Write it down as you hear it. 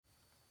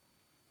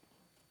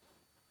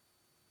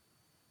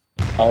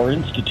Our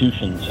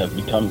institutions have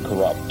become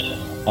corrupt.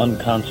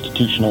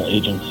 Unconstitutional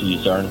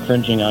agencies are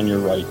infringing on your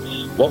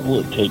rights. What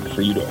will it take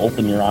for you to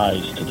open your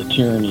eyes to the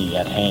tyranny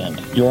at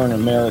hand? You're an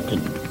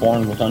American,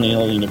 born with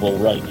unalienable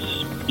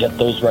rights, yet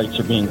those rights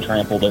are being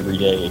trampled every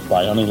day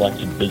by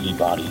unelected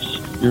busybodies.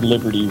 Your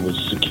liberty was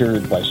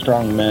secured by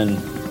strong men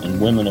and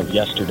women of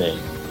yesterday.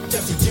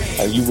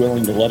 Are you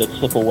willing to let it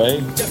slip away?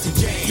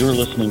 You're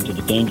listening to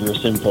the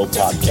Dangerous Info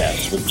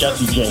Podcast with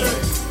Jesse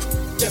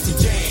James.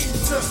 Jesse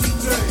James.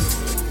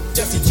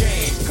 Jesse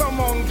James.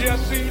 Come on,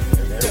 Jesse.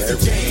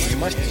 Jesse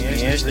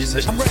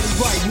James. I'm ready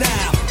right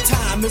now.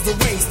 Time is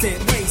wasted.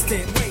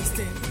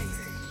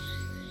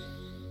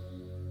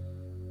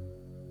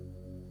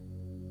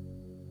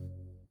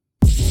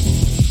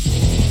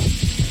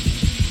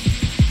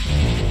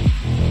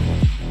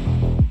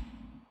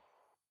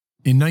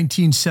 In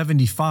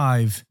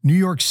 1975, New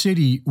York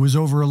City was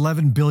over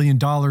 $11 billion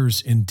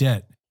in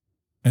debt,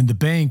 and the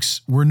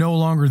banks were no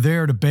longer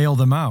there to bail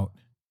them out.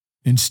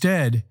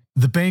 Instead,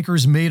 the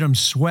bankers made them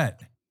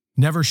sweat,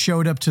 never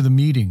showed up to the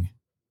meeting,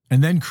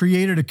 and then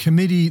created a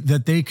committee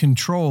that they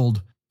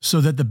controlled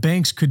so that the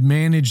banks could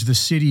manage the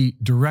city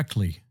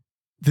directly.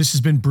 This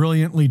has been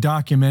brilliantly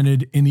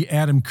documented in the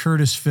Adam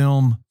Curtis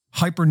film,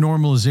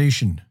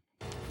 Hypernormalization.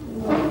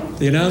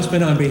 The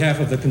announcement on behalf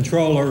of the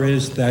controller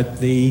is that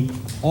the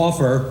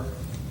offer,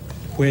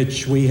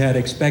 which we had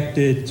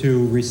expected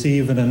to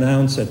receive and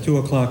announce at 2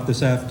 o'clock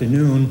this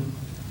afternoon,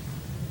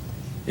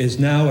 is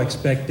now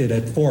expected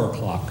at 4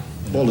 o'clock.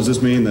 Well, does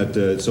this mean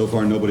that so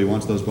far nobody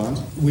wants those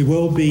bonds? We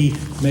will be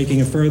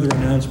making a further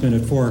announcement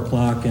at 4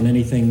 o'clock, and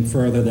anything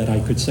further that I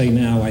could say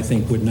now I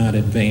think would not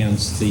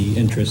advance the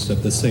interests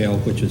of the sale,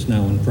 which is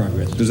now in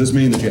progress. Does this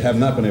mean that you have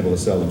not been able to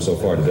sell them so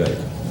far today?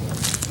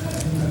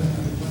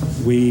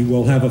 We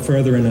will have a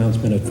further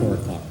announcement at 4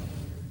 o'clock.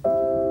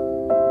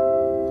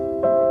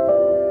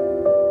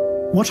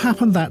 What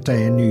happened that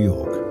day in New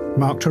York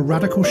marked a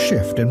radical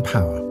shift in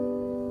power.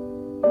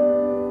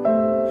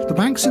 The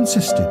banks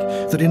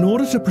insisted that in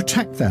order to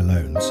protect their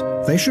loans,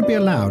 they should be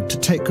allowed to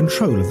take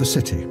control of the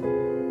city.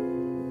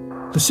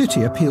 The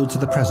city appealed to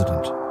the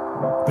president,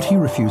 but he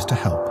refused to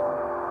help.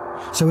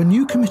 So a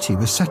new committee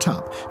was set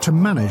up to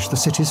manage the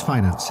city's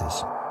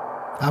finances.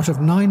 Out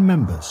of 9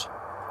 members,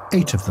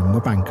 8 of them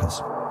were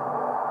bankers.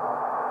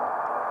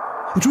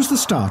 It was the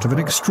start of an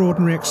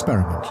extraordinary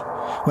experiment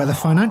where the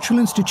financial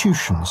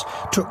institutions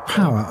took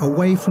power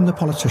away from the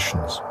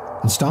politicians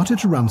and started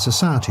to run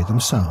society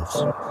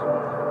themselves.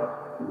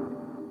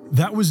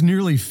 That was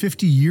nearly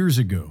 50 years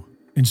ago,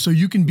 and so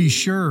you can be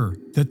sure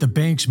that the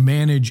banks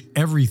manage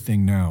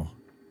everything now.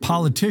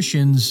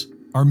 Politicians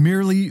are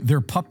merely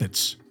their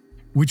puppets,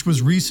 which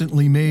was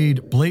recently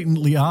made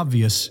blatantly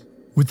obvious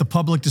with the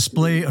public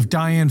display of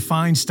Dianne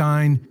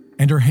Feinstein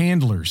and her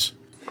handlers.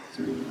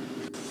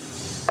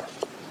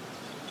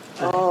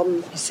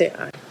 Say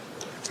aye.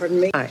 Pardon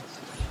me? Aye.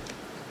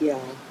 Yeah.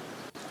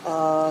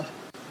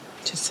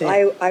 To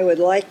say I would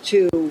like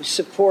to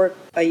support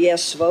a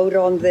yes vote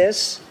on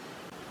this.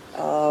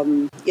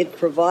 It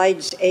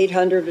provides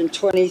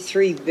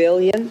 $823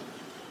 billion.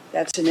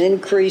 That's an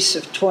increase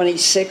of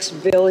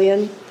 $26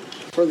 billion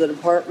for the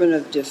Department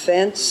of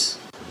Defense.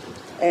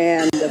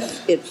 And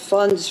it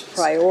funds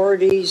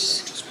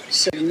priorities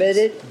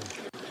submitted.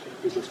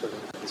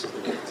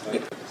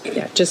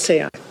 yeah, just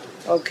say aye.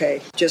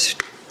 Okay,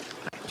 just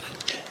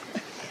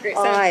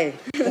aye.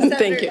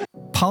 Thank you.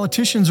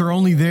 Politicians are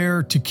only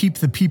there to keep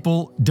the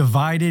people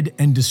divided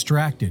and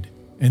distracted,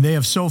 and they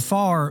have so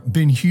far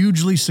been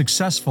hugely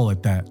successful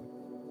at that.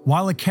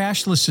 While a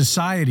cashless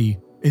society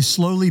is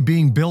slowly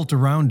being built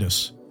around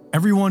us,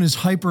 everyone is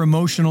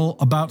hyper-emotional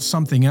about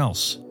something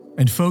else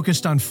and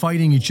focused on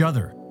fighting each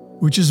other,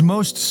 which is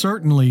most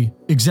certainly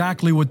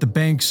exactly what the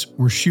banks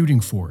were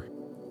shooting for.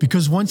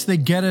 Because once they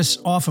get us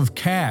off of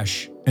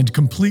cash and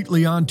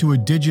completely onto a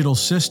digital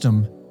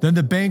system, then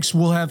the banks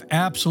will have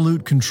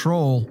absolute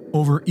control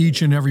over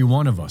each and every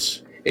one of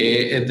us.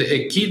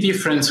 A key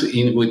difference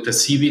with the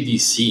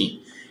CBDC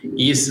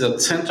is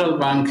that central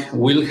bank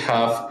will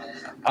have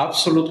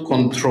absolute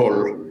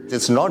control.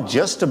 It's not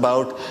just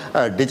about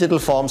digital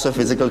forms of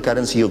physical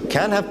currency. You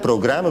can have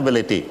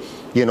programmability,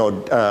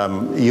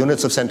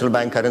 units of central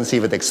bank currency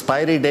with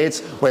expiry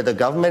dates where the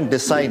government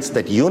decides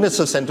that units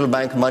of central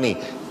bank money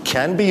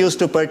can be used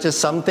to purchase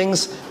some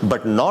things,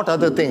 but not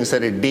other things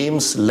that it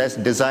deems less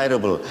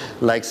desirable,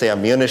 like, say,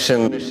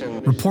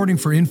 ammunition. Reporting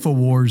for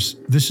InfoWars,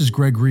 this is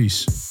Greg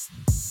Reese.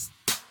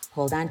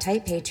 Hold on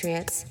tight,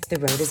 Patriots. The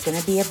road is going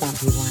to be a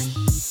bumpy one.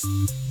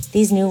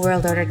 These New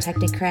World Order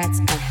technocrats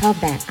are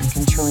hell-bent on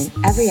controlling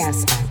every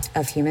aspect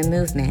of human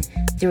movement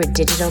through a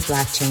digital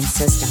blockchain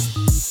system.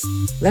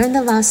 Learn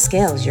the lost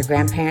skills your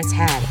grandparents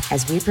had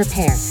as we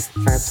prepare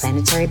for a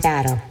planetary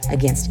battle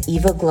against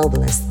evil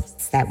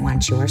globalists that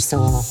want your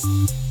soul.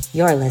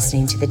 You're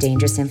listening to the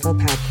Dangerous Info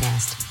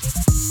Podcast.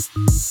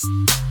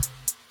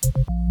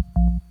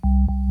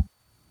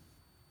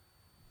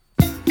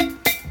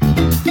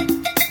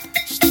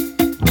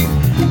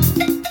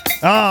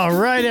 All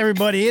right,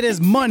 everybody. It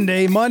is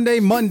Monday.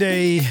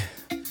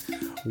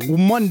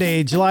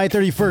 Monday, July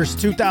 31st,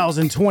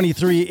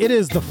 2023. It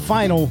is the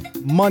final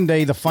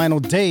Monday, the final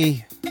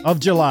day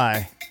of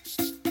July.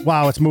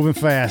 Wow, it's moving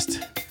fast.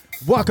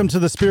 Welcome to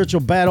the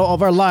spiritual battle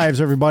of our lives,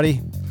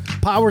 everybody.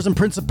 Powers and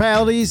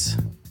principalities.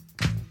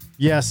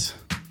 Yes.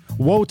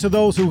 Woe to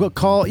those who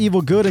call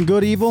evil good and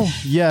good evil.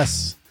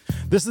 Yes.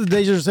 This is the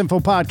Dangerous Info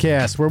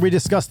Podcast, where we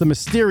discuss the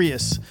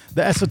mysterious,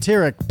 the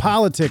esoteric,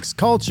 politics,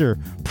 culture,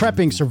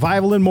 prepping,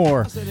 survival, and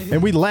more.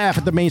 And we laugh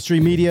at the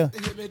mainstream media.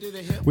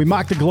 We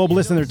mock the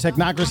globalists and their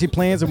technocracy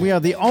plans, and we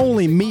are the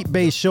only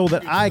meat-based show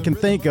that I can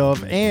think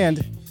of.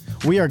 And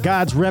we are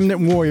God's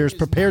remnant warriors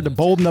prepared to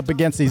bolden up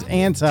against these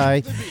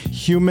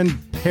anti-human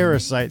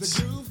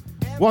parasites.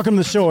 Welcome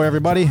to the show,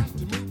 everybody.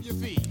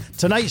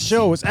 Tonight's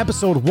show is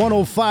episode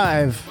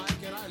 105.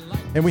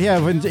 And we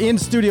have an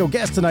in-studio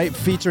guest tonight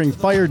featuring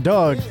Fire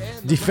Doug,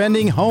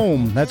 Defending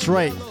Home. That's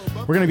right.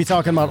 We're going to be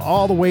talking about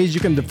all the ways you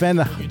can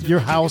defend your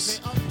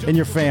house and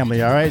your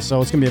family, all right?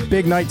 So it's going to be a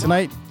big night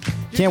tonight.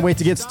 Can't wait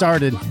to get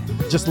started.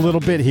 Just a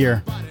little bit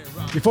here.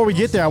 Before we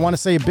get there, I want to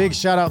say a big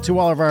shout-out to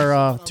all of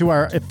our to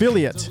our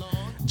affiliate,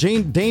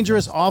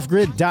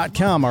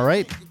 DangerousOffGrid.com, all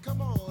right?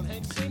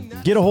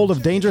 Get a hold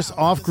of Dangerous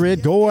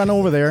Off-Grid. Go on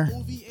over there.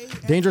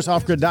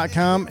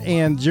 DangerousOffGrid.com,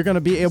 and you're going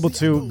to be able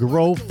to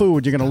grow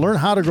food. You're going to learn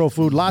how to grow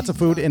food, lots of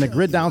food in a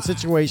grid down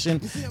situation,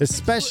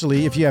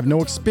 especially if you have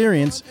no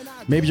experience.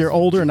 Maybe you're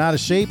older and out of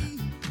shape.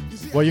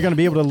 Well, you're going to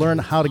be able to learn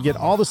how to get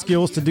all the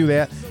skills to do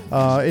that.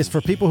 It's for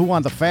people who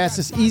want the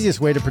fastest,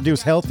 easiest way to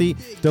produce healthy,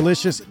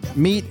 delicious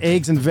meat,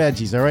 eggs, and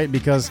veggies, all right?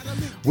 Because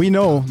we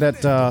know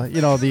that,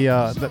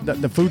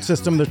 the food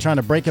system, they're trying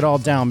to break it all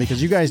down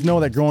because you guys know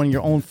that growing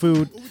your own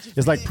food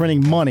is like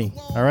printing money,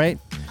 all right?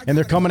 And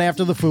they're coming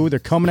after the food. They're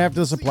coming after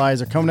the supplies.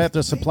 They're coming after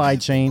the supply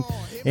chain.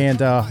 And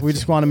we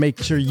just want to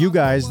make sure you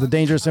guys, the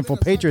Dangerous Info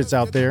Patriots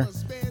out there,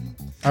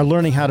 are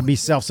learning how to be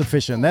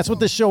self-sufficient. That's what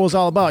this show is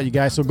all about, you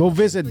guys. So go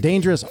visit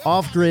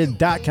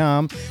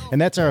DangerousOffGrid.com. And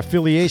that's our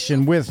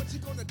affiliation with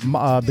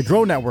the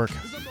Grow Network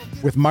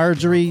with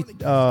Marjorie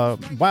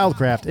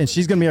Wildcraft. And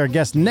she's going to be our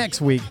guest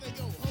next week.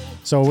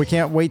 So we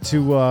can't wait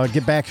to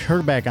get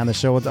her back on the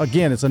show.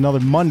 Again, it's another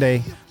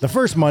Monday. The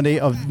first Monday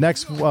of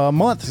next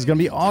month is going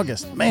to be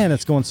August. Man,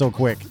 it's going so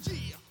quick.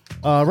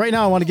 Right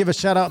now, I want to give a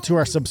shout out to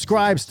our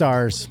subscribe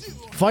stars.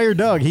 Fire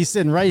Doug, he's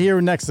sitting right here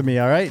next to me,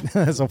 all right?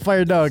 So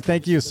Fire Doug,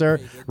 thank you, sir.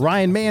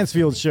 Ryan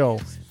Mansfield Show,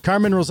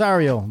 Carmen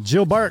Rosario,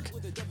 Jill Bark,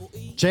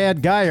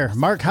 Chad Geyer,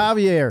 Mark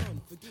Javier,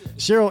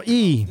 Cheryl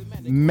E.,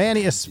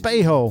 Manny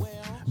Espejo,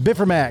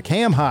 Biffermac,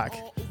 Hamhock,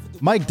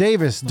 Mike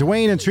Davis,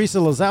 Dwayne and Teresa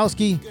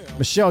Lazowski,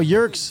 Michelle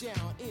Yerkes,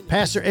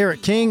 Pastor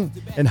Eric King,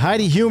 and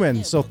Heidi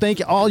Human. So thank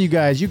you, all you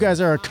guys. You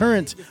guys are our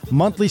current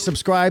monthly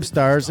subscribe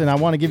stars, and I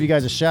want to give you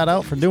guys a shout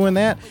out for doing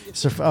that,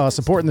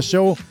 supporting the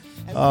show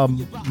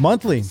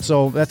monthly.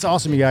 So that's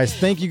awesome, you guys.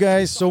 Thank you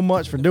guys so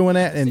much for doing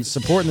that and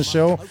supporting the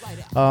show.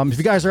 If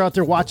you guys are out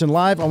there watching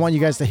live, I want you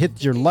guys to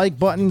hit your like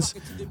buttons,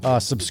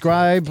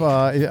 subscribe,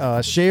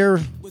 share,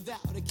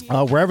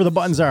 wherever the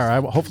buttons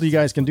are. Hopefully you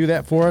guys can do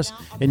that for us,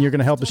 and you're going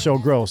to help the show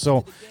grow.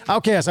 So,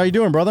 Outcast, how you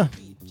doing, brother?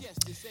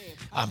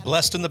 I'm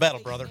blessed in the battle,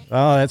 brother.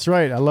 Oh, that's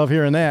right. I love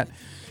hearing that.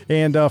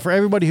 And for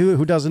everybody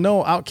who doesn't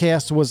know,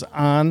 Outcast was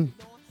on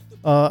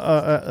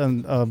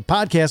a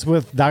podcast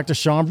with Dr.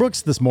 Sean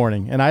Brooks this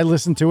morning, and I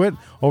listened to it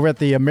over at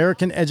the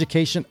American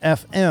Education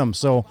FM.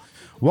 So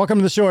welcome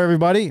to the show,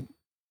 everybody.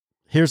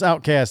 Here's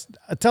Outcast.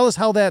 Tell us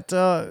how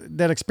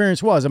that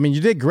experience was. I mean,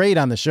 you did great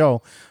on the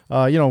show.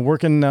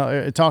 Working,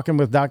 talking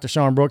with Dr.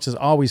 Sean Brooks is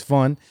always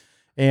fun.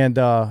 And,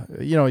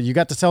 you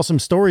got to tell some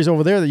stories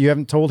over there that you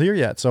haven't told here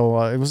yet. So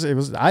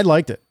I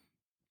liked it.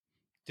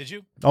 Did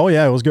you? Oh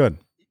yeah, it was good.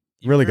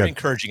 Really very good.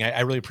 Encouraging.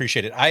 I really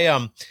appreciate it.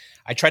 I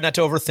tried not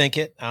to overthink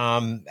it.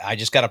 I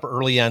just got up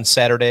early on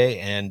Saturday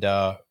and,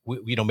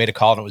 we made a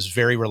call, and it was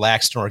very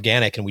relaxed and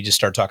organic. And we just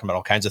started talking about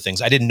all kinds of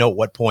things. I didn't know at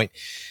what point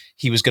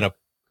he was going to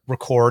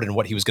record and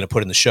what he was going to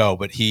put in the show,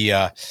 but he,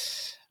 I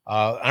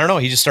don't know.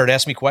 He just started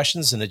asking me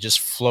questions, and it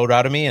just flowed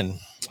out of me. And,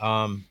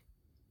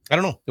 I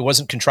don't know. It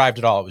wasn't contrived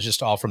at all. It was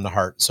just all from the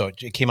heart. So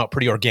it came out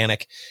pretty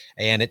organic,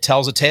 and it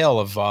tells a tale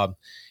of,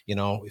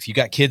 if you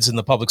got kids in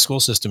the public school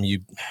system, you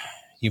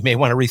may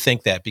want to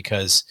rethink that,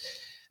 because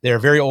there are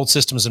very old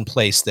systems in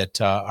place that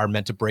are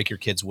meant to break your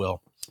kids'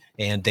 will.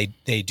 And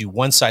they do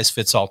one size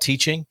fits all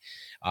teaching.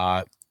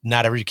 Not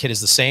every kid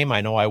is the same.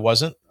 I know I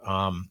wasn't.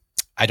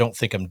 I don't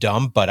think I'm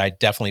dumb, but I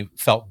definitely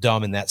felt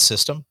dumb in that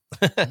system.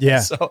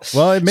 Yeah.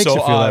 Well, it makes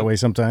you feel that way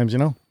sometimes,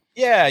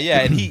 Yeah.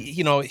 And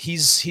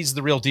he's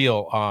the real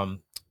deal.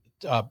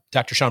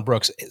 Dr. Sean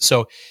Brooks.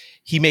 So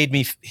he made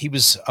me,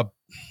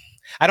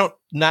 I don't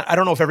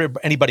know if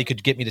anybody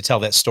could get me to tell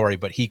that story,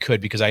 but he could,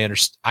 because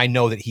I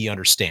know that he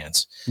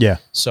understands. Yeah.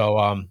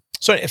 So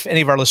if any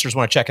of our listeners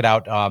want to check it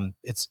out, I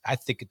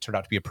think it turned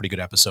out to be a pretty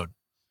good episode.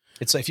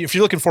 It's if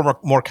you're looking for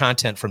more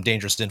content from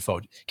Dangerous Info,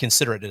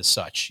 consider it as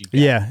such.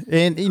 Yeah,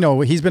 and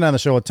he's been on the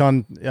show a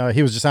ton.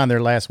 He was just on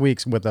there last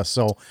week with us.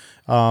 So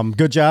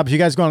good job. If you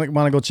guys want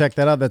to go check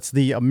that out, that's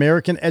the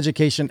American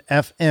Education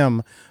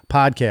FM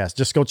podcast.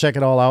 Just go check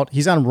it all out.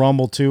 He's on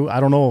Rumble too. I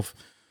don't know if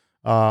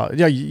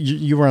Yeah,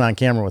 you weren't on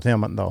camera with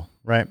him though,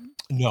 right?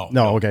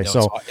 No. Okay,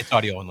 so it's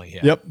audio only.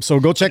 Yeah. Yep. So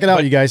go check it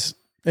out, you guys.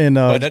 And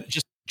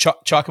just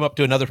chalk him up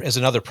to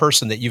another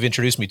person that you've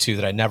introduced me to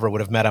that I never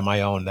would have met on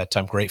my own. That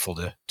I'm grateful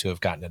to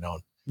have gotten to know.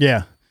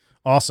 Yeah.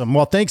 Awesome.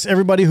 Well, thanks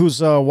everybody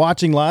who's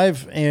watching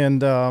live,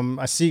 and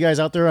I see you guys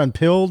out there on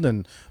Pilled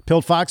and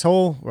Pilled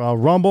Foxhole,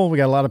 Rumble. We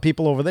got a lot of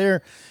people over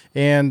there,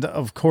 and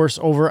of course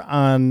over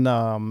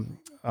on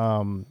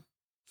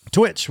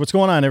Twitch. What's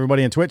going on,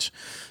 everybody, in Twitch?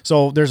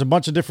 So there's a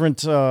bunch of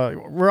different.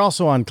 We're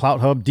also on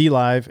CloutHub,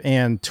 DLive,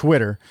 and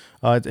Twitter.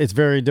 It's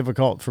very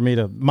difficult for me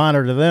to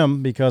monitor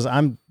them because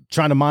I'm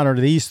trying to monitor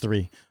these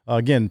three.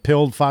 Again,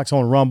 Pilled,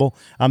 Foxhole, and Rumble.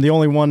 I'm the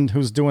only one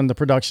who's doing the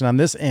production on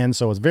this end,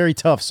 so it's very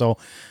tough. So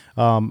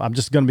I'm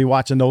just going to be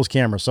watching those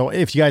cameras. So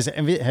if you guys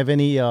have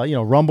any,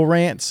 Rumble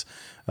rants,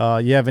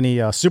 you have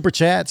any super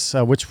chats,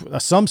 which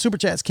some super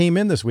chats came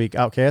in this week,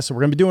 Outcast. So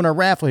we're going to be doing our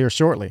raffle here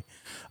shortly,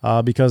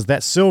 because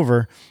that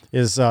silver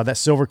is that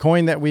silver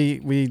coin that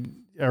we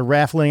are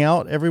raffling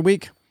out every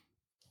week.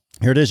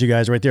 Here it is, you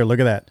guys, right there. Look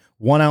at that.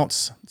 1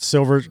 ounce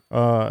silver.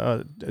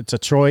 It's a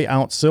Troy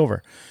ounce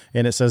silver,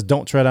 and it says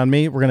 "Don't tread on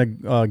me." We're going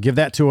to give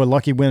that to a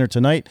lucky winner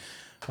tonight.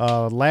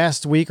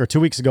 Last week or 2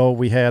 weeks ago,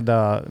 we had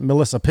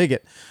Melissa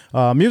Piggott,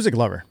 music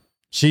lover.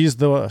 She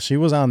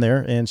was on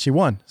there and she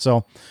won.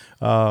 So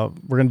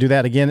we're going to do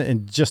that again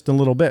in just a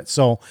little bit.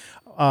 So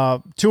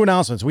 2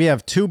 announcements. We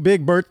have two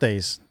big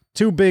birthdays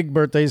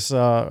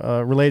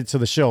related to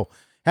the show.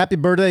 Happy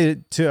birthday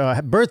to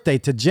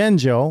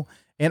Genjo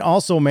and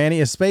also Manny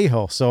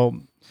Espejo. So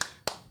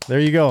there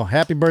you go.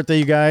 Happy birthday,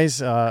 you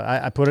guys.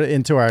 I put it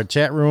into our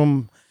chat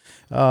room.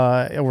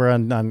 We're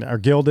on our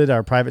Gilded,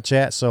 our private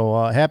chat. So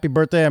happy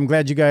birthday. I'm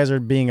glad you guys are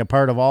being a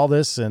part of all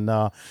this. And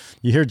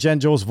you hear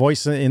Genjo's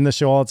voice in the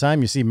show all the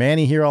time. You see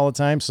Manny here all the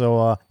time.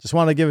 So just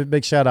want to give a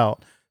big shout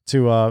out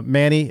to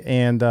Manny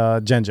and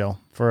Genjo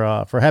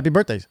for happy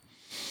birthdays.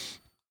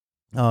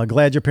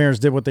 Glad your parents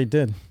did what they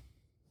did.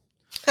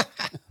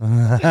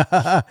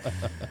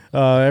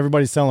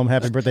 Everybody's telling them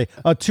happy birthday.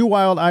 2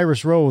 Wild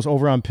Irish Rose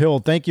over on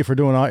Pilled. Thank you for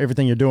doing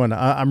everything you're doing.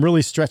 I'm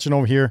really stretching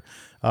over here.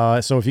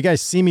 So if you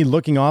guys see me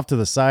looking off to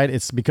the side,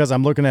 it's because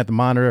I'm looking at the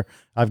monitor.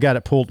 I've got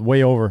it pulled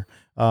way over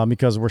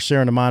because we're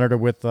sharing a monitor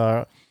with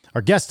our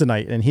guest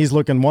tonight, and he's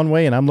looking one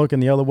way and I'm looking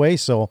the other way.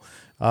 So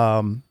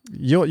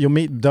you'll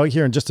meet Doug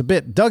here in just a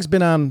bit. Doug's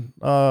been on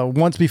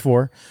once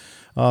before,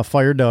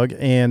 Fire Doug,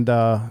 and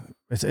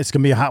it's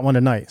gonna be a hot one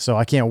tonight. So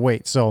I can't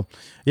wait. So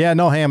yeah,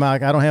 no,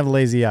 Hammock, I don't have a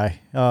lazy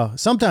eye.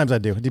 Sometimes I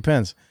do. It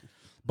depends.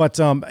 But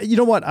you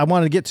know what I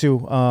wanted to get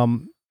to.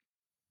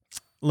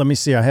 Let me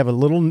see. I have a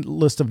little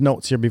list of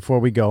notes here before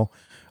we go.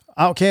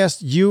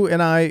 Outcast, you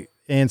and I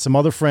and some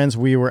other friends,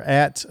 we were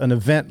at an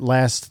event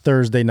last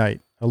Thursday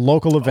night, a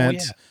local event.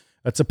 Oh,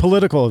 yeah. It's a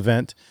political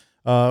event.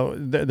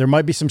 There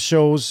might be some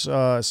shows,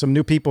 some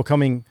new people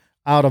coming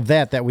out of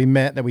that we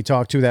met, that we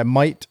talked to, that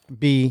might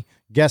be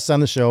guests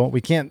on the show. I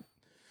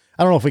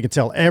don't know if we can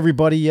tell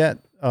everybody yet.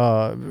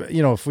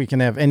 If we can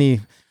have any.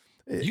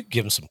 You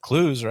give them some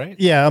clues, right?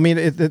 Yeah. I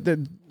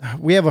mean,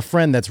 we have a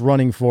friend that's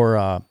running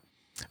for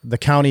the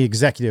county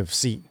executive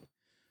seat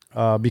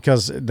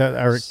because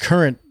our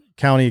current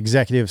county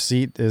executive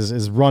seat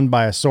is run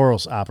by a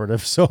Soros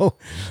operative. So,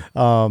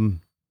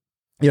 I'm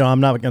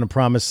not going to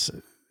promise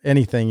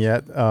anything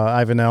yet,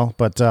 Ivanel,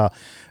 but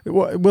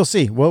we'll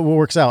see what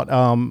works out.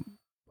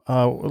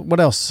 What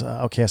else?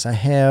 Okay, so I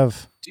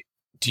have.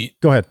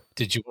 Go ahead.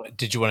 Did you want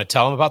to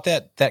tell them about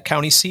that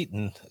county seat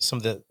and some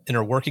of the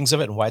inner workings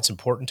of it and why it's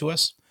important to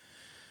us?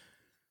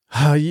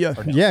 Yeah.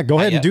 Go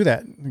ahead and do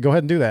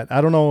that.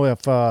 I don't know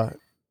if.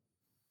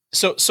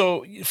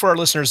 So for our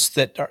listeners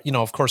that are,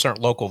 of course, aren't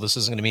local, this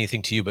isn't going to mean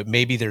anything to you, but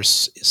maybe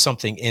there's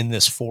something in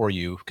this for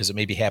you because it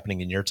may be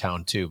happening in your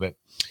town too. But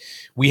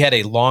we had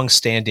a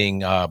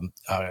long-standing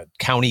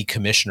county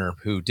commissioner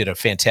who did a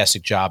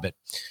fantastic job at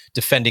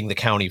defending the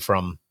county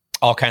from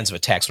all kinds of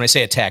attacks. When I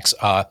say attacks,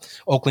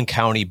 Oakland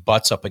County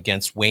butts up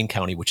against Wayne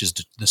County, which is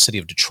the city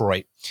of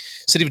Detroit.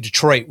 City of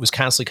Detroit was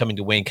constantly coming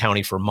to Wayne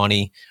County for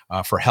money,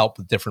 for help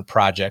with different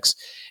projects.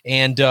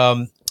 And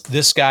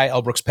this guy,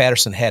 L. Brooks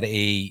Patterson, had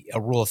a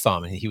rule of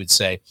thumb, and he would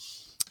say,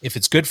 if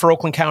it's good for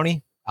Oakland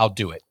County, I'll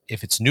do it.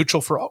 If it's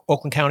neutral for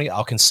Oakland County,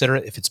 I'll consider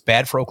it. If it's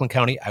bad for Oakland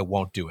County, I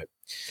won't do it.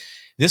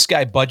 This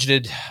guy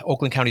budgeted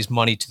Oakland County's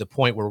money to the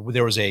point where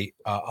there was a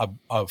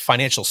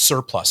financial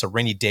surplus, a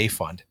rainy day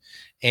fund.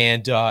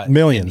 And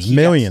multi-millions.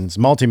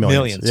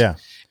 Yeah.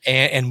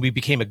 And we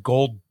became a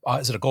gold,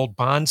 is it a gold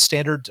bond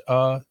standard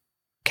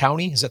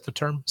county? Is that the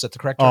term? Is that the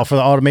correct term? Oh, for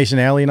the Automation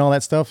Alley and all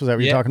that stuff? Is that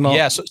what you're talking about?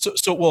 Yeah.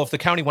 So well, if the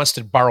county wants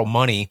to borrow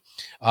money,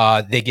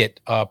 they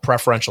get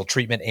preferential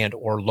treatment and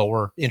or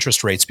lower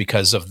interest rates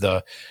because of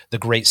the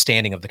great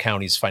standing of the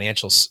county's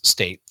financial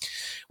state.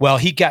 Well,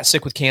 he got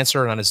sick with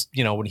cancer, and on his,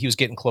 when he was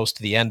getting close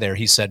to the end there,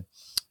 he said,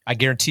 I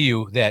guarantee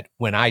you that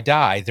when I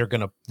die, there's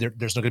going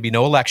to be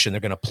no election. They're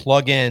going to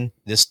plug in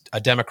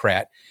a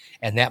Democrat,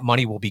 and that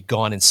money will be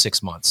gone in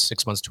 6 months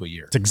to a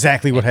year. It's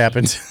exactly what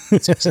happened.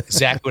 It's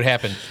exactly what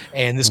happened.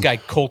 And this guy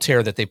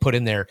Colter that they put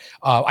in there,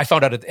 I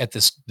found out at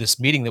this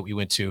meeting that we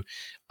went to,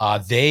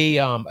 They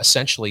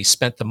essentially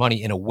spent the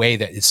money in a way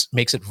that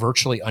makes it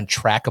virtually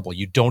untrackable.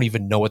 You don't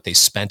even know what they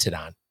spent it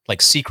on.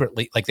 Like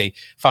secretly, like they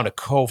found a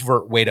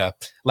covert way to,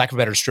 lack of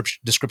a better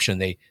description,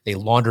 they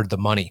laundered the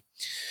money.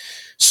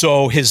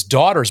 So his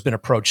daughter's been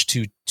approached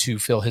to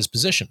fill his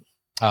position.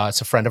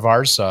 It's a friend of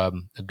ours,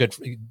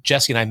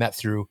 Jesse and I met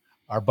through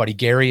our buddy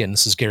Gary, and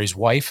this is Gary's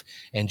wife,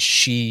 and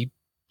she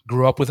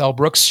grew up with L.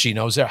 Brooks. She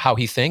knows how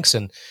he thinks,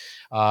 and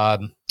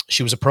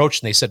she was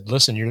approached, and they said,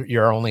 "Listen,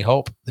 you're our only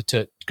hope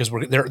because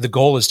the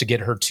goal is to get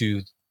her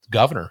to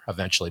governor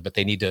eventually, but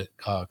they need to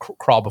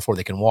crawl before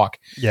they can walk."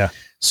 Yeah.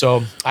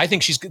 So I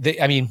think she's got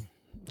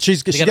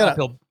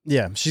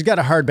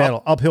a hard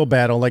battle, uphill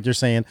battle, like you're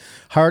saying,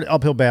 hard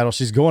uphill battle.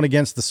 She's going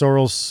against the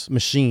Soros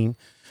machine,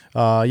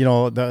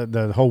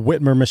 the whole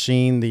Whitmer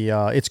machine.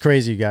 It's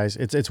crazy, you guys.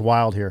 It's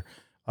wild here.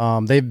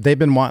 They've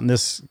been wanting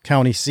this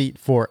county seat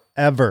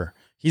forever.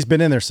 He's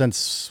been in there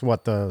since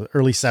the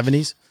early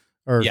 70s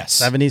or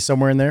 70s,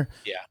 somewhere in there.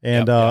 Yeah.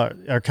 And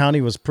our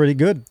county was pretty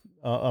good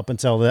up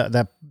until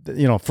that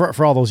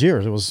for all those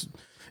years. It was,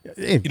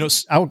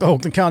 out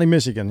Oakland County,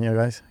 Michigan,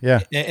 guys.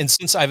 Yeah. And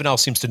since Ivanel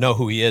seems to know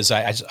who he is,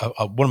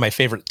 one of my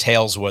favorite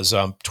tales was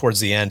towards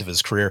the end of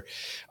his career.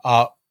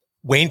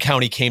 Wayne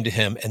County came to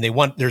him, and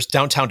there's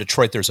downtown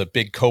Detroit. There's a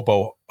big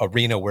Cobo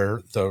arena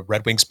where the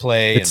Red Wings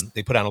play, and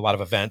they put on a lot of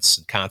events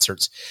and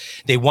concerts.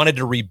 They wanted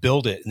to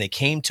rebuild it, and they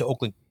came to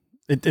Oakland.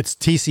 It's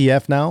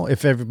TCF now.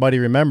 If everybody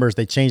remembers,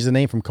 they changed the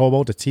name from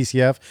Cobo to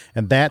TCF,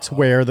 and that's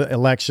where the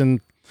election.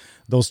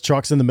 Those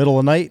trucks in the middle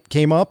of the night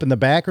came up in the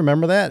back.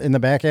 Remember that in the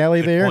back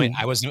alley there? Point.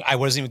 I wasn't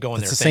even going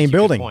there. It's the same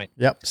building.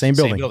 Yep. Same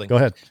building. Go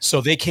ahead. So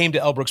they came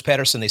to L. Brooks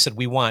Patterson. They said,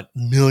 "We want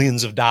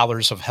millions of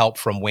dollars of help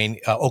from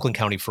Oakland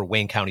County for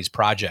Wayne County's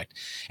project."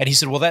 And he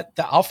said, "Well,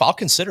 I'll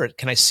consider it.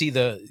 Can I see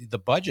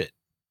the budget?"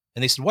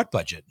 And they said, "What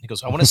budget?" He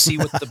goes, "I want to see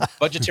what the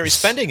budgetary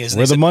spending is."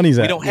 Where the money's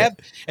at. We don't have.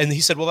 And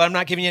he said, "Well, I'm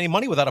not giving you any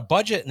money without a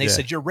budget." And they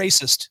said, "You're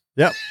racist."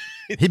 Yep.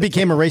 He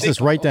became a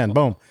racist right then.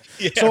 Boom.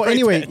 Yeah, so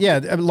anyway,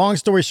 long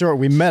story short,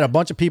 we met a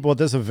bunch of people at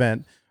this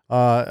event.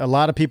 A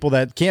lot of people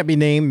that can't be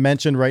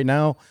mentioned right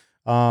now.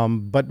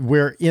 But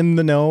we're in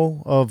the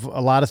know of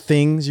a lot of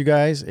things, you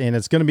guys, and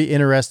it's going to be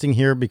interesting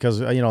here because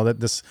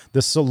that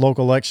this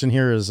local election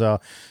here is going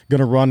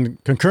to run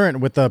concurrent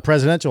with the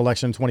presidential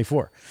election in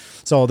 24.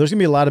 So there's going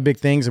to be a lot of big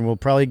things, and we'll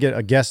probably get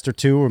a guest or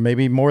two, or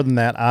maybe more than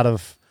that, out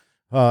of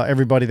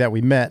everybody that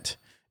we met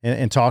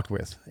and talked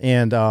with.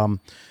 And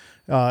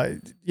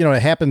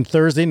it happened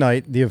Thursday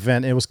night, the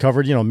event. It was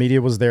covered,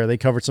 media was there. They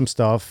covered some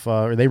stuff,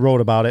 they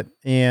wrote about it.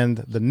 And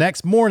the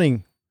next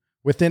morning,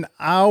 within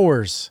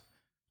hours,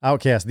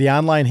 Outcast, the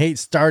online hate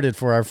started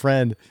for our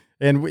friend.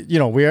 And we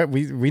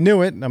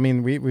knew it. I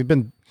mean, we've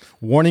been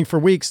warning for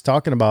weeks,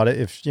 talking about it,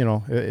 if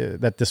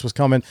that this was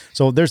coming.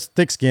 So there's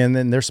thick skin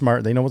and they're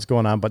smart. They know what's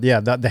going on. But yeah,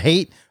 the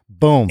hate,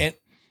 boom.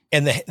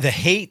 And the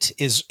hate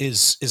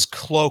is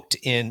cloaked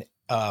in,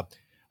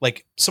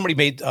 like somebody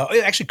made,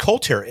 actually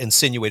Colter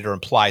insinuated or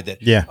implied that,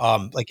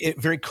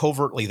 very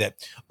covertly that,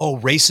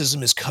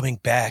 racism is coming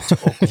back to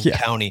Oakland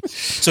County.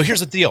 So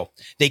here's the deal.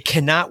 They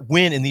cannot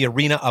win in the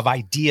arena of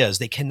ideas.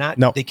 They cannot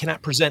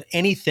present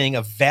anything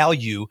of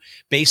value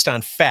based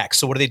on facts.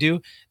 So what do?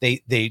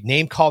 They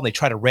name call and they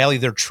try to rally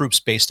their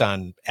troops based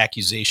on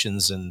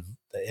accusations and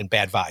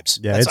bad vibes.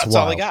 Yeah, that's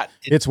all they got.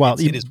 It's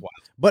wild. It is wild.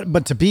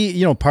 But to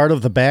be, part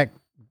of the back,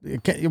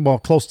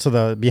 close to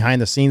the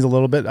behind the scenes a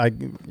little bit.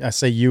 I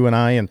say you and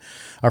I and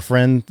our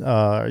friend,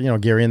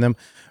 Gary and them,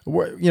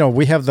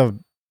 we have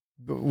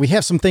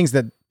some things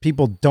that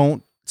people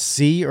don't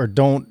see or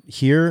don't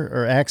hear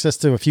or access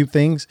to a few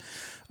things.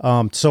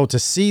 So to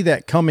see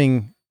that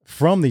coming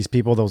from these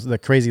people, the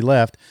crazy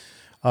left,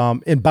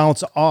 and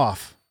bounce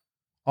off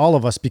all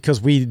of us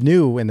because we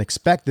knew and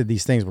expected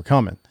these things were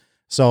coming.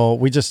 So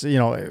we just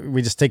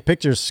take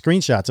pictures,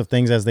 screenshots of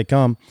things as they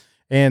come.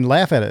 And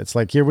laugh at it. It's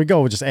like, here we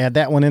go. We'll just add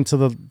that one into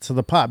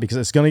the pot because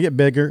it's going to get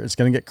bigger. It's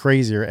going to get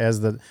crazier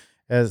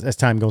as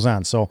time goes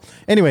on. So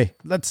anyway,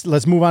 let's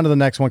move on to the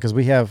next one because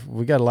we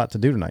got a lot to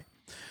do tonight.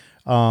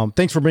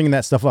 Thanks for bringing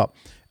that stuff up.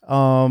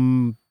 Let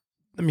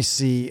me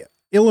see.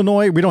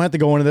 Illinois. We don't have to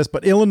go into this,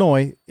 but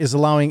Illinois is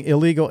allowing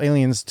illegal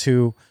aliens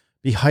to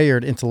be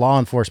hired into law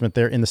enforcement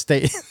there in the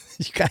state.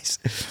 You guys.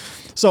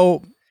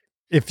 So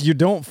if you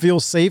don't feel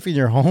safe in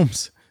your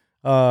homes,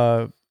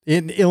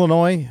 in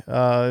Illinois,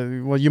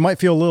 you might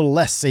feel a little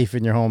less safe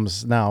in your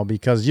homes now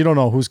because you don't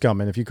know who's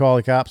coming. If you call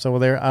the cops over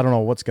there, I don't know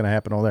what's going to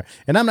happen over there.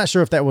 And I'm not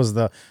sure if that was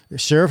the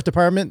sheriff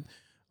department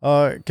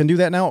can do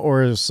that now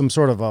or some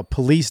sort of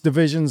police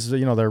divisions.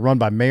 They're run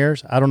by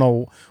mayors. I don't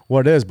know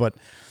what it is, but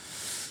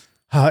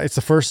it's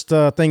the first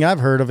thing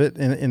I've heard of it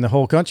in the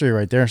whole country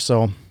right there.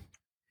 So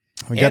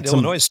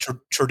Illinois is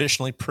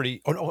traditionally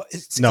pretty. Oh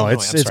no,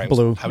 it's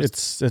blue.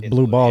 It's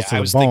blue balls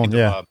to the bone.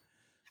 Yeah.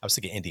 I was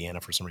thinking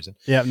Indiana for some reason.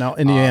 Yeah, no,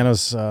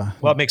 Indiana's.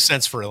 Well, it makes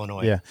sense for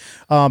Illinois. Yeah.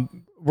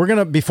 We're going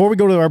to, before we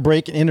go to our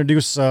break and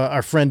introduce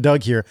our friend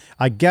Doug here,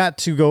 I've got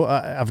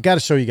to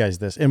show you guys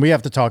this, and we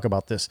have to talk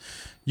about this.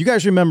 You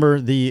guys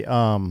remember the,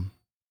 and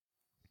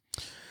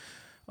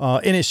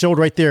it showed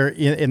right there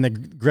in the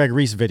Greg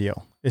Reese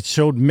video. it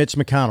showed Mitch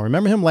McConnell.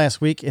 Remember him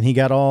last week, and he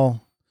got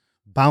all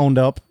bound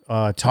up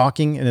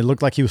talking, and it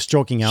looked like he was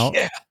stroking out.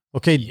 Yeah.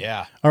 Okay.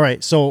 Yeah. All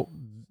right. So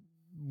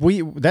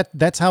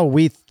that's how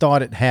we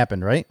thought it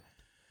happened, right?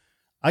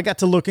 I got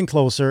to looking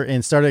closer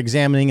and started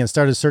examining and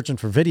started searching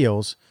for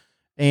videos,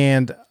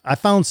 and I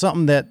found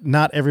something that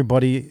not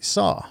everybody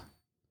saw.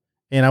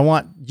 And I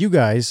want you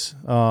guys,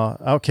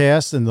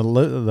 Outcast and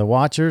the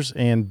watchers,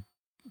 and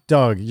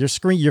Doug, your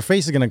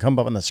face is going to come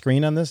up on the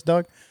screen on this,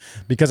 Doug,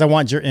 because I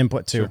want your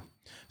input too. Sure.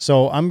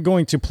 So I'm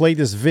going to play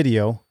this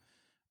video,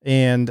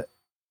 and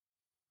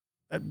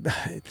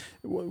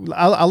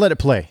I'll let it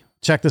play.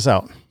 Check this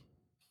out.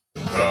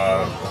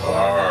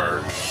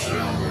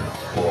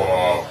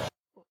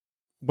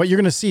 What you're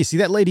going to see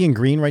that lady in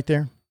green right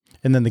there?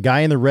 And then the guy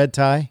in the red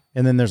tie,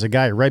 and then there's a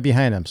guy right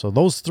behind him. So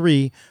those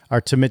three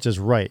are to Mitch's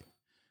right.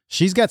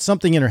 She's got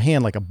something in her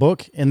hand, like a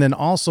book, and then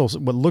also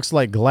what looks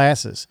like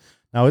glasses.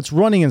 Now, it's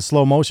running in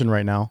slow motion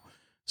right now,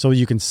 so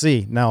you can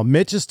see. Now,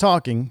 Mitch is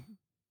talking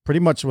pretty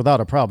much without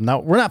a problem. Now,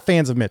 we're not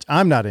fans of Mitch.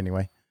 I'm not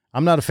anyway.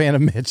 I'm not a fan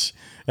of Mitch.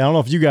 I don't know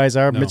if you guys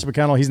are. No. Mitch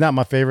McConnell, he's not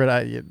my favorite.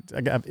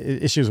 I got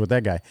issues with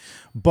that guy.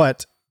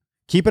 But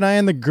keep an eye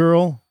on the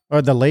girl,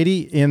 or the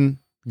lady in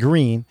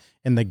green,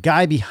 and the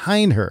guy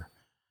behind her.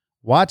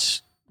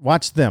 Watch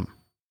them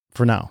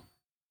for now.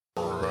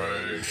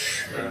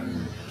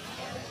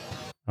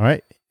 All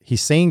right.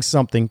 He's saying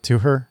something to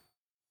her.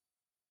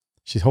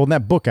 She's holding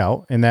that book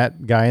out, and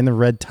that guy in the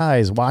red tie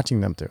is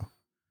watching them too.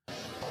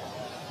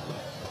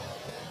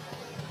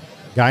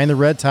 Guy in the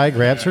red tie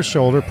grabs her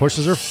shoulder,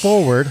 pushes her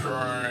forward.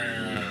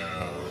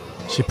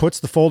 She puts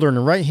the folder in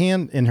her right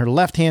hand. In her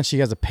left hand, she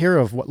has a pair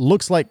of what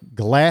looks like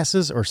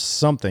glasses or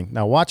something.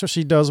 Now watch what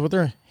she does with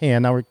her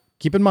hand. Now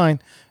keep in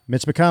mind,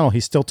 Mitch McConnell,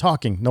 he's still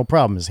talking. No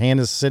problem. His hand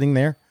is sitting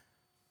there.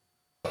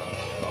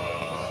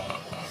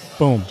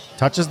 Boom.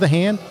 Touches the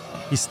hand.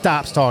 He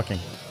stops talking.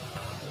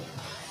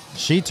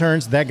 She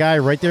turns. That guy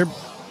right there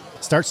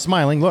starts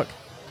smiling. Look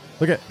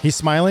at, he's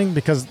smiling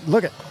because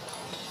look at,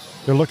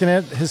 they're looking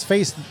at his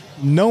face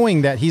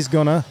knowing that he's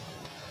going to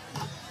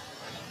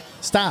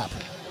stop.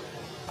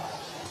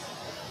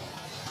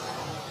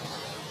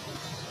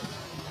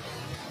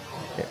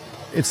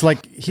 It's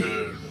like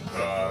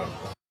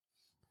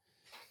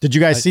did you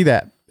guys see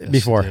that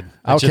before?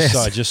 I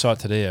just saw it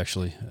today.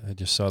 Actually, I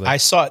just saw that. I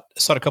saw it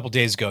a couple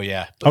days ago.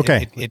 Yeah.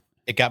 Okay.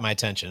 It got my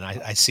attention.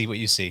 I see what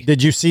you see.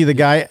 Did you see the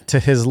guy to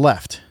his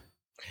left?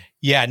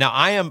 Yeah. Now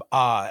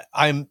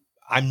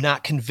I'm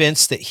not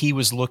convinced that he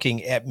was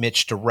looking at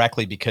Mitch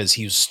directly because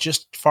he was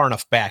just far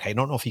enough back. I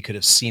don't know if he could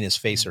have seen his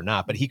face or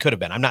not, but he could have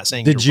been. I'm not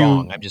saying you're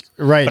wrong. I'm just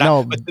right.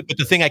 But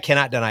the thing I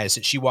cannot deny is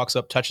that she walks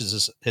up,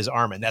 touches his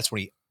arm, and that's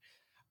when he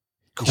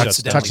touches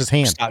his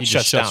hand. He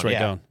shuts right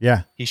down.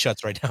 Yeah. He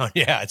shuts right down.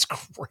 Yeah. It's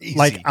crazy.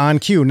 Like on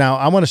cue. Now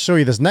I want to show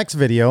you this next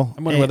video.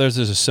 I wonder whether there's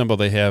a symbol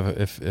they have.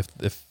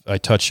 If I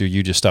touch you,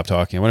 you just stop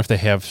talking. I wonder if they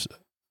have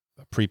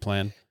a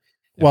pre-plan.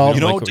 Well,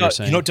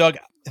 Doug,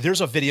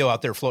 there's a video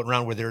out there floating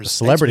around where there's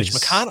celebrities.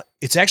 Mitch McConnell.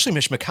 It's actually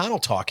Mitch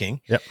McConnell talking.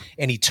 Yep.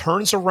 And he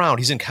turns around.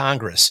 He's in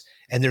Congress,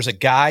 and there's a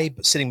guy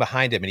sitting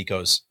behind him, and he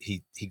goes,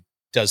 he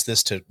does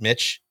this to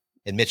Mitch,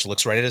 and Mitch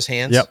looks right at his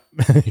hands.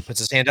 Yep. He puts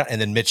his hand out,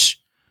 and then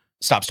Mitch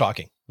stops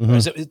talking.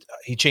 Mm-hmm.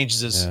 He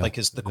changes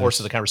the course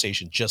of the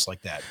conversation just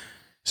like that.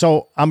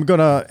 So I'm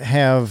gonna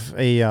have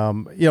a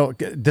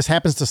this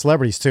happens to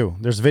celebrities too.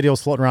 There's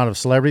videos floating around of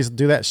celebrities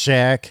do that.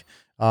 Shaq,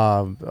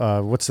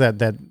 what's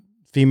that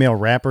female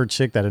rapper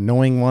chick, that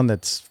annoying one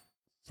that's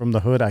from the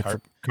hood?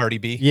 Cardi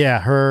B. Yeah,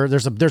 her.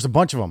 There's a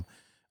bunch of them.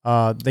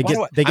 They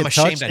get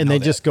touched and they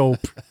just go.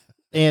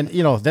 And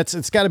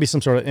it's got to be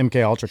some sort of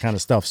MK Ultra kind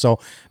of stuff. So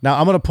now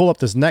I'm gonna pull up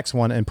this next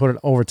one and put it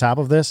over top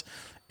of this,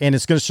 and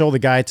it's gonna show the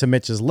guy to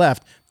Mitch's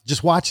left.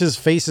 Just watch his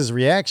face's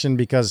reaction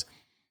because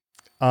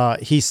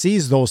he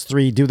sees those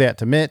three do that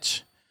to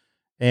Mitch,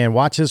 and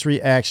watch his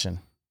reaction.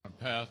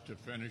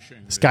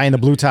 This guy in the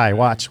blue tie,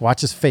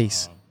 watch his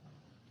face.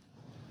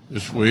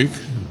 This week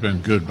has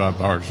been good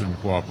bipartisan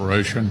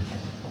cooperation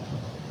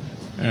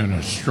and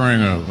a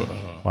string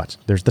of... Watch,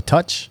 there's the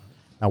touch.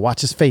 Now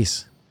watch his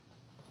face.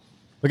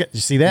 Look at, did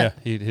you see that?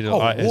 Yeah, he did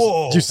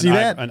you see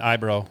that? An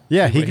eyebrow.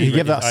 Yeah, he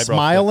gave a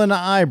smile and an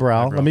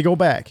eyebrow. Let me go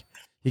back.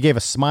 He gave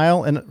a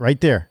smile and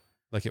right there.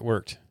 Like it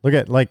worked. Look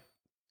at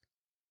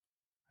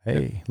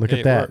hey, look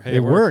at that.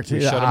 It worked.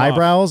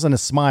 Eyebrows and a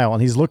smile,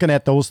 and he's looking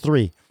at those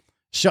three.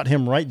 Shut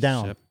him right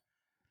down.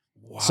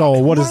 Wow. So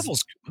what is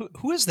those,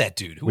 who is that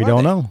dude? We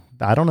don't know.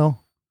 I don't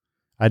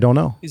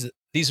know.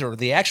 These are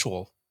the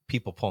actual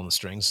people pulling the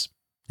strings.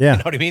 Yeah. You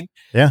know what I mean?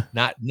 Yeah.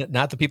 Not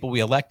the people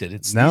we elected.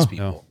 It's these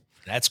people. No.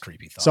 That's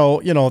creepy thought.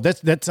 So,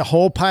 that's a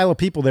whole pile of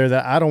people there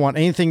that I don't want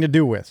anything to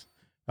do with.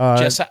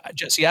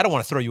 Jesse, I don't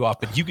want to throw you off,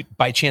 but you could,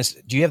 by chance,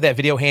 do you have that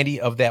video handy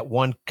of that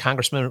one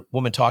congressman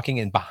woman talking,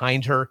 and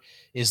behind her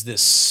is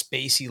this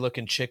spacey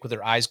looking chick with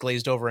her eyes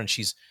glazed over, and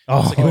she's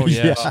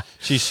yeah.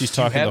 She's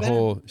talking the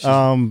whole.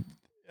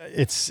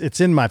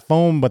 It's in my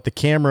phone, but the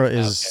camera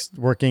is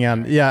working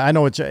on. Yeah, I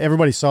know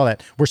everybody saw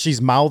that where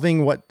she's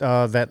mouthing what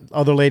that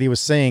other lady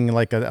was saying,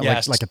 like a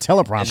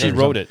teleprompter. She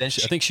wrote it. I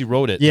think she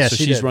wrote it. Yeah, so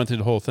she's run through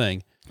the whole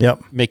thing.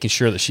 making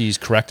sure that she's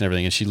correct and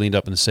everything. And she leaned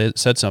up and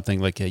said something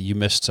like, hey, you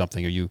missed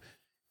something, or you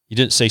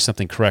didn't say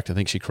something correct. I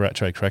think she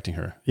tried correcting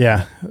her.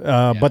 Yeah.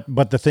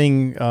 But the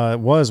thing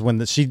was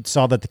when she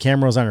saw that the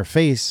camera was on her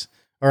face,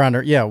 or on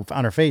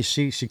her face,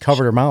 she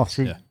covered her mouth.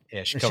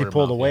 She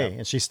pulled away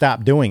and she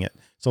stopped doing it.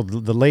 So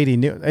the lady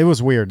knew. It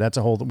was weird. That's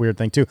a whole weird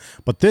thing too.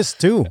 But this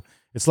too,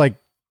 it's like,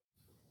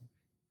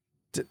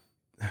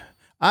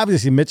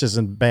 obviously Mitch is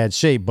in bad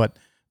shape, but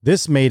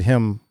this made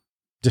him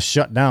just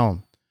shut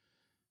down,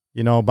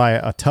 by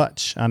a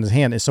touch on his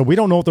hand. So we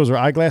don't know if those were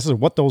eyeglasses or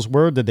what those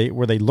were.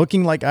 Were they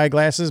looking like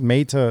eyeglasses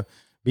made to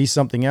be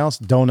something else?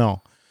 Don't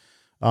know.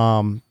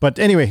 But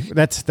anyway,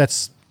 that's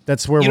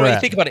where we're at. You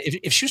think about it.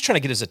 If she was trying to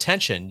get his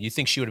attention, you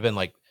think she would have been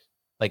like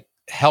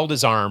held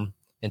his arm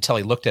until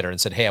he looked at her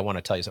and said, "Hey, I want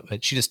to tell you something."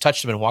 But she just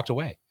touched him and walked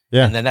away.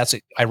 Yeah. And then that's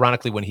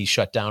ironically when he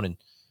shut down and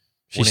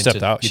she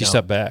stepped out. She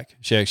stepped back.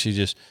 She actually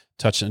just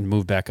touched and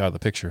moved back out of the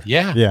picture.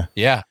 Yeah.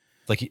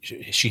 Like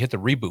she hit the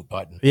reboot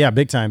button. Yeah,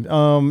 big time.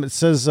 It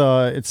says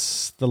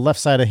it's the left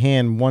side of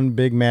hand, one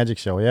big magic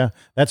show. Yeah,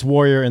 that's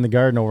Warrior in the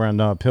Garden over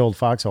on Pilled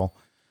Foxhole.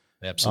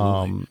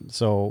 Absolutely.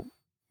 So,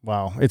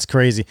 wow, it's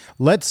crazy.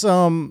 Let's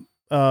Doug,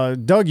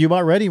 you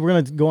about ready? We're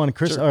gonna go on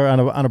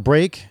a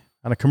break,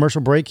 on a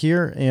commercial break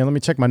here, and let me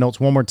check my notes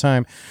one more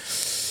time.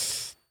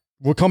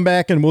 We'll come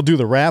back and we'll do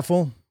the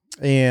raffle,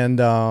 and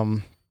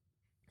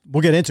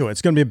we'll get into it.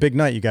 It's going to be a big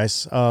night, you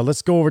guys.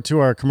 Let's go over to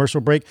our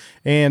commercial break.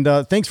 And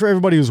thanks for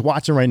everybody who's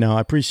watching right now.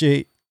 I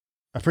appreciate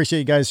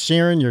you guys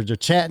sharing, you're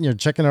chatting, you're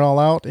checking it all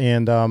out.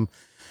 And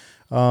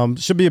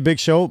should be a big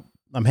show.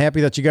 I'm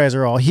happy that you guys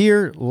are all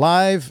here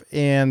live.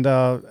 And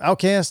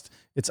Outcast,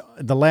 it's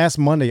the last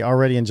Monday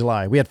already in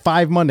July. We had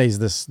 5 Mondays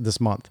this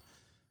month.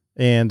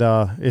 And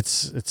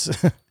it's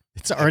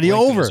it's already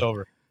over. It's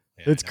over.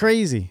 Yeah, it's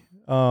crazy.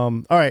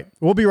 All right,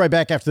 we'll be right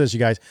back after this, you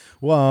guys.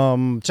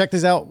 Well, check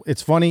this out.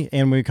 It's funny.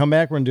 And when we come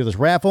back, we're going to do this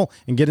raffle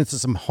and get into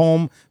some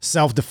home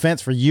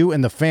self-defense for you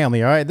and the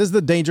family. All right, this is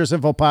the Dangerous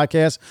Info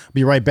Podcast.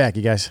 Be right back,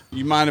 you guys.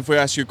 You mind if we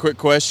ask you a quick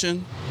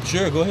question?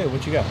 Sure, go ahead.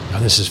 What you got? Oh,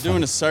 this is we're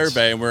doing a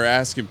survey, and we're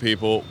asking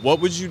people, what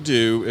would you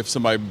do if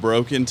somebody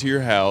broke into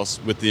your house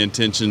with the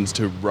intentions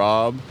to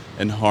rob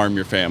and harm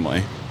your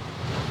family?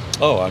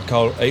 Oh, I'd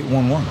call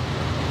 811.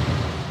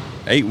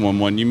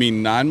 811? You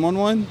mean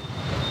 911?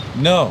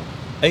 No.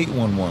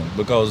 811,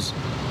 because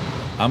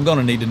I'm going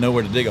to need to know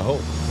where to dig a hole.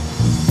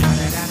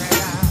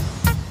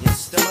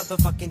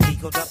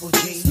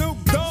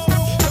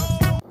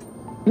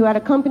 Who had a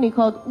company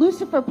called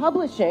Lucifer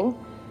Publishing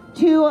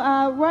to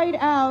write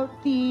out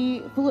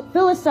the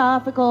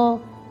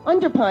philosophical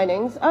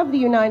underpinnings of the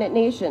United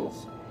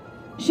Nations.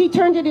 She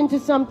turned it into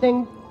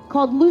something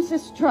called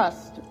Lucis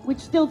Trust, which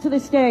still to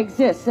this day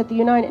exists at the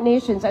United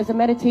Nations as a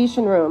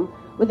meditation room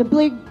with a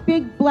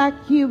big black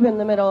cube in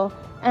the middle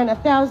and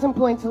 1,000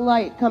 points of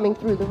light coming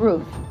through the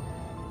roof.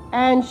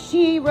 And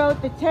she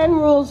wrote the 10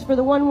 rules for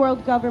the one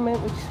world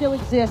government, which still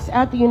exists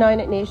at the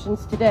United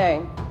Nations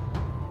today.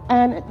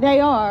 And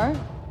they are,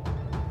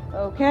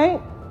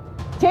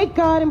 take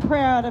God and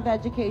prayer out of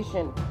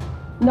education.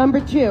 Number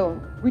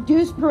 2,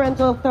 reduce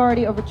parental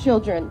authority over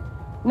children.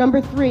 Number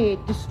 3,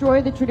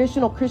 destroy the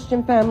traditional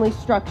Christian family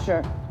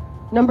structure.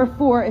 Number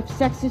 4, if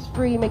sex is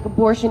free, make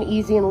abortion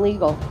easy and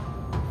legal.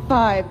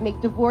 5, make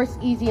divorce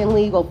easy and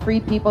legal, free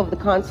people of the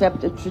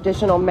concept of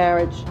traditional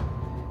marriage.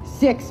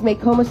 6, make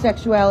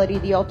homosexuality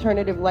the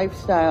alternative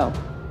lifestyle.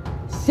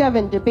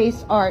 7,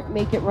 debase art,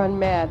 make it run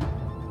mad.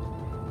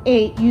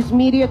 8, use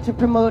media to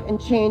promote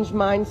and change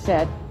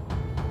mindset.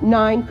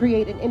 9,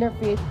 create an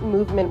interfaith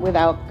movement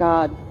without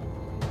God.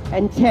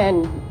 And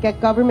 10, get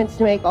governments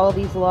to make all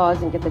these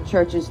laws and get the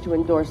churches to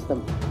endorse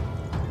them.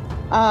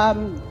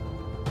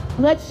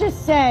 Let's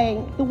just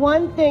say the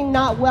one thing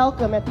not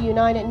welcome at the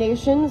United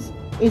Nations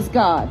is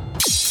God.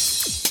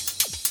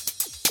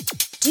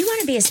 Do you want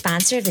to be a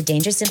sponsor of the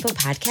Dangerous Info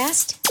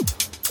Podcast?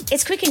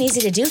 It's quick and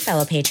easy to do,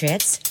 fellow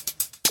patriots.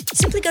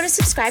 Simply go to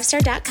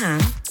subscribestar.com,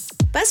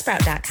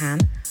 buzzsprout.com,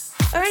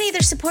 or any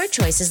other support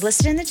choices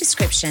listed in the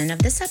description of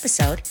this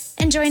episode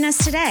and join us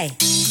today.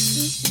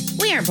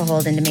 We aren't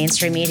beholden to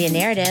mainstream media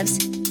narratives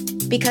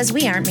because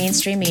we aren't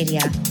mainstream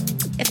media.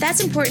 If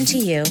that's important to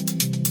you,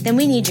 then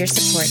we need your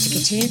support to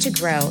continue to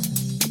grow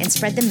and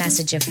spread the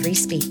message of free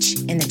speech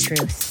and the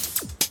truth.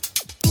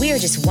 We are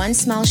just one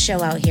small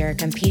show out here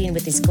competing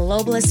with these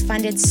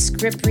globalist-funded,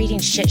 script-reading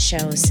shit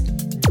shows.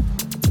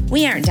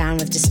 We aren't down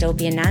with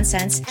dystopian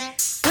nonsense.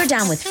 We're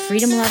down with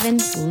freedom-loving,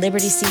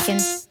 liberty-seeking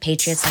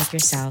patriots like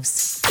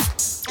yourselves.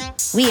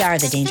 We are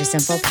the Dangerous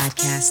Info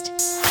Podcast.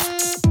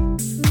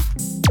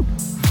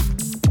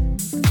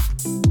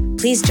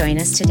 Please join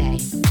us today.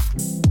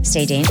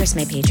 Stay dangerous,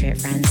 my patriot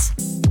friends.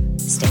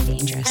 Stay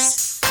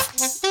dangerous.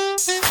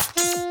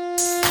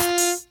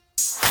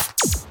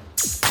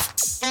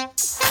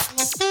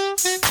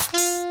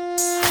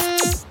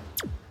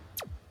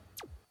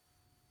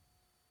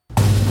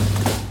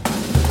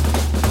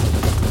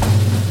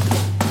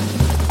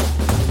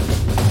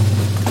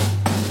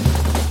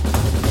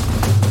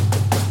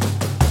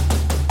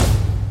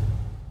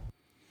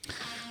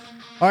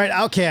 All right,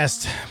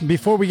 Outcast,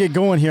 before we get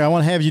going here, I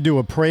want to have you do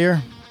a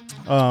prayer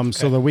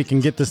so that we can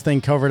get this thing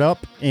covered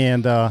up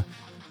and,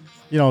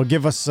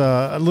 give us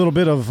a little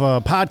bit of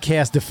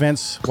podcast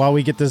defense while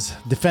we get this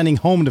defending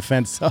home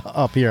defense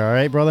up here. All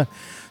right, brother?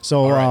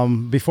 So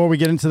before we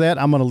get into that,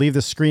 I'm going to leave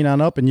the screen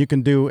on up and you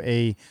can do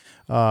a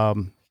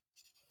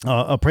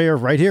prayer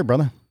right here,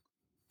 brother.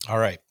 All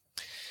right.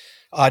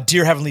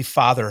 Dear Heavenly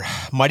Father,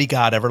 mighty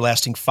God,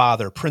 everlasting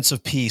Father, Prince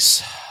of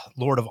Peace,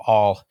 Lord of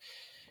all,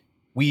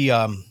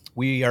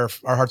 our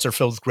hearts are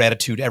filled with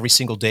gratitude every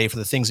single day for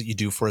the things that you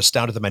do for us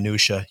down to the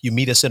minutia. You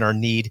meet us in our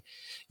need.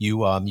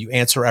 You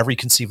answer every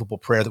conceivable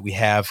prayer that we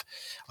have.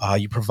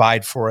 You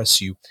provide for us.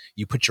 You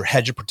put your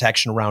hedge of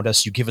protection around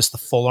us. You give us the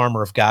full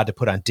armor of God to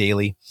put on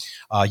daily.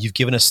 You've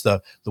given us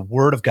the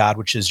word of God,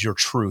 which is your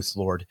truth,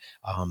 Lord.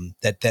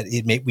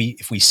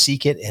 If we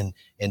seek it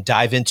and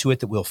dive into it,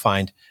 that we'll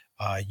find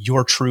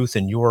your truth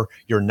and your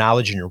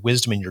knowledge and your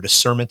wisdom and your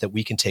discernment that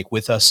we can take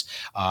with us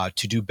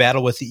to do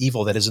battle with the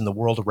evil that is in the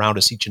world around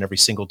us each and every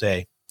single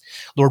day.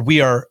 Lord,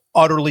 we are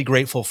utterly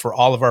grateful for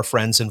all of our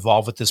friends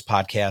involved with this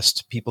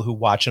podcast, people who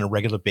watch on a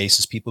regular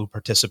basis, people who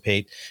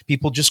participate,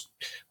 people just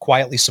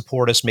quietly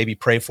support us, maybe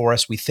pray for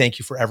us. We thank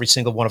you for every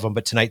single one of them.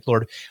 But tonight,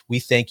 Lord, we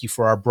thank you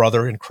for our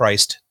brother in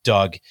Christ,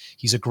 Doug.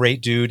 He's a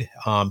great dude.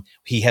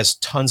 He has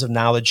tons of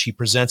knowledge. He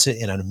presents it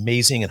in an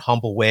amazing and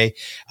humble way.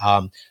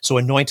 So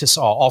anoint us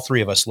all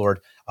three of us, Lord.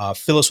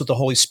 Fill us with the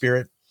Holy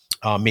Spirit.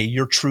 May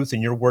your truth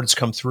and your words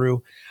come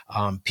through.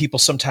 People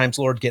sometimes,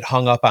 Lord, get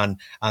hung up on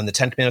the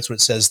 10 Commandments where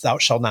it says, thou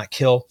shalt not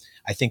kill.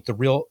 I think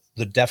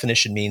the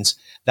definition means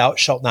thou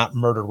shalt not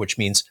murder, which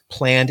means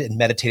planned and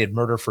meditated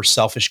murder for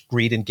selfish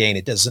greed and gain.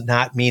 It does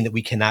not mean that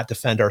we cannot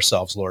defend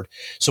ourselves, Lord.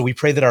 So we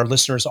pray that our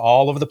listeners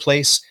all over the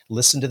place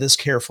listen to this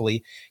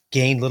carefully,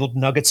 gain little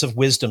nuggets of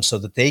wisdom so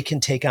that they can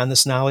take on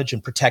this knowledge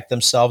and protect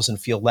themselves and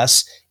feel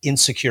less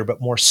insecure,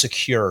 but more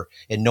secure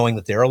in knowing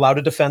that they're allowed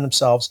to defend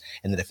themselves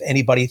and that if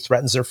anybody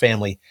threatens their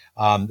family,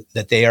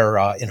 that they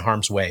are in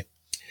harm's way.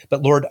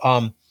 But Lord,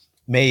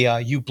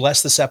 may you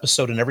bless this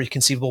episode in every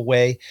conceivable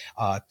way.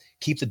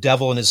 Keep the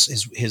devil and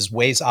his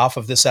ways off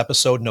of this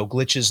episode. No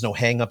glitches, no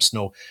hangups,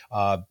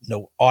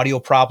 no audio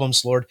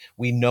problems, Lord.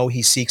 We know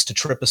he seeks to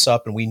trip us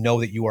up, and we know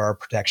that you are our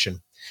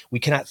protection.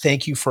 We cannot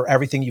thank you for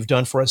everything you've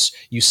done for us.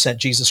 You sent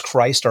Jesus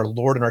Christ, our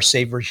Lord and our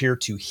Savior, here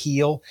to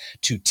heal,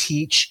 to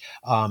teach,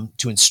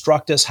 to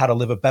instruct us how to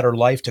live a better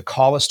life, to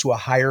call us to a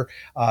higher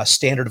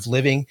standard of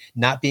living,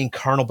 not being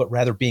carnal, but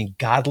rather being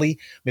godly.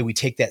 May we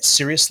take that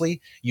seriously.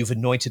 You've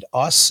anointed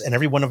us and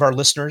every one of our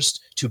listeners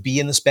to be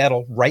in this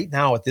battle right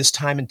now at this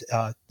time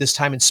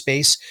and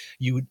space.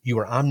 You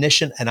are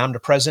omniscient and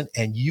omnipresent,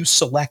 and you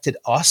selected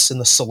us in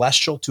the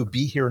celestial to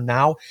be here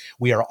now.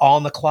 We are all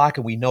on the clock,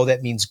 and we know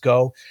that means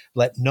go.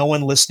 Let no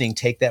one listening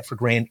take that for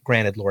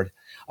granted, Lord.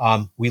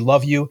 We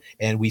love you,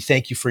 and we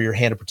thank you for your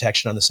hand of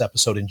protection on this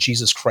episode. In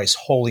Jesus Christ's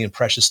holy and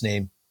precious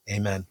name,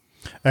 amen.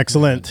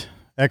 Excellent.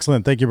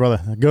 Excellent. Thank you,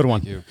 brother. Good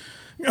one. Thank you.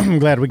 I'm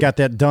glad we got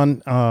that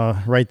done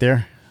right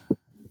there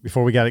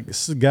before we got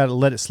to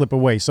let it slip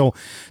away. So,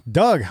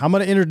 Doug, I'm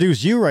going to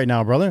introduce you right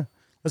now, brother.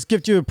 Let's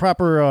give you a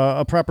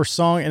proper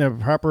song and a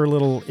proper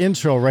little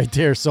intro right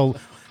there. So,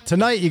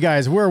 tonight, you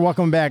guys, we're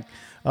welcoming back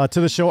to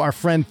the show our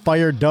friend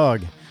Fire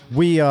Doug.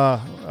 We're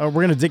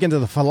going to dig into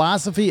the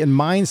philosophy and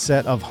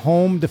mindset of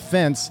home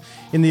defense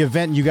in the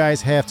event you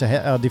guys have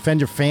to defend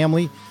your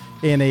family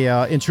in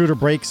a intruder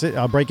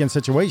break-in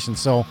situation.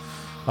 So,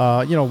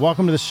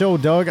 welcome to the show,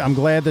 Doug. I'm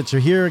glad that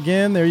you're here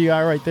again. There you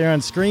are right there on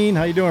screen.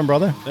 How you doing,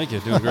 brother? Thank you.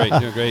 Doing great.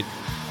 Doing great.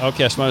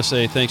 Outcast, I want to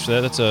say thanks for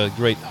that. That's a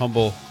great,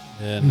 humble,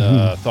 and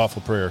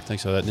thoughtful prayer.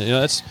 Thanks for that.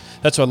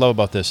 That's what I love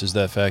about this is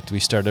that fact we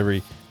start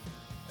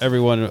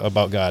everyone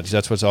about God.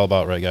 That's what it's all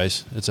about, right,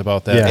 guys? It's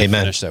about that. Yeah.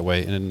 Amen. Finish that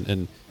way,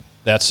 and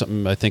that's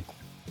something I think.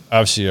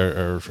 Obviously,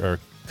 our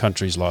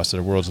country's lost it.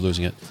 Our world's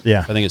losing it. Yeah.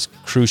 I think it's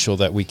crucial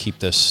that we keep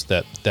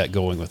that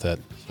going with that.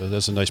 So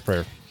that's a nice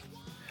prayer.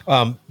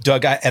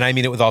 Doug, and I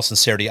mean it with all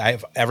sincerity.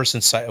 Ever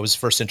since I was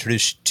first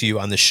introduced to you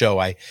on the show,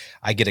 I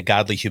get a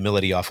godly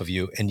humility off of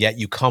you, and yet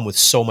you come with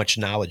so much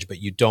knowledge,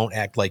 but you don't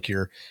act like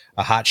you're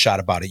a hot shot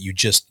about it.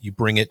 You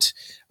bring it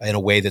in a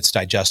way that's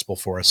digestible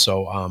for us.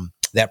 So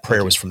that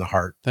prayer was from the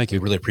heart. Thank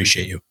you. We really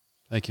appreciate you.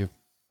 Thank you.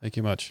 Thank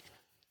you much.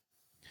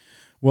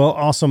 Well,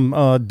 awesome.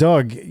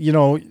 Doug,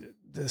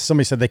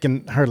 somebody said they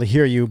can hardly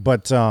hear you,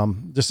 but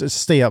just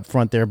stay up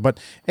front there. But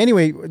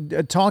anyway,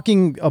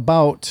 talking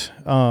about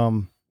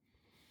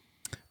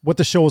what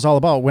the show is all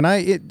about. When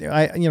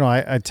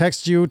I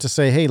text you to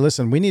say, hey,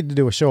 listen, we need to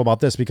do a show about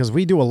this because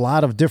we do a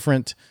lot of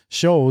different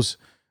shows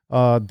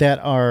that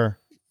are,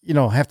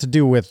 have to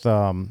do with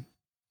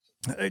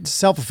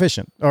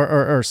self-efficient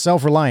or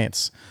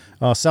self-reliance.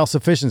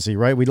 Self-sufficiency,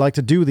 right? We'd like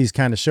to do these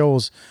kind of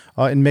shows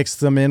and mix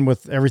them in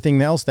with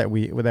everything else that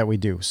we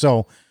do.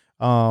 So,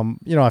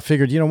 I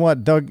figured,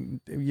 what, Doug,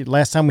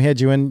 last time we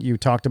had you in, you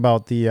talked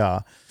about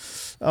the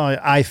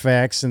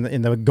IFACs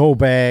and the go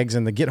bags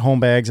and the get home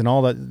bags and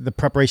all the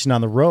preparation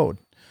on the road.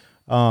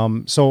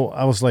 So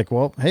I was like,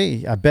 well,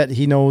 hey, I bet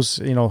he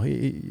knows,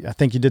 I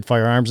think you did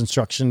firearms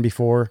instruction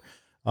before.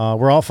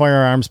 We're all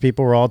firearms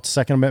people. We're all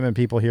Second Amendment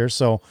people here.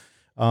 So,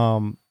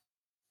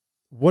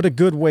 what a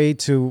good way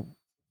to,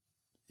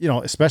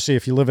 especially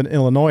if you live in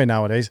Illinois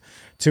nowadays,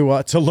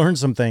 to learn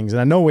some things.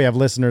 And I know we have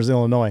listeners in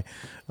Illinois,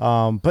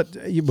 but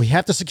we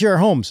have to secure our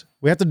homes.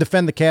 We have to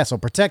defend the castle,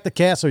 protect the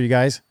castle, you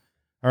guys.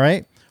 All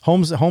right.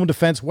 Home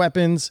defense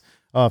weapons,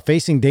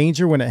 facing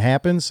danger when it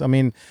happens. I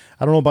mean,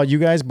 I don't know about you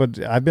guys, but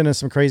I've been in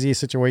some crazy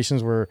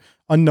situations where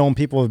unknown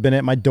people have been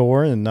at my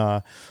door and,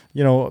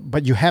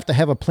 but you have to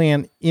have a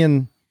plan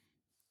in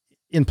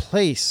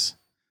place,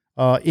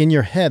 in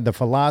your head, the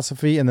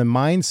philosophy and the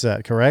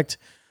mindset, correct?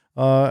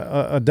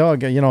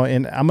 Doug,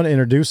 and I'm going to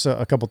introduce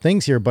a couple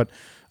things here, but,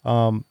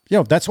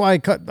 that's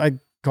why I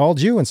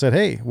called you and said,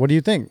 hey, what do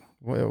you think?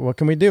 What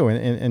can we do?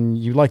 And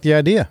you like the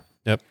idea.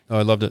 Yep. Oh,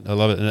 I loved it. I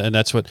love it. And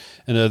that's what,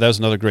 that was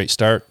another great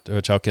start,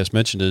 which Outcast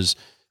mentioned is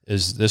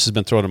this has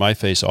been thrown in my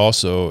face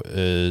also,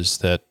 is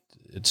that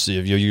it's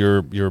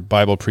your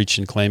Bible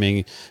preaching,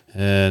 claiming,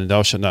 and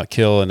thou shalt not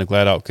kill. And the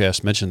Glad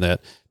Outcast mentioned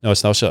that. No,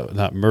 it's thou shalt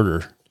not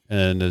murder.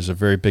 And there's a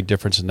very big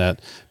difference in that.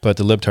 But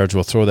the libtards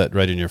will throw that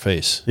right in your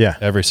face. Yeah.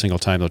 Every single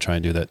time they'll try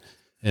and do that.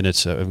 And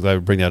it's, I'm glad we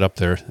bring that up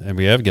there, and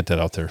we have to get that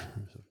out there.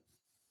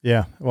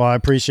 Yeah. Well, I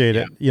appreciate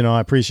it. I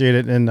appreciate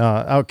it. And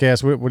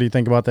Outcast, what do you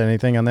think about that?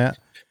 Anything on that?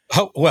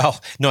 Oh, well,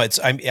 no,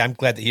 I'm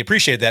glad that he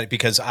appreciated that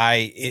because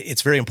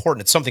it's very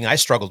important. It's something I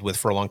struggled with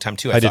for a long time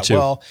too. I thought, did too.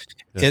 Well,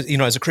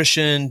 Yeah. As a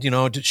Christian,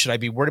 should I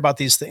be worried about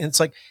these things? And it's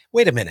like,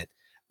 wait a minute,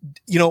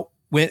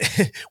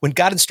 when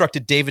God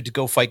instructed David to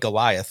go fight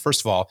Goliath,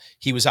 first of all,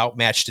 he was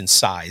outmatched in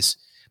size,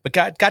 but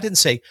God didn't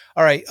say,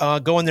 all right,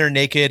 go in there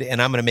naked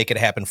and I'm going to make it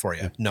happen for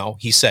you. No,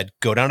 he said,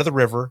 go down to the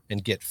river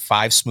and get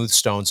 5 smooth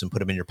stones and put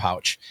them in your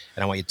pouch.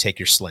 And I want you to take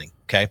your sling.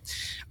 Okay.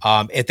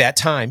 At that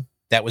time,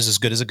 that was as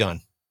good as a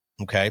gun.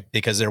 Okay,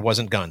 because there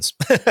wasn't guns.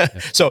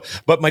 So,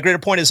 but my greater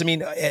point is,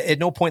 at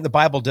no point in the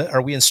Bible are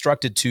we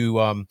instructed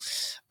to,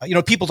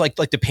 people like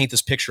to paint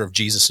this picture of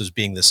Jesus as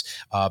being this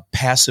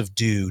passive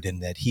dude,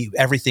 and that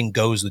everything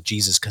goes with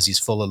Jesus because he's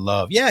full of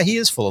love. Yeah, he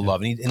is full of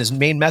love, and his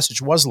main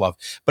message was love.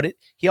 But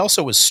he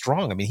also was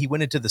strong. He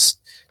went into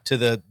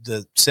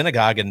the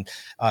synagogue and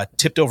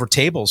tipped over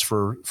tables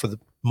for the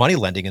money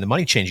lending and the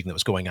money changing that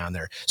was going on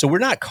there. So we're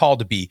not called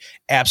to be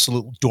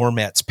absolute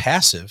doormats,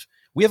 passive.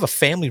 We have a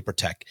family to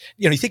protect.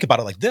 You think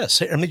about it like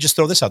this. Let me just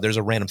throw this out. There's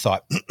a random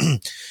thought.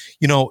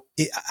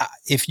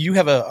 If you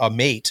have a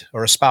mate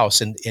or a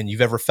spouse and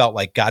you've ever felt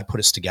like God put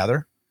us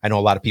together, I know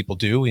a lot of people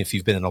do. If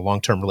you've been in a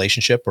long-term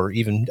relationship or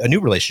even a new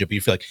relationship,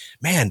 you feel like,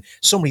 man,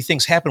 so many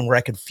things happen where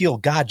I could feel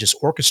God just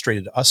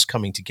orchestrated us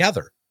coming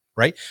together,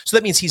 right? So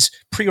that means he's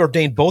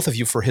preordained both of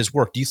you for his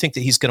work. Do you think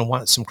that he's going to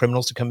want some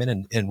criminals to come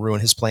in and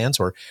ruin his plans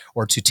or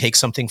to take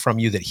something from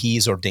you that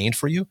he's ordained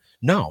for you?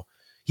 No.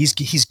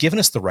 He's given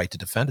us the right to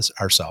defend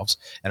ourselves.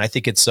 And I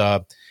think it's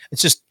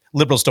just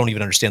liberals don't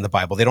even understand the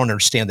Bible. They don't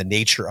understand the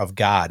nature of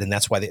God. And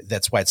that's why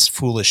it's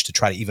foolish to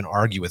try to even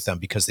argue with them,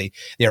 because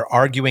they're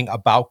arguing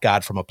about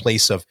God from a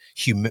place of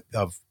human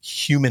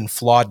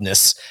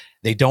flawedness.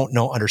 They don't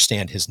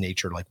understand his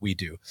nature like we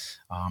do.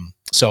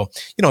 So,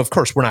 of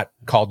course, we're not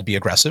called to be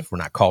aggressive. We're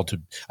not called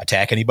to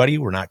attack anybody.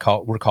 We're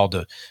called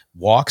to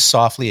walk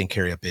softly and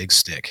carry a big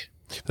stick.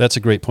 That's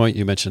a great point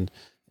you mentioned.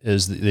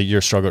 Is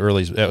your struggle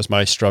early? That was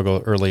my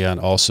struggle early on,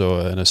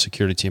 also in a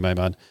security team I'm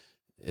on,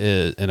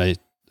 and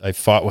I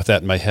fought with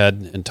that in my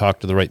head and talked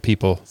to the right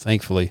people,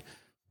 thankfully,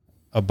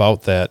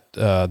 about that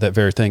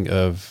very thing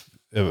of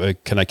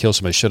can I kill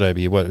somebody? Should I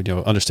be?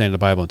 Understanding the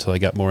Bible until I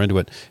got more into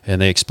it, and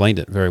they explained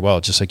it very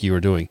well, just like you were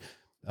doing,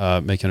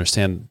 make you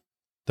understand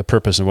the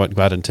purpose and what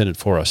God intended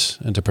for us,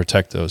 and to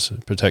protect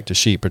the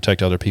sheep,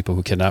 protect other people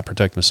who cannot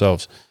protect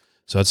themselves.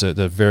 So that's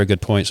a very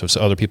good point. So if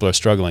other people are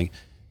struggling,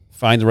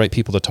 find the right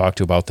people to talk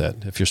to about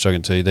that. If you're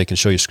struggling to, they can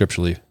show you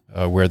scripturally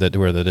where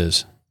that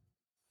is.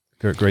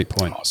 Great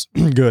point.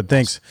 Awesome. Good.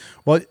 Thanks.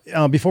 Well,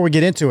 before we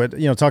get into it,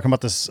 talking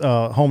about this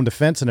home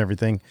defense and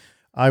everything,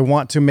 I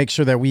want to make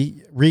sure that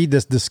we read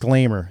this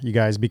disclaimer, you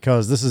guys,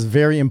 because this is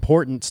very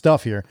important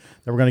stuff here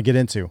that we're going to get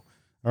into.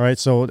 All right.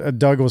 So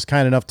Doug was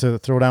kind enough to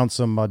throw down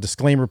some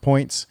disclaimer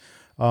points,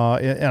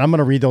 and I'm going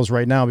to read those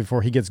right now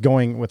before he gets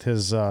going with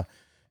his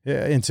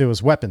into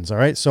his weapons. All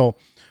right. So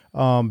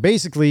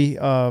basically,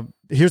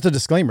 here's the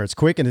disclaimer. It's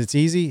quick and it's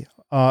easy.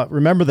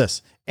 Remember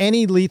this: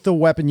 any lethal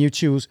weapon you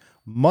choose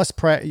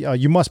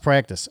you must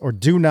practice, or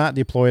do not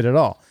deploy it at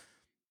all.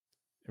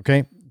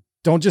 Okay,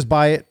 don't just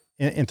buy it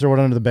and throw it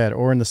under the bed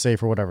or in the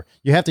safe or whatever.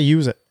 You have to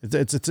use it.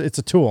 It's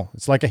a tool.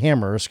 It's like a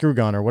hammer or a screw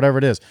gun or whatever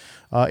it is.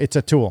 It's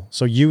a tool.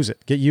 So use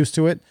it. Get used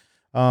to it.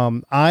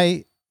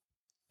 I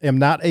am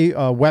not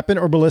a weapon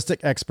or ballistic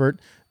expert.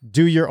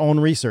 Do your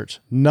own research.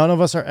 None of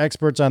us are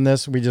experts on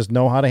this. We just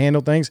know how to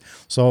handle things.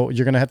 So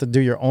you're going to have to do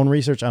your own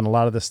research on a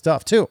lot of this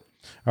stuff too.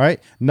 All right.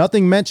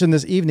 Nothing mentioned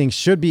this evening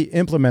should be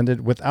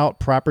implemented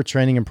without proper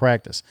training and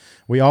practice.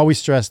 We always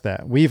stress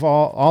that. We've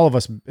all of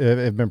us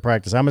have been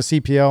practiced. I'm a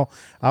CPL.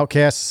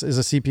 Outcast is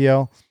a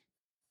CPL.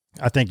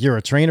 I think you're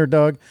a trainer,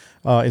 Doug,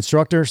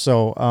 instructor.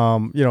 So,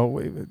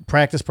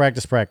 practice.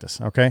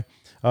 Okay.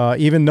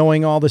 Even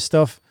knowing all this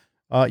stuff,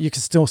 you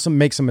can still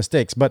make some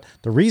mistakes. But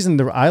the reason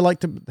that I like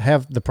to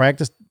have the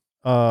practice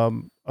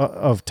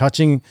of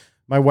touching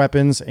my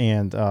weapons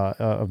and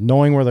of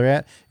knowing where they're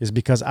at is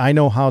because I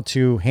know how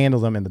to handle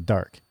them in the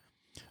dark.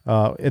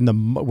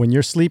 When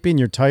you're sleeping,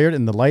 you're tired,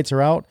 and the lights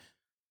are out.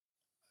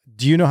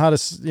 Do you know how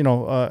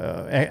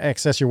to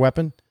access your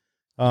weapon?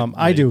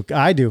 I do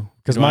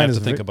because mine is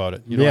to think about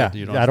it.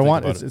 I don't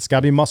want it's got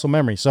to be muscle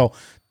memory. So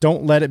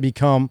don't let it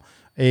become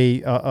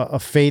a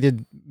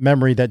faded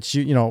memory that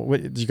you're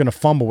going to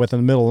fumble with in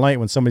the middle of the night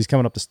when somebody's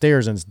coming up the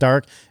stairs and it's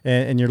dark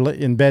and you're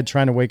in bed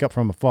trying to wake up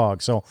from a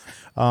fog. So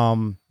let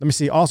me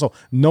see. Also,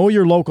 know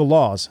your local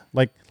laws.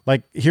 Like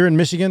here in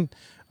Michigan,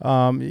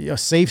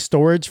 safe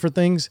storage for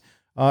things.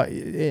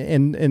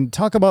 And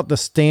talk about the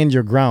stand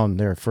your ground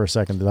there for a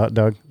second,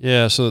 Doug.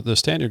 Yeah, so the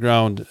stand your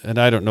ground, and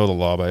I don't know the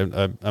law, but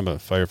I'm a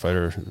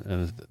firefighter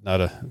and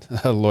not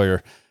a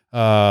lawyer.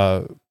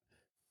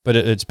 But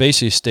it's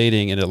basically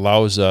stating it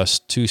allows us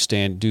to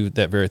do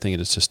that very thing.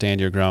 It's to stand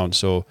your ground.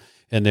 So,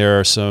 and there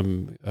are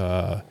some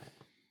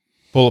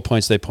bullet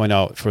points they point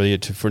out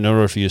in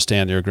order for you to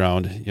stand your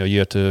ground. You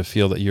have to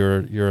feel that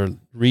you're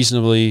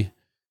reasonably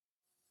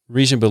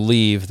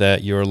believe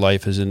that your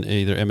life is in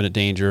either imminent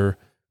danger,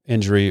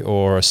 injury,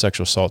 or a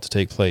sexual assault to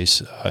take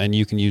place, and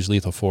you can use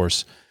lethal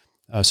force.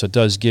 So it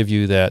does give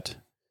you that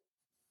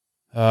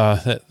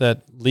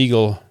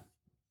legal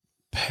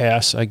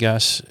pass, I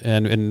guess.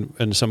 And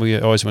some of you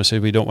always want to say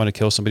we don't want to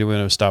kill somebody, we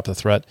want to stop the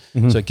threat.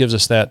 Mm-hmm. So it gives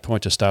us that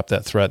point to stop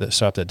that threat,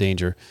 stop that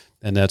danger,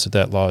 and that's what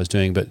that law is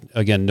doing. But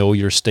again, know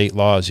your state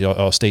laws.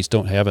 All states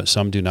don't have it;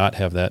 some do not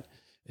have that,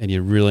 and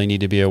you really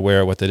need to be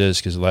aware of what that is,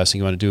 because the last thing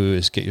you want to do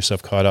is get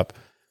yourself caught up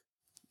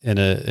in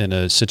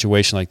a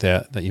situation like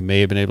that you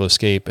may have been able to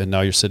escape, and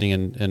now you're sitting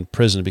in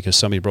prison because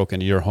somebody broke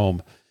into your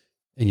home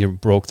and you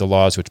broke the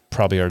laws, which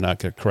probably are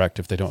not correct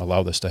if they don't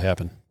allow this to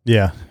happen.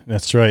 Yeah,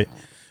 that's right.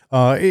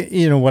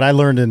 What I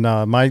learned in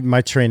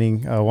my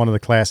training, one of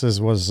the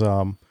classes was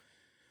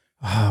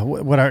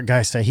what our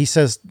guy said. He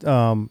says,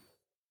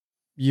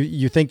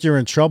 you think you're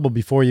in trouble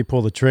before you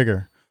pull the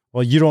trigger.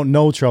 Well, you don't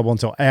know trouble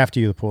until after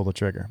you pull the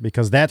trigger,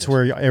 because that's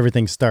where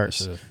everything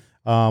starts. Yes,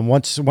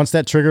 once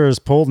that trigger is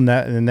pulled and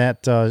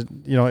that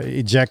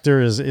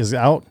ejector is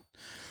out,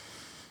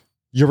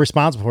 you're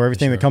responsible for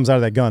everything that comes out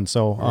of that gun.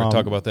 So we're going to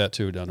talk about that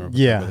too down there.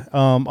 Yeah.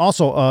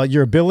 Also,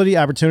 your ability,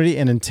 opportunity,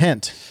 and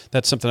intent.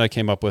 That's something I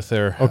came up with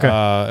there. Okay.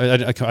 I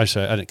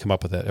didn't come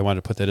up with that. I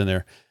wanted to put that in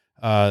there.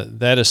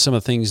 That is some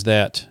of the things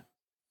that,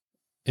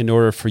 in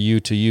order for you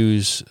to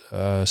use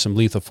some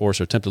lethal force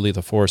or attempted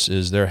lethal force,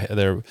 is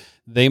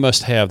they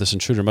must have, this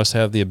intruder must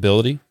have the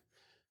ability.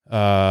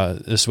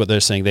 This is what they're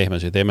saying.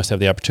 They must have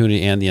the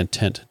opportunity and the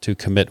intent to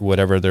commit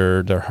whatever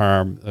their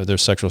harm, their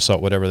sexual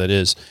assault, whatever that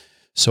is.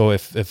 So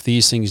if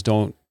these things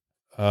don't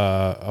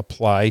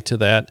apply to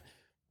that,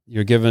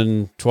 you're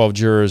giving 12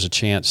 jurors a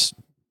chance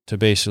to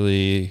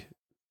basically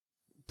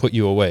put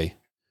you away.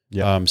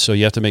 Yeah. So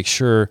you have to make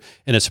sure,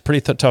 and it's a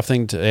pretty tough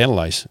thing to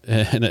analyze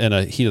in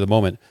a heat of the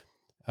moment.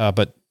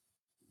 But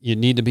you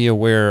need to be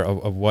aware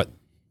of what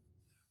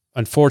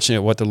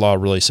the law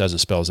really says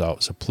and spells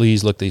out. So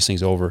please look these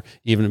things over.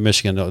 Even in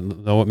Michigan,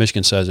 know what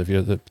Michigan says if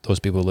you're those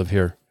people who live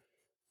here.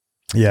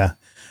 Yeah.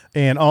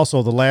 And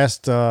also the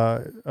last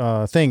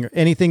thing,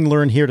 anything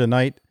learned here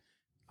tonight,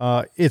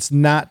 it's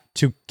not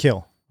to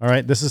kill. All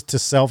right. This is to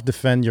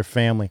self-defend your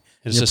family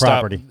and your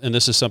property. And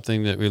this is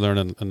something that we learn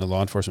in the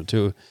law enforcement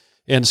too.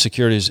 And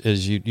security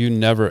is you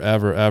never,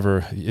 ever,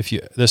 ever, if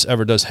this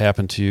ever does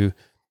happen to you,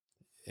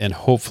 and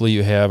hopefully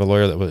you have a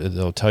lawyer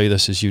that'll tell you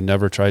this, is you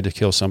never tried to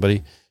kill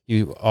somebody.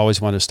 You always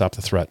want to stop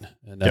the threat.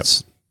 And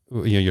that's,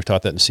 you're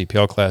taught that in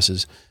CPL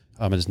classes.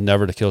 It's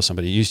never to kill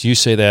somebody. You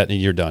say that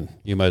and you're done.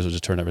 You might as well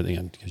just turn everything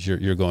in, because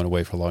you're going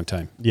away for a long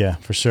time. Yeah,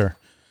 for sure.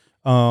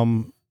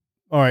 All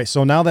right.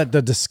 So now that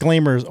the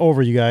disclaimer is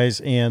over, you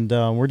guys, and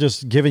we're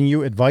just giving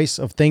you advice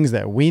of things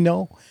that we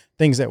know,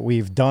 things that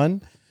we've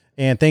done,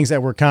 and things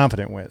that we're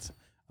confident with.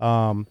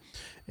 Doug,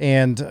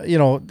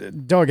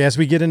 as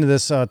we get into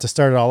this, to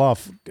start it all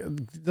off,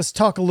 let's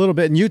talk a little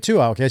bit, and you too,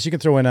 Outcast, you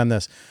can throw in on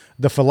this,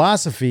 the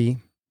philosophy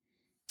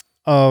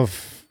and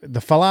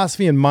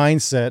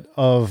mindset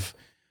of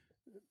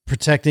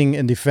protecting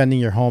and defending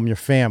your home, your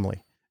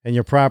family, and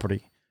your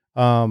property.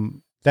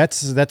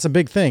 That's a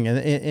big thing.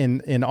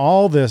 And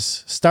all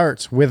this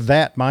starts with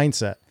that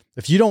mindset.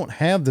 If you don't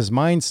have this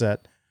mindset,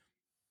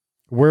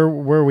 where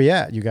are we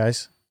at, you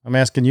guys? I'm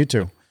asking you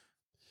two.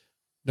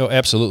 No,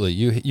 absolutely.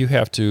 You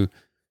have to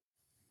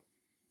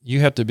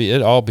be,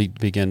 it all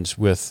begins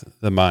with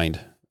the mind.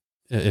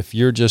 If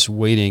you're just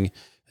waiting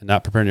and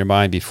not preparing your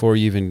mind before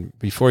you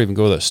even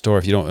go to that store,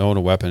 if you don't own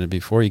a weapon, and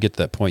before you get to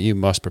that point, you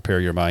must prepare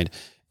your mind.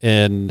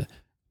 And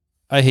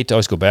I hate to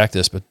always go back to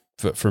this, but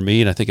for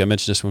me, and I think I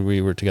mentioned this when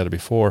we were together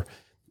before,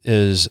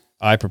 is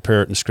I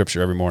prepare it in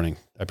scripture every morning.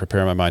 I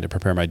prepare my mind, I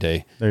prepare my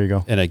day. There you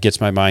go. And it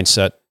gets my mind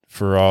set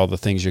for all the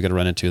things you're going to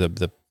run into,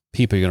 the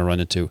people you're going to run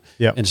into.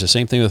 Yep. And it's the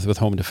same thing with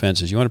home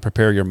defense. Is you want to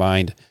prepare your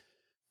mind,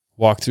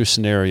 walk through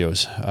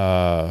scenarios,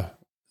 the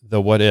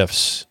what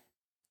ifs,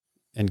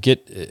 and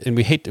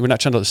we're not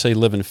trying to say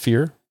live in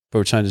fear, but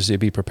we're trying to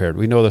be prepared.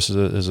 We know this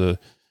is a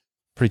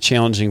pretty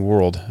challenging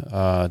world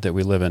that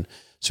we live in.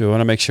 So we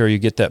want to make sure you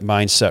get that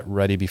mindset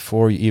ready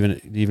before you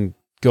even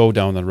go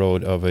down the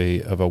road of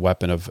a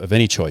weapon of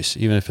any choice,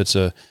 even if it's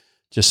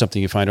just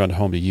something you find around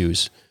home to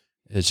use.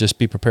 Is just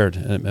be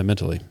prepared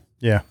mentally.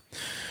 Yeah.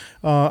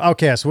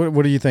 Outcast,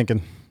 what are you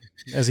thinking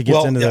as he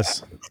gets into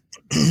this?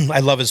 I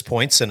love his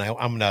points, and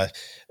I'm going to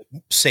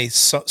say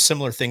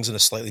similar things in a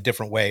slightly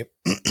different way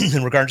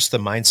in regards to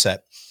the mindset.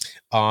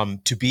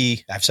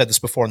 I've said this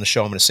before on the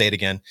show, I'm going to say it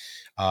again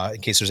in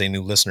case there's any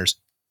new listeners.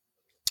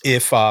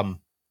 If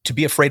to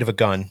be afraid of a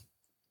gun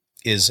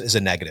is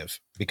a negative,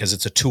 because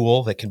it's a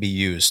tool that can be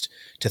used.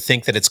 To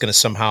think that it's going to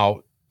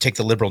somehow take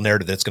the liberal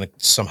narrative that it's going to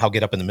somehow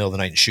get up in the middle of the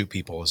night and shoot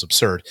people is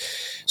absurd.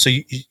 So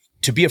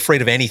to be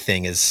afraid of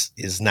anything is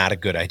not a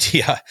good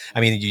idea. I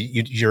mean,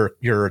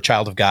 you're a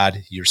child of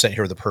God. You're sent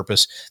here with a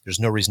purpose. There's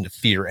no reason to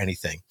fear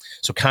anything.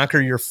 So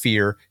conquer your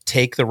fear,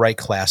 take the right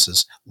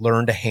classes,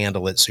 learn to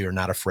handle it so you're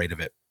not afraid of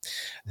it.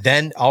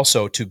 Then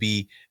also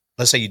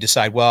let's say you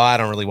decide, well, I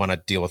don't really want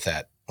to deal with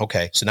that.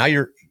 Okay. So now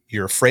you're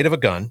afraid of a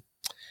gun,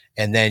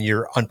 and then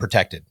you're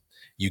unprotected.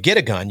 You get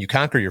a gun, you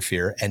conquer your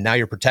fear, and now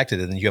you're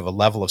protected, and then you have a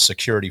level of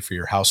security for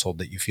your household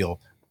that you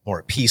feel more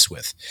at peace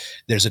with.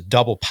 There's a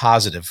double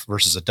positive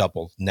versus a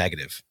double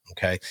negative.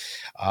 Okay.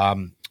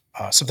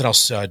 Something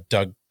else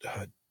Doug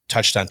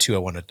touched on too, I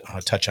want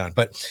to touch on,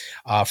 but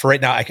for right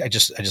now, I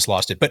just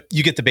lost it, but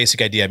you get the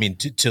basic idea. I mean,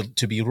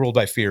 to be ruled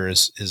by fear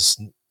is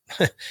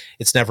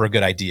it's never a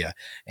good idea.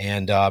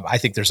 And I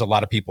think there's a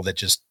lot of people that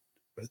just,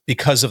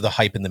 because of the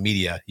hype in the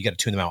media, you got to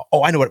tune them out.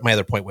 Oh, I know what my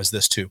other point was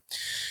this too.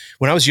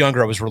 When I was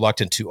younger, I was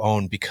reluctant to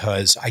own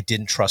because I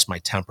didn't trust my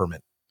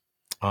temperament.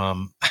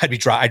 I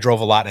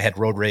drove a lot and I had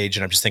road rage,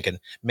 and I'm just thinking,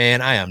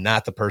 man, I am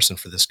not the person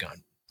for this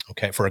gun.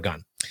 Okay. For a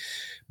gun.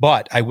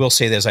 But I will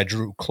say that as I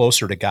drew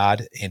closer to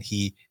God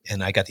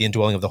and I got the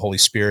indwelling of the Holy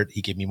Spirit,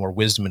 he gave me more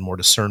wisdom and more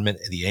discernment,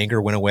 and the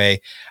anger went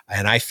away.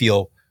 And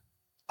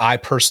I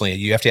personally,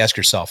 you have to ask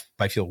yourself,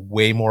 I feel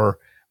way more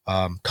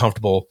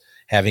comfortable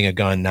having a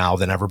gun now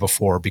than ever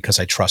before, because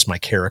I trust my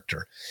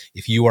character.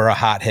 If you are a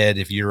hothead,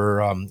 if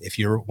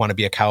you want to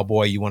be a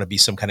cowboy, you want to be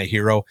some kind of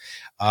hero,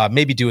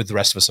 maybe do the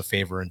rest of us a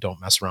favor and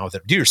don't mess around with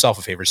it. Do yourself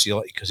a favor,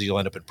 because you'll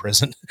end up in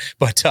prison.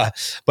 But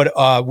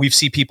we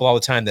see people all the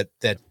time that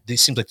they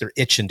seem like they're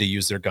itching to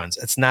use their guns.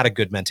 It's not a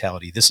good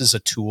mentality. This is a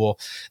tool.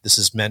 This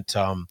is meant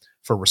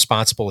for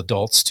responsible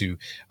adults to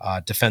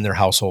defend their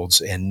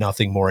households and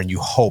nothing more. And you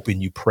hope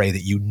and you pray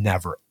that you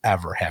never,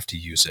 ever have to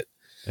use it.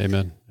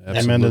 Amen.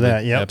 Absolutely. Amen to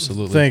that. Yep.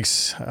 Absolutely.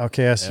 Thanks.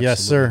 Okay. Yes,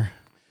 sir.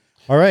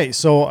 All right.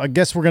 So I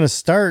guess we're going to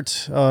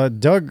start.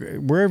 Doug,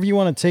 wherever you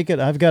want to take it.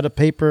 I've got a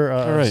paper,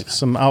 all right.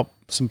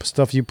 some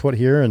stuff you put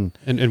here, and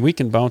we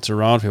can bounce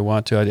around if we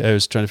want to. I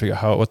was trying to figure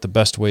out what the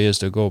best way is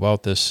to go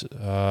about this.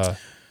 I'm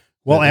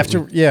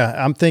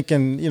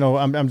thinking,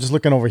 I'm just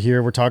looking over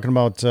here. We're talking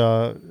about,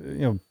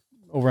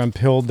 over on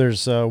Pilled,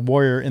 there's a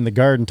Warrior in the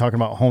Garden talking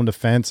about home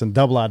defense and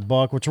double-odd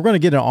buck, which we're going to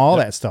get into all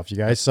that stuff, you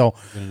guys. So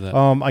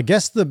I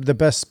guess the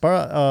best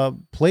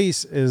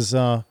place is,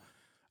 I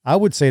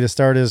would say to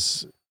start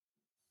is,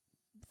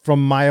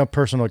 from my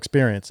personal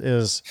experience,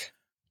 is,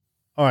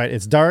 all right,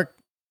 it's dark,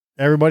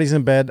 everybody's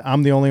in bed,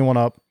 I'm the only one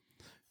up,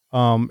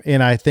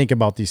 and I think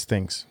about these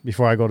things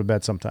before I go to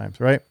bed sometimes,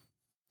 right?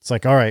 It's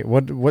like, all right,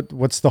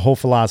 what's the whole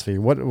philosophy?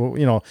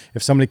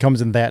 If somebody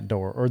comes in that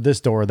door or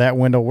this door or that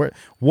window,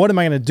 what am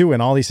I going to do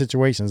in all these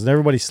situations? And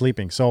everybody's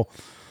sleeping. So,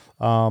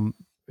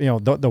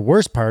 the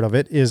worst part of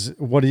it is,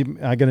 what am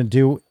I going to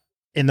do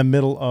in the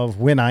middle of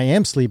when I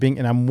am sleeping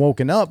and I'm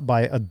woken up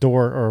by a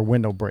door or a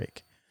window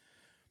break?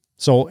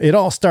 So it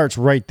all starts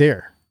right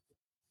there.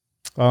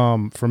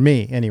 For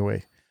me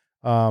anyway.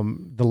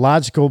 The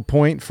logical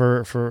point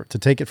to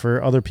take it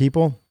for other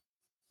people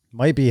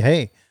might be,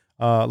 hey,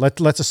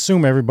 let's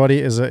assume everybody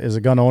is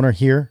a gun owner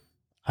here.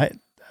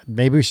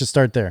 Maybe we should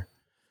start there.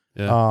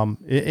 Yeah.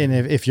 And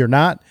if you're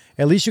not,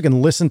 at least you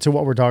can listen to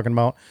what we're talking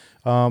about.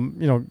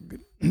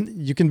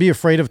 You can be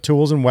afraid of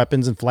tools and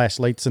weapons and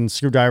flashlights and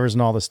screwdrivers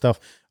and all this stuff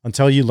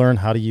until you learn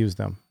how to use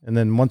them. And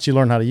then once you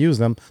learn how to use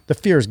them, the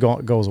fear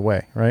goes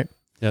away, right?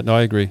 Yeah, no,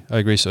 I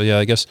agree. So yeah,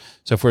 I guess,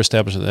 so if we're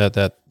established at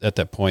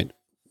that point,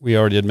 we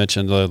already had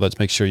mentioned, let's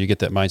make sure you get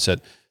that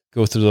mindset.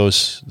 Go through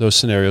those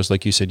scenarios,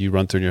 like you said, you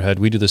run through in your head.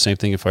 We do the same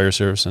thing in fire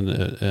service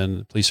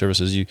and police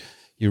services.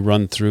 You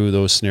run through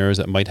those scenarios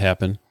that might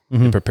happen.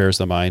 Mm-hmm. It prepares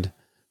the mind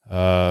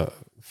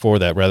for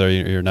that. Rather,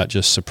 you're not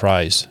just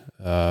surprised.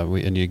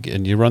 And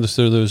you run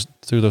through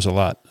those a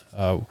lot.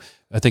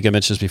 I think I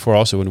mentioned this before.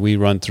 Also, when we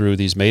run through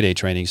these Mayday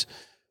trainings,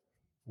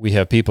 we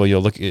have people.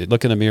 You'll look in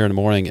the mirror in the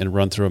morning and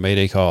run through a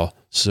Mayday call.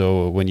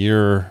 So when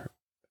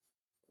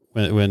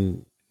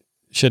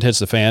shit hits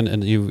the fan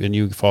and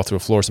you fall through a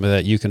floor or something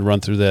like that, you can run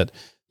through that.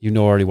 You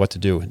know already what to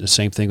do. The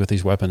same thing with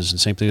these weapons, and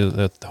same thing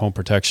with the home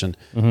protection.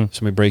 Mm-hmm.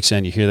 Somebody breaks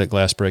in, you hear that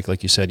glass break,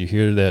 like you said, you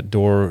hear that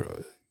door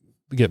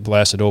get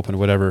blasted open,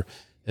 whatever.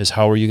 Is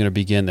how are you going to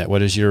begin that?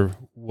 What is your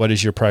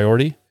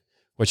priority?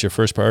 What's your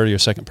first priority, your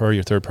second priority,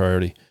 your third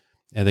priority?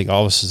 And I think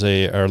all of us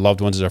say our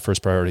loved ones is our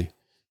first priority.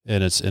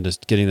 and it's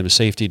getting them to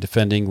safety,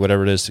 defending,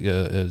 whatever it is.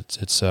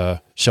 It's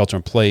shelter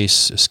in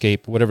place,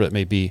 escape, whatever it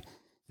may be,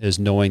 is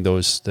knowing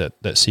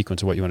that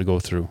sequence of what you want to go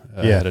through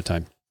ahead of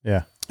time.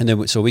 Yeah. And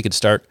then so we could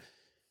start,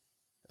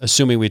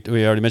 assuming we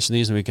already mentioned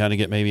these, and we kind of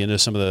get maybe into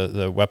some of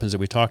the weapons that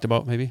we talked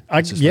about, maybe.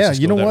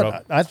 You know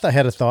what? I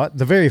had a thought.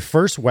 The very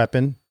first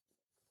weapon,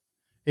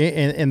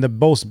 in the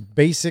most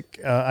basic,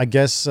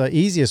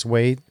 easiest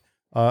way,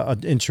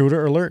 an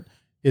intruder alert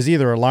is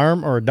either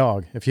alarm or a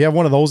dog. If you have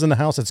one of those in the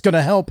house, it's going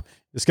to help.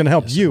 It's going to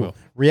help you.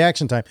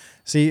 Reaction time.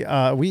 See,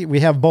 we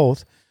have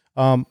both.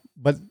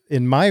 But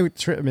in my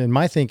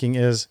thinking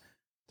is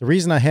the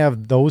reason I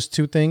have those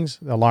two things,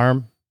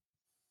 alarm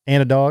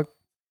and a dog,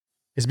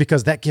 is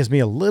because that gives me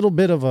a little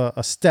bit of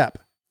a step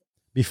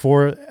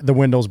before the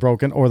window's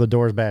broken or the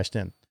door's bashed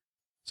in.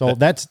 So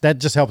that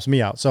just helps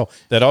me out. So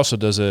that also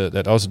does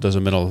a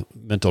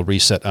mental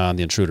reset on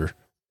the intruder.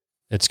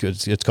 It's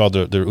good. It's called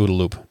the OODA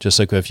loop. Just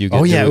like if you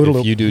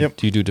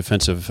do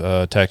defensive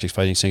tactics,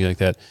 fighting, things like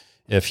that.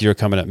 If you're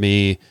coming at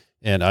me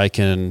and I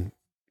can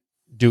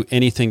do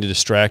anything to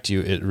distract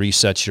you, it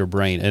resets your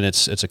brain, and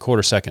it's a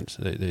quarter second.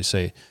 They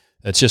say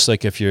it's just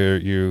like if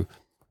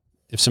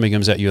if somebody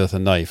comes at you with a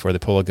knife or they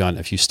pull a gun,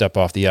 if you step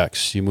off the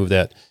X, you move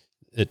that,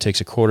 it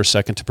takes a quarter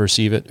second to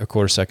perceive it, a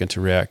quarter second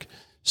to react,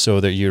 so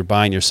that you're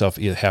buying yourself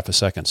half a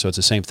second. So it's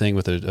the same thing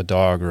with a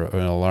dog or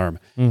an alarm.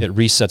 It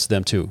resets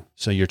them too.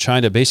 So you're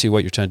trying to, basically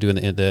what you're trying to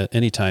do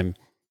anytime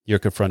you're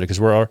confronted, because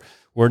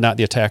we're not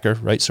the attacker,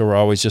 right? So we're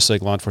always, just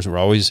like law enforcement, we're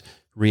always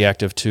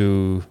reactive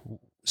to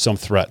some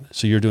threat.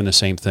 So you're doing the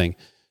same thing.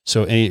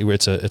 So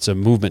it's a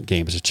movement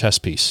game. It's a chess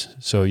piece.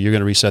 So you're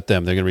going to reset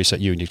them. They're going to reset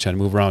you, and you're trying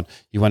to move around.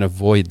 You want to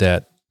avoid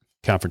that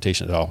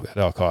confrontation at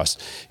all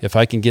costs. If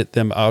I can get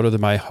them out of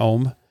my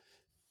home,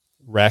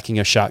 racking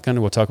a shotgun,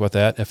 we'll talk about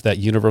that. If that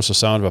universal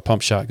sound of a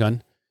pump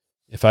shotgun,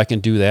 if I can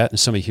do that, and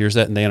somebody hears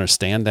that and they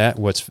understand that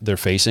what they're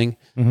facing,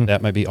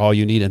 that might be all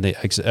you need. And they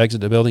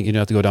exit the building. You don't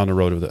have to go down the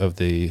road of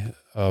the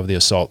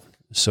assault.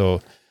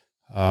 So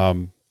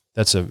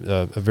that's a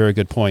very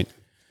good point.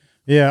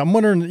 Yeah, I'm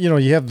wondering,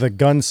 you have the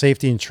gun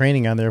safety and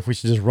training on there. If we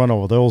should just run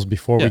over those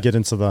before we get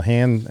into the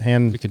hand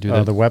we could do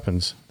that. The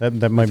weapons.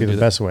 That might be the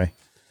best way.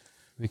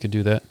 We could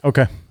do that.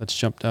 Okay. Let's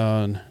jump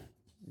down.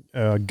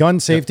 Gun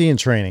safety and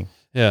training.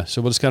 Yeah,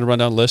 so we'll just kind of run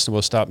down the list, and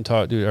we'll stop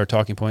and do our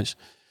talking points.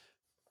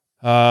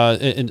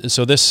 And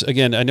so this,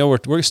 again, I know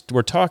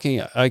we're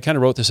talking. I kind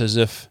of wrote this as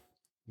if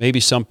maybe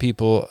some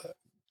people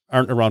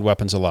aren't around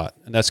weapons a lot,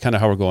 and that's kind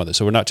of how we're going with it.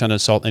 So we're not trying to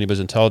insult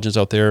anybody's intelligence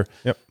out there.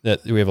 Yep.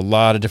 That we have a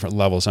lot of different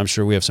levels. I'm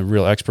sure we have some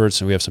real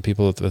experts, and we have some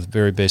people with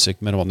very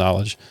basic minimal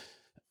knowledge.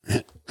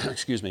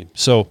 Excuse me.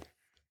 So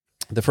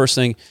the first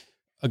thing,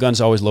 a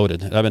gun's always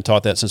loaded. I've been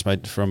taught that since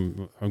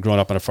from growing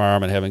up on a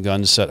farm and having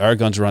guns set. Our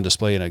guns were on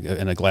display in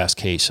a glass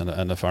case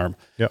on the farm.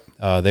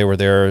 Yep. They were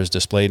there as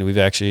displayed, and we've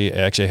actually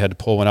had to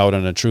pull one out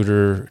on an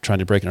intruder trying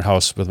to break in our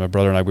house with my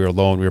brother and I. We were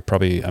alone. We were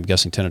probably, I'm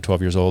guessing, 10 or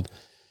 12 years old,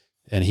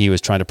 and he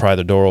was trying to pry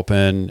the door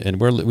open. And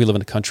we live in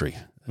the country,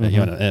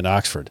 in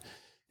Oxford,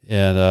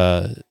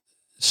 and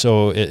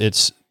so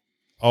it's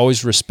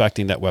always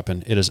respecting that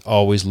weapon. It is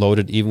always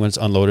loaded, even when it's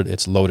unloaded.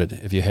 It's loaded.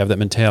 If you have that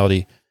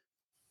mentality,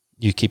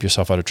 you keep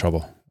yourself out of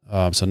trouble.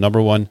 So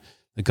number one,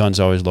 the gun's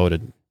always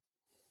loaded.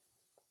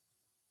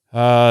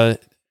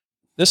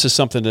 This is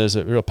something that is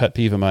a real pet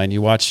peeve of mine.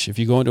 If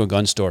you go into a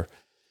gun store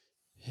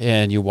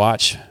and you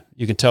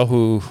can tell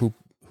who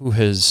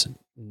has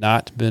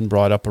not been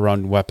brought up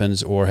around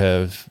weapons or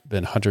have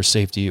been hunter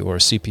safety or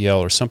CPL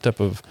or some type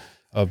of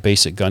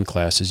basic gun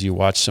classes. You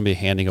watch somebody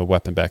handing a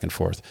weapon back and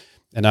forth.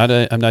 And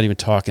I'm not even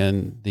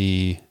talking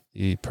the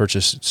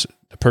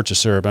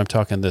purchaser, but I'm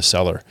talking the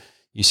seller.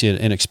 You see an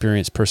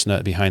inexperienced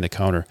person behind the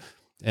counter,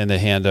 and they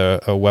hand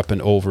a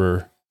weapon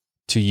over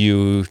to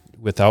you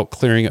without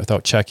clearing it,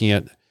 without checking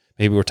it.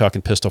 Maybe we're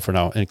talking pistol for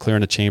now, and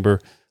clearing the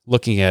chamber,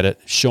 looking at it,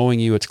 showing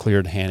you it's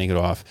cleared, handing it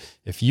off.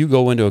 If you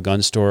go into a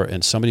gun store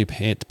and somebody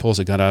pulls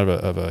a gun out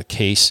of a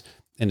case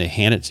and they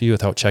hand it to you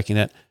without checking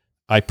it,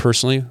 I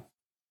personally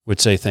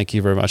would say thank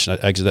you very much, and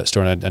I'd exit that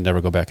store, and I'd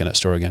never go back in that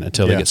store again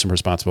until they get some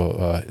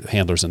responsible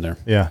handlers in there.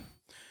 Yeah.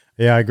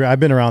 Yeah, I agree. I've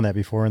been around that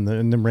before in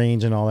the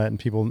range and all that, and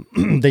people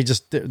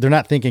they're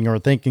not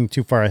thinking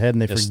too far ahead,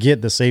 and they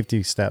forget the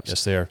safety steps.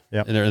 Yes, they are.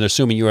 Yep. And they're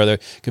assuming you are there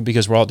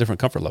because we're all at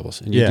different comfort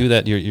levels, and you do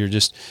that.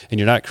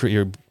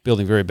 You're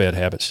building very bad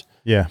habits.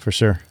 Yeah, for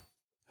sure.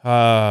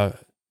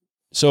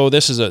 So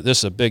this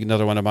is a big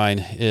another one of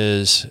mine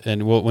is,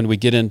 and when we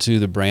get into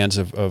the brands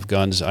of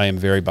guns, I am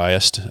very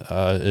biased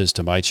as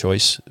to my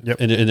choice. Yep.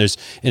 And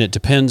it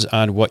depends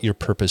on what your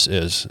purpose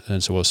is,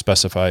 and so we'll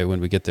specify when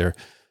we get there.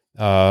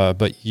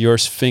 But your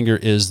finger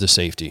is the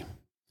safety.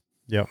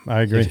 Yep,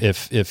 I agree.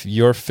 If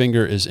your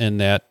finger is in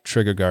that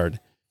trigger guard,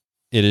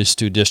 it is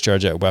to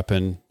discharge that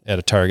weapon at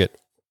a target,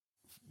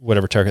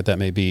 whatever target that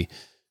may be.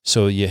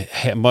 So you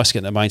must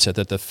get in the mindset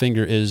that the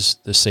finger is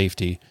the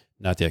safety,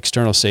 not the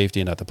external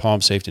safety, not the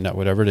palm safety, not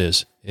whatever it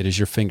is. It is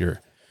your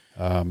finger.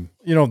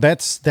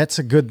 That's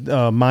a good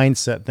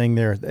mindset thing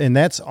there, and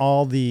that's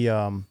all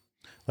the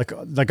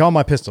like all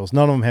my pistols,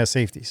 none of them have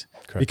safeties.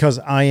 Correct. Because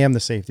I am the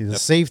safety. The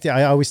safety,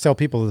 I always tell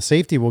people, the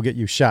safety will get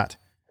you shot.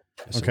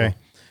 Yes, okay.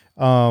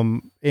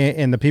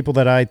 And the people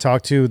that I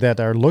talk to that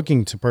are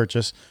looking to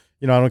purchase,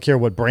 I don't care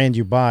what brand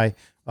you buy,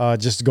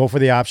 just go for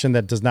the option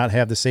that does not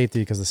have the safety,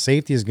 because the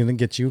safety is going to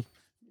get you,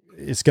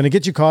 it's going to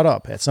get you caught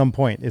up at some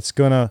point. It's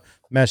going to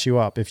mess you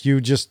up. If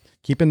you just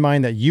keep in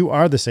mind that you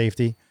are the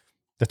safety,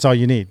 that's all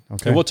you need.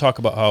 Okay. And we'll talk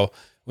about how,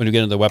 when we get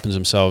into the weapons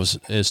themselves,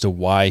 as to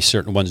why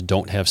certain ones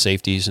don't have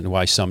safeties and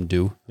why some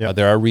do. Yep.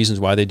 There are reasons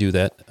why they do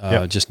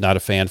that. Just not a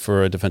fan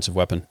for a defensive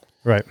weapon.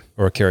 Right.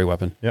 Or a carry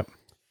weapon. Yep.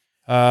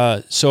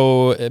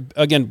 So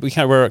again,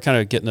 we're kind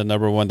of getting the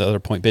number one, the other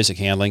point, basic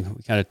handling.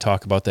 We kind of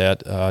talk about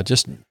that.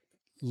 Just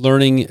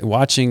learning,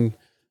 watching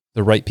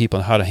the right people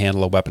on how to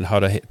handle a weapon,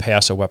 how to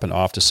pass a weapon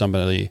off to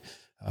somebody,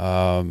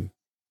 how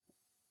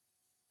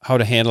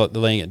to handle it,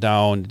 laying it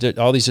down.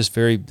 All these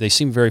they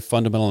seem very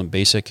fundamental and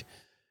basic.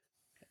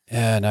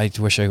 And I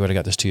wish I would have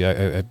got this to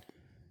you.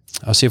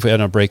 I'll see if we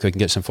had on a break, we can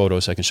get some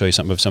photos. I can show you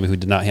something of somebody who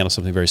did not handle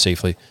something very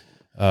safely.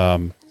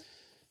 And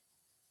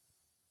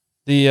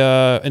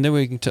then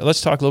we can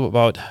let's talk a little bit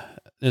about,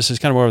 this is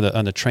kind of more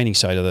on the training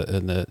side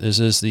of this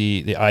is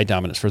the eye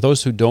dominance. For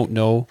those who don't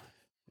know,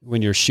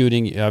 when you're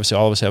shooting, obviously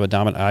all of us have a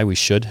dominant eye. We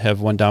should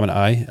have one dominant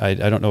eye. I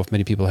don't know if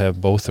many people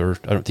have both, or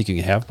I don't think you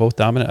can have both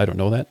dominant. I don't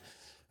know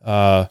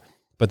that.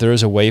 But there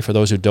is a way for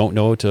those who don't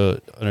know to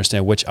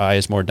understand which eye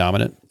is more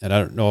dominant. And I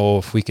don't know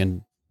if we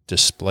can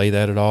display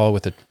that at all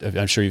with it.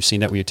 I'm sure you've seen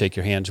that where you take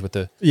your hands with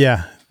the...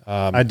 Yeah,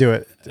 I do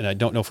it. And I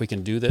don't know if we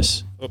can do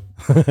this.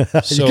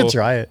 So you can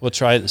try it. We'll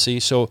try it and see.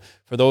 So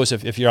for those,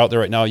 if you're out there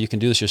right now, you can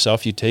do this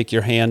yourself. You take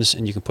your hands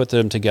and you can put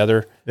them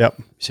together.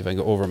 Yep. See if I can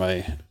go over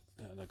that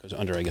goes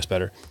under, I guess,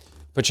 better.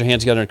 Put your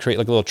hands together and create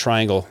like a little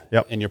triangle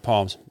in your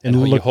palms. And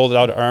you hold it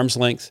out at arm's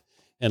length.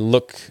 And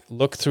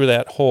look through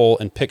that hole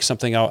and pick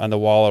something out on the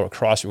wall or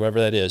across, wherever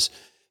that is.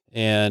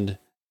 And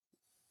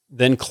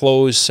then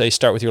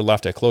start with your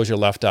left eye. Close your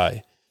left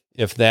eye.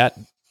 If that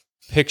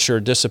picture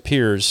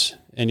disappears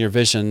in your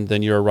vision,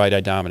 then you're a right eye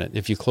dominant.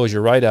 If you close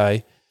your right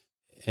eye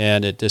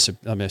and it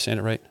am I saying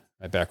it right?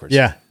 Right backwards.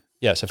 Yeah.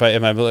 Yes.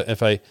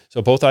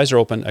 So both eyes are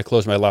open, I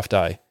close my left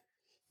eye.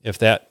 If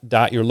that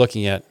dot you're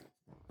looking at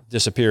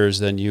disappears,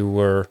 then you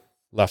were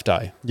left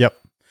eye. Yep.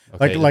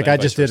 Okay, like I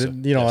just did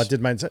it, I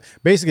did mine.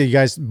 Basically, you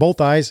guys,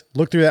 both eyes,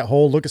 look through that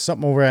hole, look at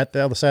something over at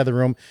the other side of the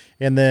room,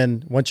 and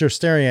then once you're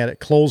staring at it,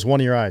 close one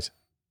of your eyes.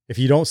 If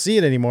you don't see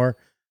it anymore,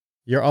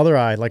 your other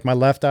eye, like my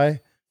left eye,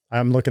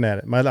 I'm looking at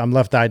it. I'm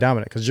left eye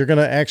dominant, because you're going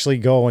to actually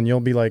go and you'll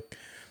be like,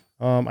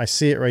 I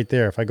see it right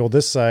there. If I go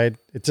this side,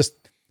 it just,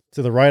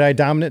 to the right eye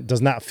dominant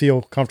does not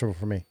feel comfortable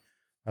for me.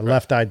 My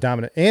left eye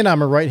dominant, and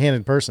I'm a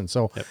right-handed person,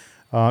 so... Yep.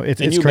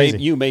 It's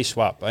crazy. You may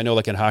swap. I know,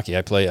 like in hockey,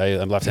 I'm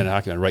left-handed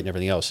hockey, and right and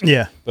everything else.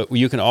 Yeah. But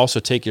you can also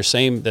take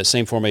that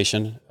same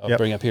formation,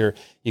 bring up here.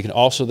 You can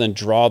also then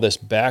draw this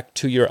back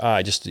to your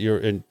eye.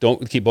 And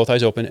don't keep both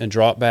eyes open, and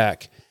draw it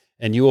back,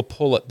 and you will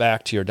pull it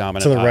back to your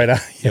dominant eye. To the right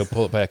eye. You'll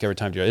pull it back every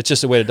time. It's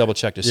just a way to double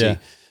check to see.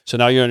 So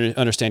now you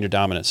understand your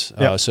dominance.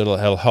 So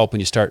it'll help when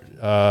you start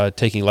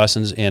taking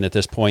lessons. And at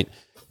this point,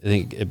 I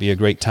think it'd be a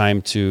great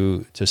time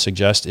to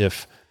suggest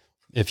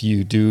if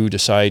you do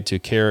decide to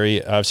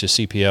carry,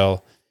 obviously,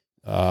 CPL,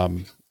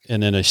 and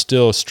then I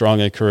still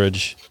strongly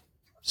encourage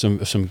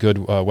some good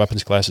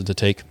weapons classes to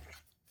take.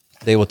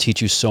 They will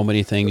teach you so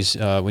many things.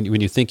 When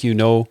you think you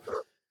know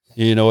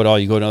it all,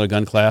 you go to another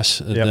gun class,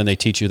 and then they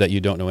teach you that you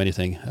don't know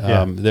anything.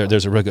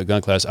 There's a real good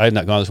gun class. I have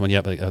not gone to this one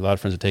yet, but a lot of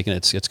friends have taken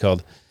it. It's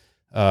called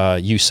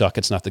You Suck,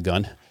 It's Not the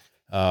Gun.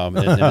 And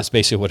that's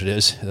basically what it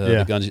is.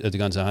 The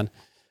gun's on.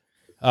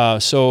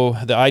 So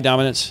the eye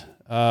dominance,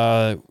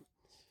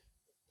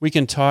 we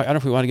can talk. I don't know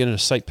if we want to get into a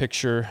sight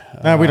picture.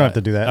 We don't have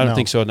to do that. I don't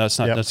think so. Let's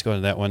go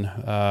into that one.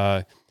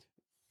 A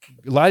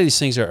lot of these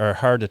things are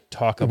hard to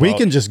talk about. We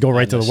can just go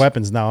right to the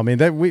weapons now. I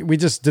mean, we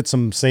just did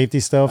some safety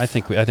stuff. I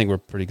think we're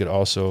pretty good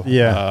also.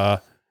 Yeah.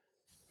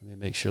 Let me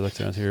make sure. Look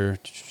down here.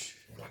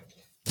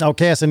 Now,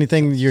 Cass,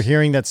 anything you're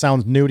hearing that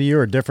sounds new to you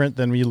or different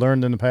than we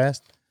learned in the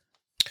past?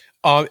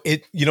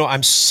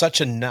 I'm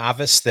such a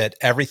novice that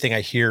everything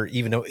I hear,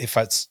 even though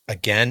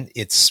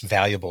it's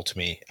valuable to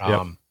me.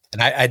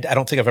 And I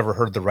don't think I've ever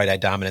heard the right eye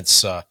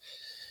dominance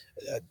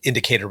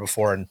indicator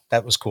before, and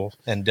that was cool.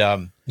 And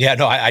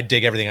I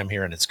dig everything I'm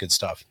hearing. It's good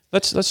stuff.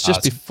 Let's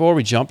just before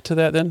we jump to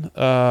that, then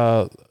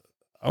I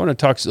want to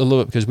talk a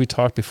little bit, because we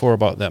talked before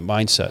about that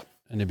mindset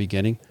in the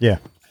beginning. Yeah.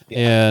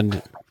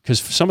 And because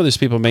some of these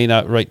people may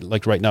not,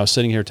 right now,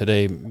 sitting here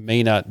today,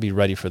 may not be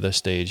ready for this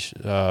stage,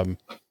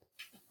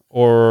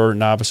 or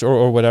novice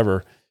or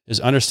whatever, is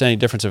understanding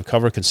the difference of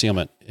cover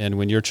concealment. And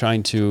when you're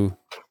trying to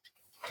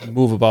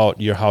move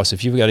about your house,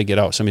 if you've got to get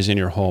out, somebody's in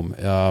your home,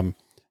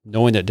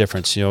 knowing that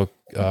difference,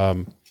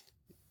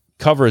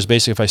 cover is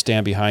basically if I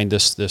stand behind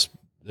this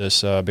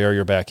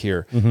barrier back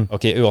here,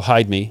 okay, it will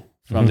hide me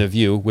from the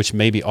view, which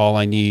may be all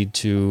I need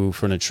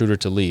for an intruder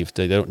to leave.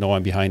 They don't know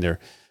I'm behind there.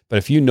 But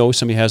if you know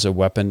somebody has a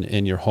weapon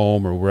in your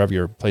home or wherever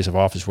your place of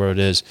office, where it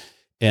is,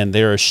 and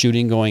there is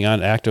shooting going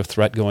on, active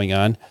threat going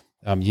on,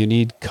 You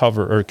need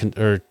cover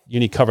or you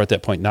need cover at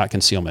that point, not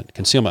concealment.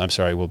 Concealment, I'm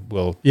sorry,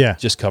 will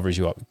just covers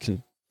you up.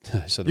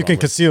 You can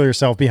conceal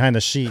yourself behind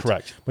a sheet.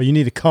 Correct. But you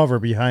need to cover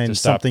behind to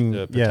stop something.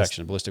 The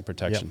protection, ballistic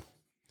protection. Yep.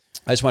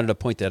 I just wanted to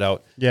point that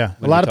out. Yeah,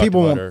 a lot of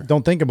people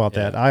don't think about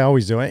that. I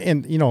always do.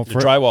 And, you know, for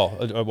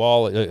drywall,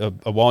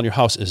 a wall in your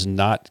house is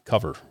not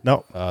cover.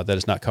 No. That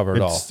is not cover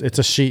at all. It's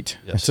a sheet.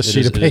 Yes, it's a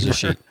sheet of paper. It is a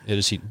sheet. It is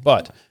a sheet.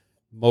 But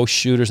most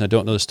shooters, and I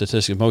don't know the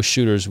statistics, most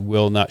shooters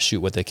will not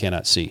shoot what they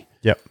cannot see.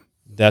 Yep.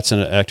 That's an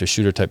active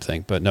shooter type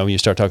thing. But now when you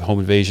start talking home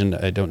invasion,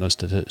 I don't know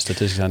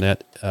statistics on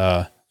that.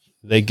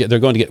 They're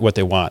going to get what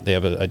they want. They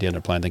have an idea and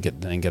a plan. They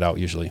get out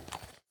usually.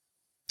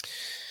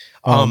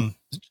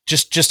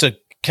 Just a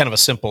kind of a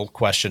simple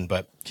question,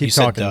 but keep you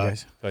talking,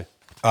 said,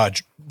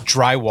 guys.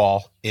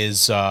 Drywall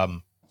is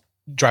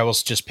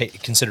drywall's just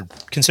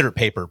considered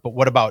paper. But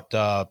what about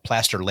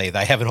plaster lathe?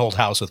 I have an old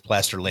house with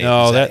plaster lathe.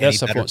 No, that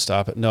stuff won't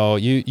stop it. No,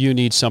 you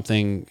need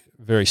something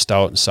very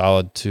stout and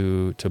solid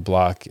to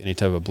block any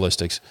type of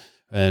ballistics.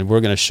 And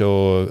we're going to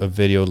show a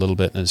video a little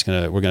bit, and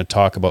we're going to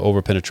talk about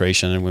over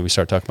penetration, and when we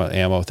start talking about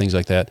ammo, things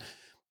like that.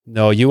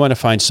 No, you want to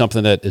find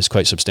something that is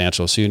quite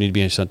substantial. So you need to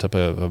be in some type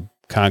of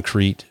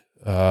concrete.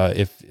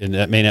 And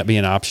that may not be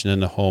an option in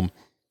the home,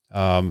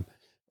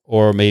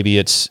 or maybe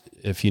it's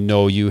if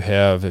you're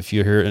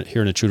hearing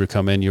an intruder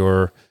come in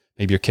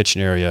maybe your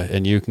kitchen area,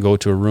 and you can go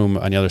to a room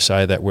on the other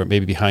side that where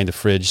maybe behind the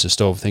fridge, the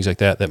stove, things like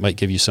that might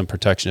give you some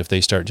protection if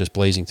they start just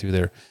blazing through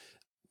there.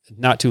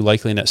 Not too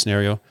likely in that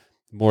scenario.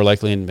 More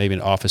likely in maybe an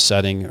office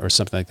setting or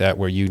something like that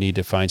where you need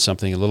to find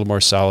something a little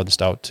more solid and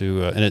stout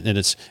to, and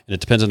it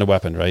depends on the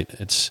weapon, right?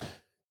 It's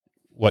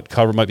what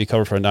cover might be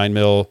covered for a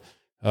 9mm.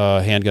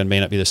 Handgun may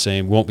not be the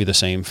same, won't be the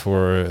same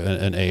for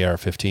an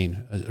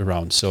AR-15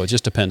 round. So it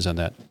just depends on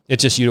that.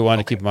 It's just you don't want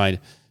to keep in mind,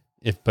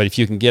 but if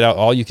you can get out,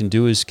 all you can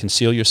do is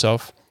conceal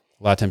yourself.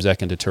 A lot of times that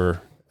can deter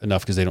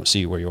enough because they don't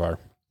see where you are.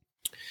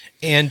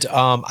 And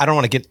I don't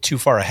want to get too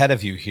far ahead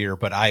of you here,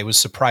 but I was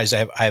surprised.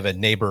 I have a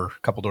neighbor a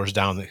couple doors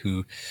down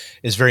who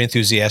is very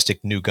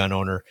enthusiastic, new gun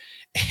owner.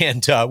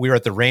 And we were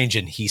at the range,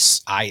 and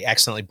I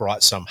accidentally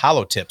brought some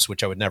hollow tips,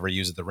 which I would never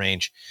use at the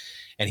range.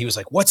 And he was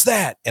like, "What's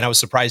that?" And I was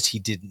surprised he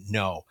didn't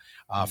know.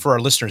 For our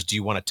listeners, do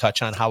you want to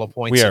touch on hollow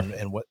points? We are.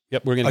 And what?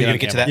 Yep, we're going to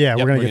get to that. Yeah,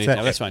 we're going to get to that.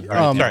 No, that's fine.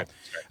 All right.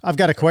 I've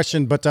got a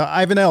question, but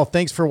Ivan L.,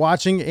 thanks for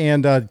watching,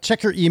 and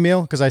check your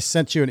email because I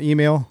sent you an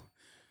email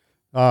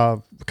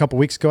a couple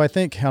weeks ago, I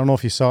think. I don't know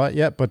if you saw it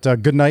yet, but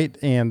good night,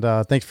 and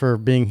thanks for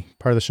being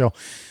part of the show.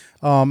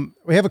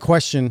 We have a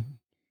question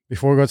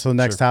before we go to the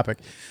next topic.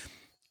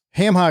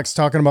 Hamhock's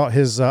talking about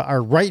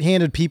our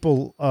right-handed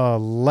people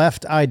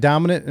left eye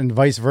dominant and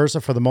vice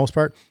versa for the most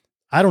part.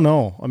 I don't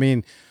know. I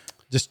mean,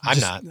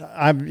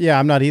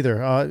 I'm not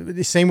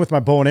either. Same with my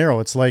bow and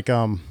arrow. It's like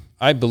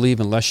I believe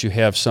unless you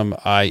have some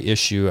eye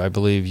issue, I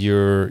believe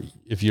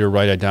if you're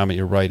right eye dominant,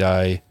 your right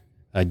eye.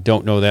 I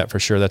don't know that for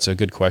sure. That's a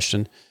good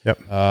question.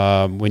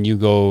 Yep. When you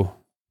go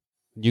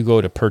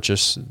to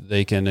purchase,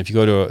 if you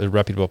go to a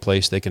reputable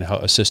place, they can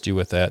assist you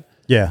with that.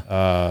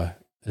 Yeah.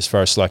 As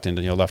far as selecting,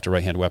 left or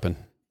right hand weapon.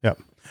 Yep.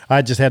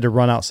 I just had to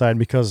run outside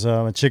because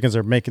the chickens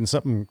are making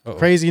something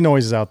crazy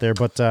noises out there,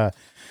 but there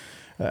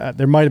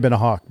might have been a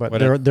hawk, but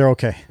they're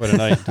okay. What a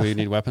night. Do we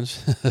need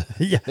weapons?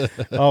 Yeah.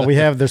 Oh,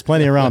 there's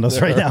plenty around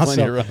us right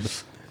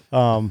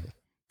now.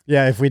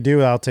 Yeah, if we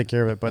do, I'll take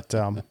care of it. But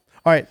all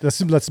right,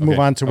 let's move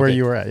on to where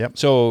you were at. Yep.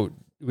 So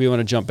we want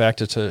to jump back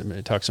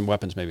to talk some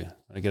weapons maybe.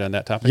 Want to get on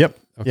that topic? Yep.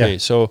 Okay. Yeah.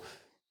 So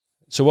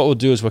what we'll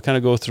do is we'll kind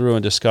of go through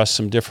and discuss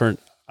some different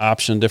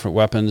different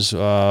weapons.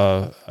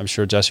 I'm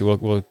sure Jesse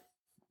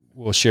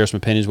we'll share some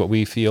opinions, what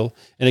we feel.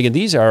 And again,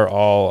 these are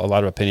all a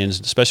lot of opinions,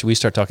 especially we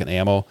start talking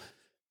ammo.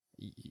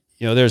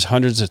 There's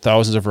hundreds of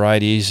thousands of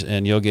varieties,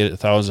 and you'll get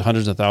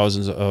hundreds of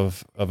thousands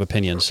of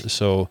opinions.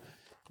 So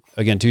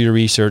again, do your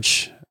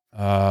research,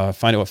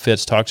 find out what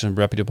fits, talk to some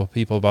reputable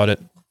people about it.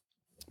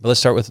 But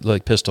let's start with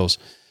like pistols,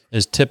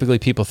 is typically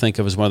people think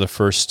of as one of the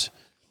first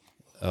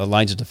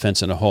lines of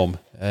defense in a home.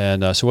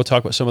 And so we'll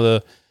talk about some of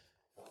the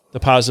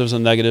positives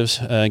and negatives,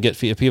 and if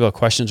people have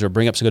questions or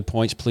bring up some good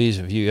points, please,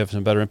 if you have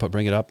some better input,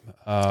 bring it up.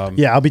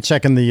 I'll be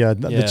checking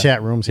the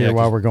chat rooms here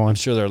while we're going. I'm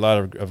sure there are a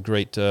lot of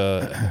great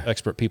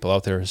expert people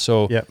out there.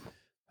 So yep.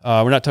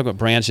 We're not talking about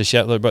brands just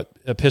yet, but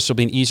a pistol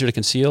being easier to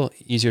conceal,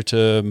 easier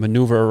to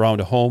maneuver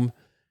around a home,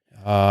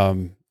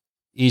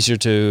 easier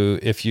to,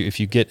 if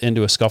you get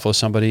into a scuffle with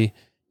somebody,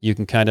 you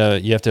have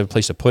to have a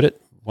place to put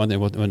it. One day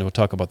we'll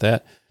talk about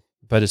that.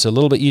 But it's a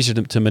little bit easier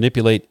to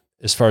manipulate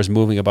as far as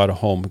moving about a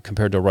home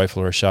compared to a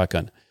rifle or a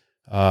shotgun.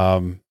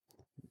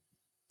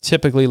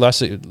 Typically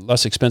less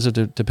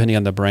expensive depending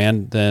on the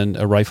brand than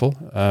a rifle.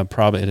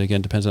 Probably, it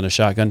again depends on a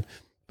shotgun,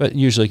 but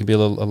usually it can be a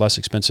little less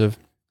expensive.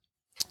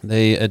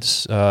 You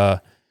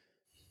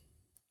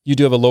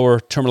do have a lower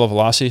terminal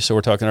velocity, so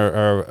we're talking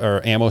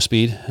our ammo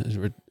speed, and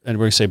we're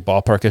going to say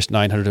ballparkish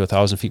 900 to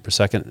 1,000 feet per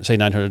second, say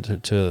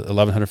 900 to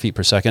 1,100 feet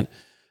per second.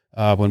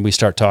 When we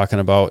start talking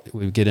about,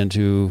 we get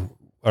into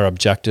our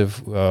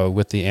objective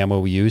with the ammo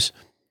we use.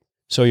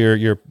 So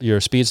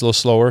your speed's a little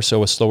slower. So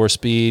with slower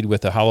speed,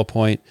 with a hollow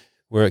point,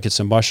 where it gets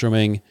some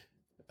mushrooming,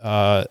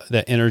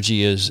 that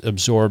energy is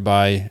absorbed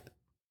by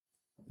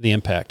the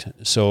impact.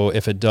 So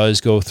if it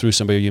does go through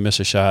somebody or you miss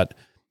a shot,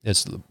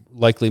 it's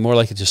more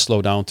likely to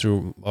slow down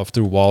through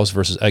walls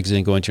versus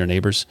exiting, going to your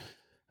neighbors.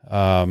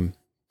 Some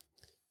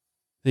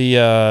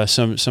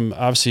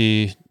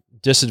obviously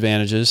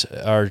disadvantages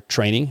are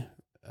training.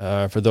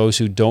 For those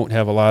who don't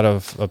have a lot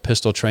of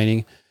pistol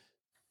training,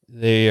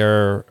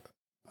 I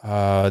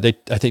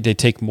think they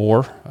take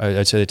more.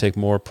 I'd say they take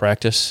more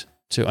practice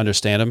to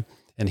understand them.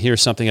 And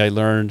here's something I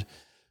learned,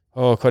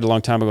 quite a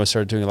long time ago. I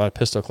started doing a lot of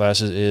pistol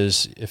classes.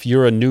 Is if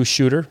you're a new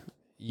shooter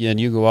and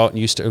you go out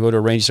and go to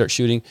a range, and start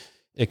shooting,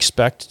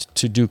 expect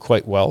to do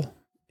quite well.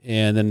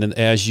 And then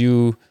as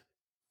you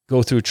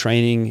go through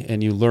training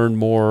and you learn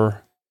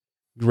more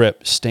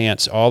grip,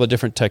 stance, all the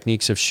different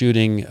techniques of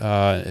shooting,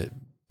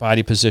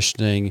 body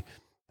positioning,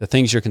 the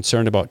things you're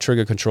concerned about,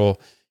 trigger control,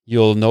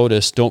 you'll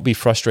notice, don't be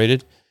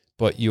frustrated,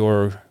 but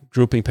your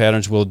grouping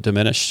patterns will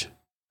diminish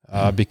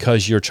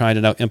because you're trying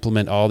to now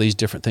implement all these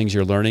different things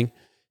you're learning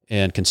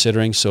and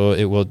considering. So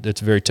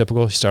it's very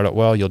typical. You start out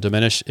well, you'll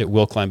diminish. It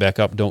will climb back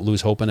up. Don't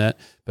lose hope in that,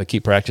 but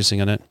keep practicing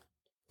on it.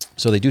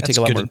 So they do take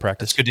a lot more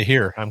practice. That's good to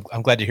hear.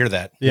 I'm glad to hear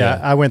that. Yeah,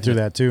 I went through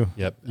that too.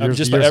 Yep.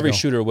 Just about every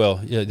shooter will.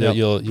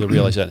 You'll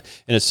realize that.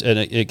 And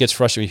it gets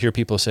frustrating. You hear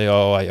people say,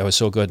 "Oh, I was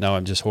so good. Now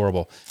I'm just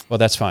horrible." Well,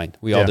 that's fine.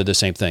 We all did the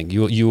same thing.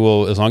 You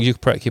will, as long as you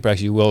keep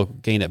practicing, you will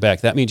gain it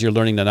back. That means you're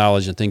learning the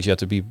knowledge and things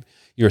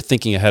you're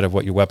thinking ahead of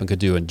what your weapon could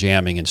do, and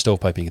jamming and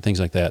stovepiping and things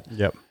like that.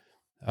 Yep.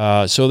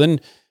 So then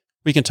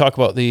we can talk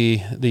about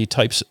the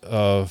types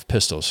of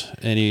pistols.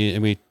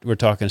 We're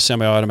talking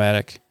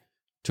semi-automatic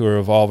to a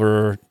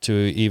revolver to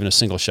even a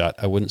single shot.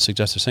 I wouldn't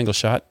suggest a single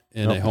shot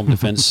in a home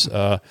defense.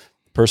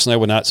 Personally, I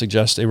would not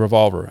suggest a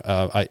revolver.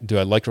 I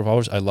like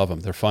revolvers. I love them.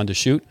 They're fun to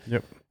shoot.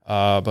 Yep.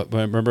 But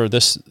remember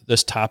this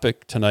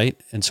topic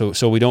tonight, and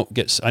so we don't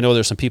get. I know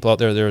there's some people out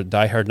there. They're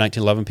diehard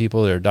 1911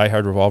 people. They're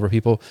diehard revolver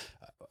people.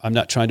 I'm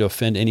not trying to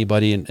offend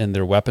anybody in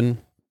their weapon.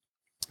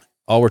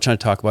 All we're trying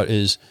to talk about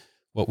is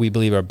what we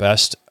believe are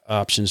best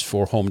options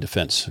for home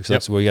defense. So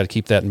that's where you got to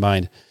keep that in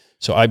mind.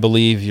 So I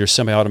believe your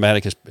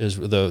semi-automatic is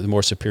the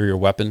more superior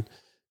weapon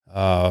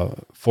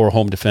for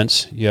home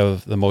defense. You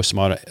have the most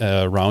amount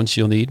of rounds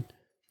you'll need,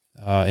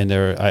 and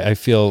I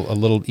feel a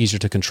little easier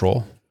to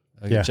control.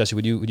 Jesse,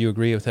 would you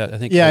agree with that? I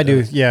think. Yeah, I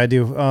do. Yeah, I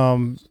do. How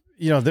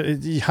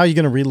are you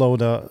going to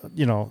reload a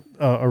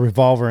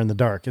revolver in the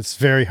dark? It's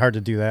very hard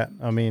to do that.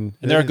 I mean,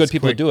 and there are good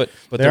people that do it,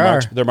 but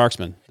they're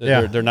marksmen.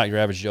 They're not your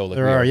average Joe. Like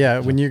there are. Yeah,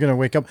 when you're going to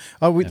wake up,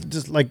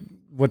 just like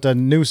what the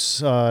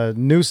noose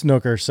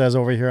nooker says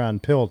over here on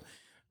Pilled,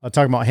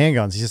 talking about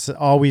handguns. He says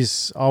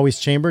always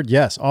chambered.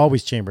 Yes,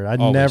 always chambered. I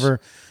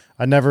never,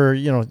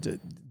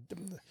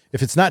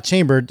 if it's not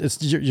chambered,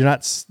 you're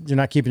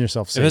not keeping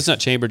yourself safe. If it's not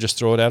chambered, just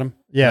throw it at him.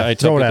 Yeah, I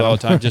tell people all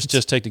the time,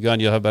 just take the gun.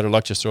 You'll have better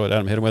luck. Just throw it at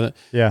him, hit him with it.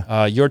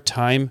 Yeah. Your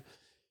time,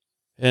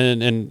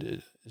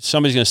 and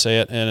somebody's going to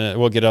say it, and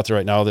we'll get out there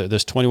right now.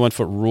 This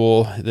 21-foot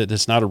rule.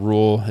 That's not a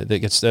rule.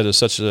 That is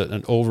such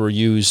an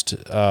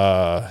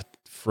overused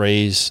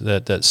phrase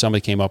that somebody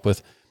came up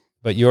with.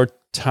 But your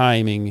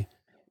timing,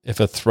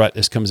 if a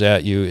threat comes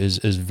at you, is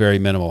very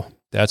minimal.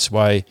 That's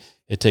why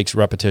it takes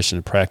repetition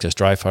and practice,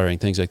 dry firing,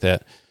 things like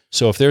that.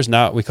 So if there's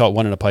not, we call it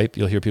one in a pipe.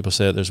 You'll hear people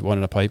say that there's one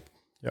in a pipe.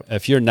 Yep.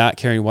 If you're not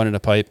carrying one in a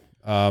pipe,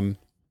 you're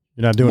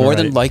not doing more it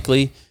right. than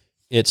likely,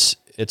 it's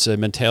a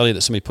mentality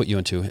that somebody put you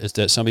into. It's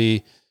that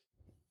somebody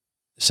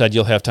said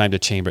you'll have time to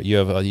chamber it.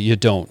 You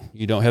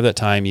don't have that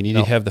time. You need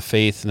to have the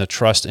faith and the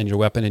trust in your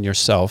weapon and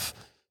yourself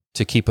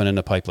to keep one in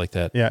a pipe like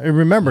that. Yeah, and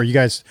remember, you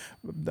guys,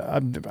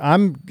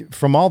 I'm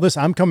from all this.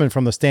 I'm coming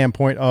from the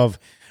standpoint of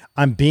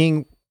I'm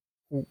being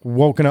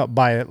woken up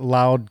by a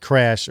loud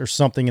crash or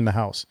something in the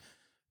house.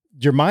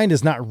 Your mind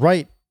is not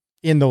right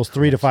in those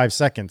 3 to 5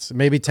 seconds,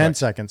 maybe 10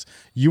 seconds.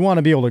 You want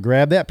to be able to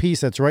grab that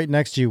piece that's right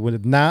next to you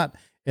and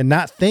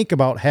not think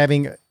about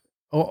having,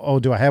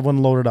 do I have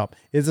one loaded up?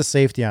 Is the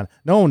safety on?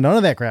 No, none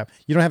of that crap.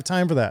 You don't have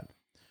time for that.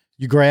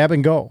 You grab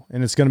and go,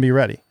 and it's going to be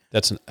ready.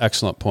 That's an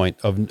excellent point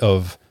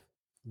of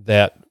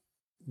that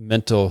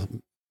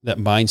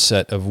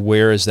mindset of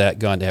where is that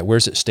gun at?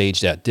 Where's it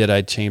staged at? Did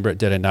I chamber it?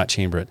 Did I not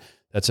chamber it?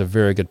 That's a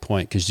very good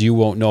point, because you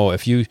won't know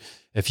if you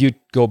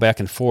go back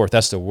and forth.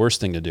 That's the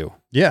worst thing to do.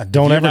 Yeah,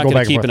 don't ever go back and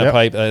forth. Keep in a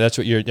pipe. That's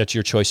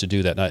your choice to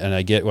do that, and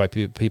I get why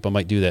people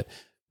might do that,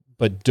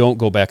 but don't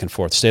go back and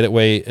forth. Stay that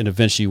way, and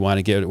eventually you want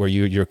to get it where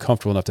you're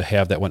comfortable enough to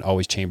have that one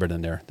always chambered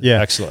in there.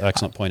 Yeah,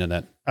 excellent point on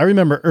that. I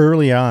remember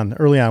early on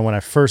when I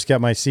first got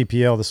my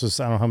CPL. This was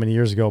I don't know how many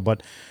years ago,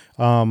 but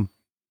I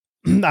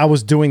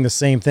was doing the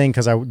same thing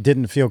because I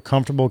didn't feel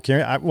comfortable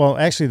carrying.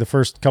 Actually, the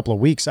first couple of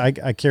weeks I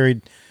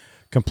carried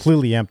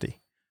completely empty.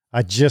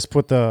 I just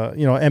put the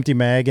empty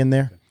mag in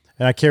there,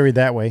 and I carried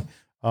that way,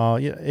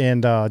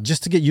 and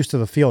just to get used to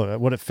the feel of it,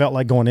 what it felt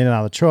like going in and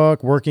out of the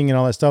truck, working and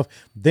all that stuff.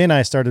 Then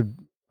I started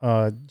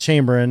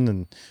chambering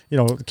and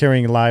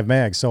carrying live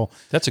mags. So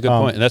that's a good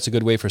point, and that's a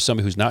good way for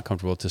somebody who's not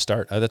comfortable to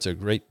start. That's a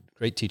great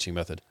Great teaching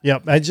method.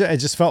 Yep, I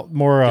just felt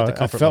more. Get the I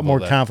comfort felt level more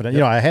of that. confident. Yep.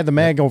 You know, I had the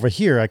mag over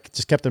here. I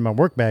just kept it in my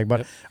work bag,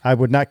 but I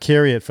would not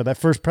carry it for that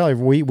first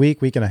probably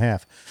week and a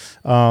half.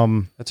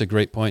 That's a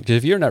great point, because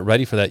if you're not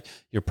ready for that,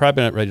 you're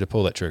probably not ready to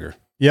pull that trigger.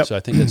 Yep. So I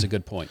think that's a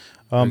good point.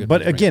 Very good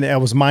But memory. again,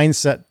 it was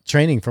mindset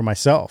training for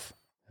myself.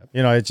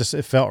 You know, it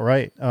felt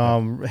right.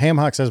 Ham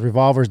Hock says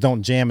revolvers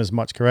don't jam as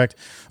much, correct?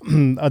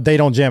 They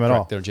don't jam at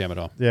all. They don't jam at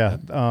all. Yeah.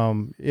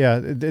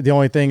 The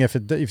only thing, if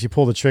you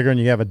pull the trigger and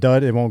you have a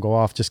dud, it won't go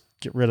off. Just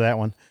get rid of that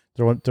one.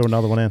 Throw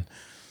another one in.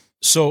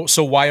 So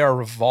why are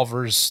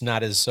revolvers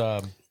not as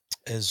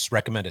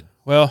recommended?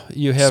 Well,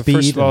 you have Speed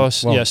first of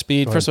all, and-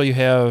 speed. go First of all, you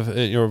have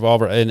your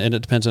revolver, and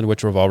it depends on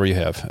which revolver you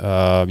have.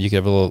 You can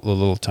have a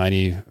little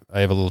tiny.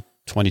 I have a little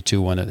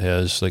 22 one that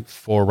has like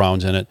 4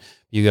 rounds in it.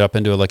 You get up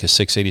into like a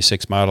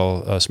 686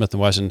 model Smith &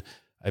 Wesson.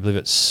 I believe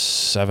it's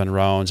 7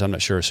 rounds. I'm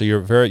not sure. So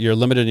you're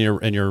limited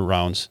in your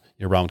rounds,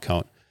 your round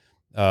count.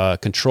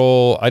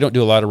 Control. I don't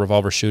do a lot of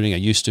revolver shooting. I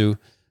used to.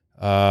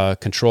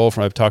 Control,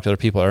 from I've talked to other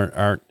people,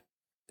 aren't.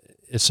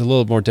 It's a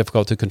little more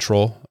difficult to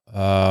control.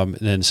 And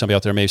then somebody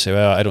out there may say,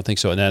 "Well, I don't think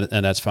so,"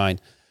 and that's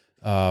fine.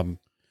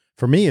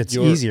 For me, it's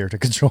easier to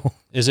control.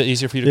 Is it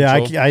easier for you to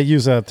control? Yeah, I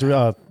use a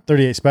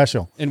 38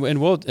 special. And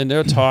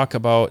they'll talk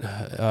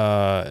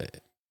about.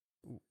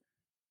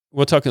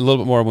 We'll talk a little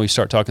bit more when we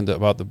start talking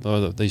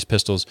about these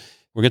pistols.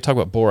 We're going to talk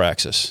about bore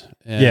axis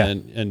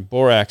and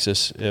bore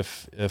axis.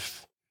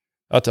 If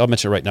I'll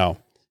mention it right now.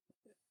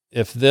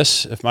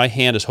 If my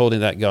hand is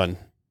holding that gun,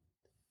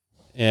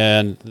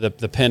 and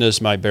the pin is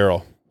my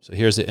barrel, so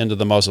here's the end of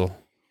the muzzle.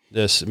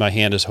 My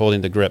hand is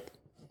holding the grip.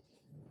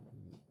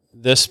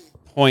 This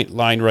point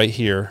line right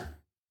here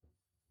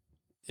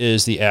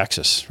is the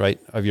axis, right,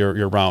 of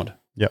your round.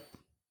 Yep.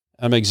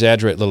 I'm going to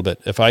exaggerate a little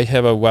bit. If I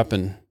have a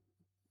weapon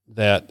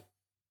that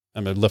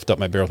I'm going to lift up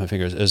my barrel with my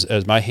fingers,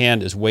 as my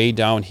hand is way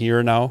down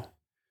here now,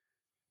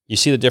 you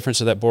see the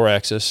difference of that bore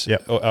axis?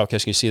 Yep. Oh, okay,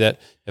 so you see that?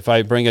 If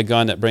I bring a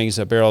gun that brings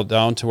the barrel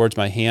down towards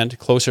my hand,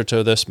 closer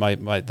to this,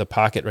 the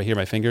pocket right here,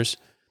 my fingers,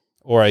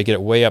 or I get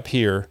it way up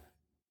here,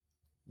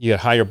 you get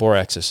higher bore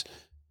axis.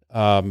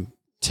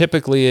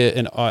 Typically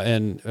in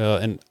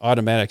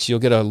automatics, you'll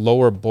get a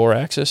lower bore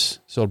axis,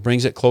 so it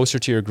brings it closer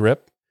to your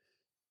grip.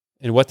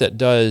 And what that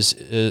does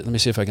is, let me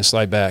see if I can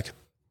slide back.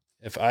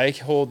 If I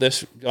hold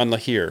this gun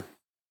here,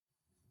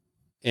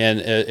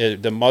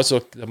 and the muzzle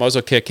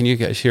kick, can you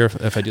guys hear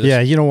if I do this? Yeah,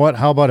 you know what?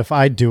 How about if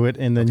I do it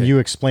and then you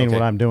explain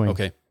what I'm doing?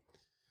 Okay.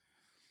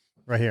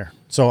 Right here.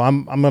 So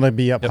I'm going to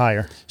be up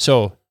higher.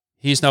 So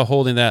he's now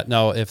holding that.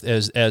 Now, if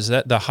as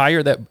that the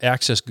higher that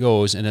axis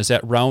goes, and as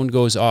that round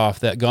goes off,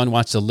 that gun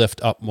wants to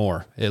lift up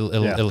more.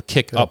 It'll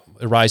kick up,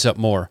 rise up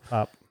more.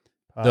 Up.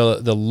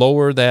 The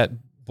lower that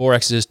bore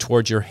axis is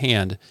towards your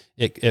hand,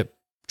 it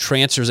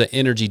transfers that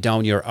energy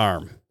down your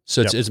arm.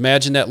 So it's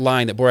imagine that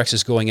line, that bore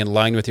axis going in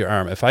line with your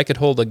arm. If I could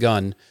hold a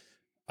gun,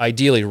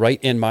 ideally right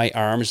in my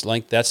arm's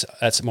length,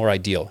 that's more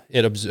ideal.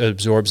 It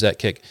absorbs that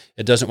kick.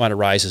 It doesn't want to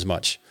rise as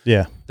much.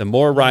 Yeah. The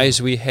more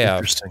rise we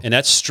have, and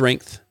that's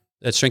strength.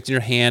 That strength in your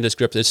hand, its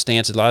grip, its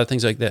stance, a lot of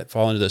things like that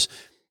fall into this.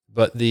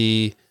 But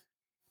the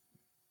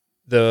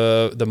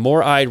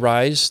more I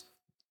rise,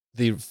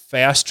 the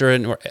faster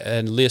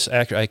and less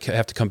accurate I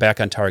have to come back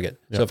on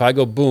target. Yep. So if I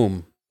go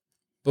boom,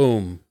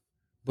 boom,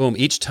 boom,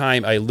 each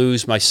time I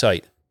lose my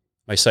sight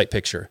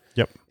picture.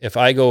 Yep. If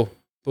I go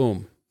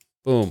boom,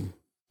 boom,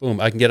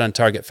 boom, I can get on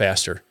target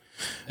faster.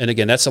 And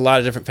again, that's a lot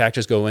of different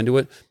factors go into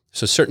it.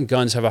 So certain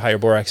guns have a higher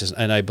bore axis,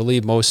 and I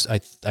believe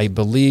I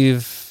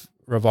believe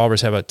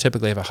revolvers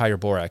typically have a higher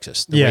bore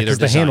axis. Because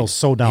the handle's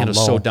so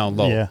down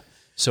low. Yeah.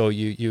 So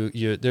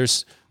you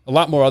there's a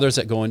lot more others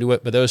that go into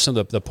it, but those are some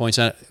of the points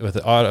on it. With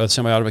the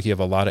semi-automatic, you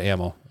have a lot of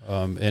ammo.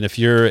 And if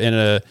you're in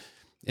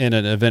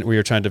an event where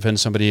you're trying to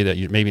defend somebody that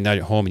you're maybe not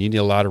at home and you need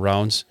a lot of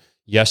rounds,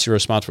 yes, you're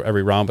responsible for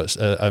every round, but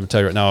I'm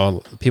telling you right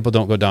now, people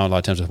don't go down a lot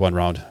of times with one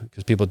round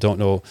because people don't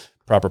know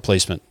proper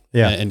placement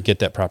and get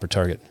that proper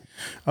target.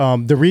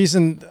 The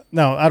reason,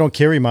 no, I don't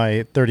carry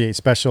my 38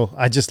 special.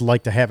 I just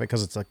like to have it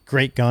because it's a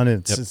great gun.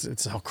 And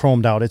it's all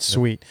chromed out. It's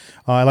sweet.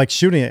 I like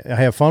shooting it. I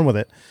have fun with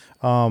it.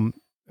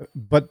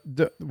 But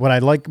what I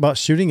like about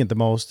shooting it the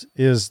most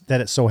is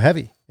that it's so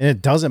heavy and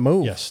it doesn't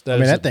move. Yes,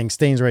 that thing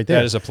stays right there.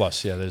 That is a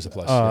plus. Yeah, that is a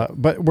plus.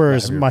 But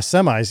whereas my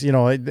semis,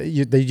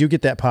 you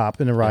get that pop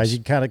in the rise.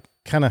 You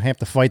kind of have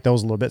to fight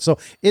those a little bit. So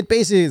it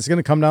basically is going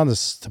to come down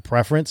to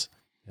preference.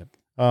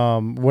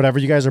 Whatever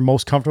you guys are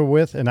most comfortable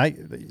with,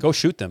 and go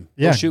shoot them.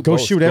 Yeah, go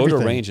shoot everything. Go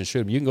to a range and shoot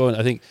them. You can go.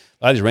 I think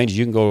a lot of these ranges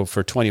you can go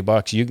for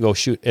 $20. You can go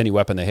shoot any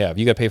weapon they have.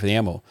 You got to pay for the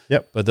ammo.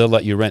 Yep. But they'll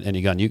let you rent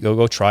any gun. You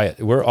go try it.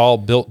 We're all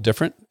built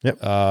different. Yep.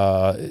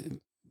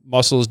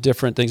 Muscles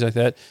different, things like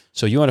that.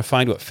 So you want to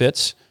find what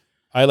fits.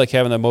 I like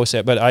having the most,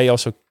 but I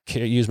also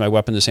use my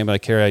weapon the same way I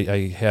carry.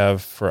 I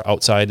have for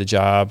outside the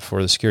job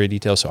for the security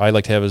details. So I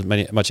like to have as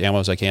much ammo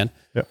as I can.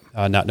 Yep.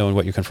 Not knowing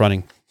what you're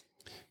confronting.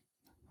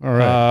 All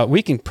right.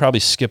 We can probably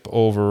skip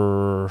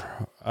over.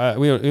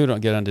 We don't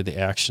get into the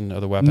action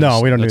of the weapons.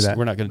 No, we don't do that.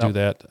 We're not going to do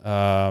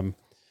that.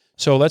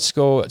 So let's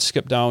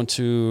skip down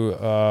to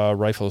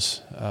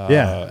rifles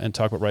and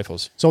talk about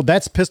rifles. So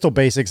that's pistol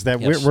basics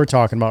that Yes. we're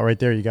talking about right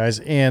there, you guys.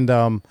 And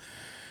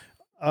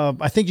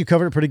I think you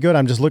covered it pretty good.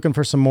 I'm just looking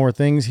for some more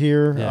things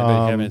here. Yeah,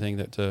 anybody have anything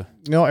that...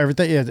 No,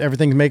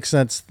 everything makes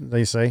sense,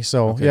 they say.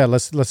 So, Okay.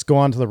 let's go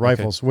on to the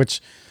rifles,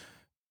 which...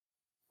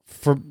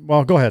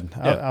 go ahead.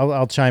 Yeah.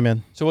 I'll chime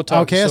in. So we'll talk.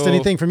 Outcast,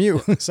 anything from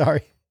you?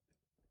 Sorry.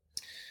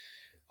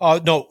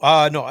 No.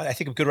 I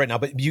think I'm good right now.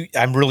 But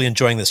I'm really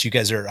enjoying this. You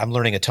guys I'm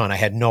learning a ton. I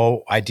had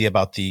no idea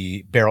about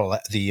the barrel.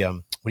 What do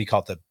you call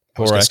it? The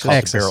Bore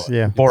axis. The barrel.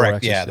 Yeah. Bore Bore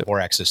axis. Yeah, axis, the yep. bore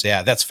axis.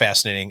 Yeah, that's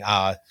fascinating.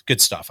 Good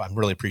stuff. I'm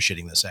really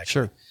appreciating this.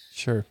 Actually.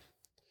 Sure.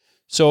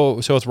 So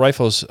with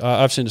rifles,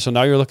 obviously, so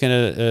now you're looking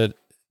at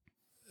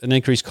an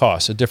increased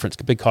cost, a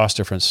big cost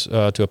difference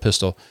to a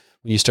pistol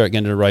when you start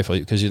getting into a rifle,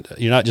 because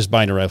you're not just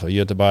buying a rifle. You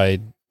have to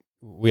buy.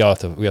 We have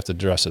to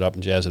dress it up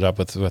and jazz it up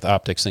with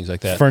optics, things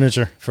like that.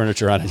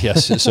 Furniture on it,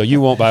 yes. So you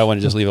won't buy one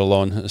and just leave it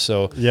alone.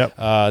 So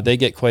they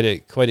get quite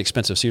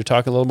expensive. So you're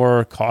talking a little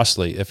more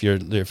costly.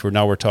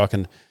 We're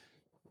talking,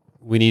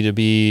 we need to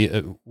be.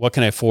 What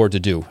can I afford to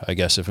do? I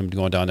guess if I'm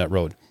going down that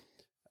road.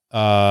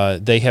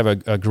 They have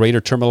a greater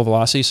terminal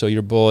velocity. So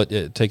your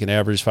bullet, take an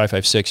average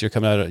 5.56, you're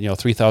coming out at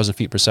 3,000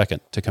 feet per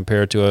second to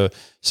compare to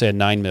say a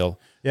 9mm.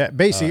 Yeah,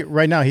 basically,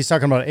 right now he's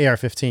talking about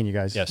AR-15. You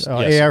guys, yes,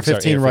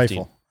 AR-15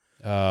 rifle.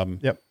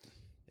 Yep.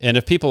 And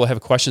if people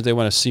have questions they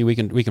want to see, we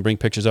can bring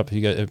pictures up.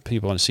 If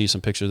people want to see some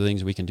pictures of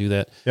things, we can do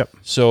that. Yep.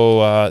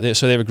 So they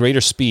have a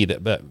greater speed,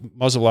 but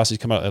muzzle velocities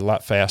come out a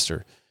lot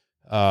faster.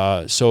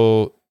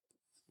 So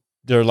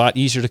they're a lot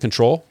easier to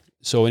control.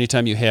 So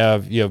anytime you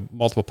have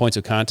multiple points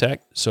of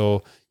contact,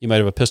 so you might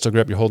have a pistol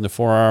grip, you're holding the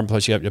forearm,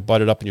 plus you have your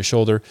butted up in your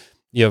shoulder.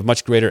 You have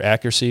much greater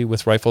accuracy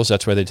with rifles.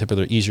 That's why they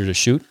typically are easier to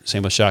shoot.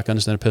 Same with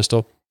shotguns than a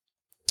pistol.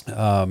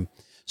 So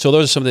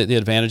those are some of the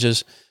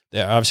advantages.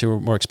 They're obviously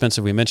more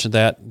expensive. We mentioned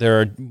that.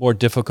 They're more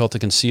difficult to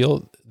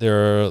conceal.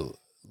 They're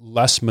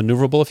less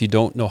maneuverable if you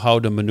don't know how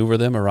to maneuver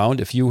them around.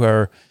 If you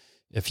have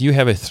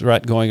a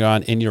threat going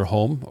on in your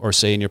home or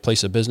say in your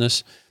place of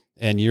business,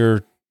 and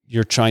you're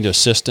trying to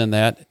assist in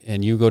that,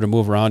 and you go to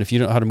move around, if you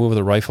don't know how to move with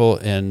a rifle,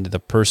 and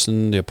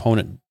the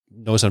opponent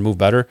knows how to move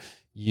better,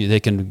 they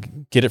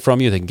can get it from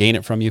you. They can gain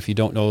it from you if you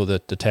don't know the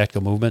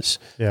tactical movements.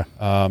 Yeah.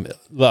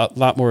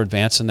 Lot more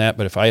advanced than that.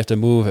 But if I have to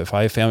move, if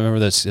I have a family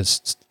member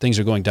things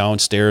are going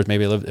downstairs,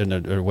 maybe I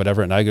live or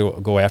whatever, and I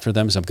go after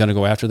them, so I'm going to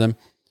go after them.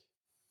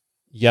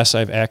 Yes, I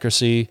have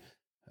accuracy,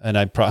 and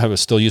I probably would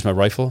still use my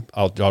rifle.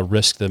 I'll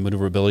risk the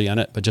maneuverability on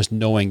it, but just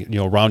knowing,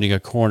 rounding a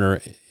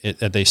corner,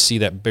 they see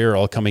that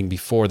barrel coming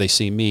before they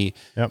see me.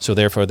 Yep. So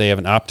therefore, they have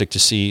an optic to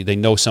see. They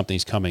know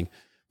something's coming.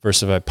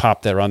 Versus if I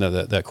pop that around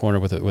that corner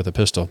with a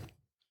pistol.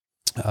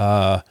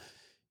 And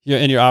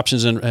your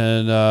options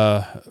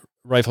and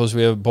rifles,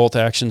 we have bolt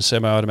action,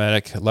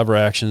 semi-automatic, lever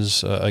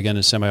actions, again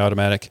in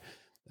semi-automatic.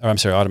 Or I'm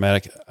sorry,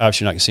 automatic.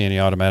 Obviously, you're not going to see any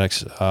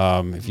automatics.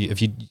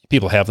 If you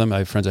people have them, I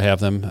have friends that have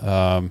them.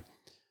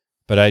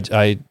 But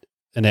I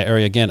in that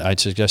area again, I'd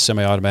suggest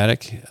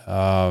semi-automatic.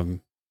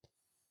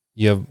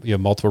 You have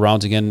multiple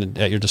rounds again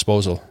at your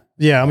disposal.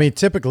 Yeah, I mean,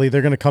 typically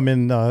they're going to come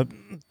in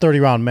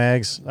 30-round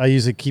mags. I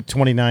usually keep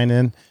 29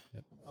 in.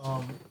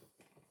 A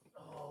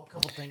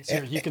couple things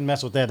here. You can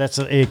mess with that. That's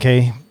an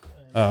AK.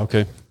 Oh,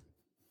 okay.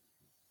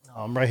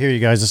 Right here, you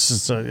guys. This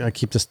is I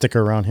keep the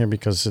sticker around here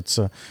because it's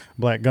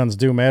black guns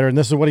do matter, and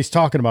this is what he's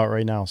talking about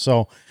right now.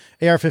 So,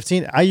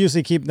 AR-15. I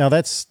usually keep now.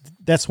 That's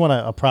one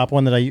a prop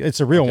one that it's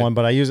a real one,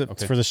 but I use it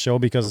for the show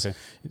because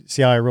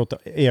see how I wrote the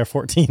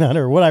AR-14 on it,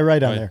 or what I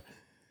write on there.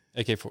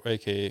 AK.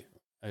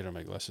 I don't have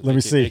my glasses. Let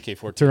me see.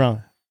 AK-14. Turn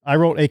around. I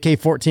wrote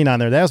AK-14 on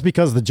there. That was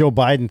because of the Joe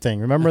Biden thing.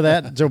 Remember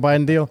that Joe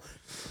Biden deal?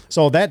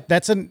 So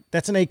that's an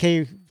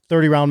AK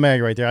 30-round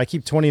mag right there. I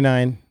keep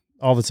 29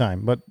 all the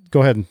time. But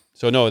go ahead.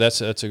 So no,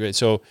 that's a great.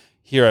 So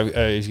here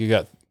you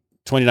got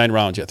 29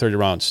 rounds. You got 30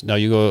 rounds. Now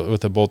you go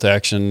with the bolt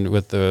action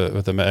with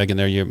the mag in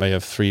there. You may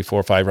have 3,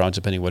 4, 5 rounds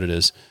depending what it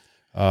is.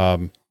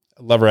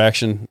 Lever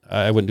action.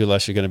 I wouldn't do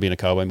less. You're going to be in a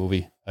cowboy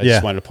movie. I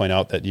just wanted to point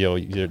out that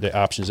the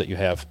options that you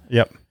have.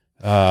 Yep.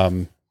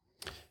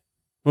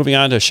 Moving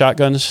on to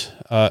shotguns,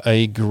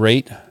 a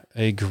great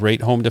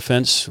home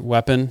defense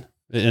weapon,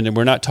 and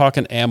we're not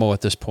talking ammo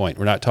at this point.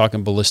 We're not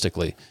talking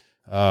ballistically.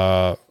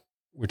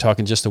 We're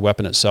talking just the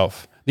weapon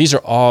itself. These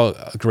are all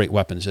great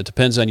weapons. It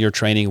depends on your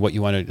training, what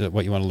you want to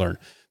learn.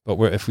 But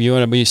if you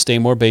want to stay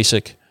more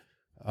basic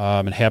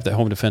and have that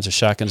home defense, a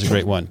shotgun's a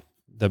great one.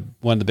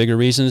 One of the bigger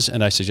reasons,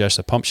 and I suggest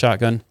a pump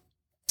shotgun,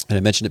 and I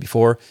mentioned it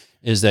before,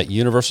 is that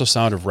universal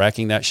sound of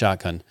racking that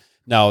shotgun.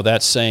 Now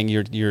that's saying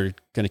you're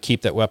going to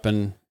keep that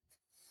weapon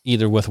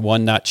either with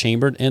one not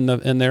chambered in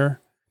there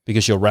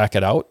because you'll rack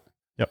it out.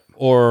 Yep.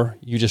 Or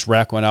you just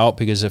rack one out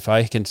because if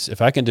I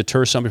can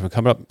deter somebody from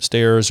coming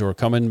upstairs or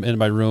coming in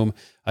my room,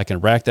 I can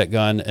rack that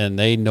gun and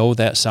they know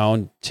that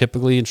sound.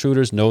 Typically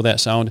intruders know that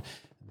sound.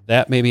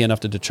 That may be enough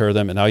to deter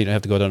them, and now you don't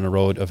have to go down the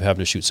road of having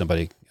to shoot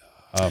somebody.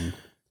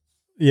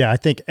 Yeah, I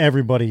think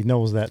everybody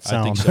knows that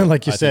sound. I think so.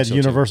 Like you said, so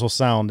universal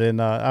sound.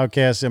 And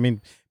Outcast, I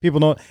mean, people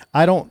know.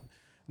 I don't.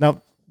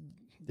 Now,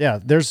 yeah,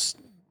 there's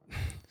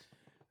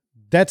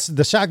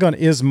the shotgun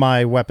is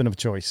my weapon of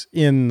choice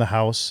in the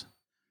house.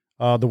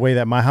 The way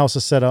that my house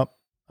is set up,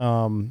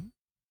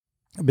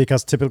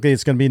 because typically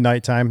it's going to be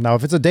nighttime. Now,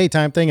 if it's a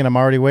daytime thing and I'm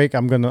already awake,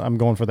 I'm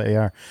going for the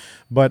AR,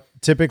 but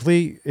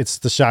typically it's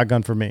the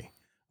shotgun for me.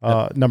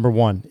 Number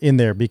one in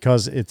there,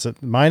 because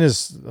mine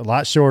is a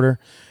lot shorter.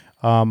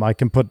 I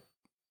can put,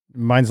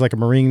 mine's like a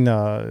Marine,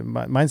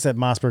 mine's that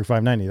Mossberg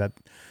 590 that,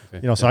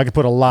 so I could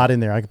put a lot in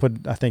there. I could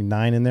put, I think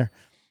 9 in there.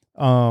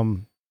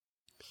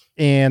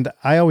 And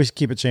I always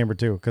keep it chambered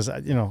too. Cause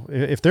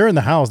if they're in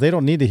the house, they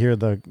don't need to hear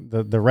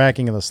the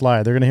racking of the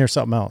slide. They're going to hear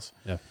something else.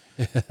 Yeah.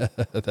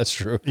 That's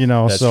true.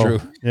 That's true.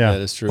 Yeah,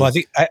 that is true. Well,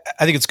 I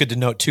think it's good to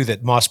note too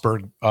that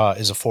Mossberg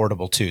is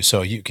affordable too.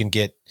 So you can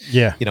get,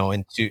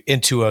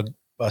 into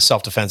a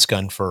self-defense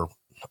gun for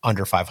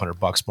under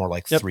 $500, more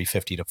like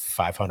 $350 to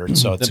 $500.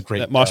 So it's a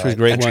great Mossberg's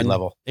great entry one.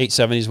 level.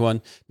 870's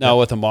one. Now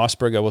with a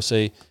Mossberg, I will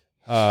say,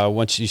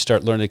 once you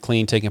start learning to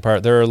clean, taking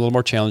apart, they're a little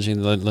more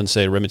challenging than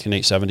say Remington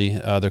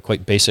 870. They're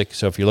quite basic.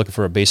 So if you're looking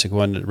for a basic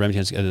one,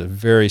 Remington's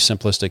very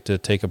simplistic to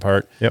take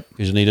apart. Yep.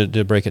 Because you need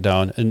to break it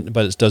down,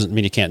 but it doesn't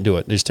mean you can't do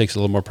it. It just takes a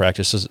little more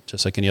practice,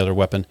 just like any other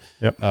weapon.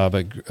 Yep.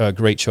 But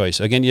great choice.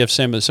 Again, you have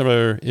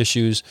similar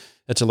issues.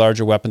 It's a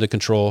larger weapon to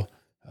control,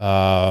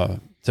 to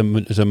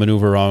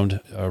maneuver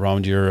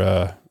around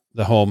your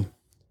the home.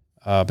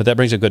 But that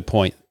brings a good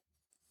point.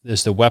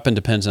 Is the weapon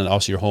depends on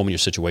also your home and your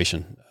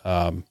situation.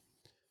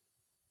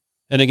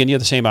 And again, you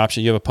have the same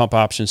option. You have a pump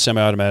option,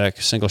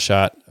 semi-automatic, single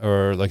shot,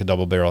 or like a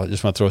double barrel. I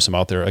just want to throw some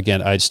out there.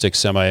 Again, I'd stick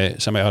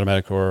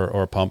semi-automatic or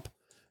a pump.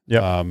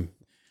 Yeah,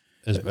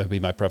 would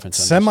be my preference.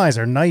 Semis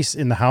are nice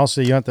in the house,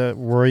 so you don't have to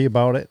worry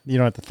about it. You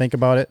don't have to think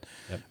about it.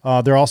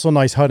 Yep. They're also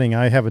nice hunting.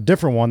 I have a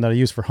different one that I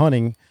use for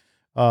hunting.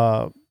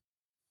 That's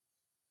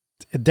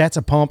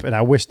a pump, and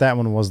I wish that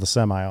one was the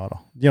semi-auto.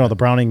 The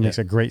Browning makes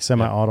a great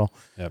semi-auto.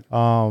 Yep.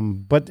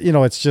 But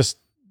it's just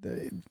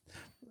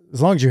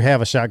as long as you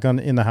have a shotgun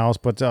in the house.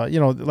 But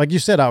like you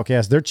said,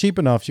 Outcast, they're cheap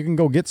enough. You can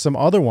go get some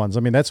other ones.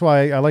 I mean, that's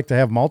why I like to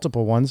have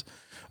multiple ones.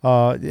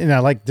 And I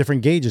like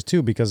different gauges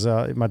too, because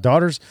my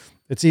daughters,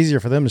 it's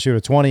easier for them to shoot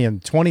a 20,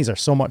 and 20s are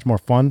so much more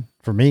fun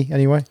for me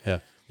anyway. Yeah.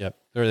 Yep.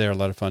 They're a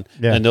lot of fun.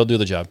 Yeah. And they'll do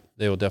the job.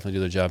 They will definitely do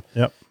their job.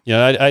 Yep.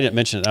 I didn't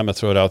mention it. I'm going to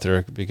throw it out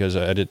there because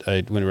I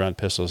went around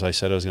pistols. I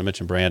said I was going to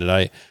mention brand, and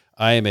I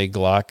am a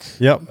Glock.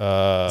 Yep.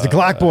 It's a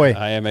Glock boy.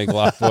 I am a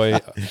Glock boy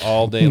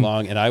all day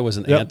long, and I was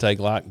an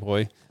anti-Glock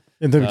boy.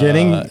 In the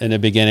beginning? In the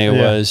beginning it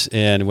was,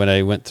 and when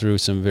I went through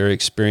some very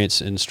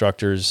experienced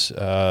instructors,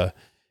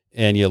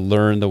 and you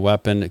learn the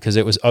weapon, because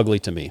it was ugly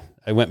to me.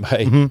 I went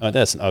by,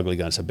 that's an ugly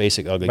gun. It's a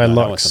basic ugly gun.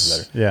 Lux. I want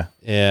something better. Yeah.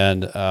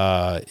 And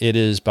it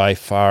is by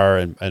far,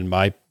 and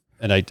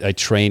I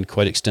trained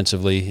quite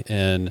extensively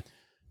and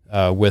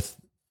with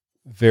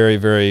very,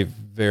 very,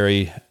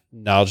 very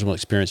knowledgeable,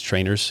 experienced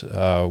trainers,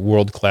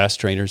 world-class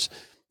trainers,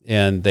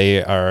 and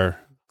they are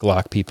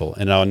Glock people.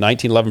 And now a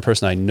 1911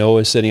 person I know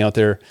is sitting out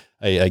there.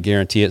 I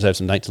guarantee it. I have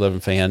some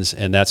 1911 fans,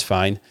 and that's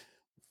fine.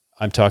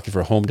 I'm talking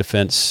for home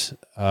defense,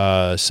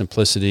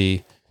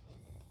 simplicity,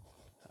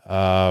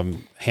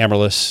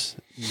 hammerless,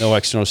 no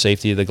external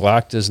safety. The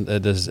Glock doesn't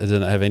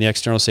have any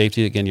external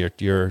safety. Again,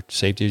 your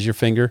safety is your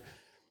finger,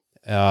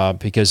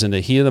 because in the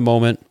heat of the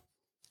moment,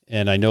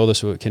 and I know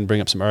this can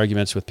bring up some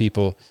arguments with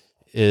people,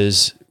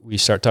 is we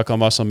start talking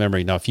muscle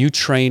memory. Now, if you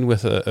train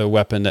with a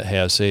weapon that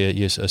has, say,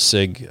 a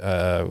SIG,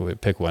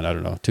 pick one, I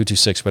don't know,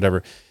 226,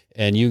 whatever,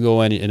 and you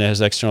go in and it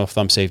has external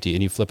thumb safety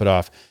and you flip it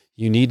off,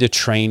 you need to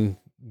train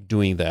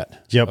doing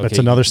that. Yep, okay? That's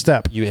another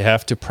step. You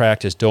have to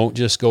practice. Don't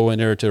just go in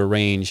there to a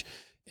range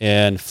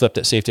and flip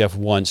that safety off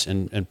once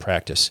and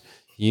practice.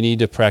 You need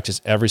to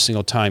practice every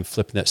single time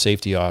flipping that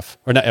safety off.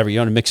 Or not every, you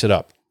want to mix it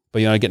up,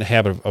 but you want to get in the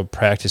habit of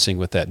practicing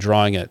with that,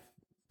 drawing it,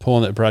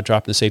 pulling it,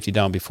 dropping the safety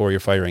down before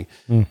you're firing.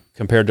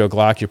 Compared to a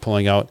Glock, you're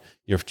pulling out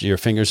your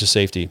fingers of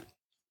safety.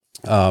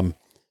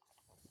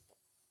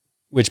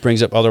 Which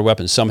brings up other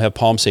weapons. Some have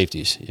palm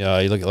safeties. You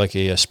look at like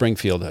a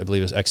Springfield, I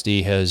believe it's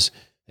XD, has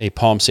a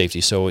palm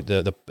safety. So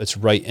it's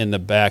right in the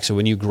back. So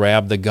when you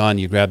grab the gun,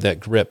 you grab that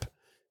grip,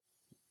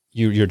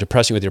 you're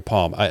depressing with your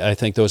palm. I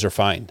think those are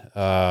fine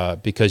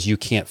because you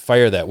can't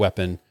fire that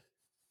weapon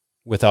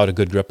without a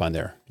good grip on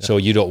there. Yeah. So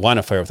you don't want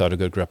to fire without a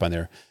good grip on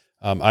there.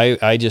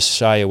 I just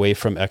shy away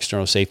from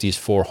external safeties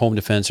for home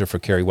defense or for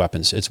carry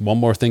weapons. It's one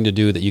more thing to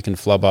do that you can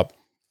flub up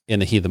in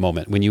the heat of the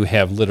moment. When you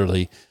have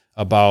literally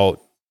about,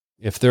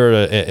 if they're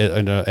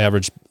in an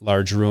average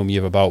large room, you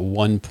have about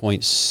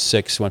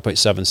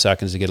 1.7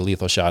 seconds to get a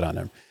lethal shot on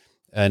them.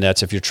 And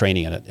that's if you're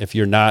training in it. If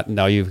you're not,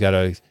 now you've got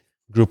to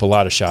group a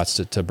lot of shots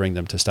to bring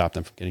them, to stop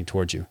them from getting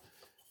towards you.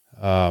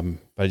 But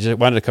I just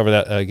wanted to cover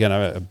that. Again,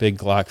 I'm a big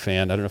Glock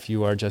fan. I don't know if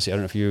you are, Jesse. I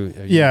don't know if you...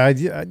 Yeah,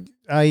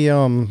 I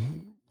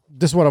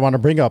this is what I want to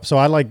bring up. So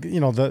I like, the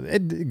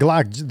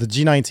Glock, the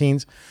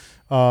G19s,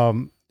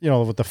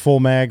 with the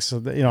full mags.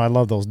 I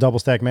love those double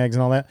stack mags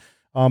and all that.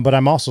 But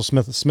I'm also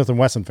Smith &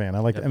 Wesson fan. I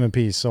like the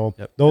M&Ps. So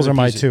those are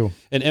my two.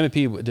 And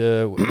M&P,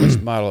 which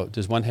model,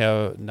 does one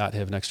not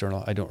have an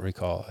external? I don't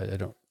recall. I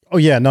don't. Oh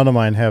yeah, none of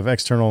mine have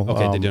external.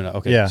 Okay, they do not.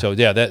 Okay, yeah. So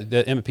yeah,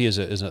 that M&P is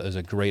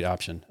a great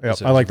option.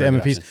 Yep, I like the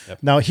M&Ps. Yep.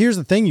 Now here's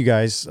the thing, you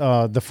guys.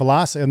 Another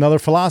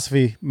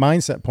philosophy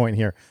mindset point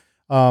here.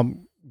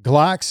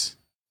 Glocks.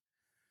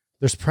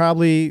 There's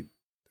probably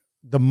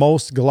the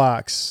most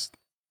Glocks,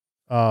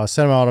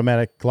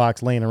 semi-automatic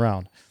Glocks laying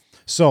around.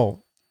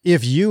 So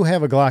if you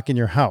have a Glock in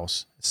your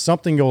house,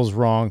 something goes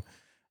wrong,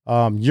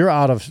 you're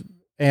out of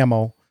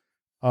ammo,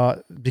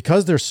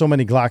 because there's so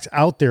many Glocks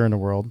out there in the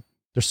world.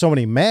 There's so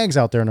many mags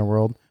out there in the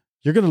world.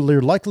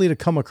 You're likely to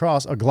come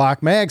across a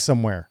Glock mag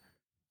somewhere.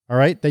 All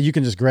right, that you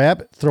can just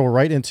grab, throw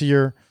right into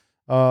your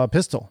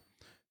pistol.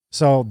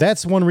 So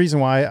that's one reason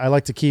why I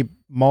like to keep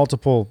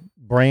multiple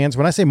brands.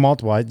 When I say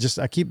multiple, I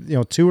keep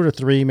 2 or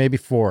 3, maybe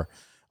 4,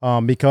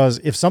 because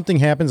if something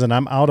happens and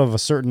I'm out of a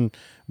certain,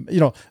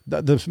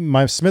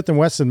 my Smith &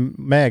 Wesson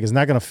mag is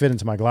not going to fit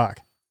into my Glock,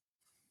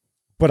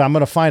 but I'm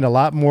going to find a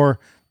lot more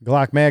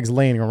Glock mags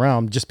laying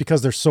around just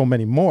because there's so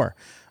many more.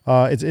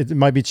 It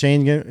might be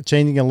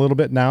changing a little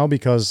bit now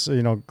because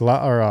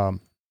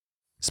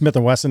Smith &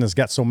 Wesson has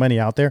got so many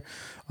out there.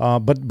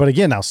 But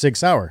again, now Sig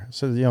Sauer,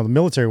 so the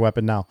military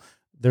weapon now,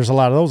 there's a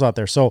lot of those out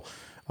there. So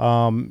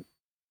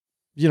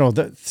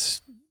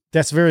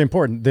that's very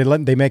important.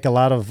 They make a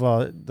lot of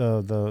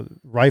the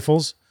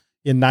rifles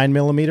in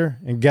 9mm,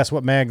 and guess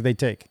what mag they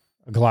take?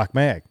 A Glock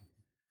mag.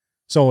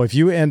 So if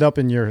you end up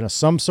in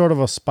some sort of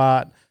a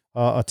spot,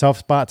 a tough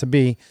spot to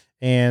be,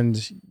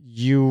 and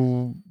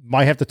you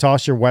might have to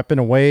toss your weapon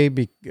away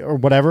or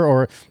whatever,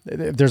 or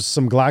if there's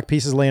some Glock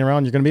pieces laying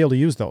around, you're going to be able to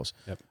use those.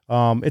 Yep.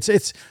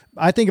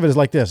 I think of it as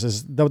like this: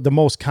 is the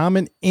most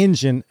common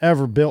engine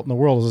ever built in the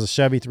world is a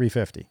Chevy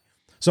 350.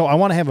 So I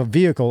want to have a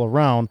vehicle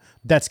around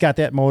that's got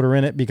that motor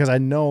in it because I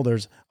know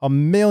there's a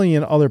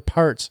million other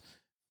parts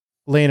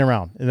laying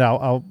around, and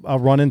I'll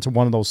run into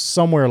one of those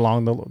somewhere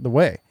along the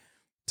way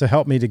to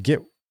help me to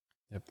get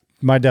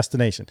my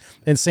destination.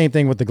 And same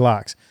thing with the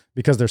Glocks,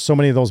 because there's so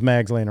many of those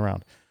mags laying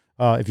around.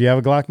 If you have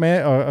a Glock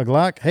mag or a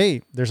Glock,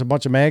 hey, there's a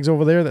bunch of mags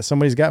over there that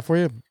somebody's got for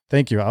you.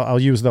 Thank you. I'll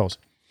use those.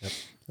 Yep.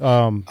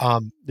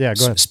 Yeah,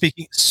 go ahead.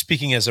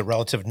 Speaking as a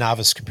relative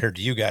novice compared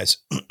to you guys,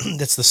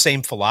 that's the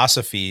same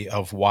philosophy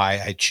of why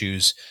I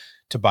choose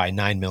to buy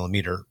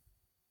 9mm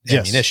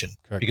ammunition,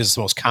 because it's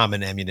the most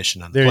common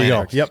ammunition on the planet. There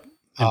you go. Yep.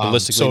 And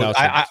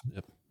ballistically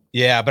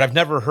yeah, but I've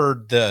never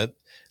heard the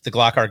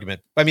Glock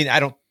argument. I mean,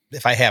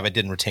 if I have, I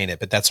didn't retain it,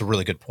 but that's a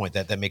really good point.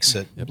 That makes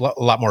it a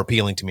lot more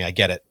appealing to me. I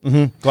get it.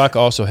 Mm-hmm. Glock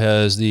also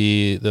has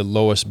the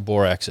lowest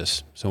bore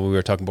axis. So we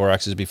were talking bore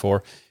axis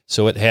before.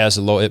 So it has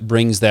it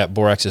brings that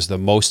bore axis the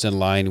most in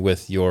line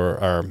with your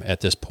arm at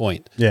this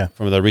point. Yeah.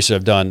 From the research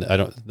I've done, I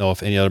don't know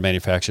if any other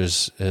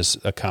manufacturers has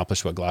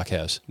accomplished what Glock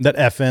has. That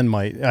FN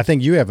might. I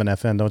think you have an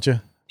FN, don't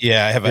you?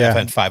 Yeah, I have an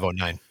FN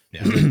 509.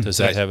 Yeah. Does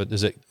that have it?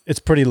 Is it? It's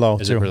pretty low.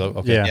 Is too. it pretty low?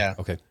 Okay. Yeah.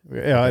 Okay.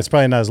 Yeah, it's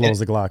probably not as low as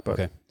the Glock, but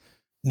okay.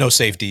 No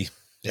safety.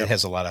 It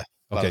has a lot of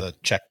the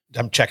check.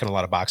 I'm checking a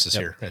lot of boxes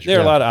here. There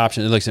are a lot of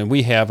options. Like I said,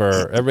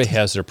 everybody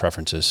has their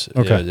preferences.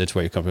 Okay. That's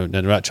where you come from. And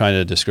I'm not trying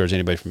to discourage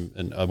anybody from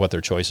what their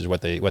choices,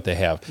 what they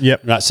have.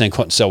 Yep. I'm not saying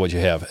sell what you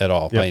have at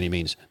all by any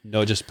means.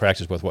 No, just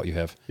practice with what you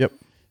have. Yep.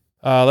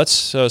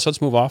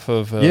 Let's move off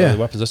of the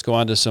weapons. Let's go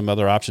on to some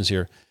other options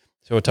here.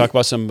 So we'll talk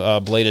about some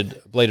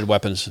bladed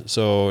weapons.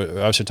 So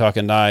obviously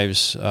talking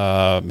knives,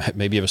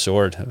 maybe you have a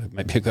sword. It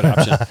might be a good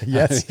option.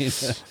 Yes. I mean,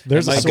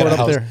 there's a sword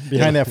up there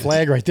behind that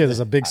flag right there. There's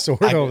a big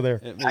sword over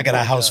there. I got a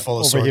house full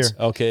of swords. Here.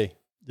 Okay.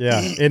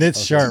 Yeah, and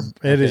it's sharp.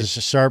 It is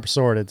a sharp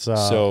sword. It's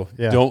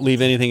don't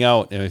leave anything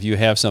out. And if you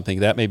have something,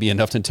 that may be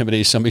enough to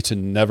intimidate somebody to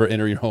never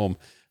enter your home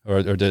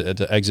or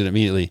to exit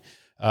immediately.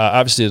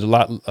 Obviously, it's a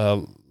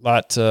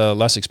lot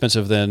less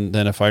expensive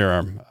than a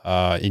firearm,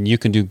 and you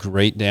can do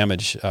great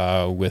damage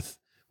with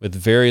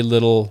very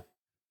little.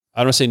 I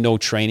don't want to say no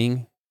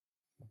training,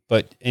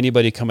 but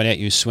anybody coming at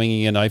you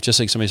swinging a knife, just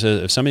like somebody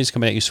says, if somebody's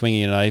coming at you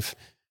swinging a knife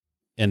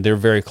and they're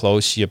very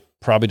close, you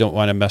probably don't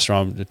want to mess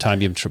around the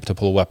time you have to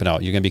pull a weapon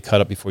out. You're going to be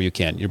cut up before you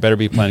can. You better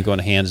be planning going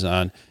hands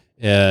on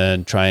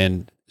and try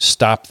and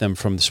stop them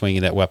from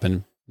swinging that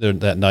weapon,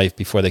 that knife,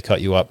 before they cut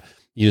you up.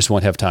 You just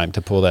won't have time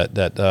to pull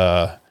that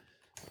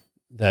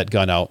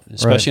gun out,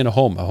 especially in a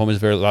home. A home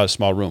is a lot of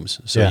small rooms.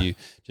 So you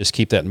just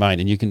keep that in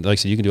mind. And you can, like I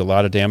said, you can do a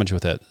lot of damage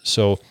with that.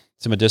 So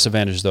some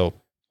disadvantages though.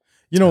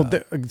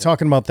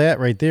 Talking about that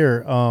right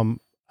there,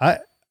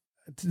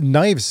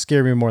 knives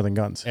scare me more than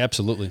guns.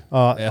 Absolutely.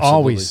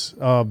 Always,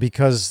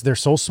 because they're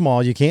so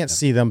small, you can't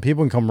see them.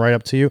 People can come right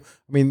up to you.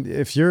 I mean,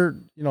 if you're,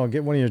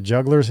 get one of your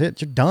jugglers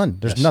hit, you're done.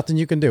 There's nothing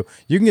you can do.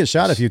 You can get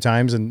shot a few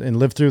times and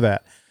live through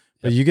that.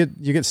 But you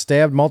get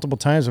stabbed multiple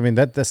times. I mean,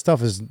 that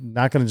stuff is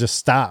not going to just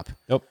stop.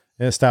 Nope.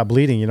 And stop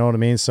bleeding. You know what I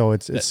mean? So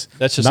it's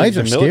that's just knives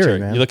like are the military. scary,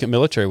 man. You look at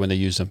military when they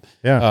use them.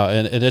 Yeah.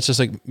 And it's just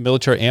like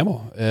military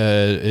ammo.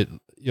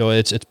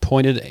 It's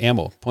pointed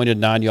ammo, pointed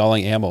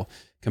non-yawling ammo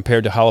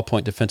compared to hollow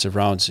point defensive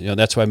rounds.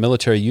 That's why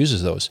military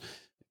uses those,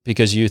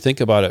 because you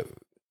think about it,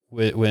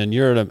 when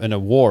you're in a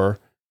war,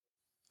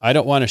 I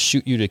don't want to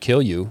shoot you to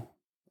kill you.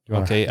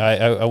 Okay.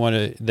 I want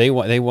to, they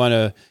want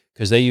to,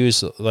 because they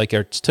use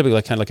it's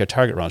typically kind of like our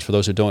target rounds. For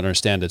those who don't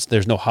understand,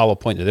 there's no hollow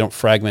point. They don't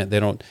fragment. They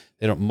don't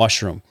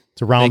mushroom.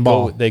 It's a round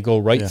ball. They go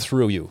right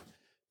through you.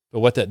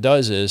 But what that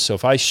does is, so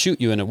if I shoot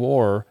you in a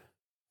war,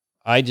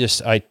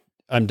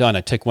 I'm done.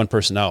 I take one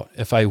person out.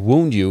 If I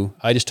wound you,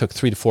 I just took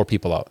 3 to 4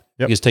 people out.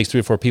 Yep. Because it takes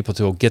 3 or 4 people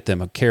to get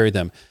them and carry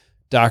them,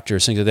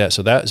 doctors, things like that.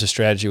 So that is a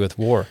strategy with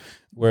war.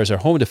 Whereas our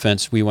home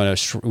defense, we want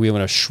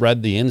to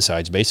shred the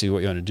insides. Basically,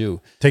 what you want to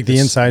do, take the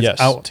insides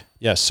out.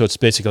 Yes, so it's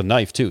basically a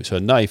knife too. So a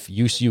knife,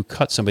 you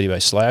cut somebody by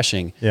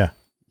slashing. Yeah,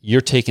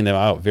 you're taking them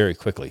out very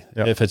quickly.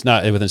 Yep. If it's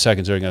not within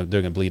seconds, they're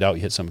gonna bleed out.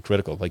 You hit something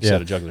critical, like you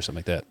said, a jugular or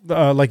something like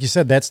that. Like you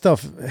said, that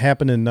stuff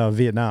happened in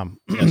Vietnam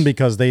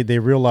because they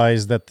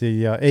realized that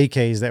the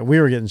AKs that we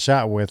were getting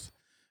shot with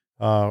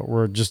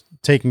were just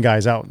taking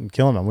guys out and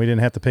killing them. We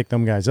didn't have to pick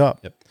them guys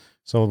up. Yep.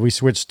 So we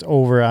switched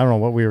over. I don't know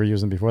what we were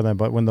using before then,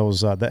 but when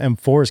those the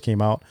M4s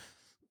came out,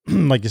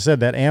 like you said,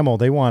 that ammo,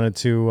 they wanted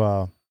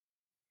to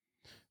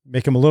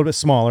make them a little bit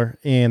smaller,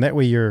 and that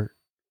way you're,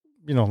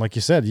 like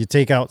you said, you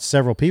take out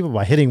several people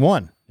by hitting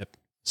one. Yep.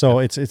 So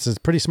it's a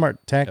pretty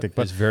smart tactic. Yep.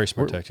 But it's very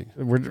smart tactic.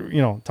 We're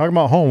talking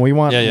about home. We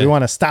want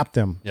to stop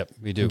them. Yep,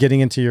 we do. Getting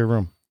into your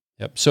room.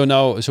 Yep. So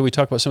we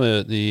talked about some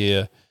of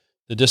the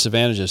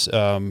disadvantages.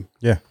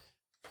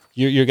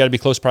 You got to be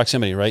close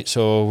proximity, right?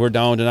 So we're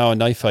down to now a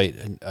knife fight,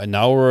 and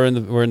now we're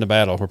in the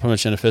battle. We're pretty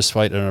much in a fist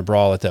fight and a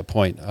brawl at that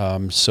point.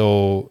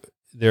 So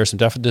there are some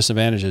definite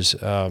disadvantages.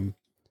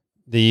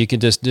 You can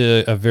just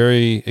a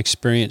very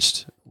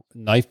experienced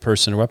knife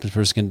person or weapons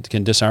person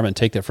can disarm it and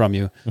take that from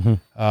you,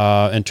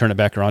 and turn it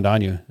back around on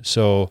you.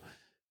 So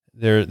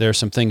there's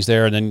some things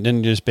there, and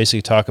then you just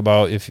basically talk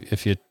about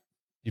if you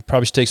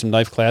probably should take some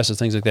knife classes,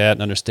 things like that,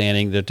 and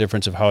understanding the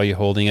difference of how you're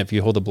holding it. If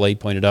you hold the blade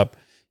pointed up,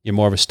 you're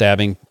more of a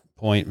stabbing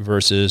point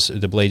versus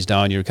the blades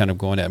down. You're kind of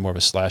going at more of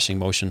a slashing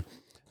motion,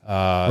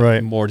 right?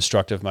 More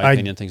destructive, in my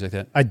opinion, things like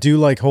that. I do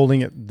like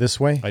holding it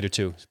this way. I do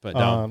too. But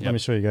down. Let me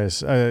show you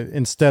guys.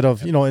 Instead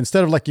of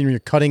like you're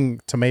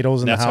cutting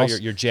tomatoes in the house, how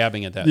you're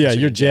jabbing at that. Yeah,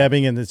 you're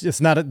jabbing, and this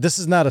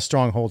is not a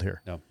strong hold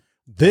here. No,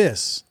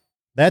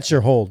 that's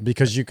your hold,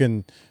 because you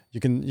can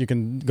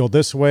go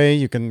this way,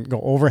 you can go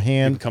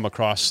overhand, you can come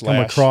across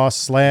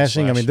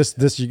slashing. I mean,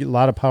 this you get a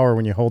lot of power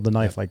when you hold the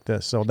knife like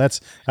this. So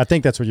I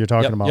think that's what you're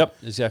talking about. Yep,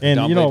 exactly. And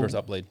down blade versus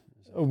up blade.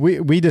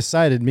 We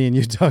decided, me and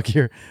you, Doug,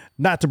 here,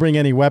 not to bring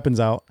any weapons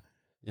out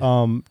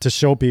to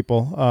show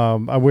people.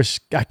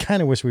 I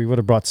kind of wish we would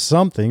have brought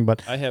something,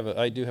 but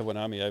I do have one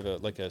on me. I have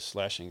a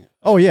slashing.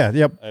 Oh yeah,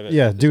 yep,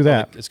 do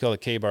that. It's called a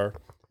K-bar.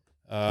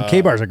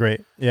 K-bars are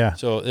great. Yeah.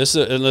 So it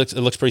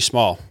looks pretty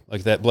small.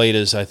 Like that blade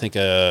is, I think,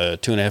 a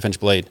 2.5-inch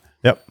blade.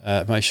 Yep.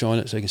 Am I showing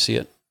it so you can see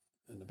it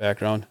in the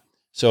background?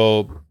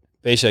 So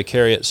basically, I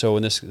carry it. So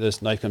when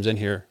this knife comes in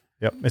here.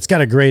 Yep. It's got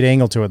a great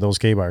angle to it. Those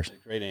K-bars.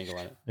 Great angle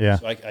on it. Yeah.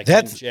 So I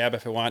can jab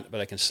if I want, but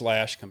I can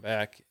slash, come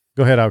back.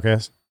 Go ahead,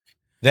 Outcast.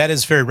 That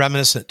is very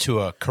reminiscent to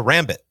a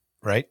karambit,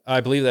 right?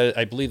 I believe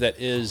that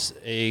is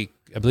a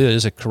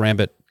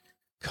karambit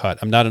cut.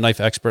 I'm not a knife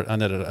expert on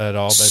that at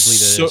all, but I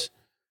believe it is.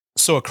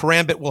 So a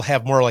karambit will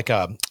have more like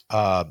a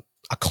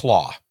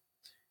claw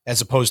as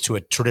opposed to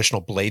a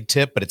traditional blade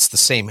tip, but it's the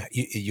same.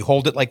 You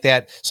hold it like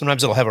that.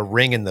 Sometimes it'll have a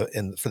ring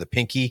for the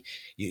pinky.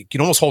 You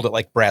can almost hold it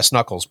like brass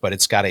knuckles, but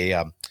it's got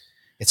a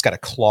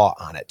claw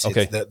on it.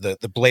 Okay.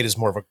 The blade is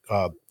more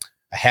of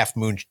a half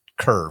moon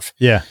curve.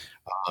 Yeah.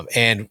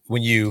 And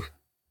when you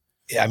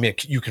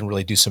can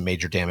really do some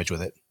major damage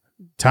with it.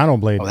 Tano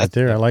blade right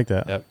there. I like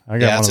that. Yep. I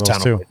got one of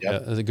those too. Yeah,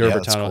 the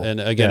Gerber Tano. Cool.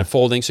 And again,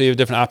 folding. So you have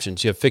different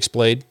options. You have fixed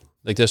blade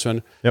like this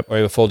one, or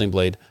you have a folding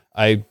blade.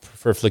 I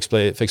prefer fixed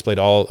blade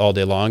all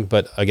day long.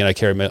 But again, I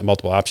carry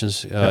multiple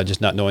options, just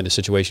not knowing the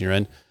situation you're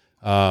in.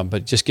 But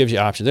it just gives you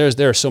options.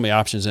 There are so many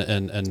options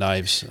in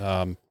knives.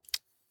 By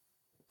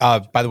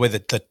the way,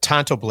 the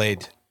Tanto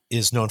blade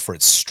is known for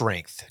its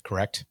strength,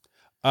 correct?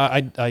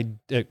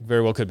 It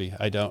very well could be.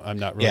 I'm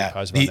not really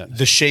positive on that.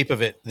 The shape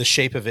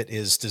of it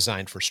is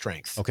designed for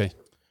strength. Okay.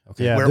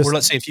 Yeah. Where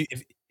let's say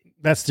if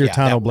that's your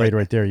Tano blade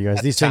right there, you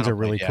guys. These things are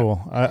really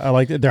cool. I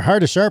like it. They're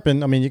hard to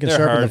sharpen. I mean, you can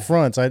sharpen the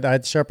fronts.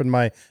 I'd sharpen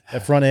my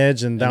front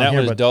edge and down that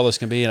here. That was dull as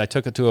can be. And I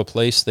took it to a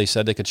place. They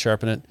said they could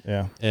sharpen it.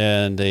 Yeah.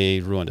 And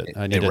they ruined it.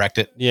 They wrecked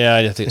it. Yeah.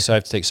 I have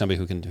to take somebody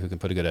who can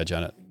put a good edge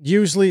on it.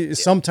 Usually,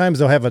 sometimes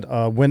they'll have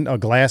a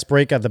glass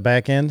break at the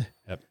back end.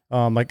 Yep.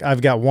 Like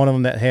I've got one of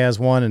them that has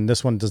one, and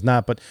this one does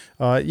not. But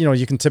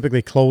you can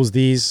typically close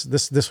these.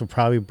 This would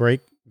probably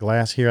break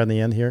glass here on the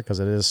end here because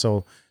it is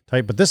so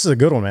tight. But this is a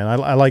good one, man.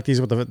 I like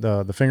these with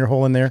the finger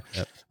hole in there.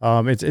 Yep.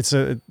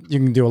 You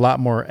can do a lot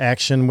more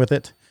action with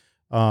it.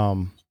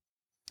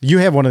 You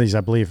have one of these,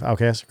 I believe,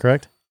 Outcast,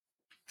 correct?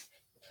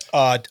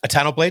 A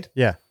Tano blade?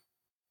 Yeah.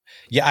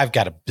 Yeah, I've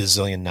got a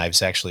bazillion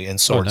knives actually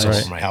and swords all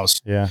over my house.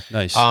 Yeah,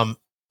 nice.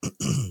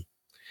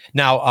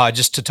 Now,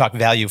 just to talk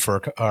value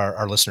for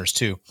our listeners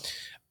too,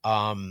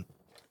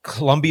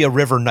 Columbia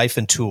River Knife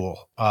and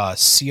Tool,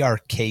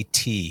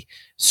 CRKT,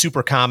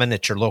 super common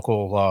at your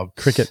local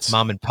Crickets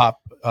mom and pop.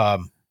 At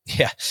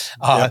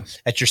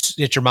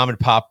your mom and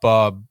pop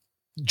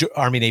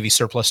Army Navy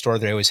surplus store.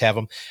 They always have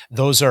them.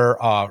 Those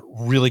are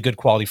really good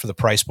quality for the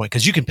price point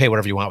because you can pay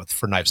whatever you want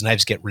for knives.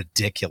 Knives get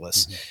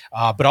ridiculous.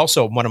 But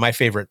also one of my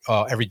favorite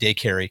everyday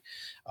carry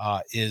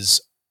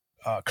is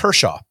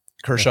Kershaw.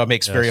 Kershaw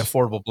makes very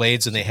affordable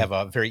blades, and they have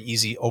a very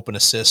easy open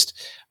assist.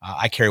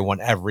 I carry one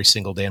every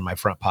single day in my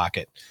front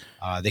pocket.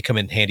 They come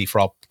in handy for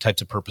all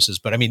types of purposes.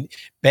 But I mean,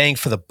 bang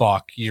for the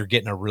buck, you're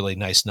getting a really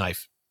nice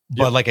knife.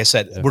 But like I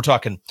said, we're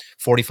talking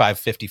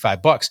 $45,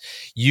 $55.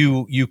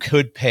 You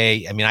could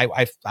pay. I mean,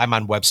 I'm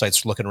on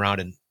websites looking around,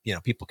 and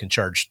people can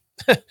charge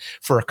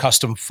for a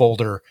custom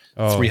folder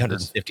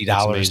 $350 to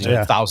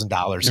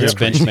 $1,000. There's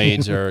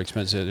Benchmades are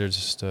expensive. They're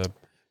just, but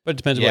it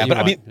depends on what you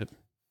want. I mean,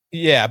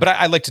 yeah, but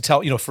I like to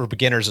tell, for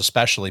beginners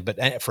especially,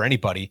 but for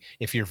anybody,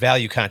 if you're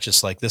value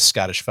conscious like this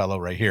Scottish fellow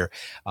right here,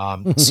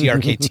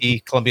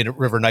 CRKT, Columbia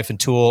River Knife and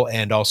Tool,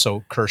 and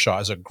also Kershaw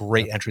is a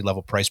great entry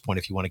level price point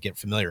if you want to get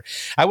familiar.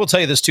 I will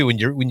tell you this too: when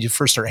you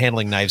first start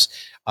handling knives,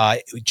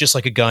 just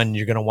like a gun,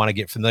 you're going to want to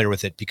get familiar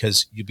with it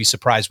because you'd be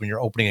surprised when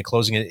you're opening and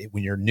closing it.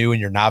 When you're new and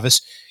you're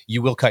novice,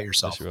 you will cut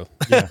yourself.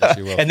 Yes,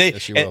 you will.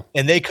 Yes, you will.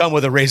 and they come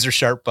with a razor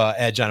sharp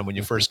edge on them when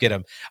you first get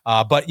them.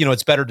 But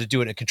it's better to do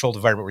it in a controlled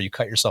environment where you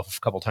cut yourself a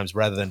couple of times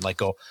rather than like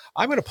go,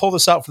 I'm going to pull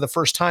this out for the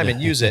first time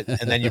and use it,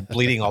 and then you're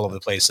bleeding all over the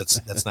place.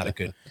 That's not a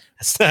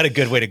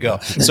good way to go.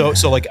 So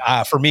like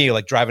for me,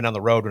 like driving down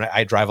the road when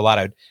I drive a lot,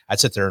 I'd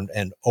sit there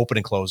and open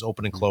and close,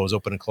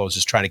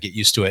 just trying to get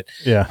used to it.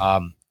 Yeah.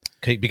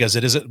 Because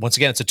it is, once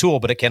again, it's a tool,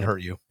 but it can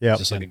hurt you. Yeah.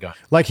 Just like a gun.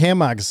 Like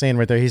Hammock is saying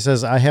right there, he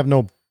says, I have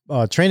no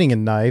training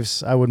in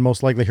knives. I would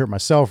most likely hurt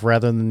myself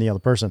rather than the other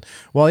person.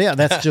 Well, yeah,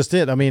 that's just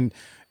it. I mean,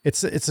 it's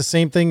the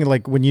same thing.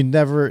 Like when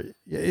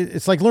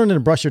it's like learning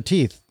to brush your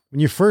teeth. When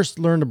you first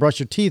learned to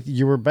brush your teeth,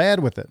 you were bad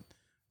with it.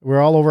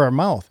 We're all over our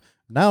mouth.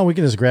 Now we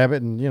can just grab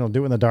it and,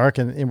 do it in the dark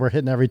and we're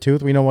hitting every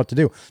tooth. We know what to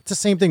do. It's the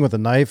same thing with a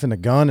knife and a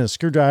gun and a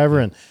screwdriver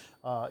and,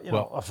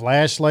 a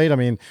flashlight. I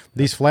mean,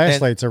 these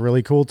flashlights are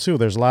really cool too.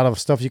 There's a lot of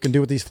stuff you can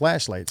do with these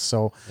flashlights.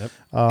 So,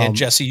 and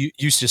Jesse, you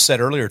just said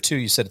earlier too,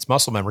 you said it's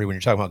muscle memory when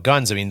you're talking about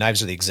guns. I mean,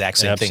 knives are the exact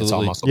same thing. It's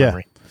all muscle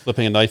memory.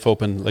 Flipping a knife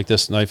open like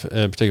this knife,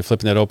 in particular,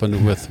 flipping that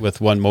open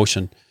with one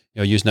motion,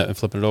 using that and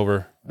flipping it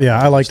over.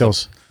 Yeah. I like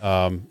those.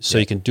 So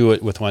you can do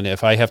it with one.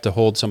 If I have to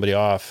hold somebody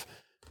off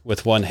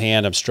with one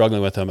hand, I'm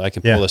struggling with them. I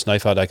can pull this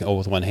knife out. I can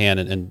with one hand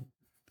and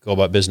go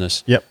about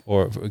business. Yep.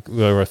 Or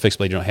a fixed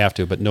blade, you don't have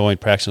to, but knowing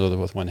practicing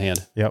with one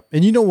hand. Yep.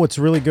 And what's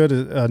really good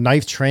at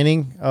knife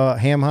training,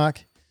 Hamhock,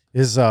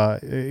 is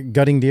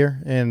gutting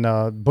deer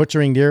and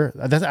butchering deer.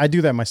 I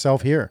do that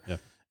myself here. Yeah.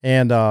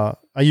 And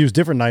I use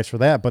different knives for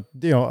that. But,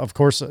 of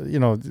course,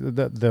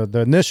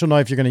 the initial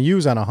knife you're going to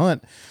use on a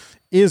hunt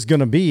is going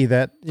to be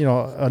that,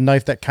 a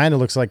knife that kind of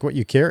looks like what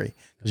you carry.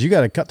 Because you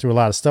got to cut through a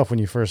lot of stuff when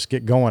you first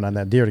get going on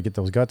that deer to get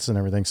those guts and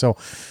everything. So,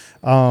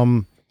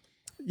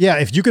 yeah,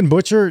 if you can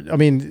butcher, I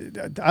mean,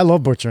 I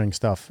love butchering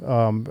stuff.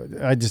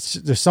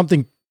 There's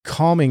something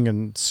calming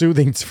and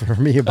soothing for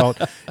me about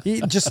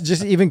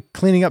just even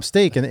cleaning up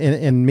steak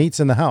and meats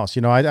in the house.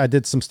 I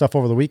did some stuff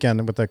over the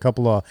weekend with a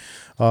couple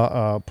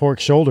of pork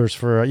shoulders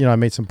for, I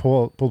made some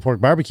pulled pork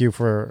barbecue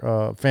for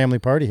a family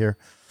party here.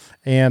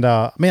 And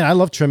man, I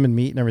love trimming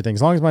meat and everything.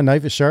 As long as my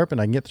knife is sharp and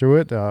I can get through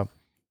it, man,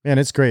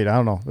 it's great. I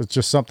don't know. It's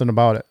just something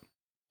about it.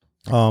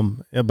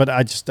 But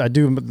I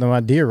do my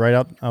deer right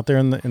out there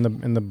in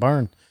the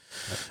barn.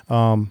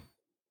 All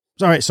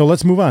right, so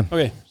let's move on.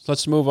 Okay, so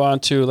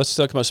let's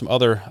talk about some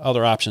other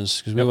options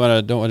because we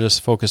don't want to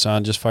just focus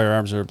on just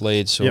firearms or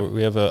blades. So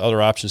we have a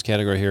other options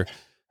category here,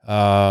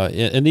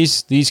 and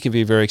these can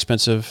be very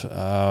expensive.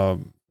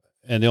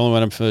 And the only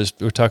one I'm familiar is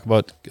we're talking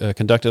about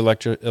conducted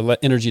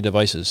energy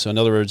devices. So in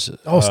other words,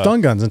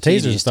 stun guns and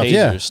tasers and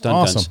stuff. Stun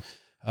awesome.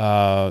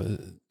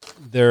 Guns.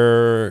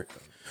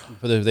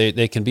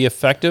 They can be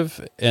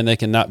effective and they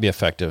can not be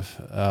effective,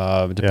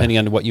 depending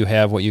on what you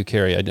have, what you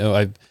carry. I know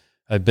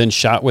I've been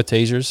shot with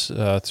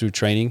tasers through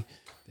training,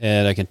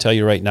 and I can tell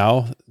you right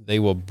now, they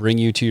will bring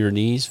you to your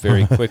knees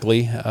very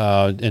quickly,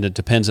 and it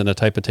depends on the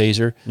type of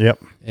taser. Yep.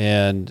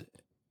 And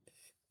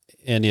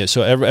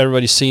so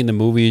everybody's seen the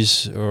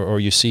movies, or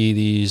you see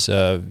these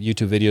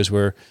YouTube videos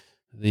where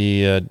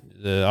the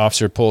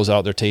officer pulls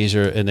out their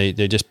taser and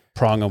they just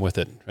prong them with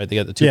it, right? They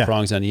got the two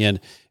prongs on the end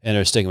and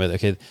they're sticking with it.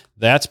 Okay,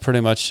 that's pretty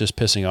much just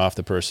pissing off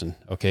the person,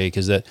 okay?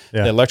 Because the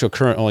electrical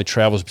current only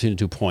travels between the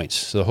 2 points.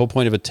 So the whole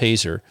point of a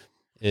taser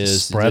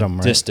is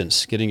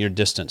distance, getting your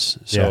distance.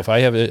 So if I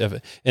have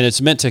and it's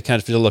meant to kind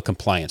of feel a little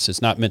compliance.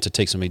 It's not meant to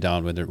take somebody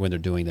down when they're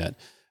doing that.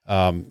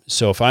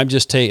 So if I'm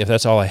just if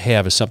that's all I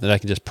have is something that I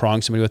can just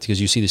prong somebody with,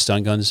 because you see the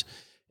stun guns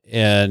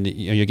and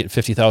you're getting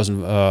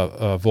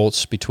 50,000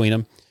 volts between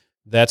them.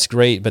 That's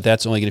great, but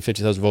that's only getting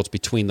 50,000 volts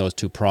between those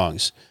two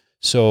prongs.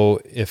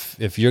 So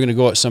if you're going to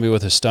go at somebody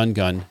with a stun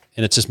gun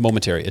and it's just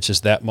momentary, it's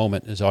just that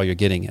moment is all you're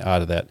getting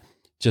out of that.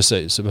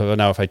 So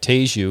now if I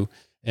tase you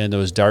and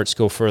those darts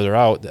go further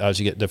out, as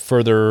you get, the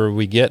further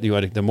we get,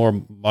 the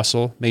more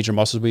major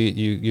muscles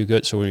you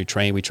get. So when we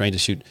train to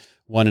shoot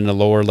one in the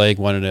lower leg,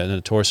 one in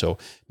the torso.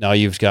 Now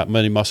you've got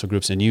many muscle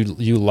groups, and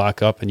you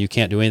lock up and you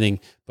can't do anything.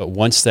 But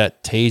once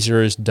that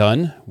taser is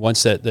done,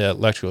 once the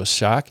electrical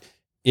shock,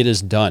 it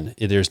is done.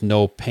 There's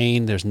no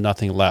pain. There's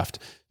nothing left.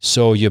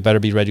 So you better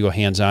be ready to go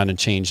hands-on and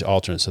change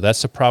alternates. So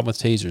that's the problem with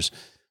tasers.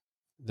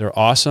 They're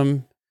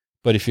awesome,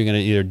 but if you're going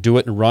to either do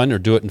it and run or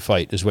do it and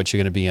fight is what you're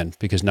going to be in,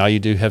 because now you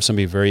do have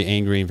somebody very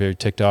angry and very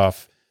ticked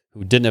off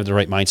who didn't have the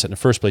right mindset in the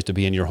first place to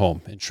be in your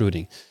home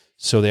intruding.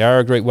 So they are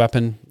a great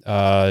weapon.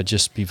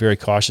 Just be very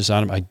cautious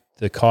on them.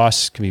 The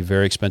costs can be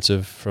very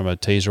expensive from a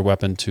taser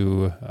weapon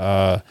to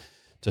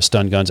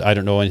stun guns. I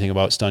don't know anything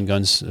about stun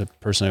guns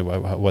personally,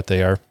 what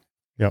they are.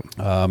 Yep.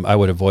 I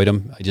would avoid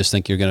them. I just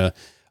think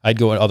I'd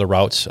go other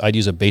routes. I'd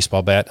use a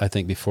baseball bat, I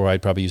think, before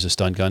I'd probably use a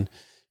stun gun.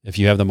 If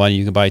you have the money,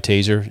 you can buy a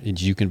taser, and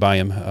you can buy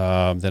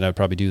them, then I'd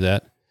probably do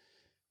that.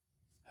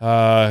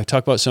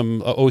 Talk about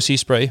some OC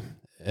spray,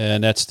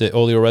 and that's the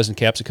oleoresin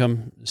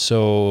capsicum.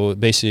 So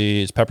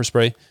basically, it's pepper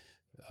spray.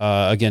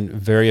 Again,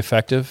 very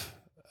effective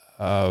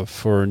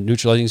for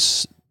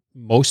neutralizing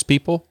most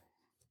people,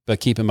 but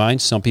keep in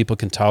mind, some people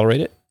can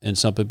tolerate it, and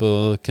some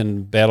people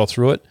can battle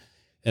through it.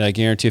 And I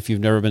guarantee if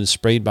you've never been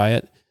sprayed by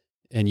it,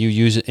 and you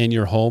use it in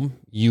your home,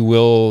 you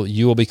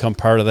will become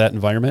part of that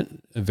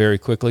environment very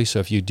quickly. So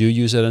if you do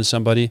use it on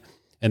somebody,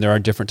 and there are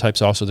different types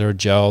also, there are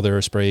gel, there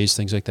are sprays,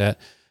 things like that,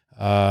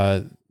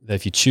 that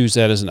if you choose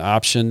that as an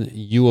option,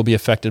 you will be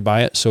affected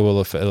by it.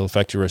 So it'll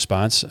affect your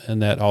response. And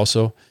that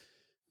also,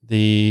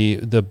 the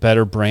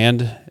better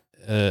brand,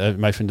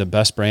 my friend, the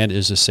best brand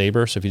is a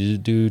Saber. So if you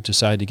do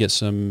decide to get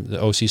the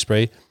OC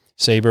spray,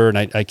 Saber, and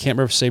I can't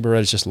remember if Saber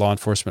Red is just law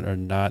enforcement or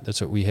not. That's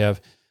what we have.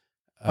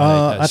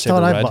 I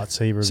thought I bought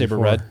Saber before.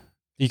 Red.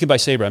 You can buy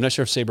Saber. I'm not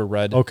sure if Saber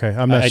Red. Okay,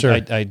 I'm not sure.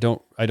 I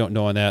don't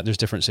know on that. There's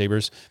different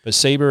Sabers, but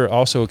Saber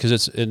also,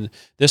 because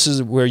this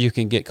is where you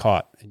can get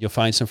caught. You'll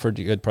find some for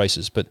good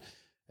prices.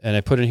 And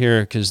I put in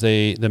here because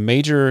the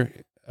major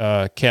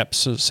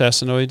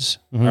capsaicinoids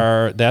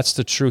that's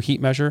the true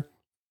heat measure,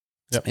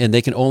 and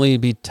they can only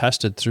be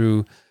tested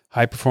through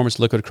high performance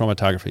liquid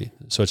chromatography.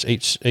 So it's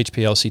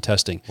HPLC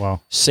testing.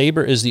 Wow.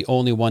 Saber is the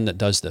only one that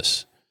does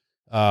this.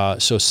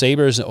 So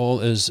Saber is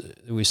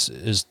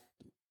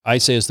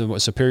I'd say is the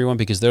superior one,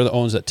 because they're the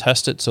ones that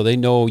test it. So they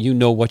know,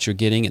 what you're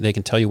getting, and they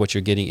can tell you what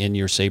you're getting in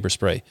your Saber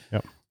spray.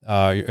 Yep.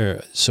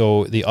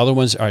 So the other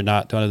ones don't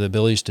have the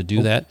abilities to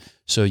do that.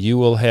 So you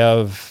will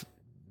have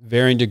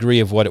varying degree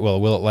of what it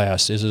will it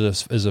last? Is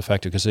it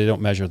effective? Because they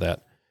don't measure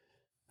that.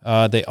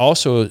 They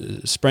also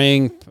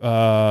spraying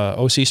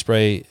OC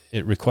spray.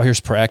 It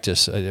requires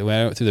practice. When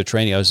I went through the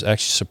training, I was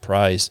actually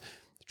surprised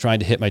trying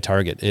to hit my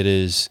target. It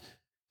is,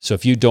 so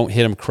if you don't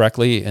hit them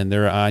correctly and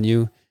they're on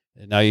you,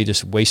 and now you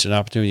just waste an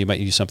opportunity, you might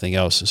use something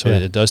else. So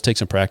it does take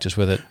some practice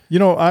with it.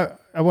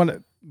 I want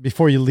to,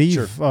 before you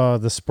leave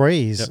the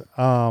sprays,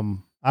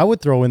 I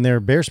would throw in there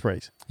bear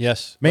sprays.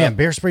 Yes. Man,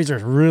 bear sprays are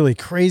really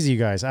crazy, you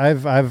guys.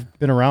 I've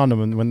been around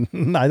them, and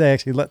when I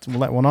actually let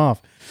one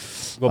off.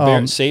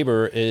 Well,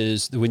 Saber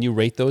is, when you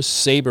rate those,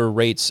 Saber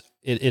rates,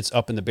 it's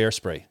up in the bear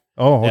spray.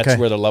 Oh, okay. That's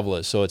where the level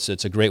is. So it's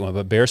a great one.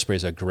 But bear spray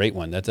is a great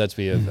one. That'd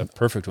be a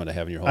perfect one to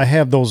have in your home. I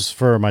have those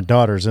for my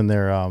daughters in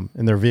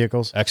their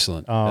vehicles.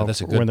 Excellent. That's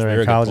a good, when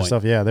they're in college and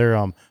stuff. Yeah,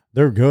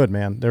 they're good,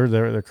 man.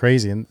 They're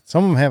crazy, and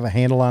some of them have a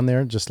handle on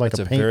there, just like that's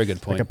a paint, very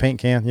good point. like a paint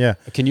can. Yeah.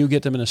 Can you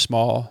get them in a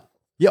small?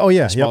 Yeah. Oh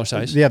yeah. Smaller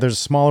size. Yeah. There's a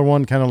smaller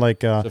one, kind of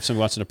like. So if somebody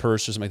wants in a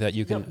purse or something like that,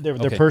 you can.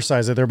 They're purse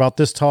size. They're about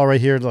this tall right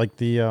here, like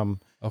the.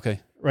 Okay.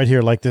 Right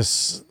here, like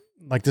this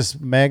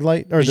mag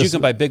light, or you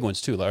can buy big ones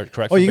too,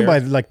 correct? Oh, you can buy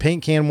like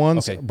paint can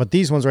ones, okay. But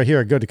these ones right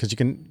here are good because you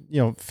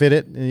can, fit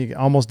it, and you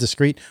almost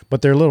discreet,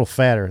 but they're a little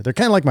fatter. They're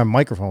kind of like my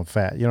microphone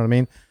fat. You know what I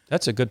mean?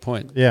 That's a good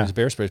point. Yeah,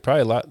 bear spray is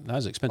probably not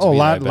as expensive. Oh,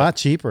 a lot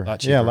cheaper.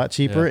 Yeah, a lot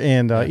cheaper,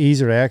 and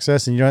easier to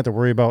access, and you don't have to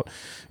worry about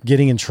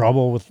getting in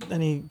trouble with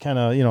any kind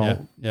of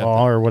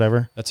law or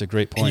whatever. That's a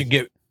great point.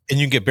 And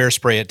you can get bear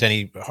spray at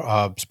any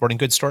sporting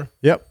goods store?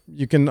 Yep.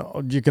 You can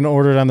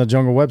order it on the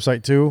Jungle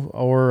website too,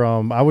 or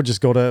I would just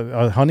go to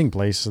a hunting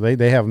place. So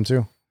they have them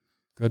too.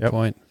 Good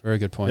point. Very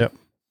good point. Yep.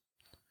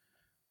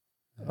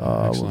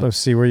 Let's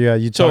see where you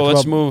at.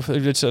 Let's move.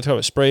 Let's talk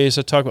about sprays.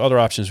 Let's talk about other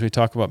options. We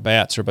talk about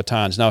bats or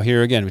batons. Now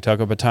here again, we talk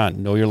about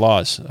baton. Know your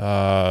laws.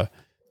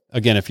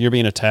 Again, if you're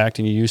being attacked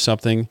and you use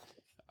something,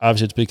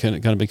 obviously it's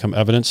going to become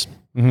evidence.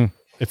 Mm-hmm.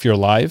 If you're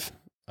alive,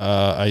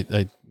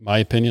 my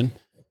opinion,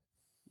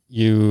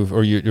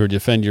 you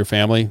defend your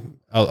family,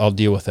 I'll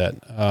deal with that.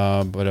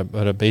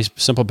 But a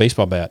simple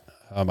baseball bat,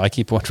 I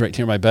keep one right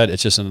near my bed.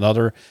 It's just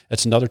another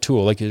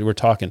tool. Like we're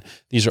talking,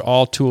 these are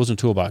all tools in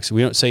toolbox.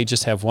 We don't say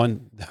just have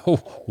one. Oh,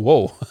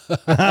 whoa!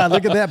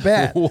 Look at that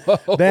bat.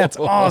 Whoa. That's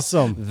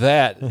awesome.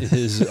 That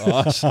is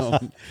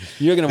awesome.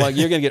 You're gonna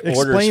get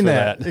orders for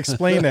that.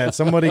 Explain that.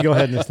 Somebody go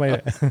ahead and explain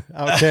it.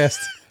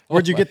 Outcast.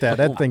 Where'd you get that?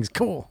 That thing's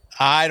cool.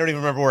 I don't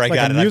even remember where I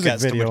got it. Music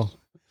video.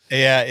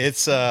 Yeah,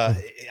 it's I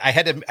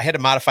had to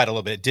modify it a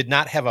little bit. It did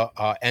not have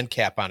a end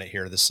cap on it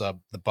here. This the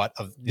butt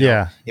of you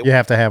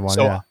have to have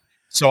one.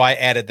 So I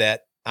added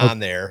that on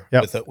there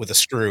with a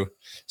screw.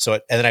 So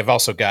and then I've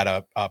also got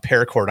a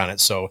paracord on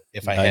it. So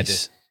if I had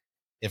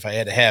to if I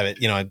had to have it,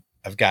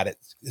 I've got it.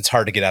 It's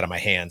hard to get out of my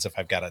hands if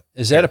I've got a.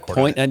 Is that a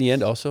point on the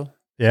end also?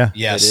 Yeah.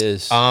 Yes. It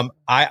is.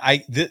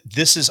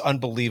 This is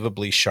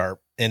unbelievably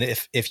sharp. And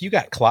if you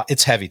got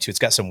it's heavy too. It's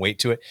got some weight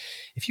to it.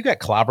 If you got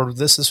clobbered with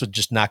this would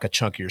just knock a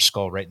chunk of your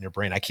skull right in your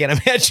brain. I can't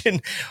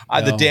imagine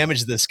the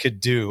damage this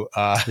could do.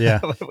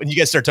 When you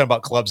guys start talking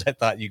about clubs, I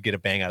thought you'd get a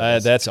bang out of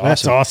this. That's awesome.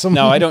 That's awesome.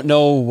 Now I don't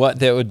know what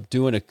that would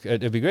do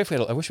it'd be great if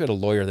I wish we had a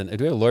lawyer then. Do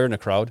we have a lawyer in the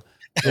crowd?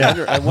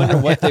 Yeah. I wonder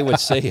what they would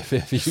say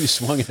if you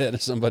swung it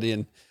at somebody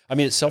and I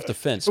mean, it's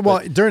self-defense.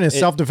 Well, during a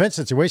self-defense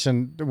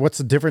situation, what's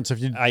the difference if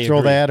you throw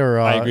agree. that or...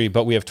 I agree,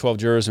 but we have 12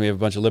 jurors and we have a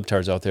bunch of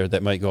libtards out there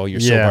that might go, you're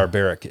so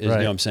barbaric. You know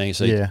what I'm saying?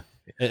 So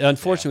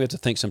unfortunately, we have to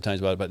think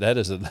sometimes about it, but that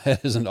is an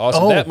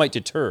awesome... That might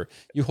deter.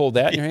 You hold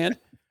that in your hand?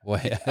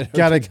 Boy,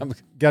 got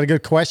a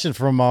good question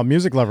from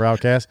Music Lover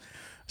Outcast.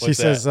 She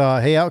says,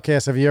 hey,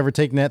 Outcast, have you ever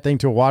taken that thing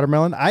to a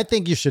watermelon? I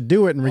think you should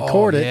do it and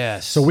record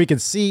it so we can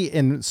see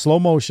in slow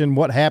motion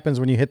what happens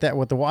when you hit that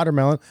with the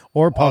watermelon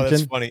or pumpkin. Oh,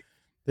 that's funny.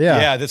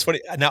 Yeah, that's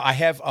funny. Now I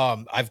have,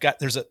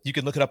 you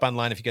can look it up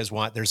online if you guys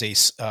want. There's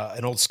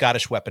an old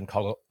Scottish weapon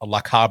called a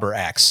Lochaber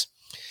axe,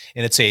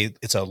 and it's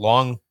a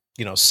long,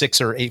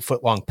 6 or 8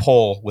 foot long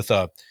pole with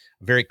a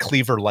very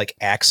cleaver like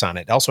axe on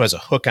it. It also has a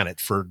hook on it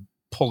for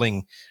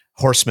pulling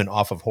horsemen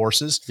off of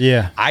horses.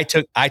 Yeah, I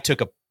took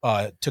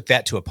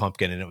that to a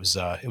pumpkin, and it was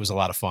a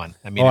lot of fun.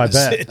 I mean,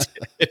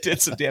 it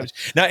did some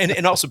damage. Now,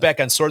 and also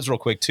back on swords real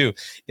quick too.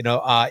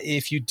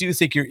 If you do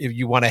think if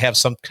you want to have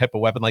some type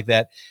of weapon like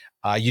that.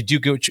 You do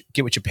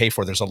get what you pay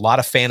for. There's a lot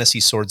of fantasy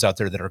swords out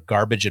there that are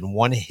garbage in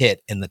one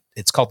hit, and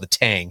it's called the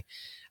tang.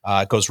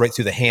 It goes right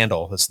through the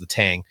handle. That's the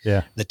tang.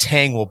 Yeah. The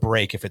tang will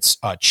break if it's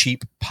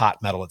cheap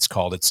pot metal. It's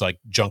called. It's like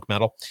junk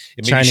metal.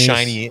 It may be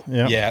shiny.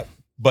 Yep. Yeah.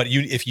 But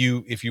if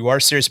you are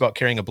serious about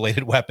carrying a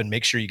bladed weapon,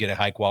 make sure you get a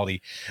high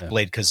quality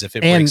blade, because if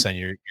it breaks on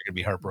you, you're gonna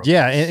be heartbroken.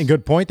 Yeah, and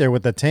good point there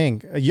with the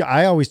tang.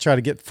 I always try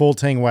to get full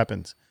tang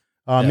weapons.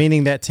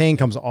 Meaning that tang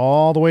comes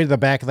all the way to the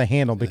back of the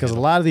handle, because a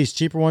lot of these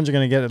cheaper ones you're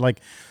going to get at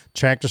like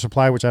Tractor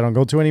Supply, which I don't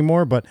go to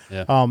anymore, but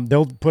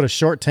they'll put a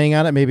short tang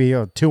on it, maybe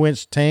a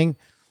 2-inch tang,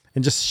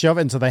 and just shove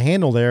it into the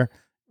handle there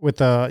with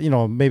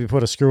maybe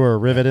put a screw or a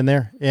rivet in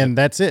there, and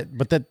that's it.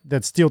 But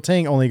that steel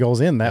tang only goes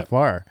in that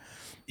far.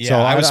 Yeah, so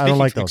I don't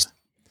like those.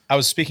 I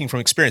was speaking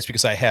from experience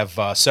because I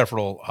have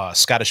several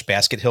Scottish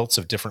basket hilts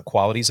of different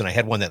qualities, and I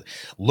had one that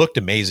looked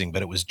amazing,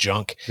 but it was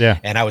junk. Yeah.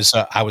 And I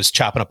was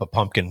chopping up a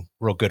pumpkin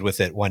real good with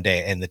it one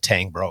day, and the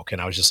tang broke,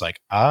 and I was just like,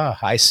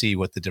 I see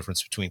what the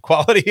difference between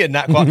quality and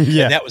not quality.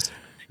 Yeah. And that was,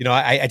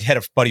 I had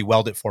a buddy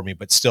weld it for me,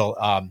 but still,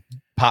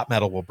 pot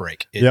metal will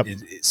break.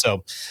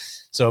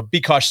 So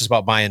be cautious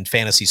about buying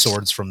fantasy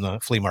swords from the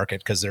flea market,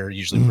 because they're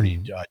usually pretty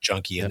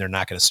junky, and they're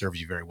not going to serve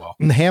you very well.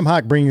 And Ham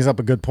Hock brings up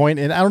a good point,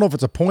 and I don't know if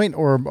it's a point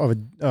or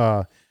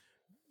more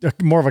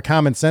of a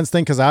common sense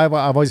thing, because I've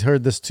always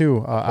heard this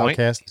too.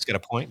 Outcast, he's got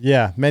a point.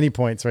 Yeah, many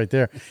points right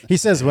there. He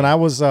says when I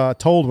was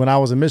told when I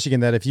was in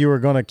Michigan that if you were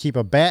going to keep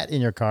a bat in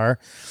your car,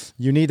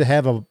 you need to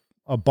have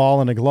a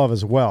ball and a glove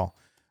as well.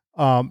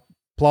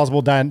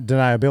 Plausible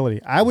deniability.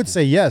 I would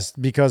say yes,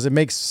 because it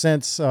makes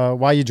sense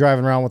why you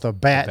driving around with a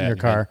bat in your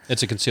car.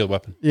 It's a concealed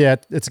weapon. Yeah,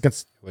 it's a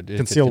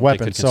concealed weapon.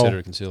 They could consider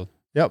it concealed.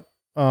 Yep.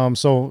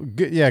 So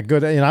good. Yeah,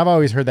 good. And I've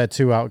always heard that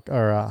too.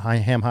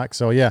 Ham Hock.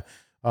 So yeah,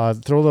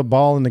 throw the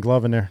ball and the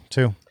glove in there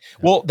too.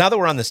 Well, now that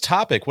we're on this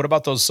topic, what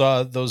about those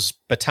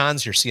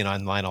batons you're seeing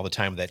online all the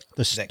time that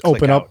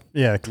open up?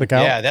 Yeah, click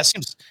out. Yeah, that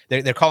seems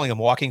they're calling them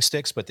walking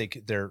sticks, but they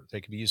could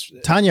be used.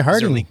 Tanya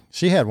Harding,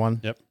 she had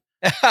one. Yep.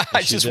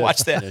 I just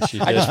watched that.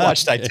 I just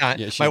watched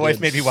Titania. My wife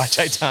made me watch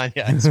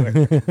Titania. I swear.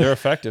 They're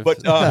effective,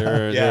 but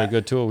they're a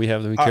good tool. We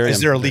have them. We carry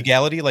is there a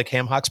legality like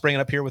Ham Hock's bringing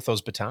up here with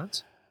those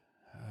batons?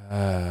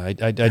 I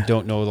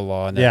don't know the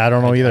law. Yeah, I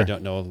don't know either. I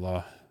don't know the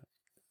law.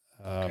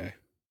 Okay.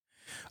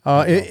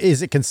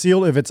 Is it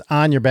concealed if it's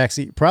on your back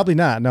seat? Probably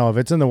not. No, if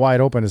it's in the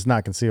wide open, it's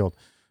not concealed.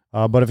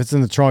 But if it's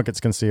in the trunk, it's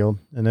concealed,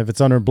 and if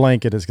it's under a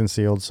blanket, it's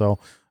concealed. So.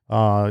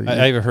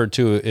 I've heard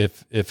too,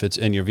 if it's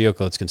in your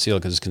vehicle, it's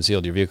concealed because it's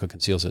concealed. Your vehicle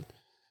conceals it.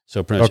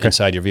 So pretty much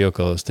inside your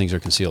vehicle, those things are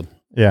concealed.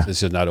 Yeah.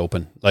 This is not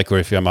open. Like where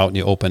if I'm out in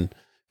the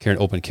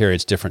carrying open carry,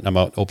 it's different. I'm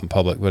out open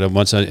public. But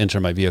once I enter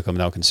my vehicle, I'm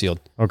now concealed.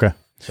 Okay.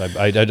 So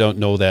I don't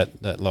know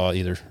that law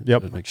either.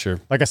 Yep. To make sure.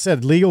 Like I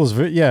said, legal is,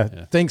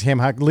 thanks, Ham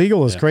Hock.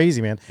 Legal is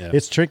crazy, man. Yeah.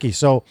 It's tricky.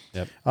 So,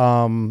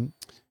 try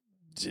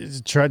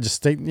to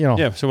stay,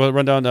 Yeah. So we'll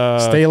run down,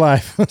 stay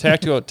alive.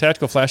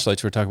 tactical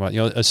flashlights we're talking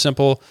about. A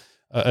simple,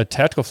 a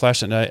tactical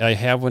flashlight. I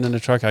have one in the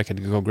truck. I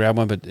could go grab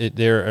one, but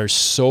they are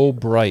so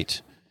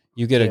bright.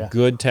 You get a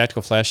good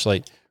tactical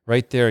flashlight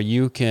right there.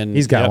 You can.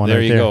 He's got one. There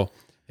right you go.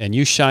 And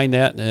you shine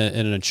that in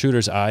an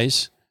intruder's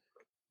eyes.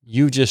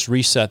 You just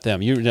reset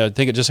them. You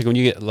think it just like when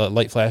you get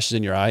light flashes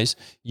in your eyes,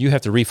 you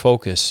have to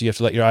refocus. You have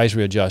to let your eyes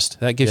readjust.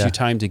 That gives you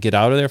time to get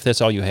out of there if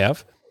that's all you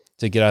have,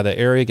 to get out of the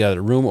area, get out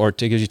of the room, or it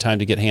gives you time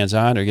to get hands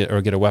on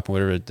or get a weapon,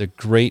 whatever. They're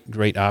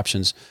great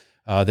options.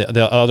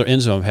 The other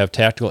ends of them have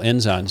tactical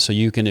ends on, so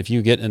you can, if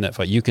you get in that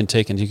fight, you can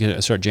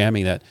start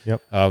jamming that.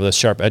 Yep. The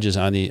sharp edges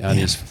on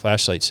these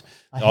flashlights.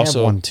 I have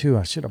one too.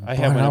 I should have. I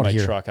have one in my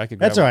here. truck. I could.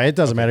 That's grab all right. one. It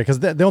doesn't matter because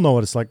they'll know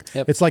what it's like.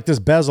 Yep. It's like this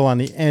bezel on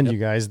the end, you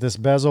guys. This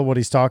bezel, what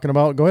he's talking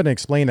about. Go ahead and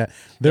explain that.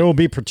 There will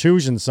be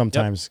protrusions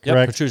sometimes. Yep,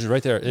 Correct. protrusions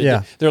right there.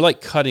 Yeah. They're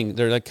like cutting.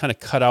 They're like kind of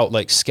cut out,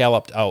 like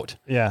scalloped out.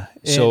 Yeah.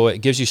 So it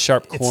gives you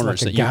sharp it's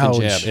corners like a that you can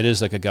gouge. jab. It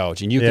is like a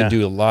gouge, and you Yeah. can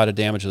do a lot of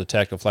damage with a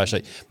tactical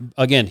flashlight.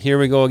 Again, here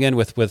we go again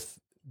with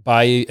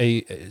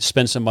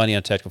spend some money on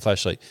a tactical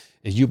flashlight.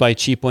 If you buy a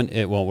cheap one,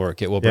 it won't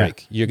work. It will Yeah.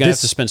 break. You're gonna have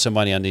to spend some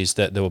money on these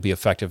that will be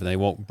effective, and they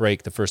won't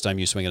break the first time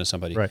you swing it at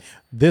somebody. Right.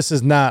 This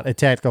is not a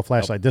tactical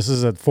flashlight. This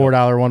is a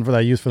 $4 one that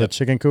I use for the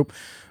chicken coop.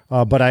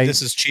 But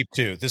this is cheap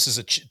too. This is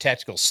a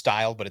tactical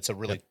style, but it's a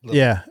really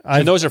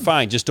and those are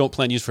fine. Just don't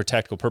plan use for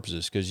tactical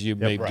purposes because you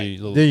may be a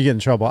little. Then you get in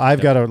trouble.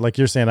 I've got a, like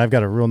you're saying, I've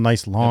got a real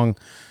nice long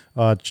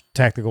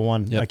tactical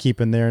one I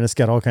keep in there, and it's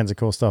got all kinds of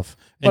cool stuff.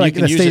 But And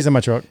it stays in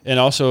my truck. And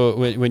also,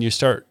 when you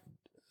start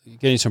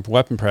getting some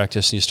weapon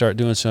practice and you start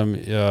doing some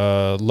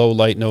low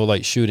light, no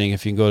light shooting,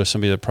 if you can go to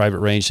somebody at a private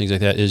range, things like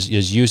that,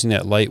 is using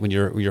that light when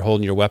you're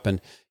holding your weapon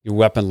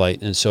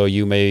light. And so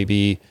you may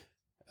be,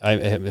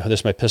 this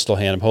is my pistol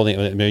hand. I'm holding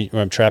it,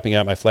 I'm trapping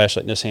out my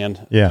flashlight in this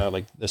hand. Yeah.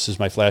 Like this is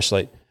my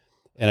flashlight,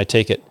 and I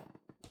take it.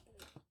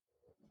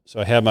 So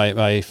I have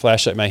my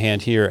flashlight in my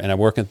hand here, and I'm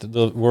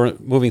we're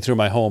moving through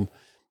my home.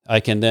 I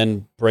can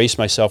then brace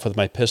myself with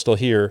my pistol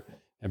here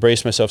and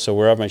brace myself so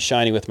wherever I'm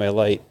shining with my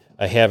light,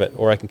 I have it.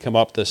 Or I can come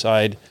up the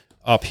side,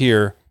 up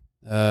here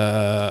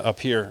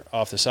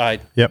off the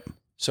side. Yep.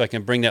 So I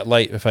can bring that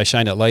light. If I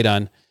shine that light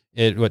on,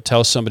 it would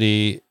tell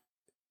somebody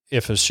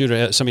if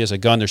somebody has a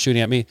gun, they're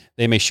shooting at me,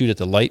 they may shoot at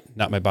the light,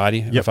 not my body.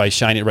 Yep. If I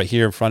shine it right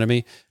here in front of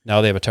me,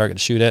 now they have a target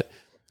to shoot at.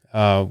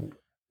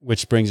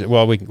 Which brings it.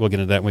 Well, we'll get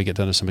into that when we get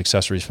down to some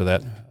accessories for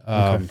that.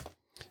 Okay.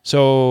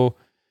 So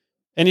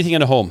anything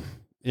in the home,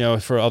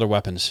 for other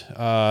weapons,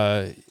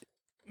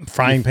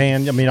 frying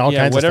pan. I mean, all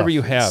kinds of whatever stuff.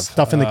 you have.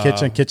 Stuff in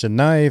the kitchen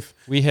knife.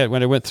 We had,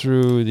 when I went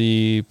through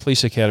the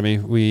police academy,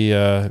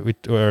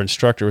 our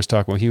instructor was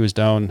talking. When he was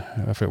down,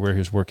 I forget where he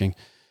was working.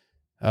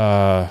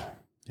 I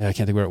can't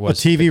think where it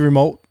was. A TV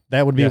remote.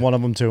 That would be one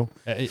of them too.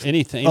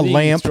 Anything a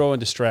lamp. Throw and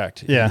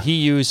distract. Yeah.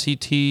 He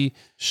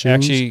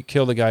actually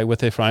killed a guy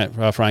with a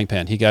frying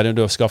pan. He got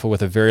into a scuffle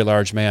with a very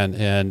large man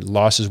and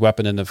lost his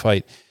weapon in the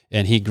fight.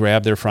 And he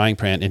grabbed their frying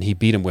pan and he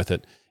beat him with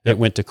it. It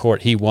went to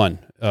court. He won.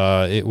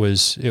 It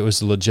was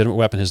a legitimate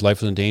weapon. His life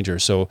was in danger.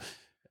 So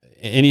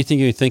anything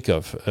you think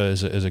of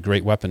is a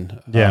great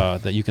weapon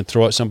that you can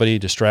throw at somebody,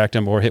 distract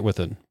them, or hit with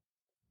it.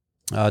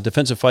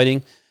 Defensive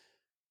fighting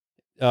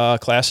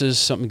classes,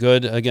 something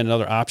good. Again,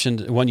 another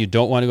option. One you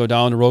don't want to go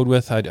down the road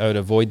with. I would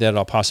avoid that at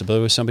all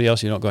possibility with somebody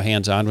else. You don't go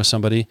hands-on with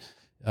somebody.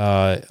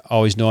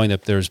 Always knowing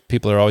that there's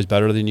people that are always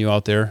better than you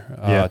out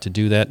there to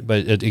do that.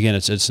 But again,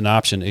 it's an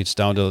option. It's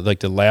down to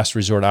like the last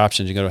resort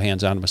options. You go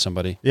hands-on with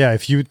somebody. Yeah,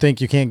 if you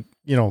think you can't,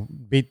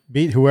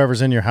 beat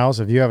whoever's in your house,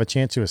 if you have a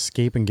chance to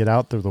escape and get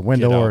out through the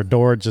window or a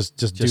door, just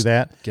do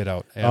that. Get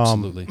out,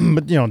 absolutely.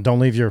 But don't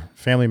leave your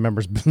family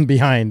members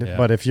behind. Yeah.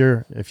 But if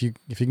you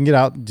can get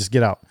out, just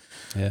get out.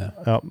 Yeah.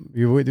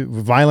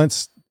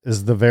 Violence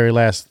is the very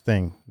last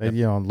thing.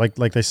 Yep.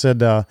 Like they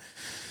said.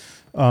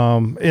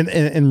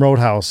 In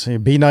Roadhouse,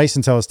 be nice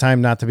until it's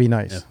time not to be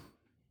nice.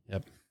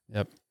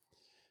 Yep.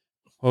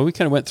 Well, we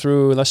kind of went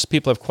through, unless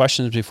people have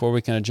questions before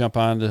we kind of jump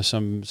on to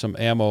some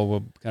ammo,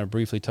 we'll kind of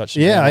briefly touch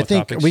some ammo I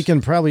think topics. we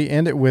can probably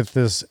end it with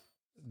this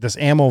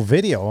ammo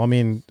video. I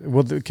mean,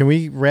 can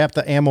we wrap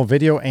the ammo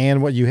video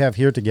and what you have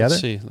here together?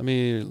 Let's see. Let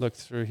me look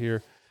through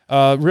here.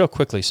 Real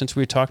quickly, since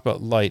we talked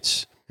about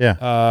lights.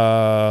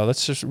 Yeah.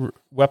 Let's just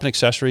weapon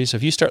accessories.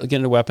 If you start getting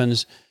into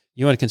weapons,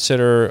 you want to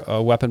consider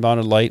a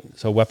weapon-mounted light.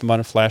 So a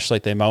weapon-mounted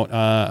flashlight, they mount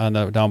on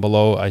the down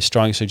below. I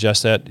strongly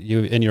suggest that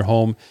you in your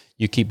home,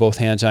 you keep both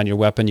hands on your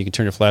weapon. You can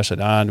turn your flashlight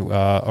on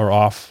or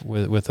off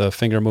with a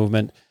finger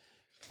movement.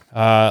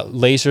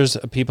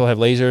 Lasers, people have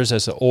lasers.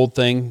 That's the old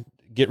thing.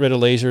 Get rid of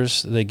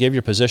lasers. They give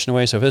your position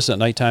away. So if it's at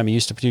nighttime, you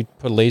used to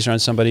put a laser on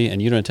somebody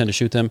and you don't intend to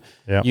shoot them,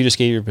 you just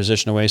gave your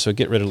position away. So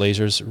get rid of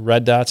lasers.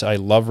 Red dots, I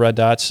love red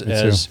dots.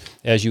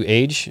 As you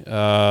age,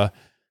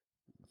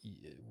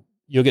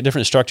 you'll get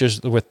different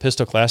instructors with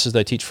pistol classes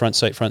that teach front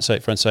sight, front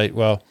sight, front sight.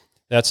 Well,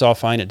 that's all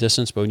fine at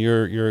distance, but when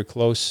you're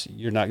close,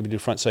 you're not going to do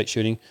front sight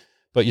shooting.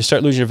 But you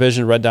start losing your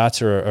vision. Red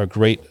dots are a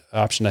great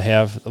option to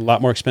have. A lot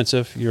more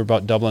expensive. You're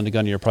about doubling the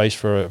gun to your price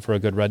for a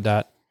good red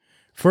dot.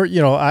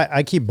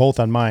 I keep both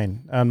on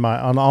mine, on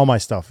all my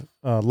stuff,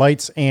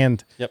 lights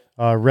and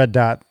red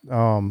dot.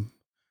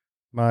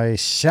 My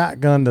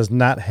shotgun does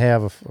not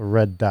have a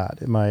red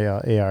dot. My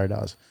AR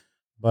does,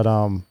 but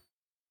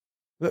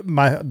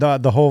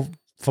the whole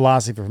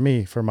philosophy for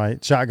me for my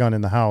shotgun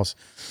in the house,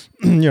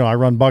 I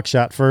run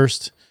buckshot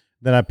first,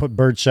 then I put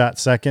birdshot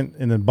second,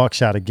 and then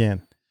buckshot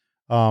again,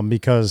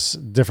 because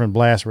different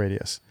blast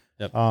radius.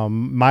 Yep.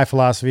 My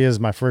philosophy is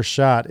my first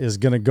shot is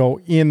going to go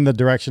in the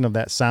direction of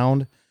that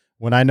sound.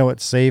 When I know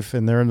it's safe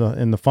and they're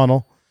in the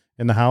funnel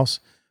in the house,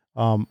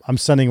 I'm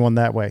sending one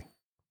that way.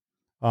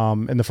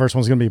 And the first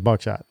one's going to be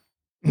buckshot.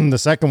 The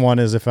second one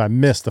is if I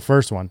miss the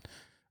first one,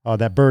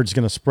 that bird's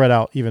going to spread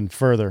out even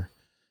further.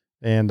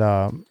 And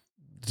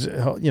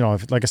you know,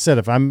 like I said,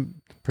 if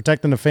I'm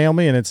protecting the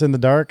family and it's in the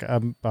dark,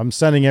 I'm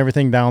sending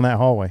everything down that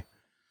hallway.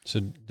 So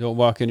don't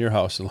walk in your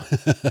house.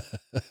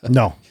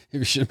 No.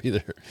 You shouldn't be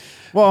there.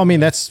 Well, I mean,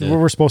 that's what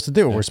we're supposed to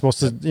do. We're supposed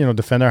to, you know,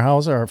 defend our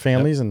house, our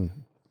families, and.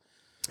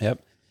 Yep.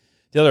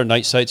 The other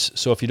night sights.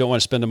 So if you don't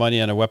want to spend the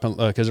money on a weapon,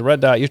 because a red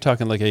dot, you're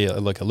talking like a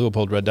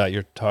Leupold red dot.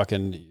 You're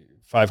talking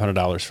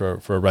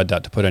 $500 for a red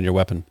dot to put on your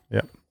weapon.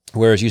 Yep.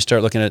 Whereas you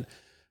start looking at,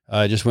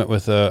 I just went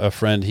with a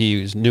friend.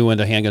 He was new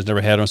into handguns,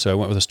 never had them, so I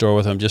went with a store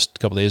with him just a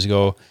couple days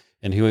ago,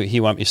 and he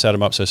wanted me to set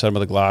him up, so I set him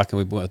with a Glock, and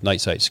we went with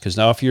night sights. Because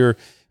now if you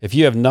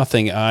have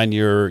nothing on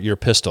your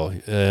pistol,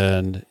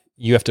 and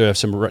you have to have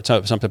some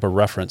type of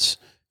reference,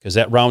 because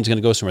that round's going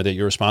to go somewhere that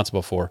you're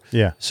responsible for.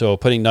 Yeah. So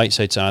putting night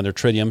sights on, they're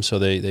tritium, so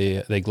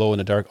they glow in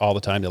the dark all the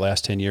time. They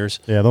last 10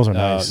 years. Yeah, those are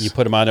nice. You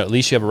put them on, at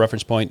least you have a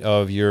reference point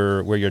of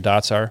where your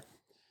dots are.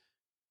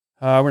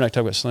 We're not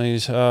talking about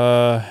slings.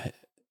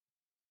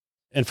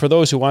 And for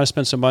those who want to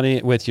spend some money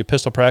with your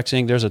pistol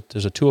practicing, there's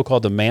a tool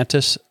called the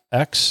Mantis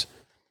X,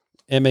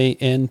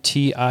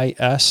 MANTIS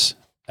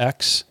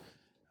X,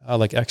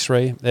 like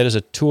X-ray. That is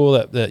a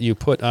tool that you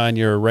put on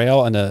your rail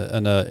on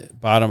the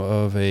bottom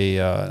of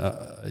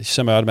a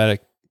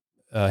semi-automatic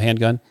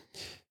handgun,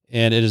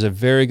 and it is a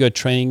very good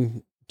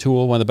training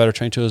tool. One of the better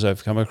training tools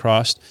I've come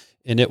across,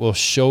 and it will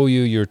show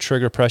you your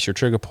trigger press, your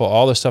trigger pull,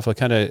 all this stuff.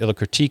 It'll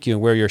critique you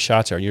and where your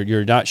shots are.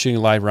 You're not shooting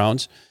live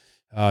rounds.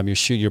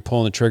 You're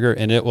pulling the trigger,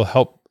 and it will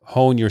help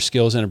hone your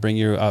skills in and bring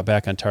you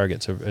back on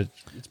target. So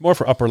it's more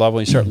for upper level.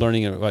 You start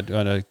learning how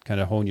to kind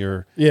of hone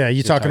your. Yeah,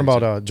 you're talking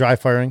about dry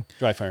firing.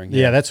 Dry firing.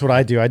 Yeah, that's what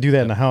I do. I do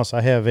that in the house.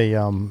 I have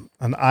an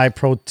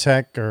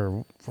iProtect,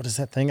 or what is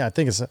that thing? I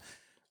think it's an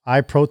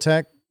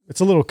iProtect. It's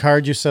a little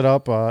card you set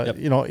up,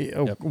 you know,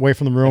 away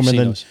from the room, and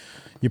then those.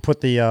 You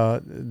put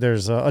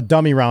there's a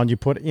dummy round you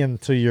put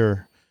into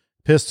your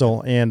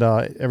pistol, and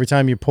every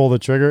time you pull the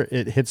trigger,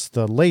 it hits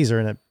the laser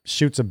and it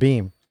shoots a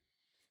beam.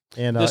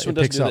 And it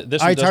picks up.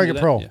 iTarget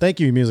Pro. Yeah. Thank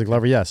you, music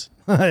lover. Yes,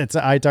 it's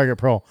an iTarget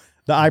Pro.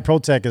 The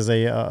iProtect is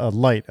a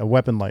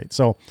weapon light.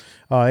 So,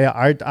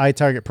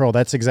 iTarget Pro.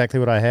 That's exactly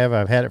what I have.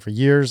 I've had it for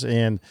years,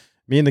 and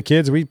me and the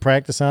kids, we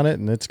practice on it,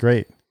 and it's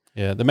great.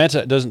 Yeah, the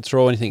Mantis doesn't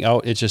throw anything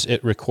out.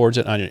 It records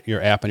it on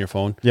your app on your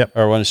phone. Yep.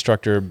 Our one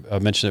instructor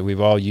mentioned that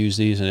we've all used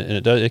these, and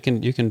it does.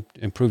 You can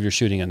improve your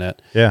shooting on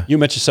that. Yeah. You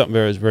mentioned something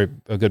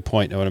a good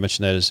point. I want to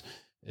mention that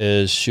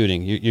is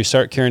shooting. You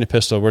start carrying a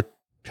pistol. We're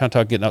kind of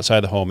talking getting outside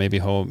the home, maybe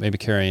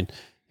carrying.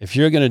 If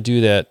you're going to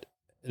do that,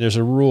 there's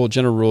a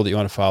general rule that you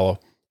want to follow.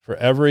 For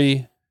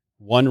every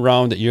one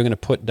round that you're going to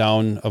put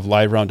down of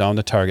live round down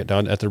the target,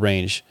 down at the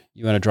range,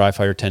 you want to dry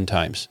fire 10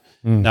 times.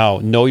 Now,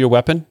 know your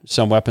weapon.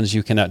 Some weapons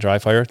you cannot dry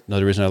fire.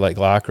 Another reason I like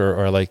Glock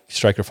or I like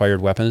striker fired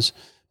weapons,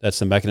 that's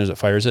the mechanism that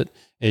fires it,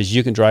 is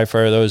you can dry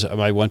fire those.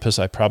 My one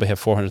pistol, I probably have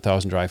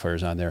 400,000 dry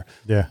fires on there.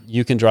 Yeah.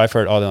 You can dry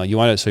fire it all day long. You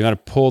want to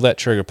pull that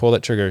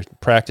trigger,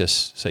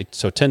 practice.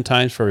 So 10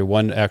 times for every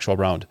one actual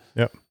round.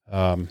 Yep.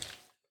 And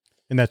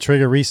that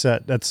trigger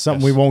reset, that's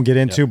something we won't get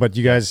into, but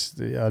you guys,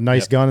 a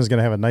nice gun is going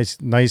to have a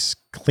nice,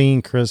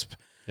 clean, crisp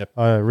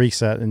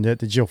reset, and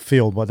that you'll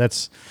feel. But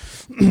that's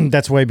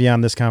way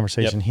beyond this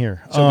conversation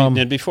here. So and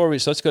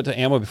let's go to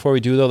ammo. Before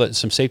we do though,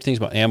 some safety things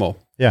about ammo.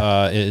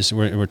 Yeah.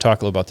 We're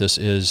talking about this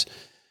is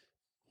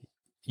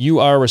you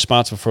are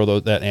responsible for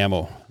that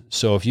ammo.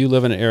 So if you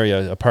live in an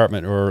area,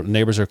 apartment, or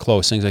neighbors are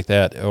close, things like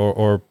that,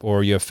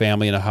 or you have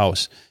family in a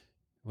house,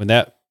 when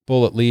that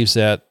bullet leaves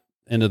that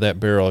into that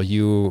barrel,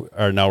 you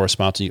are now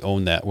responsible. You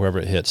own that wherever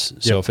it hits.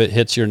 So if it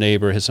hits your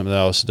neighbor, hits something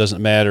else, it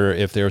doesn't matter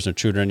if there's an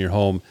intruder in your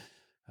home.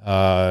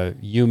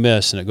 You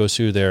miss and it goes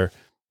through there,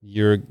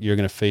 you're going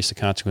to face the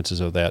consequences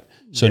of that.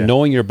 So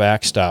knowing your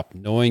backstop,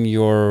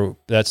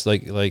 that's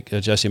like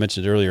Jesse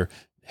mentioned earlier,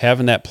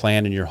 having that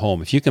plan in your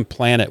home. If you can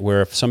plan it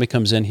where if somebody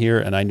comes in here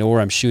and I know where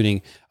I'm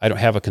shooting, I don't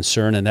have a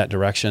concern in that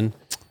direction.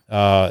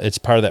 It's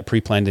part of that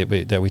pre-plan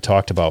that we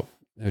talked about,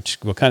 which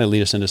will kind of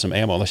lead us into some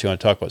ammo, unless you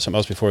want to talk about something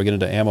else before we get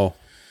into ammo.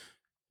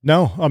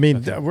 No, I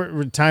mean,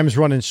 time's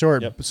running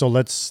short, so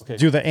let's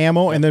do the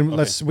ammo, and then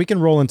we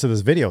can roll into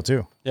this video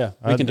too. Yeah,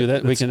 we can do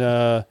that. We can,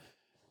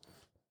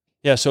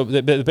 so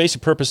the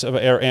basic purpose of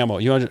air ammo,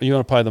 you want to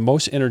apply the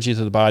most energy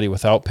to the body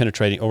without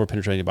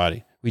over-penetrating the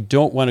body. We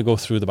don't want to go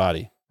through the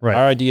body. Right.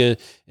 Our idea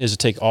is to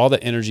take all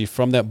the energy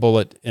from that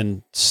bullet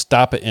and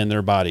stop it in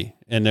their body,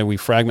 and then we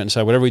fragment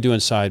inside, whatever we do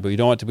inside, but we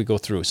don't want it to go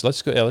through. So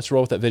let's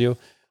roll with that video.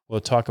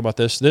 We'll talk about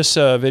this. This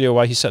video,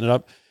 while he's setting it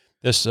up,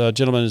 this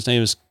gentleman, his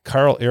name is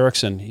Carl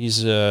Erickson.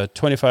 He's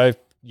 25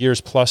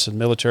 years plus in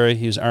military.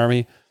 He was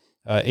Army,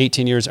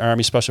 18 years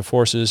Army Special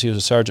Forces. He was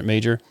a sergeant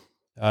major.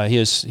 He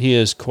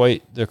has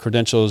quite the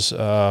credentials.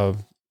 So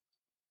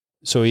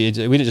we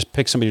didn't just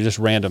pick somebody just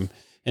random.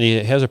 And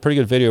he has a pretty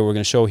good video we're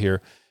going to show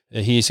here.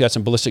 He's got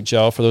some ballistic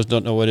gel. For those who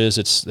don't know what it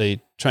is,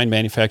 they try and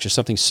manufacture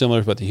something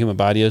similar to what the human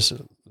body is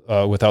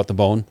without the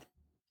bone.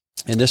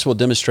 And this will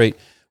demonstrate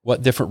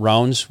what different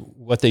rounds,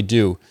 what they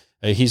do.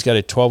 He's got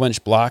a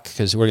 12-inch block,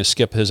 because we're going to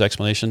skip his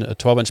explanation, a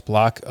 12-inch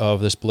block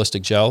of this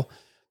ballistic gel.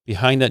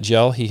 Behind that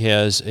gel, he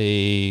has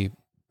a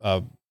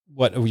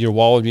what your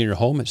wall would be in your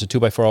home. It's a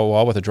 2x4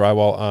 wall with a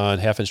drywall on,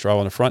 half-inch drywall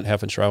on the front,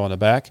 half-inch drywall on the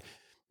back.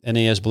 And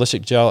he has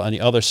ballistic gel on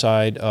the other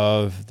side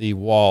of the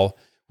wall,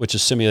 which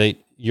is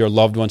simulate your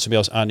loved one, somebody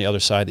else on the other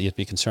side that you have to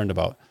be concerned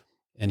about.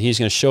 And he's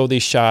going to show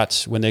these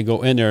shots when they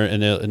go in there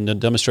and they'll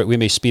demonstrate. We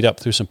may speed up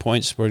through some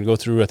points. We're going to go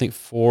through, I think,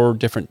 4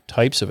 different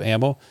types of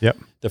ammo. Yep.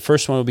 The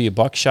first one will be a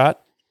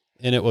buckshot,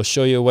 and it will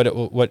show you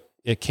what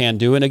it can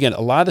do. And again,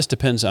 a lot of this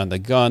depends on the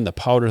gun, the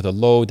powder, the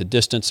load, the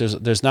distance.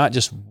 There's not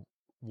just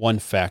one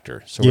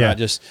factor. So we're not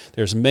just,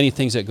 there's many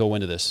things that go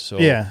into this. So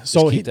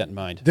so keep that in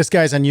mind. This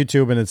guy's on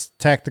YouTube, and it's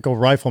Tactical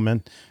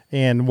Rifleman,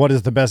 and what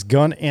is the best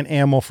gun and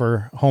ammo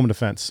for home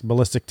defense,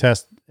 ballistic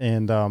test,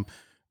 and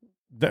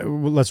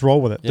let's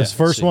roll with it. This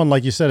first one,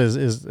 like you said,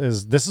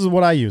 is this is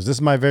what I use. This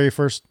is my very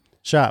first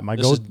shot.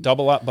 This is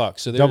double-aught buck.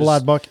 So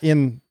double-aught buck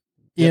in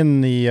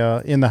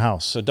the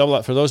house. So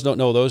double-aught, for those who don't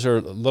know, those are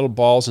little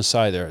balls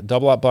inside there.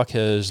 Double-aught buck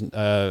has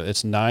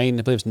it's 9,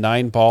 I believe it's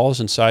 9 balls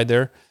inside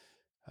there,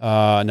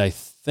 and I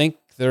think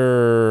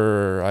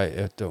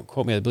don't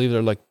quote me. I believe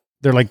they're like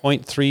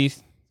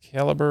 0.3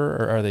 caliber,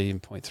 or are they in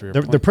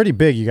 0.3? They're pretty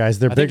big, you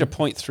guys. I think they're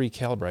 0.3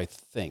 caliber. I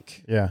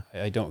think. Yeah.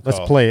 I don't. Let's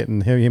play it,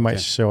 and he might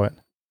show it.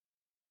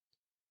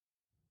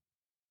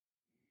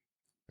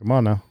 Come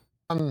on now.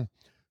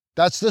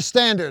 That's the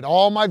standard.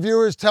 All my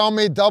viewers tell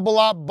me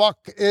double-aught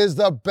buck is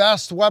the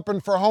best weapon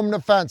for home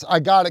defense. I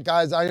got it,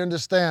 guys. I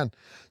understand.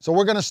 So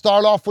we're going to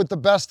start off with the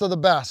best of the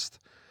best.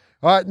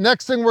 All right,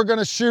 next thing we're going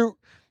to shoot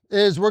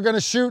is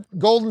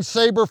Golden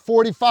Saber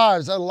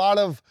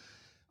 45s.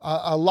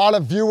 A lot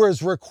of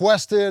viewers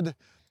requested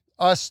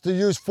us to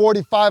use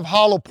 45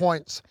 hollow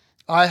points.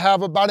 I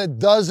have about a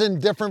dozen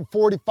different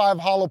 45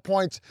 hollow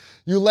points.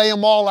 You lay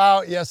them all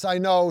out. Yes, I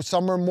know.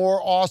 Some are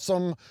more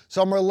awesome.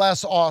 Some are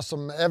less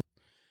awesome.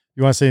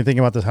 You want to say anything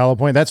about this hollow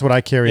point? That's what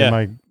I carry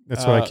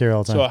that's what I carry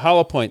all the time. So a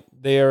hollow point,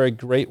 they are a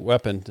great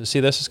weapon. See,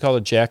 this is called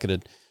a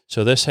jacketed.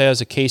 So this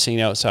has a casing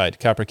outside,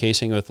 copper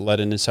casing with lead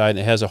inside, and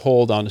it has a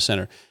hole down the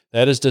center.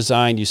 That is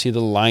designed, you see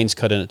the lines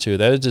cut in it too.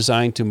 That is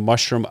designed to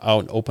mushroom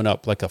out and open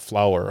up like a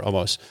flower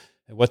almost.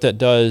 And what that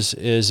does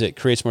is it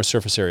creates more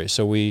surface area.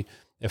 So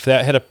if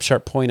that had a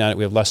sharp point on it,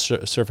 we have less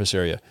surface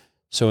area.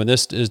 So when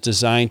this is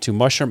designed to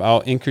mushroom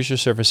out, increase your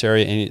surface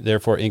area, and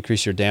therefore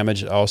increase your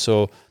damage.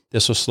 Also,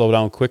 this will slow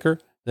down quicker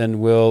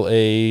than will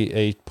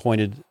a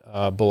pointed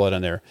bullet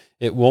on there.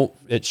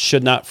 It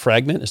should not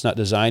fragment. It's not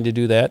designed to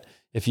do that.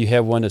 If you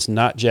have one that's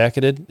not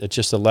jacketed, it's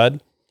just a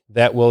lead,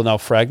 that will now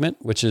fragment,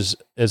 which is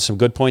some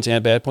good points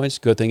and bad points.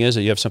 Good thing is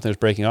that you have something that's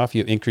breaking off.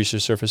 You increase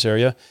your surface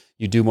area.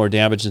 You do more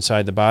damage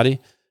inside the body.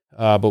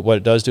 But what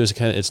it does do is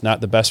it's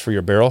not the best for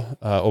your barrel.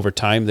 Over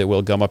time, they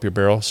will gum up your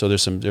barrel. So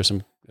there's some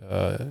things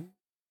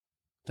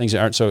that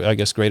aren't so, I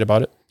guess, great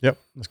about it. Yep.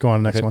 Let's go on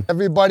to the next one.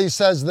 Everybody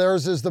says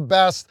theirs is the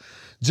best.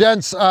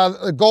 Gents,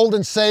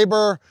 Golden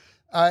Saber,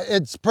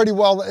 it's pretty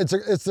well,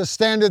 it's the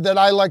standard that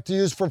I like to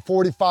use for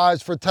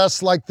 45s, for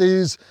tests like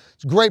these.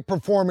 It's a great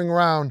performing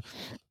round.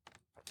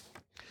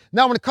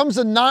 Now, when it comes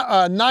to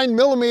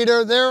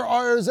 9mm,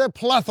 there is a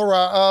plethora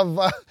of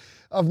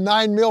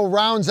 9mm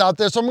rounds out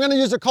there. So I'm going to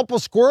use a couple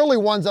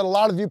squirrely ones that a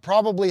lot of you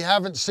probably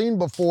haven't seen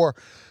before.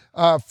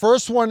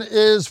 First one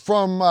is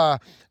from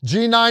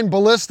G9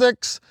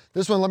 Ballistics.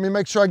 This one, let me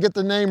make sure I get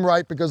the name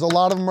right because a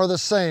lot of them are the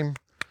same.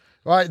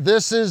 All right,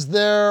 this is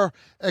their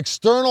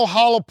external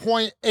hollow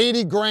point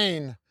 80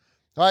 grain.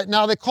 All right,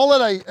 now they call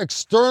it a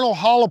external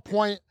hollow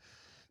point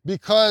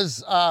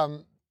because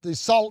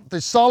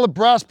the solid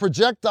brass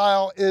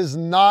projectile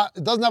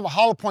it doesn't have a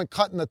hollow point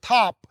cut in the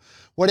top.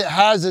 What it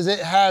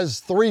has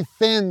 3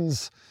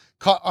 fins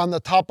cut on the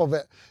top of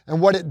it.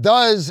 And what it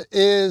does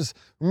is,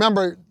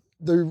 remember,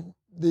 the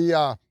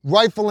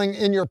rifling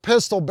in your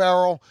pistol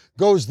barrel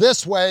goes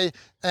this way,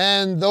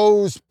 and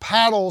those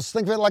paddles,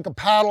 think of it like a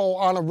paddle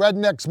on a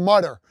redneck's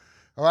mutter,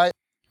 all right?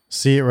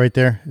 See it right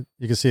there?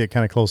 You can see it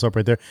kind of close up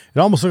right there. It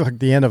almost looks like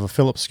the end of a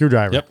Phillips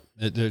screwdriver. Yep,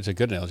 it's a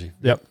good analogy.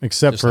 Yep,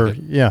 except just for, it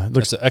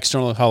looks... That's the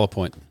external hollow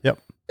point. Yep.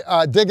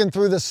 Digging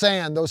through the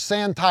sand, those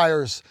sand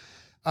tires,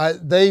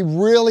 they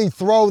really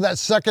throw that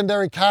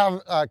secondary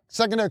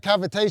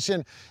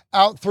cavitation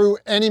out through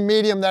any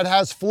medium that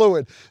has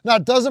fluid. Now,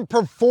 it doesn't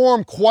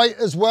perform quite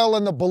as well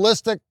in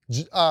the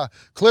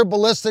clear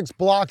ballistics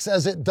blocks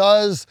as it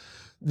does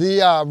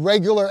the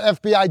regular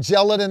FBI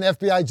gelatin.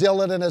 FBI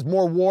gelatin has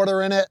more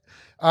water in it,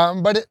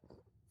 but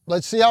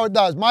let's see how it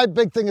does. My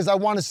big thing is I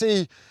want to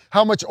see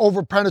how much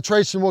over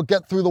penetration we'll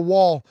get through the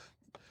wall.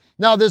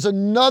 Now, there's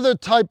another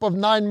type of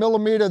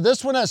 9mm.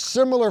 This one has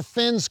similar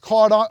fins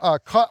cut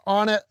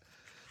on it.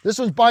 This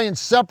one's by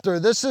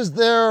Inceptor. This is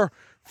their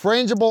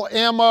frangible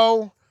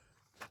ammo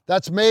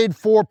that's made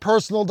for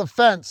personal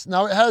defense.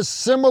 Now, it has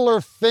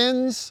similar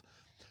fins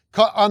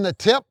cut on the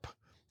tip,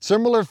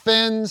 similar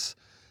fins,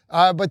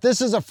 but this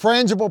is a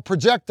frangible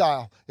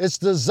projectile. It's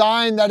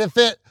designed that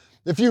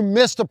if you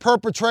missed a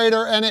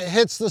perpetrator and it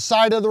hits the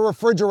side of the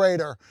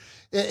refrigerator,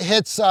 it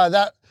hits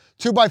that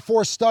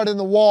 2x4 stud in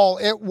the wall,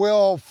 it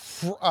will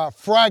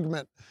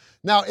fragment.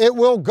 Now, it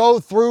will go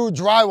through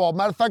drywall.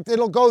 Matter of fact,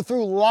 it'll go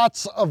through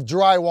lots of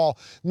drywall.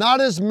 Not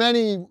as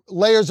many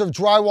layers of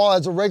drywall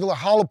as a regular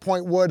hollow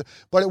point would,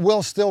 but it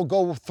will still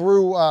go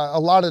through a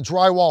lot of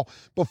drywall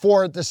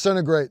before it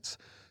disintegrates.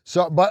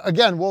 So, but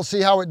again, we'll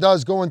see how it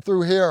does going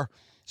through here.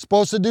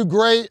 Supposed to do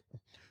great.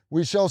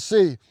 We shall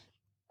see.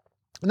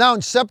 Now,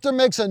 Inceptor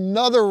makes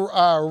another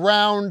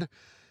round.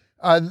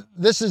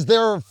 This is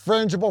their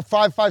frangible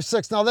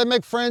 5.56. Now they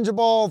make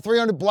frangible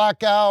 300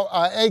 blackout,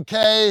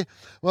 AK.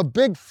 I'm a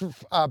big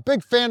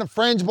fan of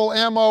frangible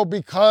ammo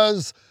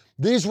because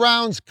these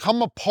rounds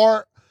come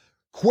apart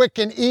quick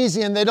and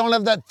easy, and they don't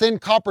have that thin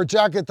copper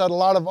jacket that a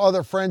lot of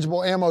other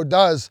frangible ammo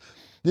does.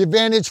 The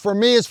advantage for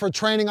me is for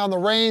training on the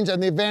range,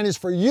 and the advantage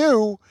for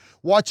you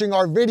watching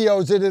our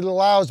videos is it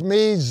allows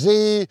me,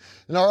 Z,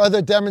 and our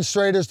other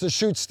demonstrators to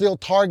shoot steel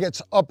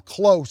targets up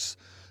close.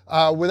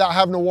 Without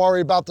having to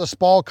worry about the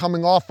spall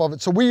coming off of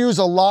it. So we use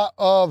a lot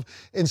of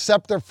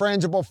Inceptor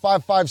frangible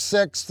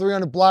 5.56,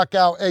 300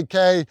 blackout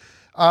AK.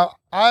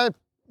 I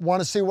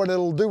want to see what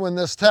it'll do in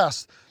this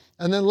test.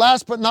 And then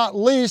last but not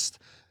least,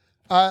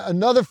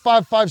 another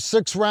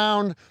 5.56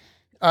 round.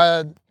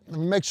 Let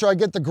me make sure I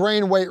get the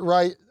grain weight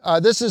right.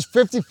 This is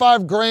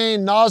 55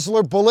 grain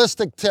Nosler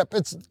ballistic tip.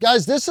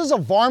 Guys, this is a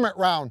varmint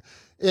round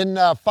in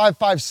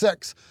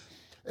 5.56.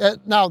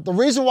 Now, the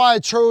reason why I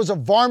chose a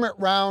varmint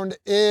round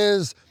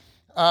is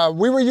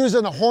we were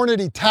using the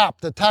Hornady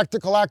TAP, the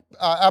Tactical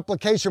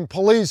Application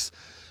Police,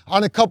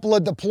 on a couple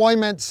of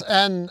deployments,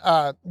 and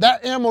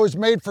that ammo is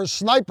made for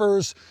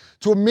snipers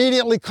to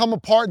immediately come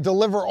apart and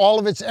deliver all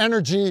of its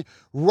energy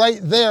right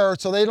there,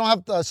 so they don't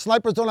have to,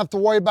 snipers don't have to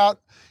worry about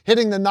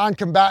hitting the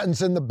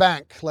non-combatants in the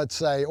bank, let's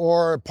say,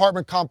 or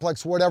apartment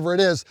complex, whatever it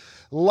is.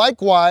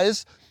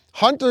 Likewise,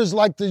 hunters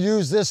like to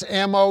use this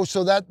ammo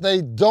so that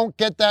they don't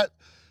get that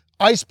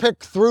ice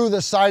pick through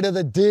the side of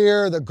the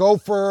deer, the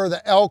gopher,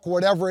 the elk,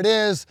 whatever it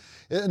is,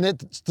 and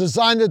it's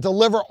designed to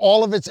deliver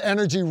all of its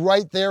energy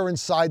right there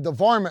inside the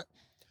varmint.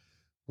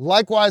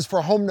 Likewise,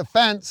 for home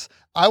defense,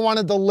 I want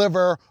to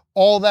deliver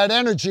all that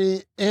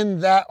energy in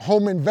that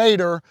home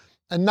invader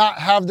and not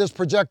have this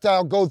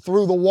projectile go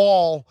through the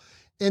wall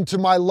into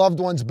my loved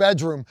one's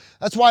bedroom.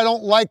 That's why I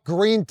don't like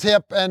green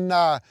tip and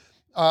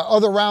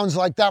other rounds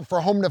like that for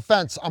home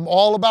defense. I'm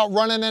all about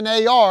running an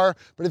AR,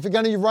 but if you're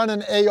going to run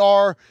an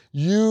AR,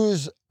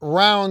 use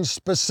rounds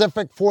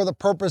specific for the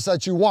purpose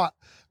that you want.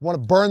 You want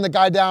to burn the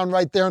guy down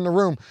right there in the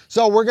room.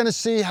 So we're going to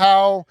see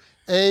how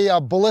a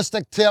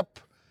ballistic tip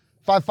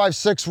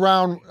 5.56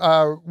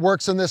 round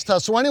works in this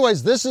test. So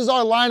anyways, this is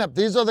our lineup.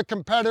 These are the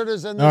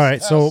competitors in this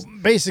test. So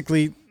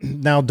basically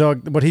now,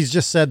 Doug, what he's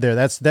just said there,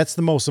 that's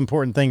the most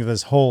important thing of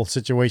this whole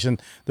situation.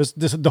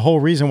 The whole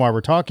reason why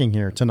we're talking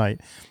here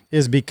tonight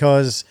is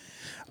because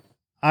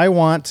I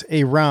want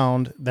a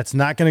round that's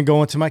not going to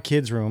go into my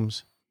kids'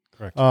 rooms,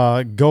 correct,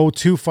 go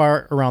too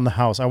far around the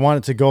house. I want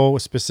it to go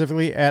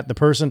specifically at the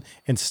person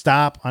and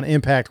stop on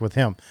impact with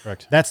him.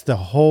 Correct. That's the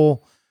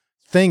whole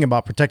thing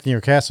about protecting your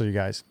castle, you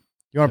guys.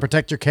 You want to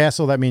protect your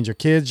castle. That means your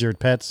kids, your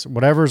pets,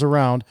 whatever's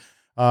around,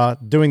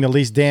 doing the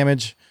least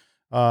damage,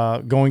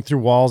 going through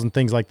walls and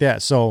things like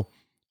that. So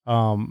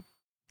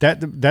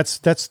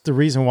that's the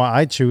reason why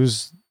I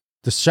choose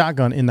the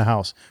shotgun in the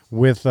house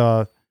with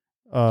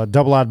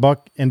double odd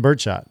buck and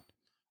birdshot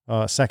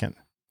second.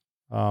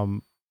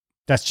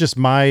 That's just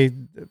my,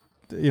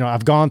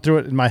 I've gone through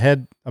it in my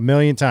head a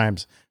million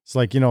times. It's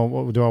like, do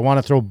I want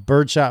to throw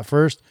birdshot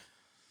first?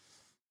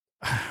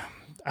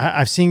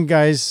 I've seen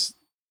guys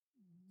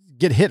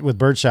get hit with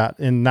birdshot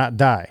and not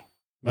die.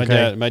 My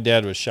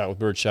dad was shot with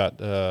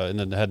birdshot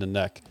in the head and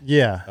neck.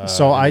 Yeah.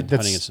 So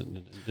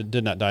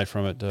did not die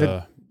from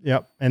it.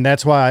 Yep. And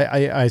that's why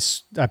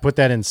I put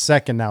that in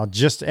second now,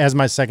 just as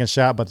my second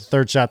shot, but the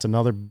third shot's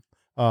another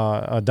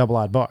a double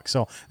odd buck.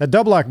 So that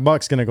double odd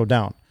buck's going to go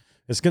down.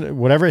 It's going to,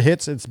 whatever it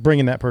hits, it's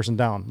bringing that person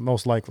down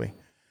most likely.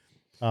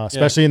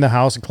 Especially in the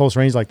house at close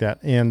range like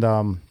that.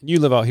 And you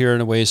live out here in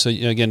a way, so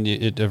again,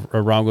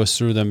 a round goes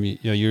through them.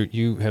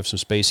 You have some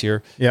space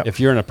here. Yep. If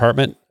you're in an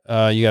apartment,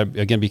 you got to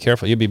again be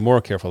careful. You'll be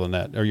more careful than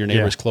that, or your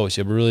neighbor's close.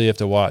 You really have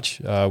to watch.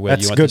 Whether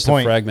That's you want a good this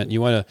point. To fragment.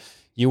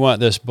 You want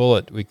this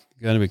bullet. We're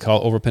going to be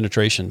called over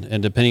penetration,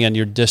 and depending on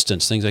your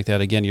distance, things like that.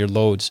 Again, your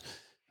loads.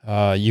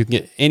 You can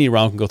get any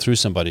round can go through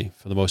somebody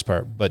for the most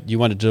part, but you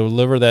want to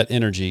deliver that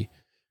energy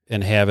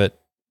and have it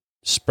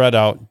spread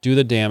out, do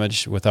the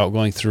damage without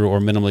going through or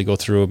minimally go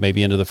through,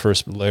 maybe into the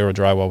first layer of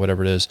drywall,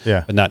 whatever it is,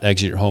 but not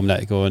exit your home,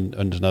 not go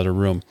into another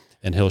room.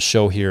 And he'll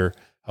show here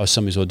how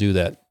some of these will do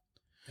that.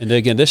 And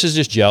again, this is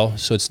just gel,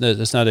 so it's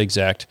not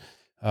exact.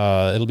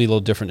 It'll be a little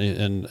different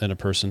in a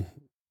person.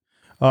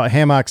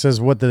 Hammock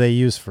says, what do they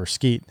use for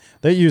skeet?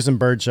 They're using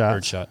birdshot.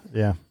 Birdshot.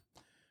 Yeah.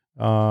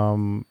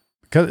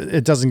 Because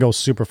it doesn't go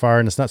super far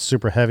and it's not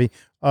super heavy.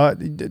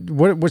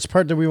 Which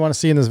part do we want to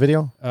see in this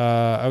video?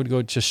 I would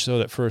go just show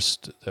that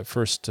first.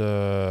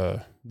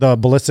 The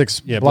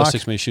ballistics. Yeah, block?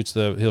 ballistics. When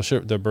he'll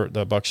shoot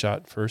the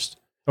buckshot first.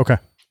 Okay,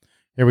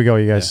 here we go,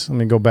 you guys. Let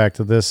me go back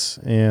to this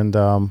and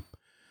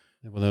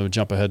we'll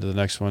jump ahead to the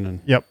next one.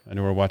 And yep, I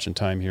know we're watching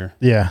time here.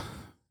 Yeah.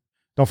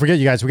 Don't forget,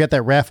 you guys, we got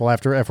that raffle.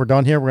 If we're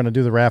done here, we're going to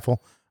do the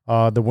raffle.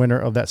 The winner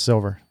of that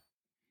silver.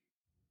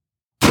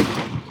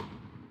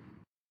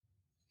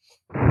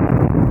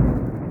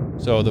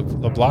 So the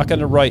block on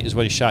the right is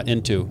what he shot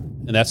into,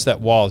 and that's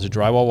that wall. It's a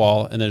drywall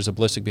wall, and there's a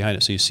ballistic behind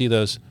it. So you see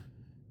that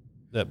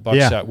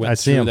buckshot went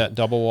through that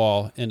double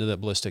wall into that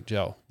ballistic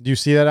gel. Do you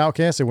see that,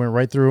 Outcast? It went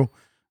right through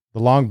the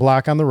long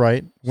block on the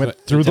right, went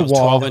through the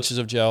wall. 12 inches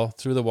of gel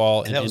through the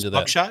wall and into that.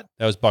 Buckshot?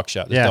 That was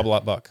buckshot. That's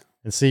double-aught buck.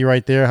 And see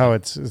right there how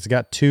it's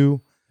got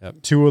two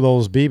of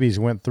those BBs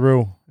went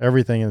through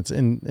everything, and it's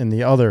in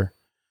the other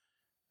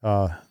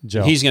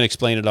gel. He's going to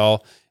explain it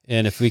all,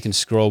 and if we can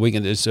scroll, we'll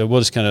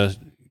just kind of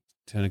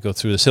go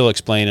through this. He'll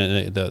explain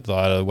a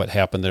lot of what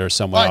happened there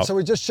somewhere. All right, so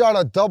we just shot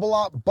a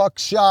double-aught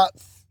buckshot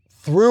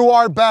through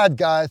our bad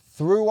guy,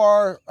 through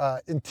our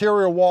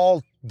interior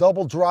wall,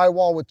 double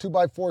drywall with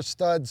 2x4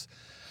 studs.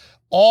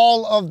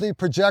 All of the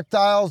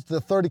projectiles,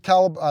 the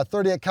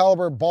 38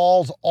 caliber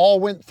balls, all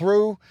went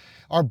through.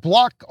 Our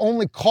block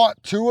only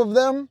caught 2 of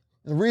them.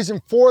 The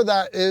reason for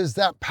that is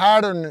that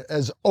pattern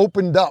has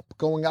opened up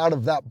going out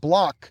of that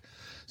block.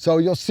 So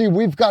you'll see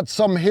we've got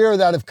some here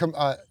that have come,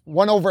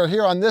 one over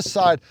here on this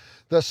side.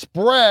 The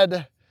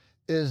spread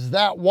is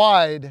that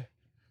wide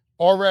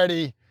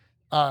already.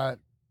 Now,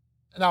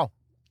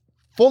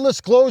 full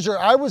disclosure,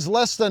 I was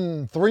less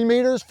than 3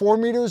 meters, 4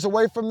 meters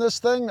away from this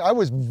thing. I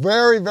was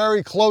very,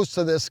 very close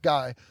to this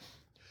guy.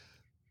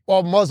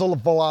 Well, muzzle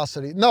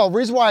velocity. No, the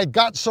reason why I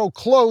got so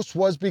close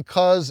was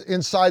because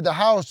inside the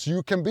house,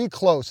 you can be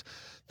close.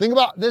 Think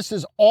about this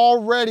is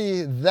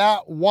already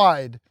that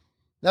wide.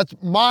 That's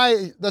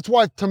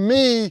why, to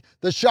me,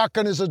 the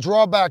shotgun is a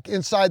drawback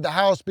inside the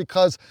house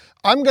because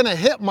I'm going to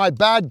hit my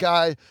bad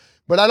guy,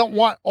 but I don't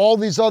want all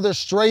these other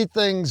stray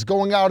things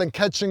going out and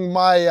catching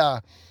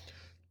my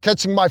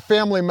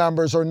family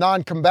members or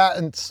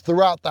non-combatants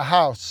throughout the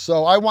house.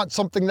 So I want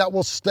something that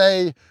will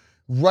stay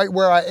right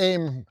where I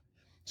aim.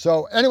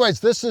 So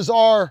anyways, this is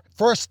our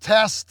first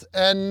test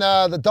and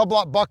the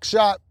double-aught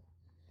buckshot.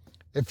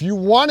 If you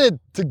wanted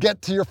to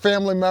get to your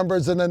family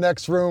members in the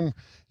next room,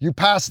 you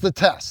passed the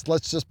test.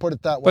 Let's just put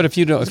it that way. But if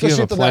you have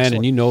a plan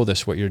and you know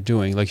what you're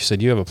doing, like you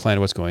said, you have a plan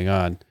of what's going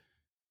on,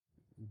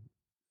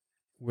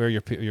 where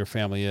your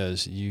family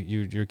is,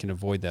 you can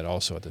avoid that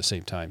also at the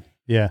same time.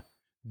 Yeah.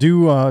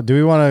 Do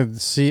we want to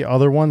see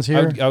other ones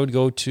here? I would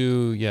go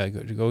to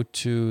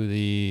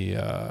the.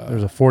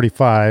 There's a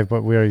 45,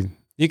 but we already.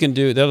 You can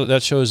do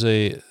that. Shows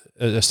a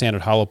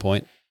standard hollow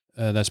point.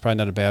 That's probably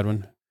not a bad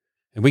one.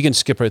 And we can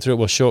skip right through it.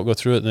 We'll go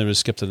through it, and then we'll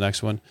skip to the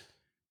next one.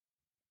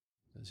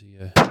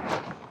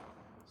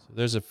 So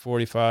there's a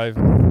 45.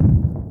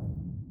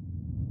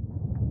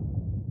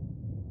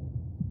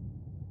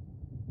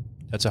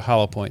 That's a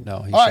hollow point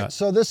now. All right,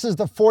 so this is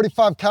the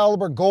 45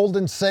 caliber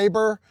Golden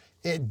Saber.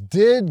 It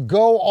did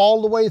go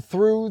all the way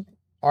through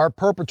our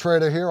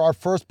perpetrator here, our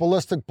first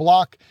ballistic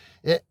block.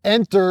 It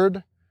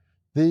entered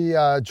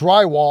the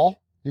drywall.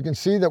 You can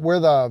see that where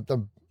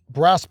the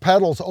brass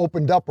pedals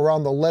opened up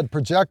around the lead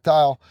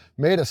projectile,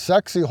 made a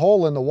sexy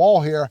hole in the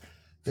wall here.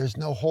 There's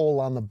no hole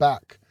on the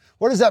back.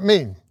 What does that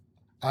mean?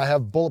 I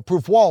have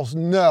bulletproof walls?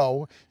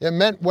 No. It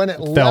meant when it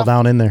fell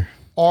down in there.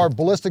 Our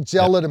ballistic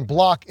gelatin and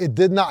block, it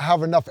did not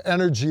have enough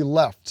energy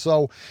left.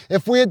 So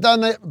if we had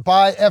done it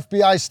by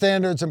FBI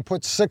standards and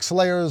put 6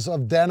 layers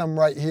of denim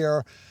right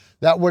here,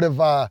 that would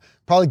have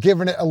probably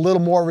given it a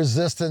little more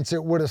resistance.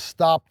 It would have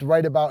stopped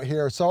right about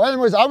here. So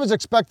anyways, I was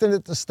expecting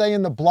it to stay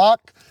in the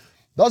block.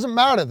 Doesn't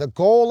matter. The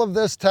goal of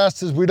this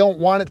test is we don't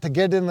want it to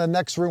get in the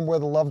next room where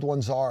the loved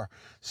ones are.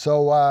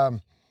 So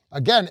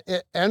again,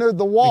 it entered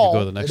the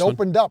wall. It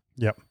opened up.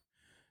 Yep.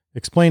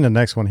 Explain the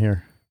next one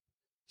here.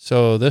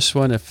 So this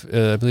one, if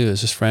I believe it's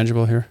just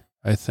frangible here.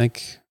 I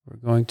think we're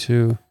going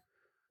to.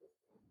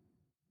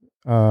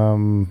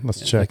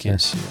 Let's check. I can't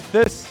see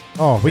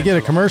it. We get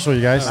a commercial,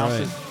 you guys.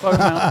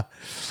 Right.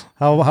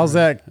 How's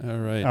that? All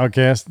right.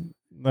 Outcast.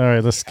 All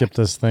right, let's skip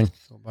this thing.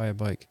 Go buy a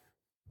bike.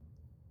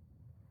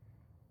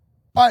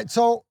 All right,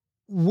 so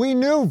we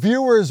knew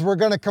viewers were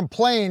going to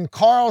complain.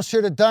 Carl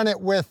should have done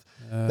it with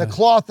the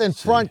cloth in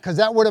front because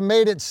that would have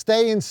made it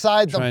stay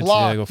inside the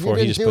block.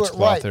 He just puts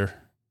cloth there.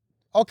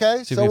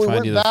 Okay, so we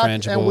went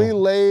back and we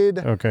laid.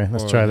 Okay,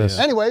 let's try this.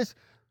 Anyways,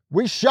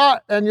 we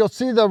shot and you'll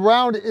see the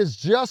round is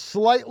just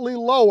slightly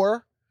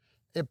lower.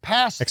 It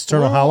passed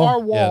external through hollow?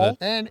 our wall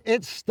and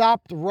it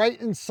stopped right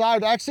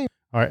inside. Actually,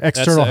 all right,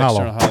 external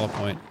hollow. External hollow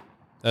point.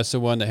 That's the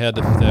one that had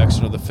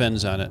the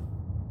fins on it.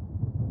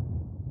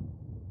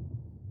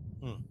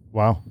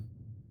 Wow.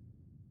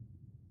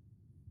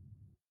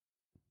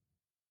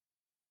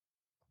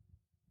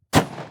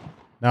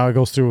 Now it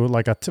goes through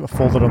like a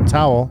folded up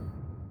towel.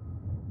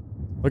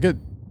 Look at,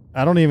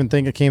 I don't even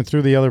think it came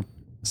through the other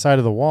side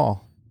of the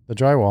wall, the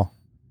drywall.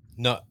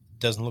 No,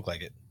 doesn't look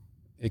like it.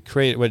 It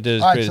created what it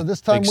did. All right, so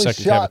this time we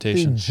shot the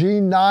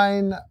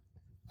G9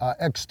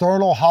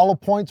 external hollow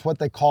points, what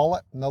they call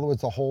it. In other words,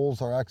 the holes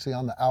are actually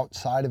on the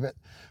outside of it.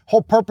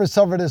 Whole purpose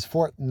of it is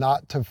for it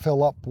not to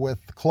fill up with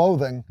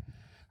clothing.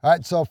 All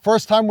right, so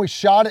first time we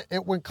shot it,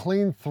 it went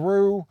clean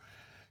through.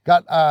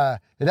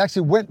 It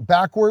actually went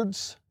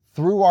backwards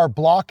through our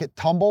block. It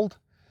tumbled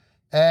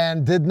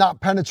and did not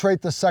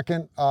penetrate the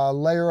second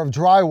layer of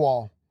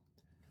drywall.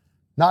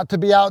 Not to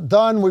be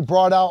outdone, we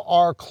brought out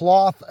our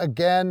cloth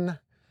again,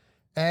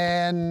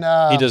 and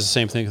he does the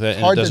same thing with that, and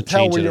it hard doesn't to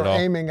tell change when it you're at all.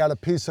 aiming at a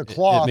piece of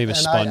cloth. It maybe and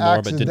spun I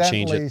more, but didn't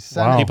change accidentally it.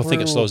 sent People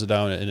think it through slows it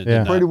down, and it did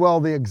not. pretty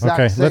well the exact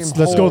Okay, same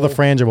let's go to the hole.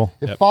 frangible.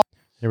 It Yep. fo-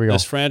 Here we go.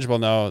 This frangible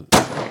now,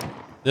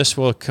 this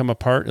will come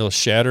apart. It'll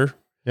shatter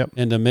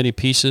into many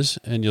pieces,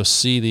 and you'll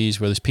see these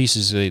where these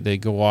pieces they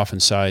go off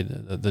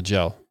inside the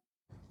gel.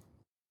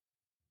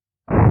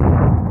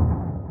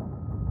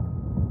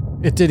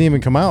 It didn't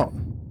even come out.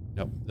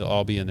 Nope, they'll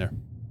all be in there.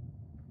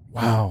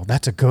 Wow,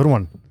 that's a good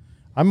one.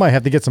 I might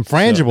have to get some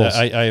frangibles. So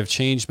I have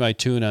changed my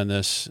tune on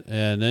this,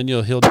 and then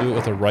he'll do it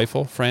with a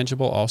rifle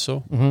frangible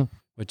also,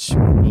 which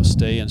will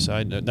stay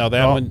inside. Now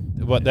that one,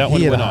 that he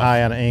one hit went a off.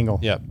 high on an angle.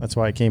 Yeah, that's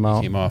why it came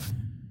out. Came off.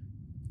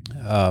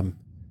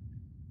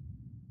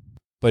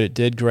 But it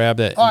did grab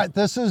that. All right,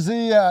 this is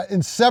the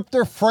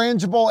Inceptor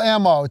frangible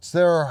ammo. It's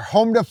their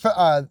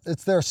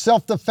it's their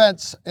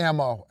self-defense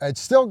ammo. It's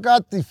still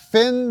got the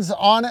fins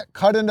on it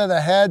cut into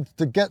the head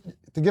to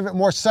give it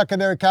more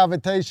secondary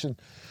cavitation.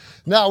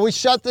 Now we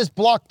shot this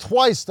block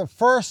twice. The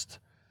first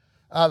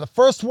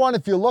one,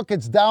 if you look,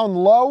 it's down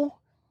low.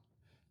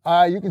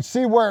 You can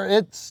see where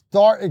it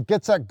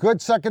gets that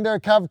good secondary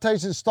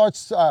cavitation.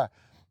 Starts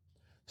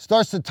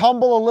to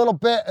tumble a little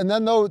bit, and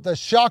then the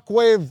shock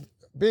wave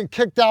being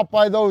kicked out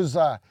by those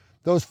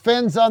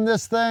fins on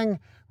this thing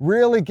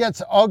really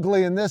gets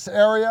ugly in this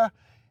area.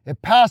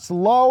 It passed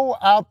low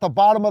out the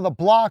bottom of the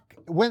block,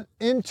 went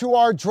into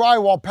our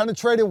drywall,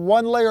 penetrated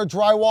one layer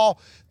drywall,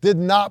 did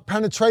not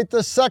penetrate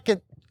the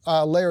second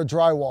layer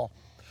drywall.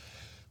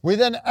 We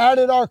then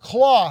added our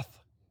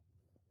cloth.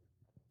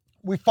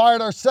 We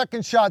fired our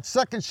second shot.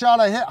 Second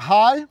shot I hit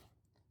high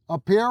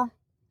up here.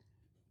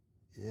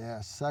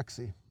 Yeah,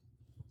 sexy.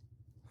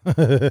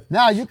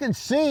 Now you can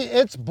see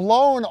it's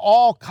blown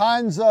all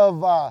kinds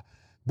of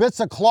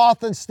bits of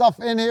cloth and stuff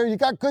in here. You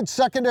got good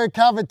secondary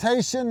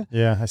cavitation.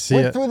 Yeah, I see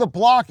Went it. through the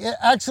block. It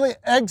actually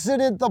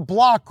exited the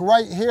block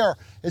right here.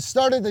 It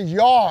started to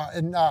yaw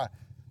and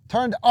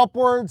turned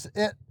upwards.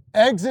 It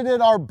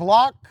exited our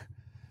block,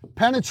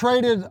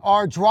 penetrated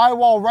our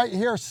drywall right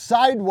here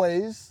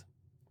sideways,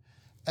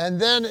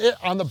 and then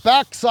on the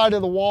back side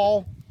of the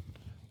wall,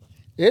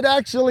 it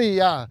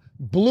actually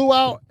blew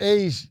out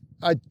a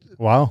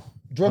wow.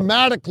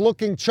 dramatic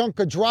looking chunk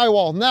of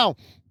drywall. Now,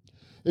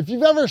 if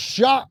you've ever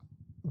shot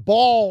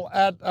ball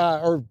at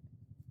or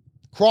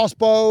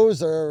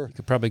crossbows or You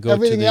could probably go to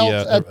everything the.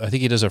 else I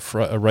think he does a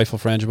rifle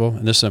frangible,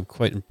 and this is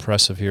quite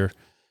impressive here.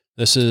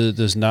 This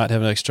does not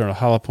have an external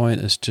hollow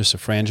point. It's just a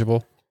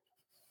frangible.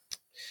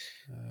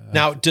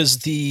 Now, does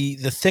the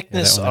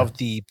thickness of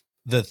the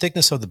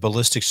thickness of the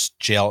ballistics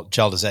gel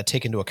does that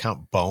take into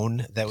account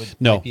bone? That would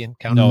might be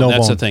counted? No,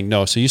 that's bone. the thing.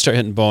 No, so you start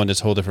hitting bone, it's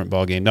a whole different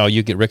ball game. No,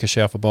 you get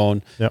ricochet off a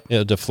bone,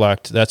 it'll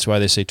deflect. That's why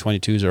they say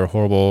 22s are a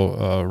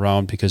horrible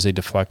round, because they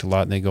deflect a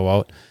lot and they go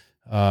out.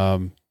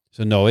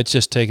 So no, it's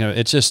just they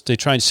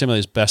try and simulate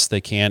as best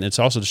they can. It's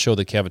also to show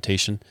the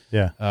cavitation.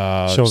 Yeah,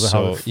 shows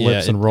how it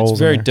flips and rolls. It's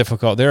very in there.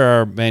 difficult. There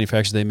are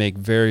manufacturers, they make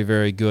very,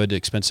 very good,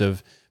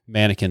 expensive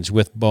mannequins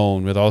with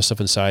bone, with all the stuff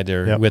inside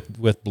there,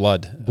 with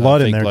blood.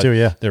 Blood in fake there blood. too,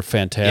 yeah. They're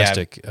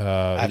fantastic.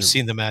 I've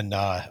seen them on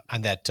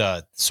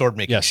that sword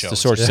making show. The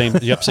sword,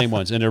 same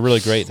ones, and they're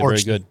really great. They're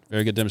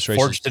very good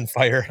demonstrations. Forged in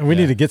fire. And we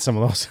need to get some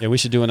of those. Yeah, we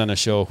should do it on a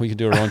show. We could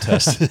do our own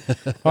test.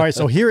 All right,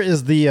 so here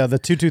is the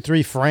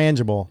 223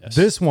 frangible. Yes.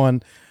 This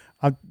one,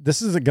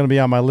 this isn't going to be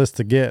on my list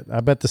to get. I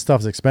bet this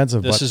stuff's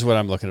expensive. This but is what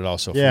I'm looking at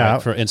also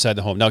for inside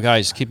the home. Now,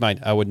 guys, keep in mind,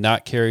 I would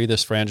not carry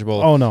this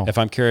frangible. Oh, no. If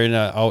I'm carrying it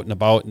out and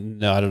about,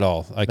 not at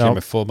all. I carry my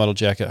full metal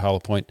jacket,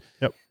 hollow point.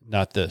 Yep.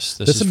 Not this.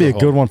 This would be a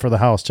good one for the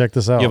house. Check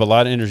this out. You have a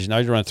lot of energy. Now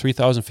you're running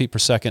 3,000 feet per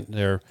second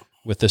there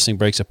with this thing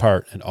breaks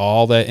apart, and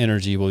all that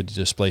energy will be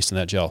displaced in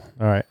that gel.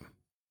 All right.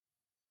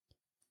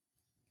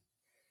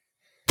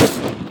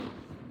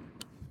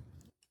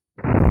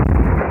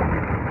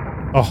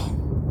 Oh.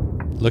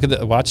 Look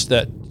at watch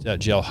that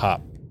gel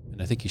hop.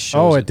 And I think he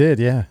shows it did,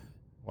 yeah.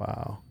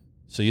 Wow.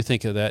 So you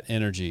think of that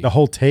energy. The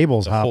whole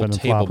table's the hopping whole and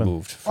table flopping.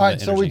 moved. All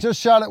right, so we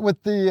just shot it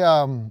with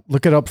the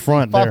look it up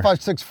front there.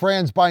 5.56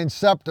 Franz by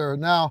Inceptor.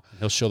 Now,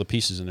 he'll show the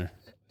pieces in there.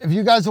 if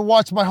you guys have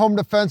watched my home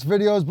defense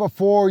videos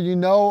before, you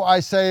know I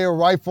say a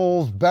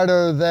rifle's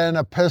better than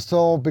a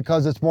pistol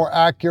because it's more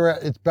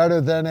accurate. It's better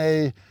than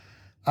a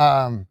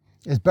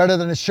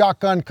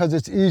shotgun because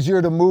it's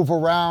easier to move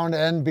around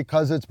and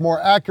because it's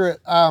more accurate.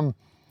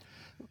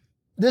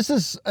 This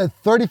is a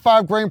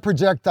 35 grain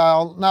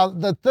projectile. Now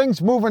the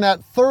thing's moving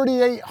at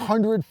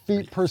 3,800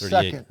 feet per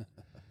second.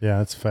 Yeah,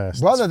 that's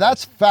fast. Brother,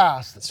 that's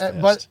fast.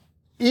 But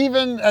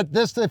even at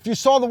this, if you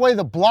saw the way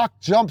the block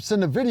jumps in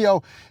the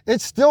video,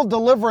 it's still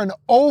delivering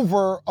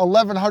over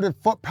 1,100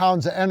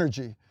 foot-pounds of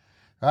energy.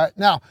 All right,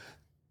 now,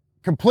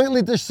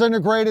 completely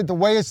disintegrated the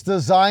way it's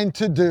designed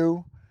to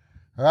do.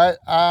 All right,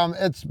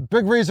 it's a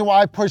big reason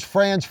why I push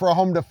Franz for a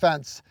home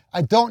defense.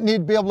 I don't need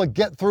to be able to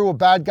get through a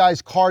bad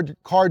guy's car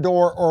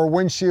door or a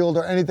windshield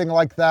or anything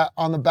like that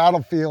on the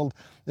battlefield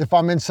if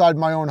I'm inside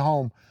my own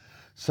home.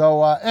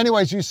 So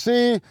anyways, you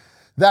see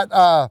that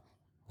our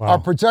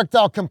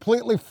projectile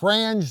completely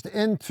franged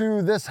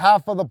into this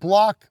half of the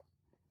block.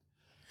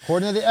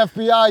 According to the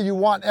FBI, you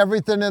want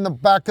everything in the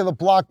back of the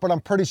block, but I'm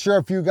pretty sure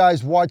if you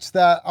guys watched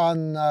that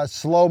on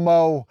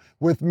slow-mo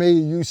with me,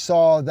 you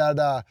saw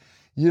that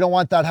you don't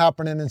want that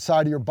happening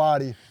inside of your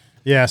body.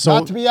 Yeah, so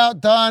not to be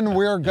outdone,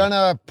 we're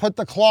gonna put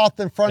the cloth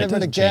in front of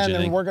it again,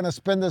 and we're gonna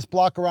spin this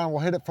block around.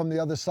 We'll hit it from the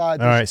other side.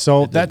 All right,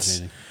 so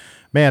that's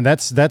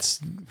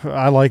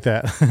I like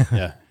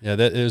that. yeah,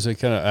 that is a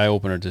kind of eye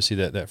opener to see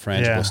that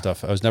frangible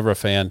stuff. I was never a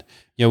fan.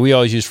 You know, we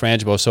always use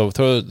frangible. So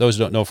for those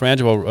who don't know,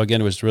 frangible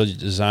again was really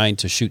designed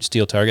to shoot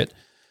steel target.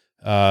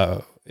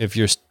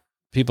 If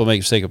people make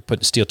a mistake of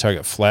putting steel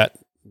target flat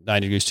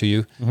 90 degrees to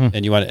you,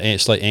 and you want a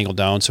slight angle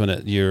down, so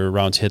when your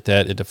rounds hit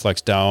that, it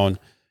deflects down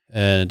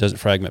and it doesn't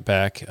fragment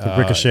back. The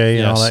ricochet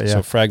and all that. Yeah.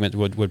 So fragment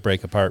would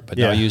break apart. But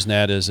now using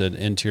that as an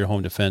interior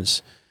home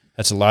defense,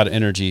 that's a lot of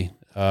energy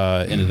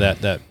into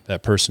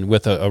that person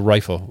with a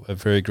rifle, a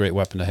very great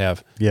weapon to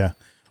have. Yeah,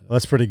 well,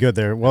 that's pretty good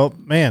there. Well,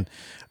 man,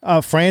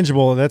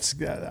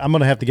 frangible. I'm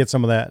gonna have to get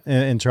some of that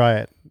and try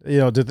it. You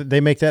know, do they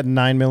make that in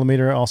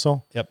 9mm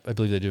also? Yep, I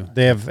believe they do.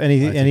 They have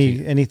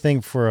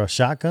anything for a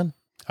shotgun?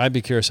 I'd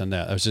be curious on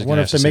that. I was just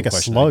wonder if they make a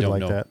slug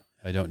like that.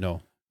 I don't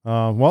know.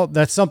 Well,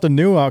 that's something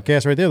new,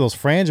 Outcast, right there. Those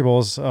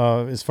frangibles,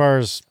 as far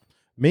as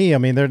me, I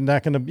mean, they're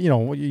not going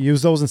to,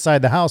 use those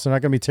inside the house. They're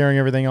not going to be tearing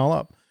everything all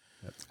up.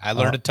 I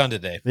learned a ton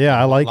today. Yeah,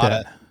 I like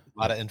that. A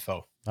lot of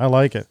info. I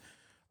like it.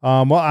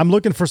 Well, I'm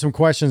looking for some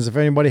questions. If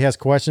anybody has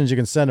questions, you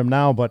can send them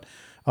now. But,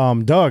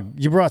 Doug,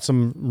 you brought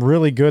some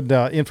really good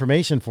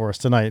information for us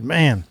tonight.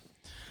 Man,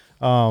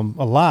 a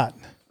lot.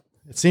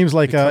 It seems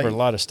like we covered a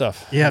lot of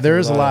stuff. Yeah, there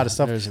is a lot of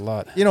stuff. There's a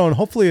lot. And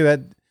hopefully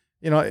that,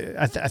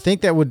 I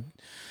think that would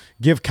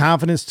give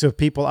confidence to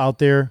people out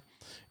there.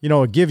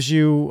 It gives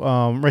you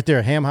right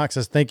there. Hamhock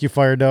says, "Thank you,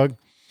 Fire Doug."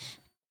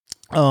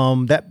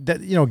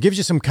 That gives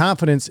you some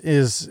confidence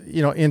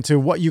into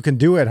what you can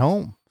do at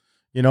home.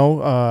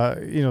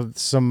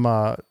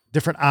 Some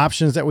different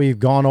options that we've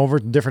gone over,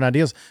 different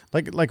ideas.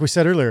 Like we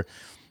said earlier,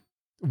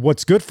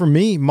 what's good for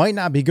me might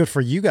not be good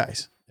for you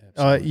guys.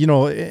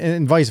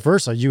 And vice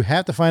versa. You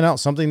have to find out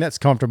something that's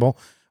comfortable.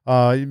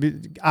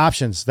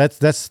 Options. That's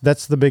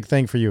the big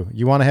thing for you.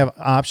 You want to have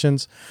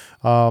options,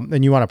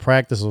 and you want to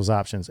practice those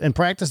options and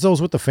practice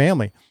those with the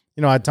family.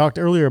 I talked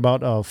earlier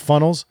about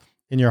funnels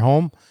in your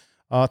home.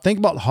 Think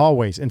about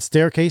hallways and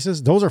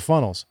staircases. Those are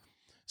funnels.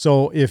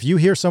 So if you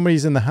hear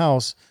somebody's in the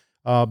house,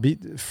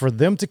 for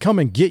them to come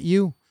and get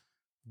you,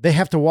 they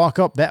have to walk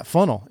up that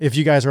funnel if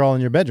you guys are all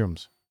in your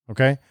bedrooms.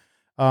 Okay.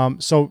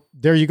 So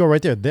there you go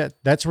right there.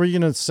 That's where you're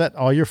going to set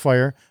all your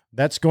fire.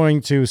 That's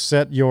going to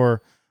set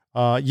your,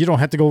 you don't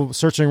have to go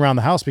searching around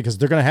the house because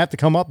they're going to have to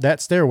come up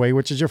that stairway,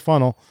 which is your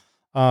funnel.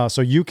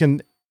 So you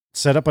can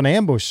set up an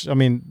ambush. I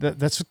mean,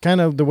 that's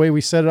kind of the way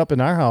we set it up in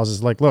our house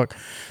is like, look,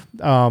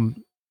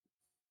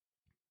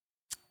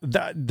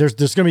 there's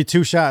going to be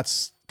two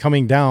shots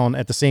coming down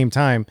at the same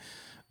time,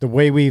 the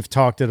way we've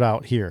talked it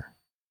out here.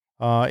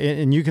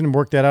 And you can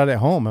work that out at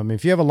home. I mean,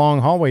 if you have a long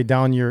hallway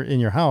down in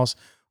your house,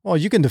 well,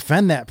 you can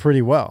defend that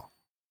pretty well.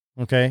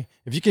 Okay.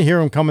 If you can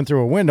hear him coming through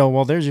a window,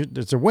 well,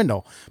 there's a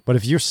window. But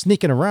if you're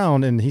sneaking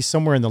around and he's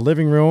somewhere in the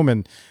living room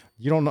and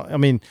you don't know, I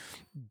mean,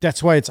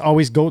 that's why it's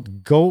always go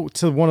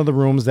to one of the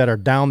rooms that are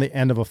down the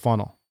end of a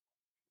funnel.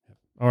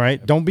 All right.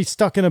 Yep. Don't be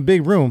stuck in a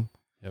big room.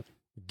 Yep.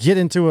 Get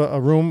into a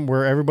room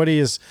where everybody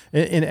is,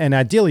 and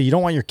ideally you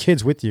don't want your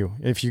kids with you.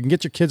 If you can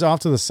get your kids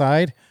off to the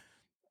side,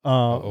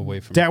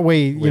 away from that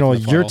way,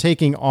 you're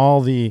taking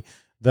all the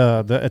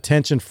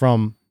attention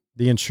from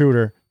the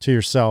intruder to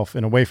yourself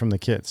and away from the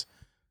kids.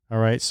 All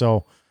right.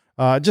 So,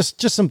 just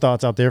some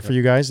thoughts out there for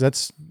you guys.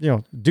 That's,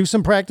 do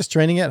some practice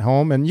training at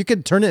home and you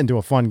could turn it into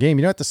a fun game.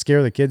 You don't have to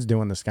scare the kids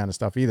doing this kind of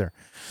stuff either.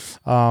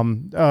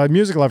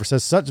 Music Lover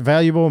says such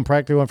valuable and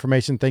practical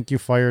information. Thank you,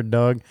 Fire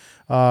Doug.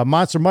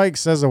 Monster Mike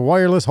says a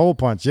wireless hole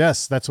punch.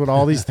 Yes, that's what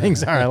all these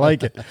things are. I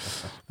like it.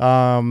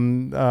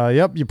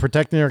 Yep. You're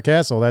protecting your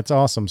castle. That's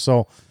awesome.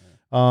 So,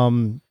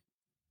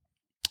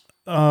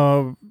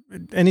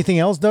 anything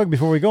else, Doug,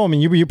 before we go? I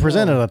mean, you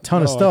presented a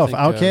ton of stuff.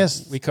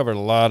 Outcast. We covered a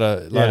lot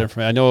of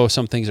information. I know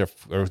some things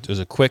there's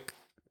a quick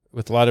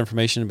with a lot of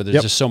information, but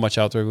there's just so much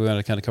out there. We want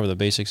to kind of cover the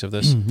basics of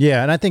this.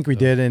 Yeah, and I think we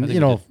did. And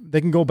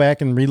they can go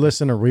back and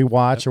re-listen or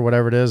rewatch or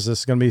whatever it is. This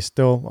is going to be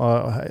still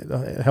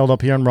held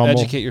up here on Rumble.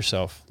 Educate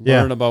yourself.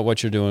 Learn about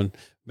what you're doing.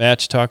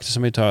 Talk to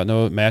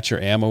somebody. Match your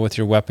ammo with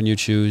your weapon you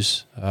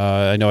choose.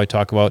 I know I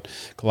talk about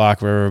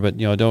Glock, but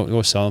don't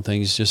go selling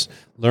things. Just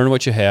learn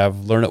what you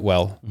have. Learn it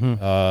well.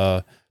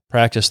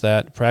 Practice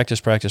that.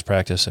 Practice.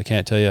 I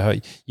can't tell you how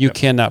you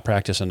cannot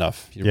practice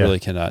enough. You really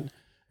cannot.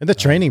 And the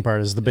training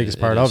part is the biggest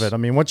part of it. I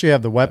mean, once you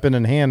have the weapon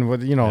in hand,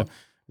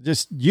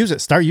 just use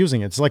it. Start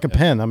using it. It's like a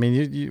pen. I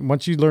mean,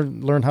 once you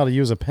learn how to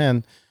use a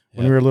pen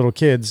when we were little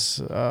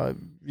kids,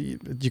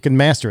 you can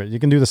master it. You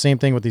can do the same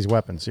thing with these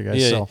weapons, you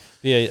guys.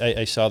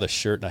 I saw the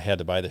shirt and I had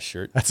to buy the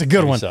shirt. That's a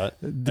good one.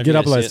 Get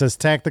up. It says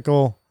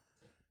tactical.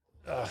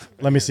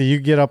 Let me see. You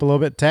get up a little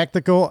bit.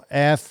 Tactical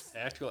athlete.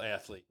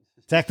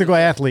 Tactical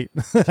athlete.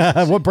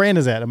 What brand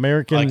is that?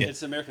 American.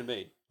 It's American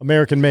made.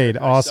 American made. I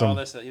saw Awesome.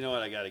 this, you know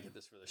what? I got to get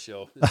this for the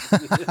show.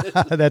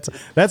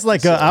 That's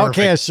like an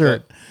Outcast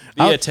shirt.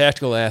 Be a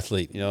tactical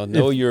athlete.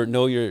 Know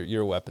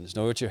your weapons.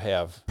 Know what you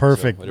have.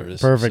 Perfect. So, whatever it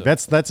is. Perfect.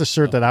 So, That's a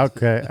shirt that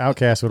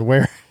Outcast would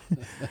wear.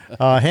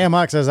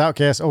 Hammock says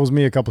Outcast owes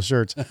me a couple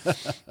shirts.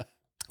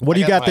 What do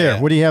you got there?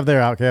 What do you have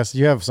there, Outcast?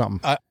 You have something.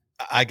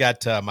 I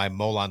got my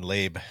Molon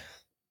Labe.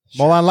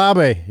 Molon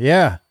Labe.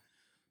 Yeah.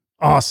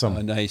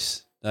 Awesome.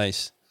 Nice.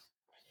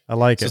 I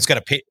like So it.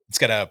 it's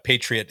got a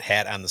Patriot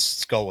hat on the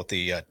skull with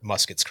the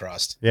muskets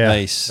crossed. Yeah.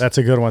 Nice. That's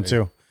a good one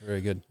too. Very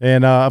good.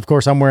 And of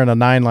course, I'm wearing a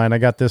 9 line. I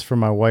got this from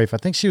my wife. I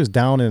think she was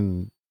down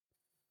in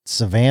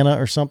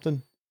Savannah or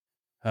something.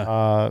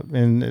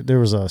 And there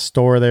was a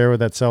store there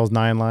that sells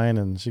 9 line,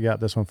 and she got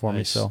this one for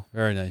me. So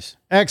very nice.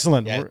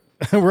 Excellent. Yeah.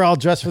 We're all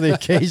dressed for the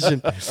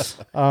occasion.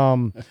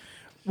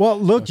 Well,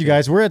 look, you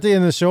guys, we're at the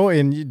end of the show,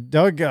 and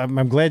Doug,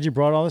 I'm glad you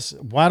brought all this.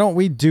 Why don't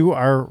we do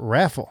our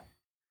raffle?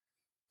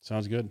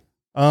 Sounds good.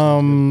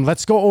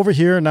 Let's go over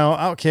here now.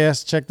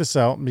 Outcast, check this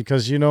out,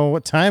 because you know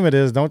what time it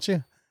is, don't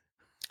you?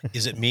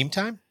 Is it meme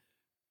time?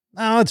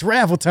 No, it's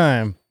raffle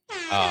time.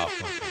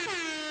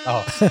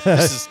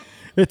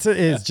 This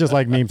is it's just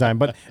like meme time.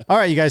 But all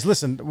right, you guys,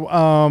 listen.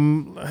 How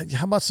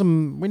about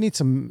we need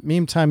some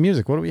meme time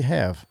music. What do we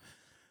have?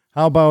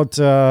 How about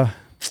let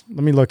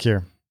me look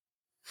here.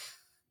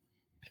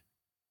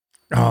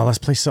 Oh, let's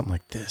play something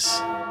like this.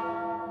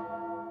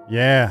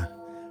 Yeah.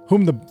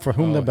 For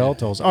whom the bell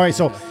tolls. All right,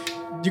 so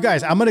you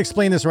guys, I'm going to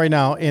explain this right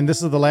now, and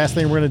this is the last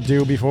thing we're going to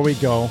do before we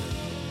go.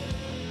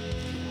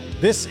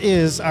 This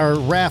is our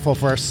raffle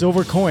for our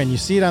silver coin. You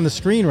see it on the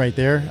screen right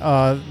there.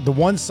 The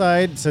one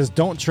side says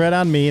 "Don't tread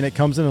on me," and it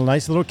comes in a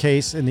nice little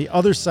case. And the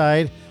other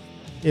side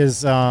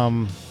is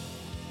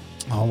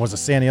what's it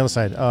say on the other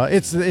side?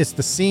 It's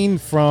the scene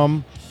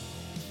from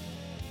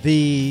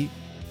the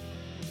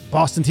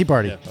Boston Tea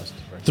Party. Yeah, Boston Tea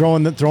Party.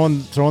 Throwing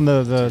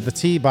the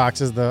tea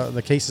boxes,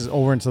 the cases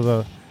over into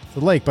the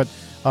lake, but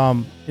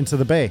into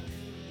the bay.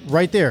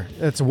 Right there.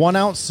 It's 1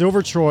 ounce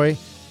silver Troy.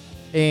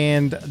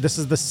 And this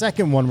is the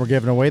second one we're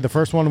giving away. The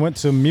first one went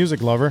to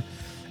Music Lover.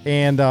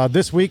 And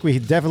this week we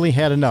definitely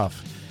had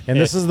enough. And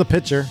this is the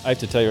picture. I have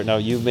to tell you right now,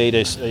 you made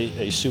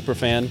a super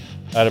fan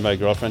out of my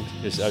girlfriend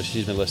because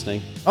she's been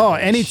listening. Oh,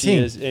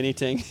 anything.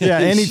 Anything. Yeah,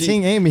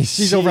 anything. Amy.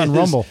 She's over on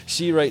Rumble.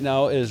 She right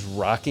now is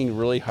rocking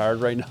really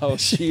hard right now.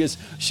 She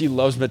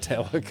loves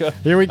Metallica.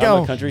 Here we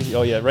go. Country.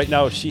 Oh yeah, right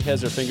now she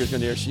has her fingers in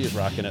the air. She is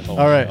rocking at home.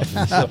 All right.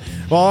 So,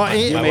 well,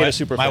 you made a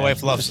super fan. My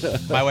wife loves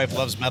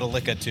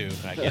Metallica too.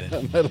 I get it.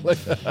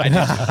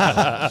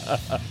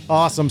 Metallica.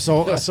 Awesome.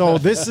 So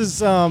this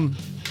is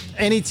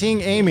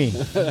anything Amy.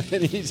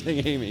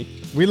 Anything Amy.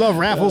 We love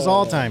raffles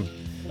all the time.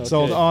 Okay.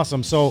 So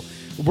awesome. So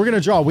we're going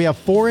to draw. We have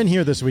 4 in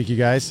here this week, you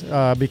guys,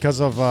 because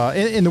of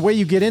in the way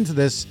you get into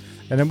this,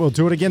 and then we'll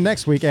do it again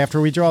next week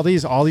after we draw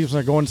these. All these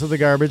are going to the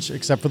garbage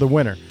except for the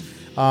winner.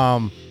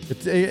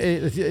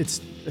 It's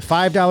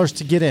 $5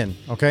 to get in,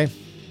 okay?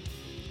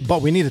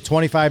 But we need a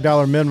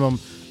 $25 minimum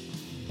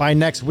by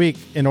next week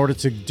in order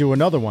to do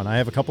another one. I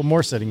have a couple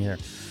more sitting here.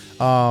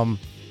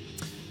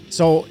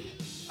 So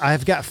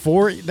I've got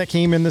 4 that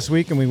came in this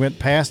week, and we went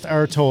past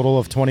our total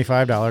of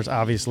 $25,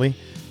 obviously.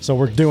 So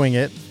we're doing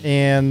it.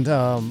 And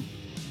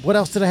what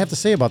else did I have to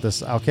say about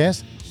this,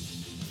 Outcast?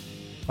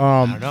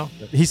 I don't know.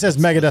 He says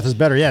Megadeth is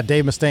better. Yeah,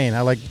 Dave Mustaine. I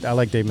like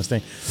Dave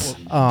Mustaine.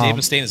 Dave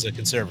Mustaine is a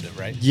conservative,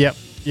 right? Yep,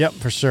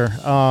 for sure.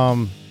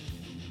 I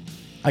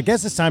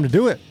guess it's time to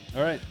do it.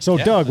 All right. So,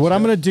 Doug, what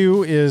I'm going to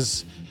do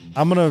is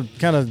I'm going to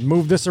kind of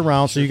move this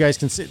around so you guys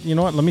can see. You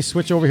know what? Let me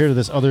switch over here to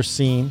this other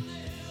scene.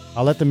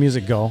 I'll let the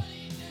music go.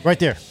 Right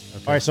there.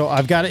 Okay. All right, so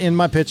I've got it in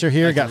my picture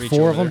here. I got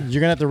 4 of them. There.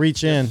 You're going to have to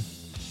reach in.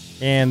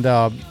 And,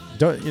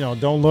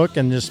 don't look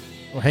and just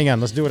hang on.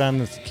 Let's do it on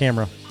the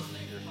camera.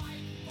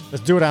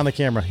 Let's do it on the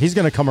camera. He's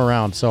going to come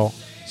around so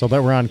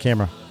that we're on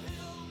camera.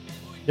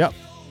 Yep.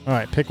 All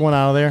right, pick one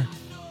out of there.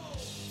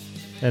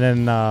 And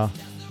then, all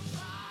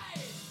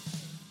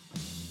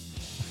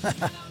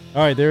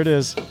right, there it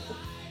is.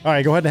 All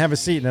right, go ahead and have a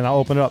seat, and then I'll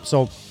open it up.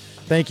 So,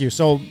 thank you.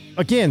 So,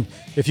 again,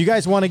 if you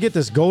guys want to get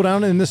this, go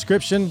down in the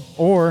description,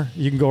 or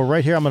you can go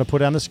right here. I'm going to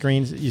put it on the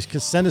screen. You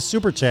can send a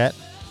super chat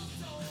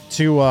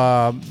to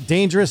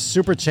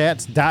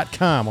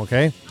dangeroussuperchats.com,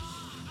 okay?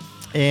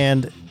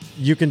 And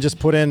you can just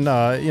put in,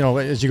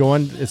 as you go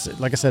in, it's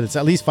like I said, it's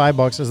at least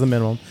 $5 as the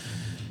minimum.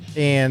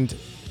 And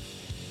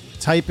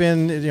type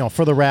in,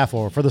 for the raffle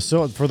or for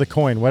the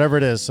coin, whatever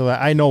it is, so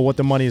that I know what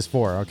the money is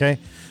for, okay?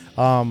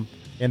 And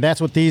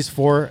that's what these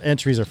 4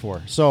 entries are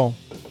for. So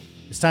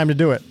it's time to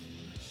do it.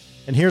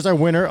 And here's our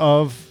winner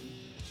of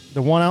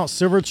the 1 ounce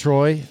silver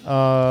Troy.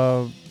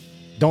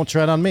 Don't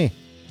tread on me.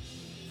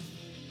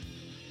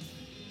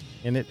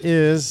 And it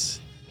is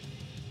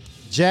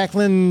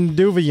Jacqueline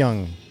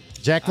Duvillon.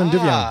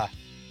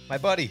 My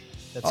buddy.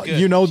 That's good.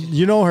 You know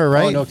her,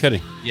 right? Oh, no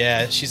kidding.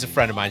 Yeah, she's a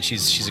friend of mine.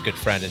 She's a good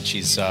friend, and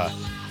she's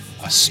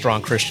a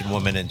strong Christian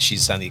woman, and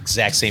she's on the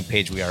exact same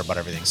page we are about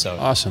everything. So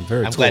awesome,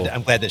 very I'm cool. glad.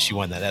 I'm glad that she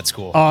won that. That's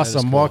cool.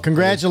 Awesome. cool. Well,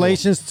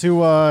 congratulations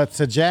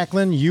to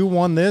Jacqueline. You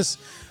won this.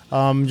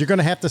 You're going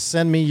to have to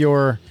send me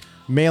your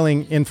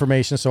mailing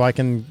information so I'm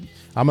going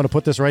to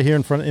put this right here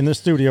in the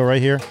studio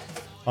right here.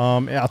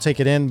 I'll take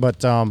it in,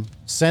 but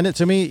send it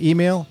to me,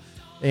 email,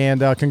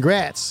 and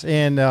congrats.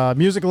 And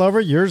Music Lover,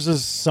 yours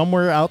is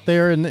somewhere out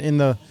there in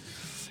the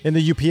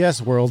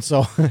UPS world,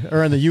 so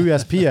or in the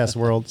USPS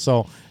world,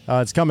 so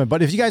it's coming.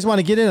 But if you guys want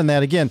to get in on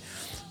that, again,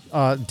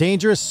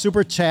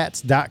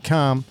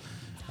 dangeroussuperchats.com.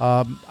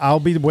 I'll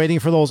be waiting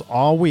for those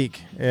all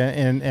week,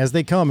 and as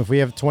they come, if we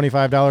have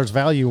 $25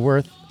 value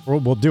worth,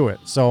 we'll do it.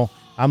 So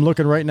I'm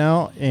looking right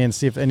now and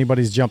see if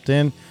anybody's jumped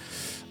in,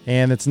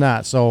 and it's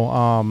not. So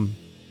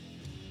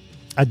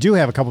I do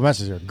have a couple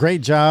messages here.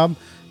 Great job,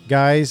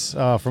 guys,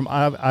 from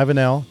Ivan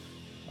L.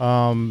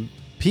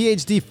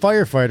 PhD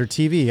Firefighter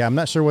TV. I'm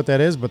not sure what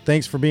that is, but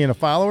thanks for being a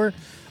follower.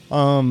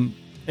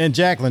 And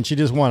Jacqueline, she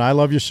just won. I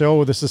love your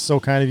show. This is so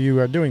kind of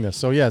you doing this.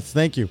 So yes,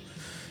 thank you.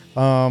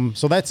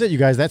 So that's it, you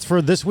guys. That's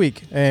for this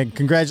week. And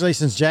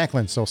congratulations,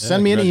 Jacqueline. So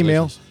send me an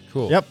email.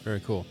 Cool. Yep. Very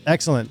cool.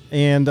 Excellent.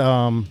 And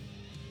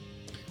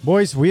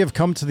boys, we have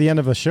come to the end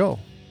of the show.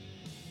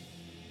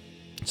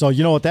 So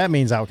you know what that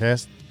means,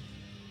 Outcast.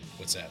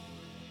 What's that?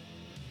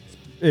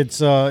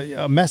 It's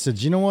a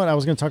message. You know what? I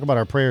was going to talk about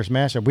our prayers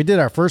mashup. We did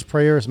our first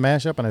prayers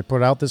mashup, and I put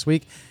it out this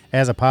week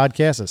as a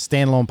podcast, a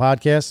standalone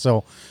podcast.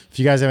 So if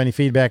you guys have any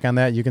feedback on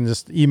that, you can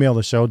just email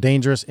the show,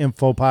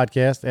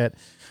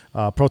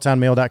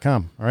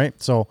 dangerousinfopodcast@protonmail.com. All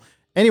right. So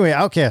anyway,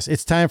 Outcast,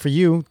 it's time for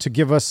you to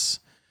give us.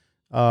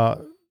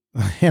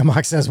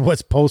 Hammock says,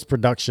 "What's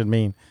post-production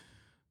mean?"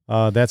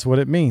 That's what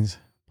it means.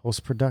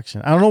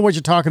 Post-production. I don't know what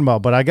you're talking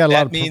about, but I got a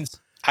lot of. That means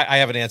I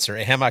have an answer.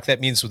 A Hammock. That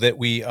means that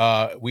we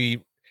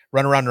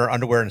run around in our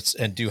underwear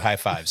and do high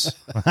fives.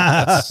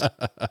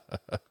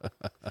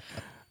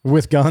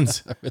 With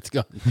guns. With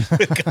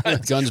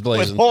guns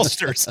blazing. With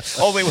holsters.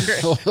 Oh, wait,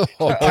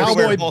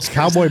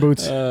 cowboy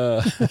boots.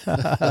 All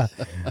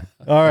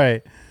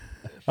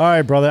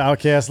right, brother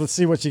Outcast. Let's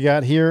see what you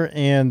got here,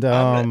 and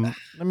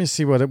let me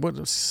see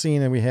what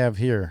scene that we have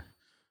here.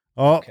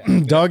 Oh,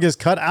 okay. Doug is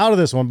cut out of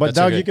this one, but That's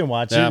Doug, okay. You can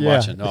watch Yeah, it. I'm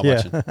watching. No, I'm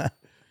watching.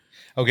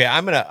 Okay,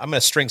 I'm gonna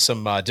string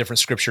some different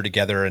scripture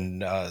together and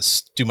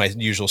do my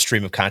usual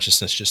stream of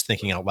consciousness, just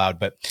thinking out loud.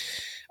 But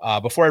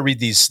before I read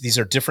these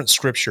are different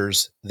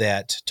scriptures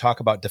that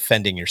talk about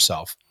defending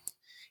yourself.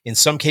 In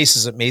some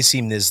cases, it may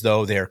seem as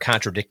though they're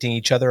contradicting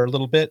each other a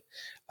little bit.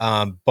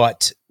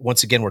 But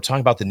once again, we're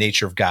talking about the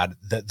nature of God.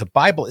 The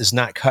Bible is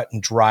not cut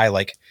and dry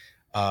like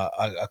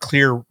a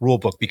clear rule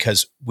book,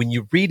 because when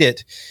you read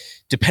it,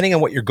 depending on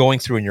what you're going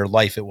through in your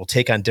life, it will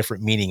take on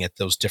different meaning at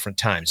those different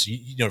times.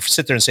 You know,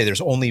 sit there and say there's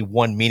only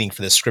one meaning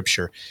for this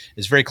scripture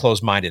is very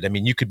closed-minded. I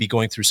mean, you could be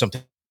going through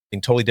something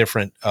totally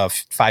different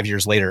 5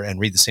 years later and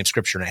read the same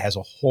scripture, and it has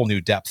a whole new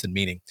depth and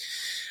meaning.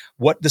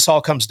 What this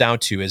all comes down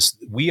to is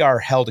we are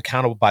held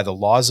accountable by the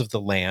laws of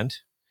the land.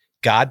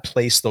 God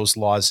placed those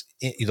laws,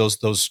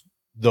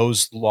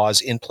 those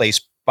laws in place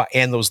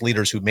and those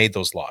leaders who made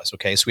those laws.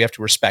 Okay, so we have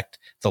to respect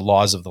the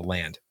laws of the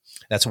land.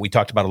 That's what we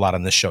talked about a lot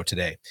on this show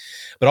today.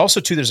 But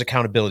also, too, there's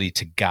accountability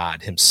to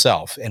God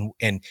himself.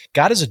 And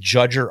God is a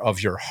judger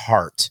of your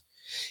heart.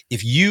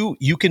 If you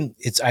can,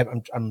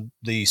 I'm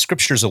the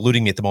scripture's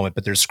eluding me at the moment,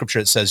 but there's scripture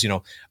that says,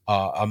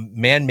 a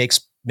man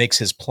makes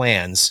his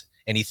plans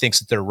and he thinks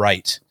that they're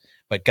right,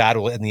 but God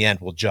will, in the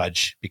end, will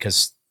judge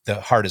because the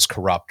heart is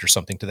corrupt or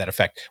something to that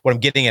effect. What I'm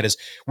getting at is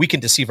we can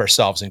deceive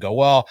ourselves and go,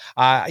 well,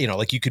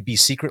 like you could be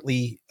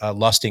secretly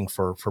lusting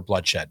for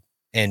bloodshed.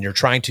 And you're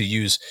trying to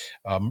use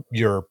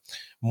your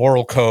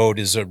moral code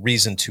as a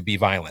reason to be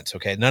violent.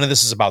 Okay, none of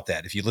this is about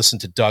that. If you listen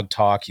to Doug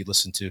talk, you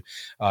listen to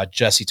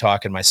Jesse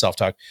talk, and myself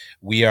talk,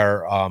 we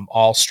are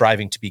all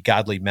striving to be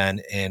godly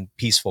men and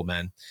peaceful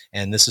men.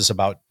 And this is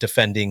about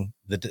defending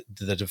the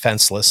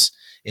defenseless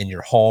in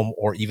your home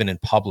or even in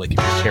public if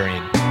you're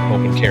carrying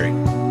open carry.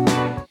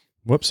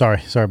 Whoops,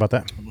 sorry about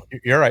that.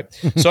 You're all right.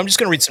 So I'm just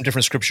going to read some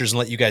different scriptures and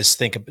let you guys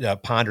think,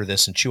 ponder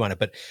this and chew on it.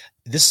 But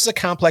this is a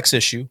complex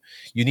issue.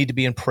 You need to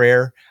be in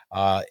prayer.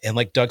 And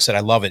like Doug said, I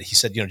love it. He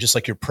said, just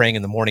like you're praying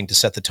in the morning to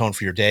set the tone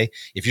for your day,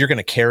 if you're going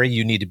to carry,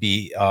 you need to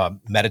be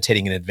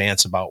meditating in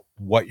advance about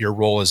what your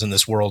role is in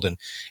this world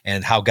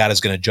and how God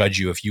is going to judge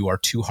you if you are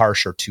too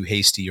harsh or too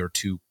hasty or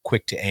too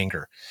quick to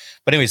anger.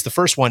 But anyways, the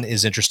first one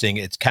is interesting.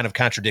 It kind of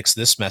contradicts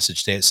this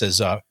message today. It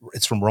says,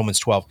 it's from Romans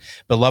 12,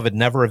 "Beloved,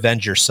 never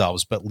avenge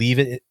yourselves, but leave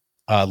it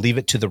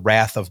to the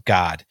wrath of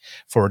God.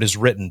 For it is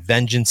written,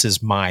 vengeance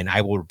is mine,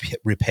 I will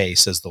repay,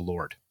 says the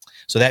Lord."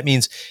 So that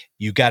means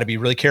you got to be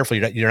really careful.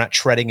 You're not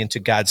treading into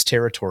God's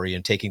territory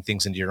and taking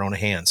things into your own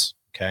hands.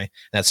 Okay. And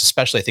that's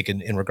especially, I think,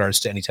 in regards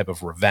to any type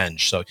of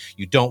revenge. So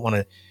you don't want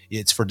to,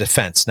 it's for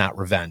defense, not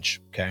revenge.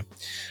 Okay.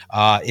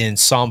 In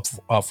Psalm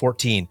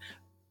 14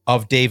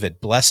 of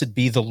David, "Blessed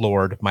be the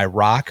Lord, my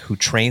rock, who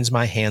trains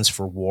my hands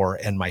for war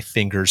and my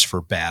fingers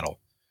for battle."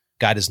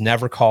 God has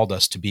never called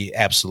us to be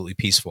absolutely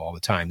peaceful all the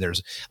time.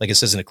 There's, like it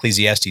says in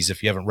Ecclesiastes,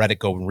 if you haven't read it,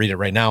 go and read it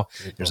right now.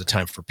 There's a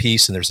time for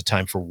peace and there's a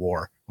time for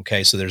war.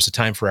 Okay, so there's a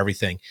time for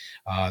everything.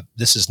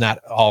 This is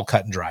not all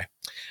cut and dry.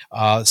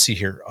 Let's see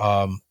here.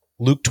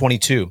 Luke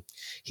 22,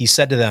 he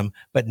said to them,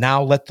 but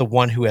now let the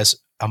one who has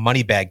a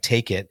money bag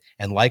take it,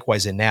 and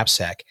likewise a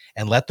knapsack,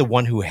 and let the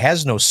one who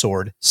has no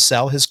sword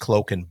sell his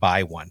cloak and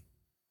buy one.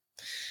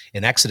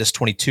 In Exodus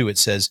 22, it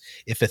says,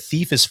 if a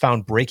thief is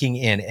found breaking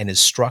in and is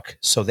struck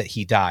so that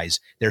he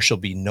dies, there shall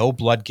be no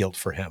blood guilt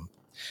for him.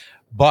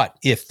 But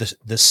if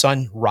the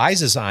sun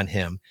rises on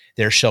him,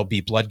 there shall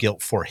be blood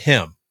guilt for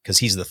him, because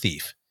he's the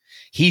thief.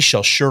 He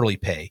shall surely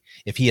pay.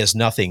 If he has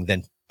nothing,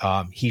 then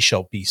he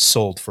shall be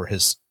sold for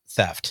his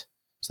theft.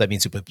 So that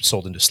means he'll be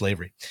sold into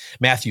slavery.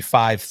 Matthew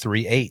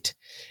 5:3-8.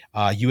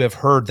 You have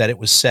heard that it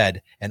was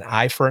said, an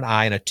eye for an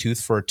eye and a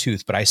tooth for a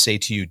tooth. But I say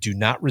to you, do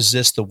not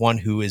resist the one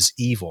who is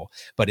evil.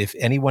 But if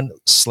anyone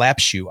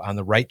slaps you on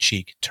the right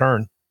cheek,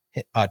 turn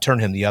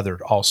him the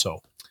other also.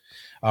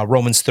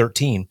 Romans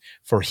 13,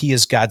 for he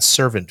is God's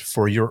servant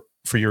for your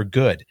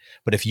good.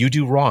 But if you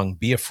do wrong,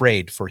 be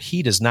afraid, for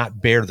he does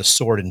not bear the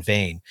sword in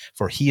vain.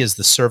 For he is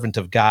the servant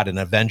of God, an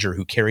avenger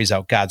who carries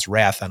out God's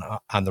wrath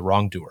on the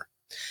wrongdoer.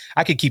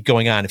 I could keep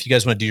going on. If you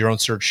guys want to do your own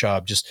search,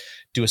 just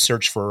do a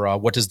search for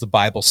what does the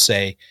Bible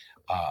say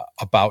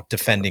about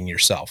defending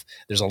yourself.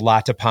 There's a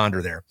lot to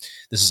ponder there.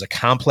 This is a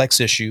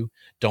complex issue.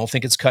 Don't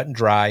think it's cut and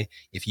dry.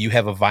 If you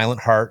have a violent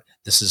heart,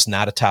 this is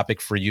not a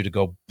topic for you to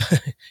go,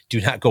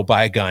 do not go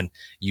buy a gun.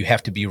 You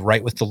have to be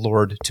right with the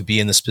Lord to be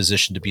in this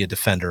position to be a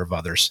defender of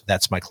others.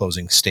 That's my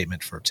closing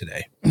statement for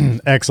today.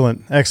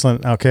 Excellent.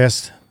 Excellent,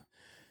 Outcast.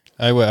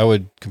 I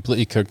would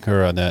completely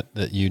concur on that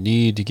you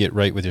need to get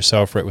right with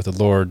yourself, right with the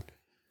Lord,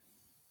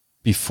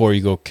 before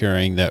you go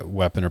carrying that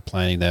weapon or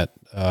planning that.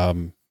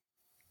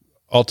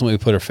 Ultimately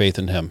put our faith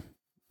in him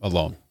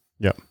alone.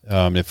 Yeah.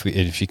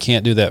 If you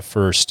can't do that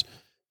first,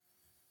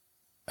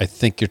 I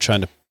think you're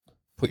trying to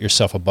put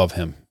yourself above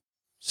him.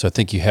 So I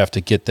think you have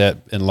to get that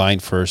in line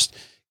first,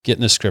 get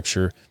in the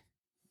scripture,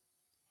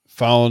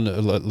 following,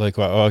 like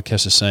what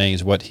Outcast is saying,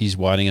 is what he's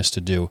wanting us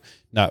to do,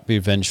 not be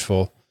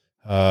vengeful.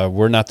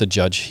 We're not the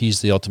judge.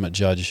 He's the ultimate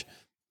judge.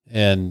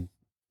 And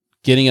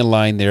getting in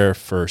line there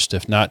first.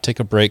 If not, take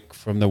a break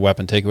from the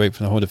weapon, take away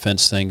from the whole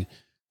defense thing,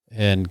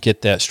 and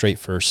get that straight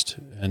first.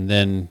 And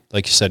then,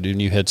 like you said,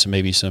 you had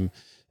maybe some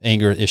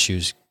anger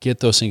issues, get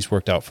those things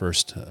worked out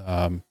first.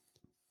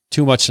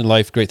 Too much in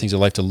life, great things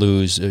in life to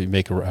lose. You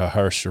make a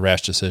harsh,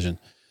 rash decision,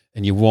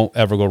 and you won't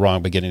ever go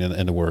wrong by getting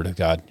in the Word of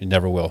God. You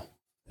never will.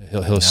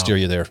 He'll steer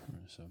you there.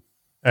 So.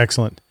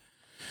 Excellent.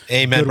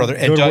 Amen, good, brother.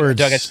 And Doug, and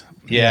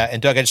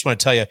Doug, I just want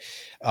to tell you,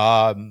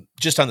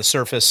 just on the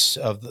surface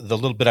of the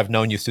little bit I've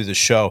known you through the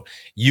show,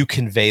 you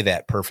convey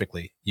that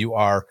perfectly. You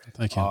are,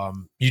 thank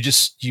you.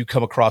 You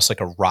come across like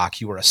a rock.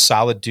 You are a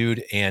solid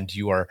dude, and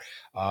you are,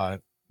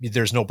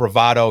 there's no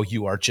bravado.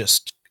 You are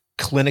just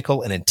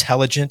clinical and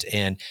intelligent,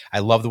 and I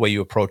love the way you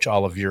approach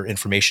all of your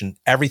information.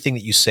 Everything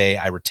that you say,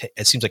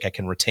 it seems like I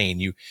can retain.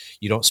 You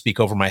don't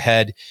speak over my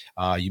head.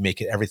 You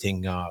make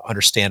everything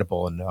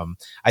understandable, and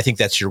I think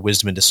that's your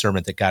wisdom and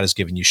discernment that God has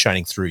given you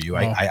shining through you.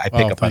 I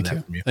pick up on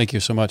that from you. Thank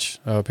you so much.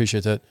 I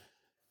appreciate that.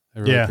 I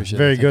really appreciate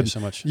very it. Thank good. you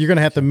so much. You're going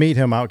to have to meet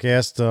him,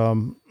 Outcast,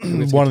 one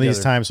of these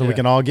times, so we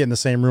can all get in the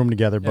same room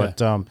together. But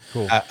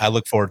cool. I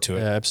look forward to it.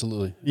 Yeah,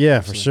 absolutely. Yeah,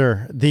 absolutely. for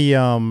sure.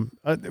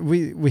 The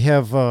we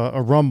have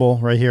a Rumble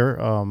right here.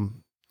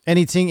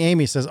 Anything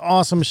Amy says,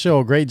 awesome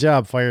show, great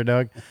job, Fire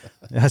Doug.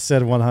 I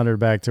said 100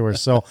 back to her.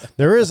 So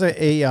there is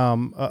a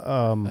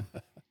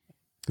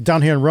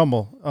down here in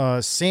Rumble.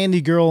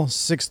 Sandy Girl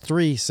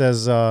 63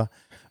 says an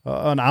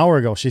hour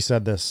ago she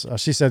said this.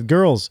 She said,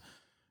 girls.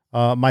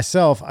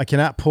 Myself, I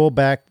cannot pull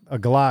back a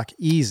Glock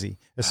easy,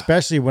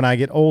 especially when I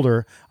get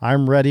older.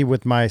 I'm ready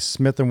with my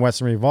Smith &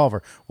 Wesson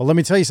revolver. Well, let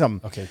me tell you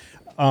something. Okay.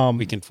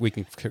 We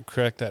can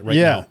correct that right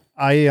now.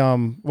 I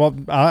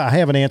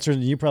have an answer,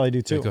 and you probably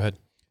do too. Okay, go ahead.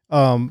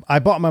 I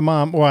bought my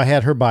mom, or I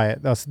had her buy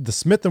it. The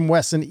Smith &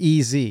 Wesson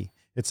EZ.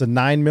 It's a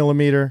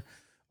 9mm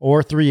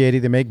or 380.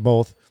 They make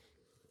both.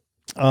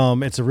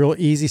 It's a real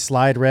easy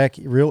slide rack,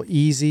 real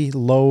easy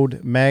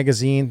load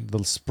magazine.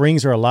 The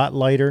springs are a lot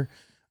lighter.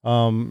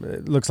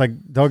 It looks like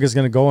Doug is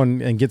going to go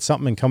and get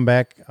something and come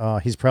back.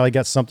 He's probably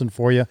got something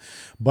for you,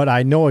 but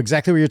I know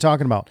exactly what you're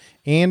talking about.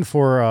 And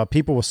for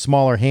people with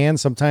smaller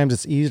hands, sometimes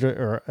it's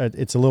easier, or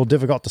it's a little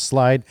difficult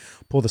to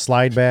pull the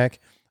slide back,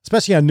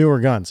 especially on newer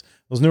guns.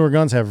 Those newer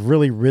guns have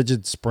really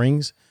rigid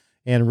springs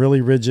and really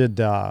rigid,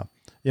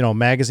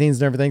 magazines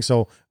and everything.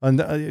 So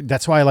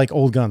that's why I like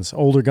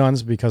older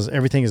guns, because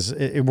everything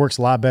it works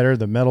a lot better.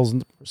 The metal's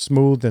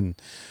smooth and,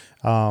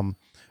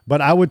 but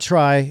I would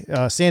try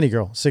Sandy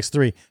Girl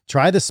 6'3".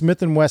 Try the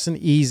Smith & Wesson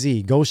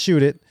EZ. Go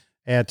shoot it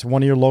at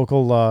one of your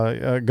local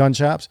gun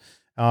shops.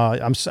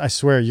 I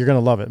swear you're gonna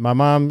love it. My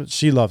mom,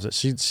 she loves it.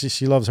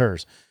 She loves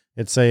hers.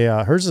 It's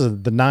hers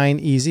is the 9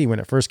 EZ. When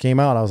it first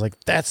came out, I was like,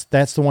 that's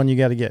the one you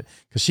got to get,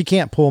 because she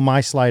can't pull my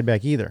slide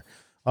back either.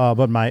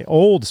 But my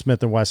old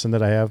Smith & Wesson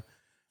that I have,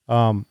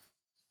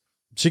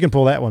 she can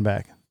pull that one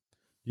back.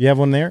 You have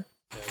one there?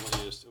 Yeah, let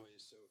me just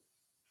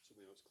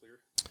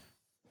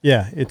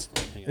Yeah,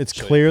 it's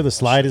clear. The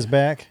slide is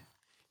back.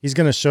 He's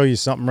going to show you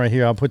something right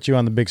here. I'll put you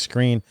on the big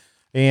screen.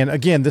 And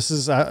again, this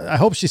is, I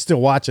hope she's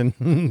still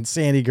watching,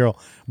 Sandy girl.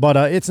 But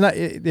it's not.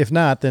 If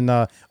not, then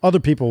other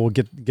people will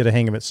get a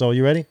hang of it. So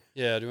you ready?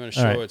 Yeah, do you want to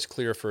show it's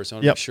clear first? I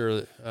want to Yep. make sure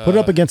that... Put it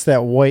up against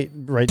that white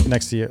right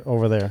next to you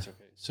over there. Okay.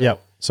 So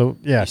yep. So,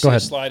 yeah, go go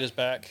ahead. The slide is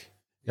back.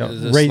 Yep.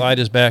 The slide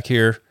is back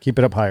here. Keep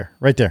it up higher.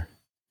 Right there.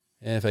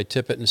 And if I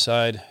tip it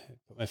inside,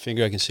 put my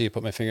finger, I can see,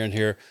 put my finger in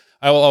here.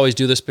 I will always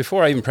do this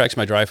before I even practice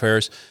my dry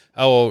fires.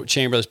 I will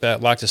chamber this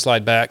back, lock the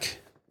slide back.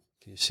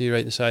 Can you see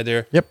right inside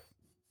there? Yep.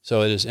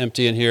 So it is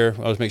empty in here.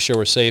 I'll just make sure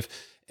we're safe.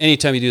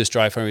 Anytime you do this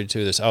dry fire, you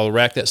do this. I'll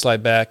rack that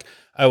slide back.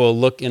 I will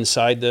look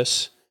inside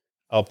this.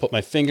 I'll put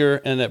my finger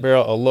in that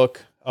barrel.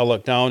 I'll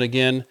look down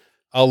again.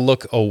 I'll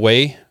look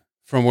away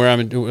from where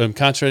I'm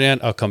concentrating on.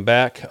 I'll come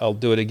back. I'll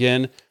do it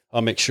again.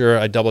 I'll make sure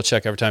I double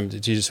check every time. You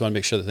just want to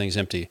make sure the thing's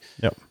empty.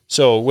 Yep.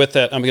 So with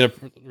that, I'm going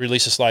to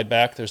release the slide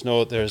back. There's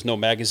no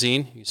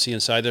magazine. You see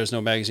inside there's no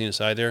magazine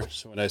inside there.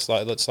 So when I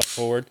let's slide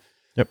forward.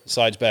 Yep.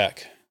 Slides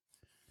back.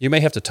 You may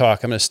have to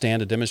talk. I'm going to stand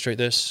to demonstrate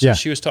this. So yeah.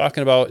 She was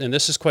talking about, and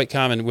this is quite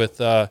common with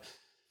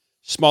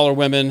smaller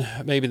women,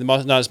 maybe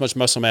not as much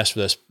muscle mass for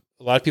this.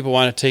 A lot of people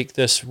want to take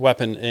this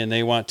weapon and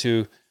they want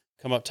to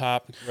come up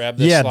top, grab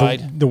this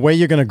slide. The way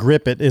you're going to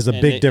grip it is a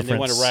big difference. And they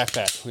want to rack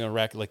back. We're going to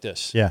rack it like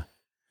this. Yeah.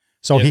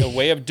 So the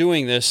way of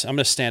doing this, I'm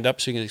going to stand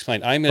up so you can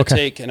explain. I'm going to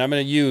take and I'm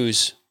going to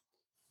use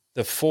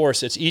the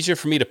force. It's easier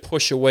for me to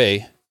push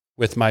away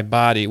with my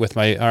body, with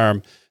my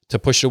arm, to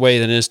push away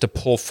than it is to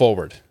pull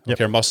forward. Yep.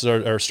 Okay, our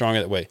muscles are stronger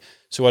that way.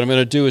 So what I'm going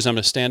to do is I'm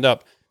going to stand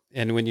up,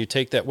 and when you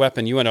take that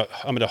weapon, I'm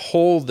going to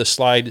hold the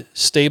slide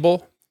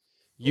stable,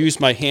 use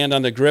my hand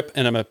on the grip,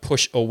 and I'm going to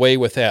push away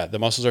with that. The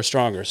muscles are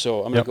stronger. So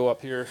I'm going to go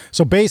up here.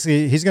 So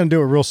basically, he's going to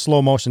do a real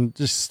slow motion.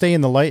 Just stay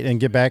in the light and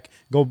get back.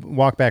 Go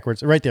walk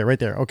backwards. Right there, right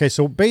there. Okay,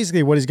 so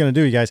basically what he's going to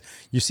do, you guys,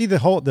 you see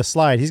the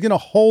slide. He's going to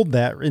hold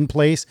that in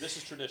place. This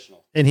is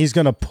traditional. And he's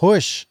going to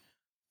push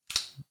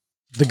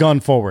the gun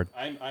forward.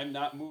 I'm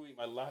not moving.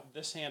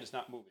 This hand is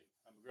not moving.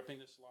 I'm gripping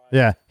this slide.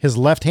 Yeah, his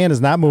left hand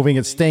is not moving.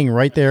 It's staying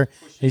right there.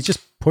 He's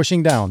just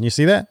pushing down. You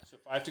see that? So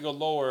if I have to go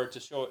lower to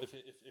show, if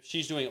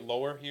she's doing it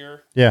lower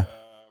here. Yeah.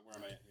 Where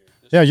am I at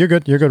here? Yeah, you're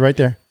good. You're good right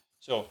there.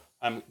 So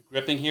I'm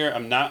gripping here.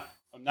 I'm not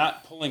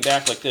pulling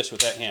back like this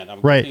with that hand. I'm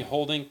right. gripping,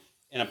 holding,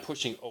 and I'm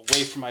pushing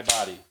away from my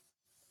body.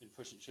 And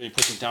pushing. So you're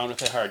pushing down with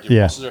that hard.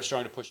 Your muscles are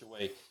strong to push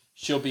away.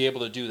 She'll be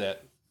able to do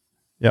that.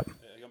 Yep.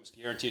 I almost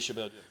guarantee she'll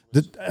be able to do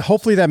it.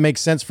 Hopefully that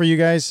makes sense for you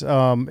guys.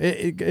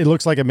 It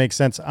looks like it makes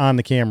sense on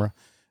the camera.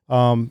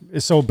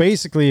 So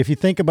basically, if you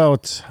think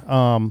about,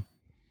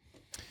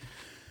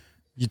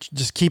 you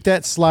just keep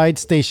that slide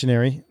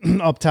stationary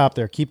up top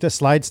there. Keep that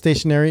slide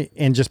stationary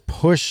and just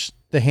push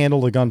the handle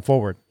of the gun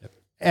forward,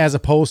 as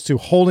opposed to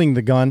holding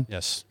the gun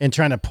and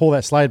trying to pull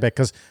that slide back.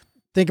 Because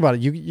think about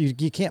it,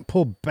 you can't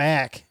pull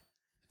back.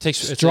 It takes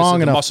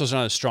strong enough. The muscles are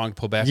not as strong to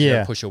pull back. Yeah,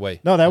 to push away.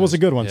 No, that was a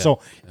good one. Yeah.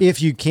 So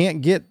if you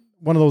can't get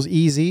one of those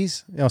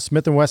EZs,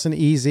 Smith & Wesson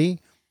EZ,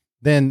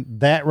 then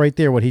that right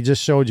there, what he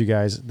just showed you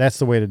guys, that's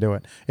the way to do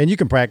it. And you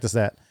can practice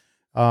that.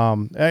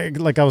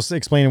 Like I was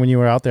explaining when you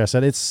were out there, I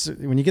said,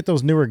 when you get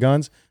those newer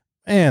guns,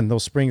 man,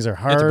 those springs are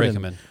hard. You have to break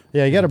them in.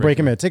 Yeah, you got to break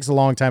them in. It takes a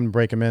long time to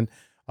break them in.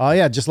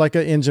 Yeah, just like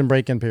an engine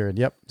break-in period.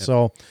 Yep.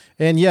 So,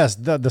 and yes,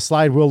 the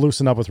slide will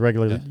loosen up with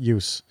regular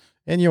use.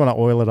 And you want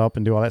to oil it up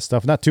and do all that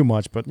stuff. Not too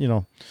much, but,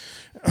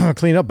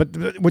 clean up.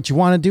 But what you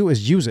want to do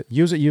is use it.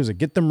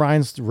 Get them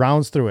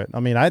rounds through it.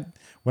 I mean,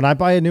 when I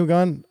buy a new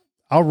gun,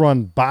 I'll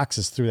run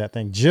boxes through that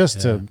thing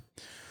just to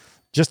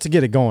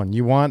get it going.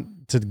 You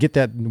want to get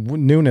that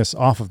newness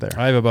off of there.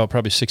 I have about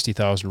probably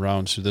 60,000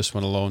 rounds through this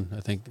one alone. I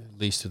think at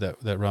least to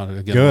that round.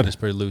 Again, good. It's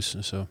pretty loose.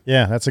 So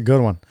yeah, that's a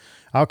good one.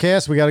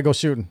 Outcast, we got to go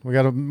shooting. We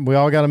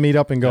all got to meet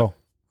up and go.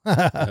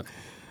 I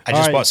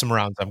just bought some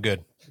rounds. I'm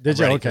good. Did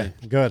you? Okay,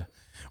 good.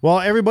 Well,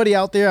 everybody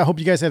out there, I hope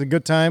you guys had a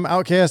good time.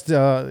 Outcast, you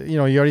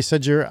already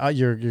said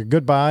your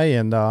goodbye,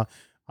 and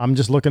I'm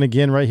just looking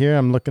again right here.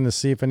 I'm looking to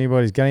see if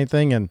anybody's got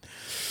anything, and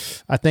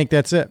I think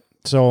that's it.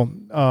 So,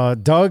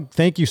 Doug,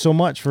 thank you so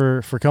much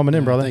for coming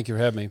in, brother. Thank you for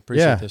having me.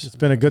 Appreciate this. It's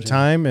been a good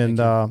time, and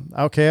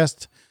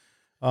Outcast,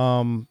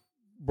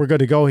 we're good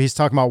to go. He's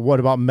talking about what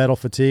about metal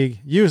fatigue.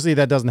 Usually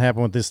that doesn't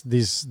happen with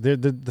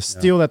the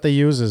steel that they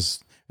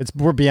use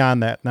we're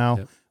beyond that now.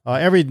 Yep.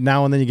 Every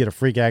now and then you get a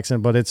freak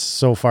accident, but it's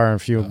so far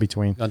and few in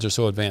between. Guns are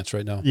so advanced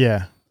right now.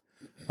 Yeah.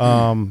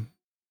 Don't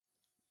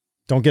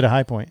get a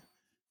high point.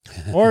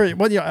 Or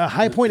a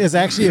high point is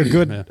actually a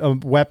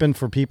good weapon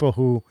for people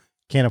who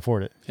can't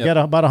afford it. You got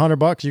about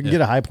 $100, you can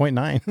get a high point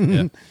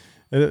 9.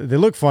 They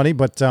look funny,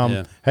 but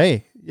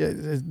hey,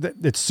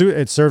 it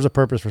serves a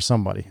purpose for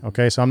somebody.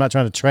 Okay, so I'm not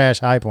trying to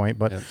trash high point,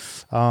 but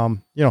it's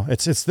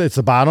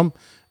the bottom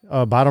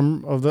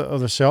of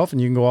the shelf,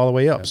 and you can go all the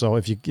way up. So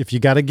if you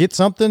got to get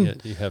something,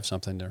 you have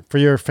something there for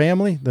your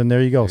family, then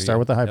there you go. Start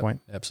with the high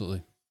point.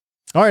 Absolutely.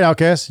 All right,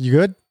 Outcast, you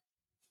good?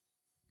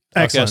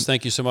 Excellent. Outcast,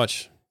 thank you so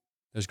much.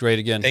 It was great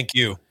again. Thank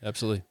you.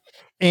 Absolutely.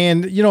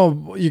 And, you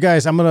know, you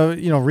guys, I'm going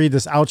to, read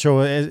this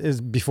outro is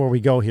before we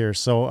go here.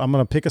 So I'm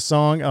going to pick a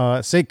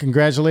song, say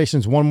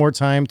congratulations one more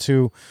time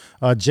to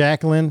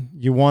Jacqueline.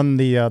 You won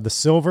the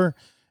silver.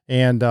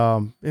 And,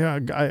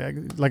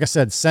 like I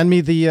said, send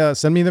me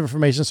the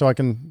information so I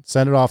can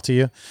send it off to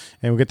you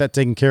and we'll get that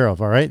taken care of.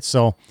 All right.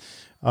 So,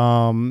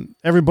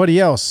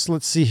 everybody else,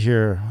 let's see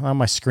here.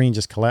 My screen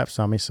just collapsed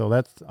on me. So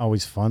that's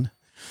always fun.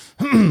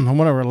 I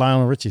wonder what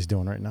Lionel Richie's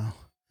doing right now.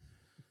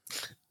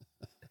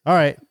 All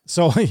right,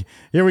 so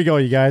here we go,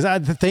 you guys.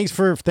 Thanks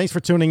for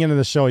tuning into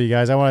the show, you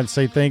guys. I want to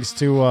say thanks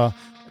to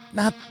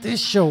not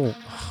this show,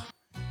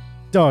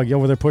 Doug. You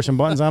over there pushing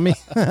buttons on me?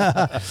 All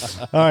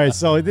right,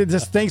 so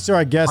just thanks to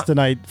our guest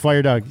tonight,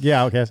 Fire Doug.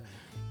 Yeah, okay.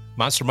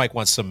 Monster Mike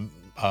wants some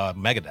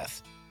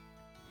Megadeth.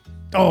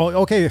 Oh,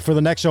 okay. For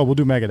the next show, we'll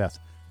do Megadeth.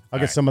 I'll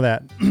get some of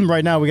that.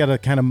 Right now, we got to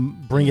kind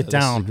of bring it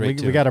down. We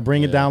got to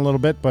bring it down a little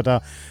bit.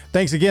 But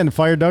thanks again,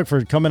 Fire Doug,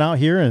 for coming out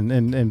here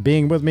and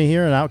being with me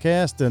here in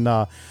Outcast. And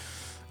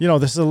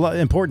this is a lot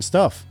important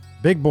stuff.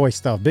 Big boy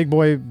stuff. Big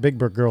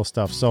girl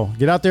stuff. So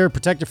get out there,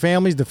 protect your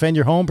families, defend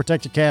your home,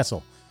 protect your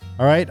castle.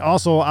 All right.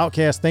 Also,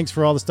 Outcast, thanks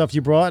for all the stuff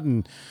you brought.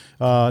 And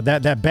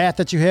that bat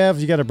that you have,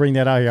 you got to bring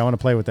that out here. I want to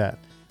play with that.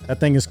 That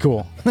thing is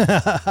cool.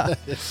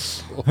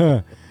 It's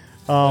cool.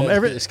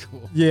 It's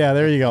cool. Yeah,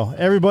 there you go.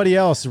 Everybody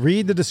else,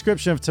 read the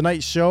description of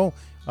tonight's show.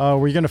 Where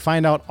you're going to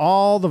find out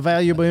all the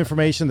valuable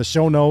information, the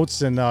show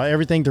notes, and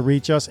everything to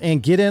reach us,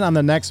 and get in on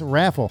the next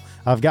raffle.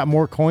 I've got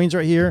more coins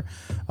right here.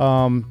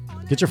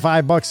 Get your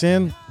 $5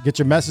 in, get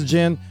your message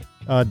in.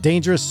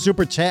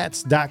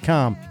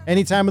 DangerousSuperChats.com.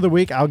 Any time of the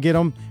week, I'll get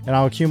them and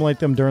I'll accumulate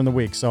them during the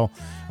week. So,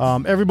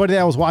 everybody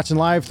that was watching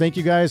live, thank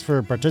you guys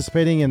for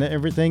participating in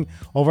everything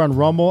over on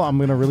Rumble. I'm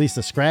going to release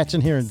the scratch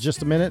in here in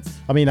just a minute.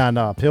 I mean,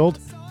 on Pilled,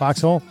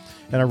 Foxhole,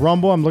 and a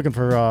Rumble. I'm looking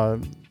for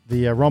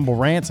the Rumble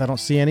rants. I don't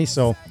see any.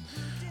 So,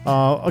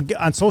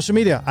 on social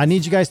media, I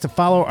need you guys to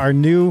follow our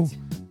new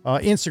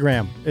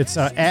Instagram. It's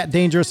at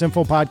Dangerous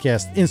Info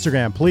Podcast.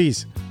 Instagram,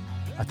 please.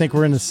 I think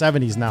we're in the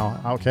 70s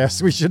now,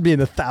 Outcast. We should be in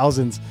the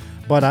thousands.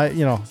 But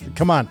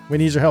come on, we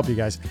need your help, you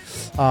guys.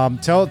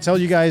 Tell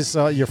you guys,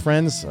 your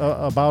friends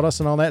about us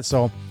and all that.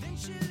 So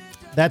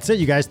that's it,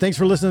 you guys. Thanks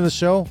for listening to the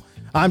show.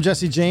 I'm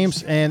Jesse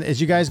James, and as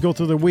you guys go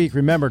through the week,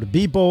 remember to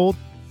be bold,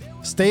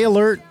 stay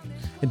alert,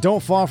 and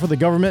don't fall for the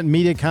government and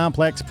media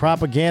complex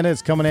propaganda.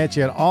 It's coming at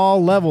you at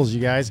all levels,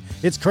 you guys.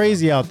 It's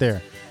crazy out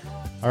there.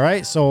 All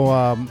right,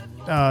 so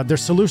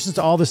there's solutions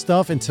to all this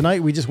stuff, and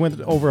tonight we just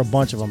went over a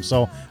bunch of them.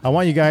 So I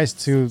want you guys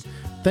to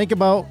think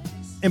about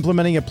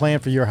implementing a plan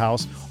for your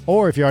house,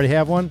 or if you already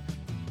have one,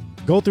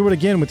 go through it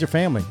again with your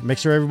family. Make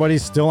sure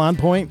everybody's still on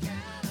point,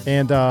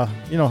 and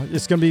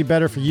it's going to be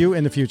better for you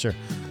in the future.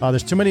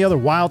 There's too many other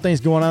wild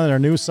things going on in our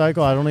news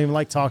cycle. I don't even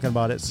like talking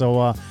about it.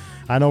 So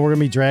I know we're going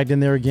to be dragged in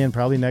there again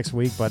probably next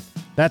week, but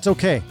that's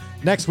okay.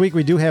 Next week,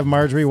 we do have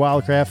Marjorie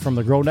Wildcraft from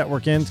the Grow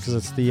Network in because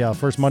it's the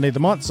first Monday of the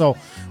month. So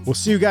we'll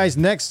see you guys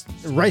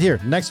right here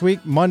next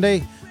week,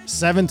 Monday,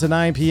 7 to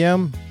 9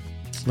 p.m.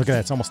 Look at that.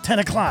 It's almost 10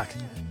 o'clock.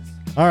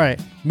 All right.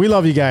 We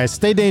love you guys.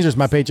 Stay dangerous,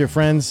 my Patriot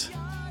friends.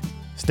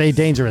 Stay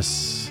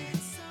dangerous.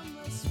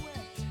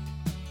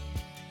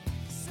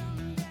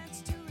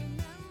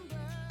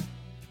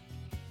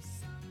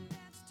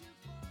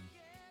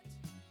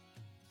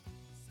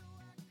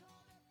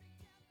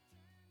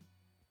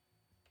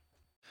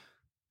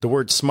 The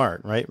word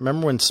smart, right?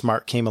 Remember when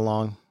smart came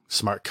along?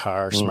 Smart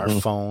car, smart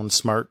phone,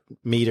 smart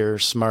meter,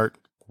 smart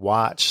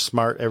watch,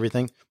 smart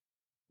everything.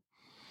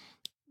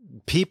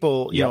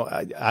 People,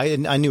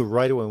 I knew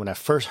right away when I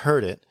first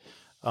heard it,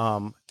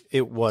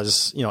 it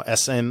was,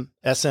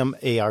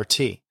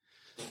 SMART.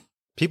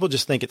 People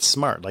just think it's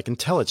smart, like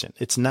intelligent.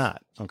 It's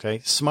not, okay?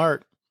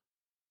 Smart,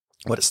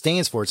 what it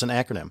stands for, it's an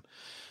acronym.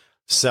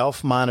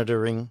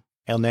 Self-monitoring,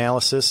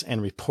 analysis,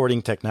 and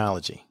reporting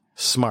technology.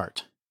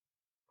 SMART.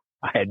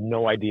 I had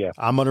no idea.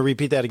 I'm going to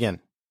repeat that again.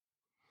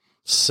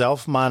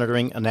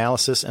 Self-monitoring,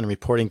 analysis, and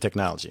reporting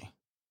technology.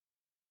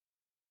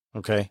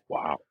 Okay?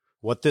 Wow.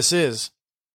 What this is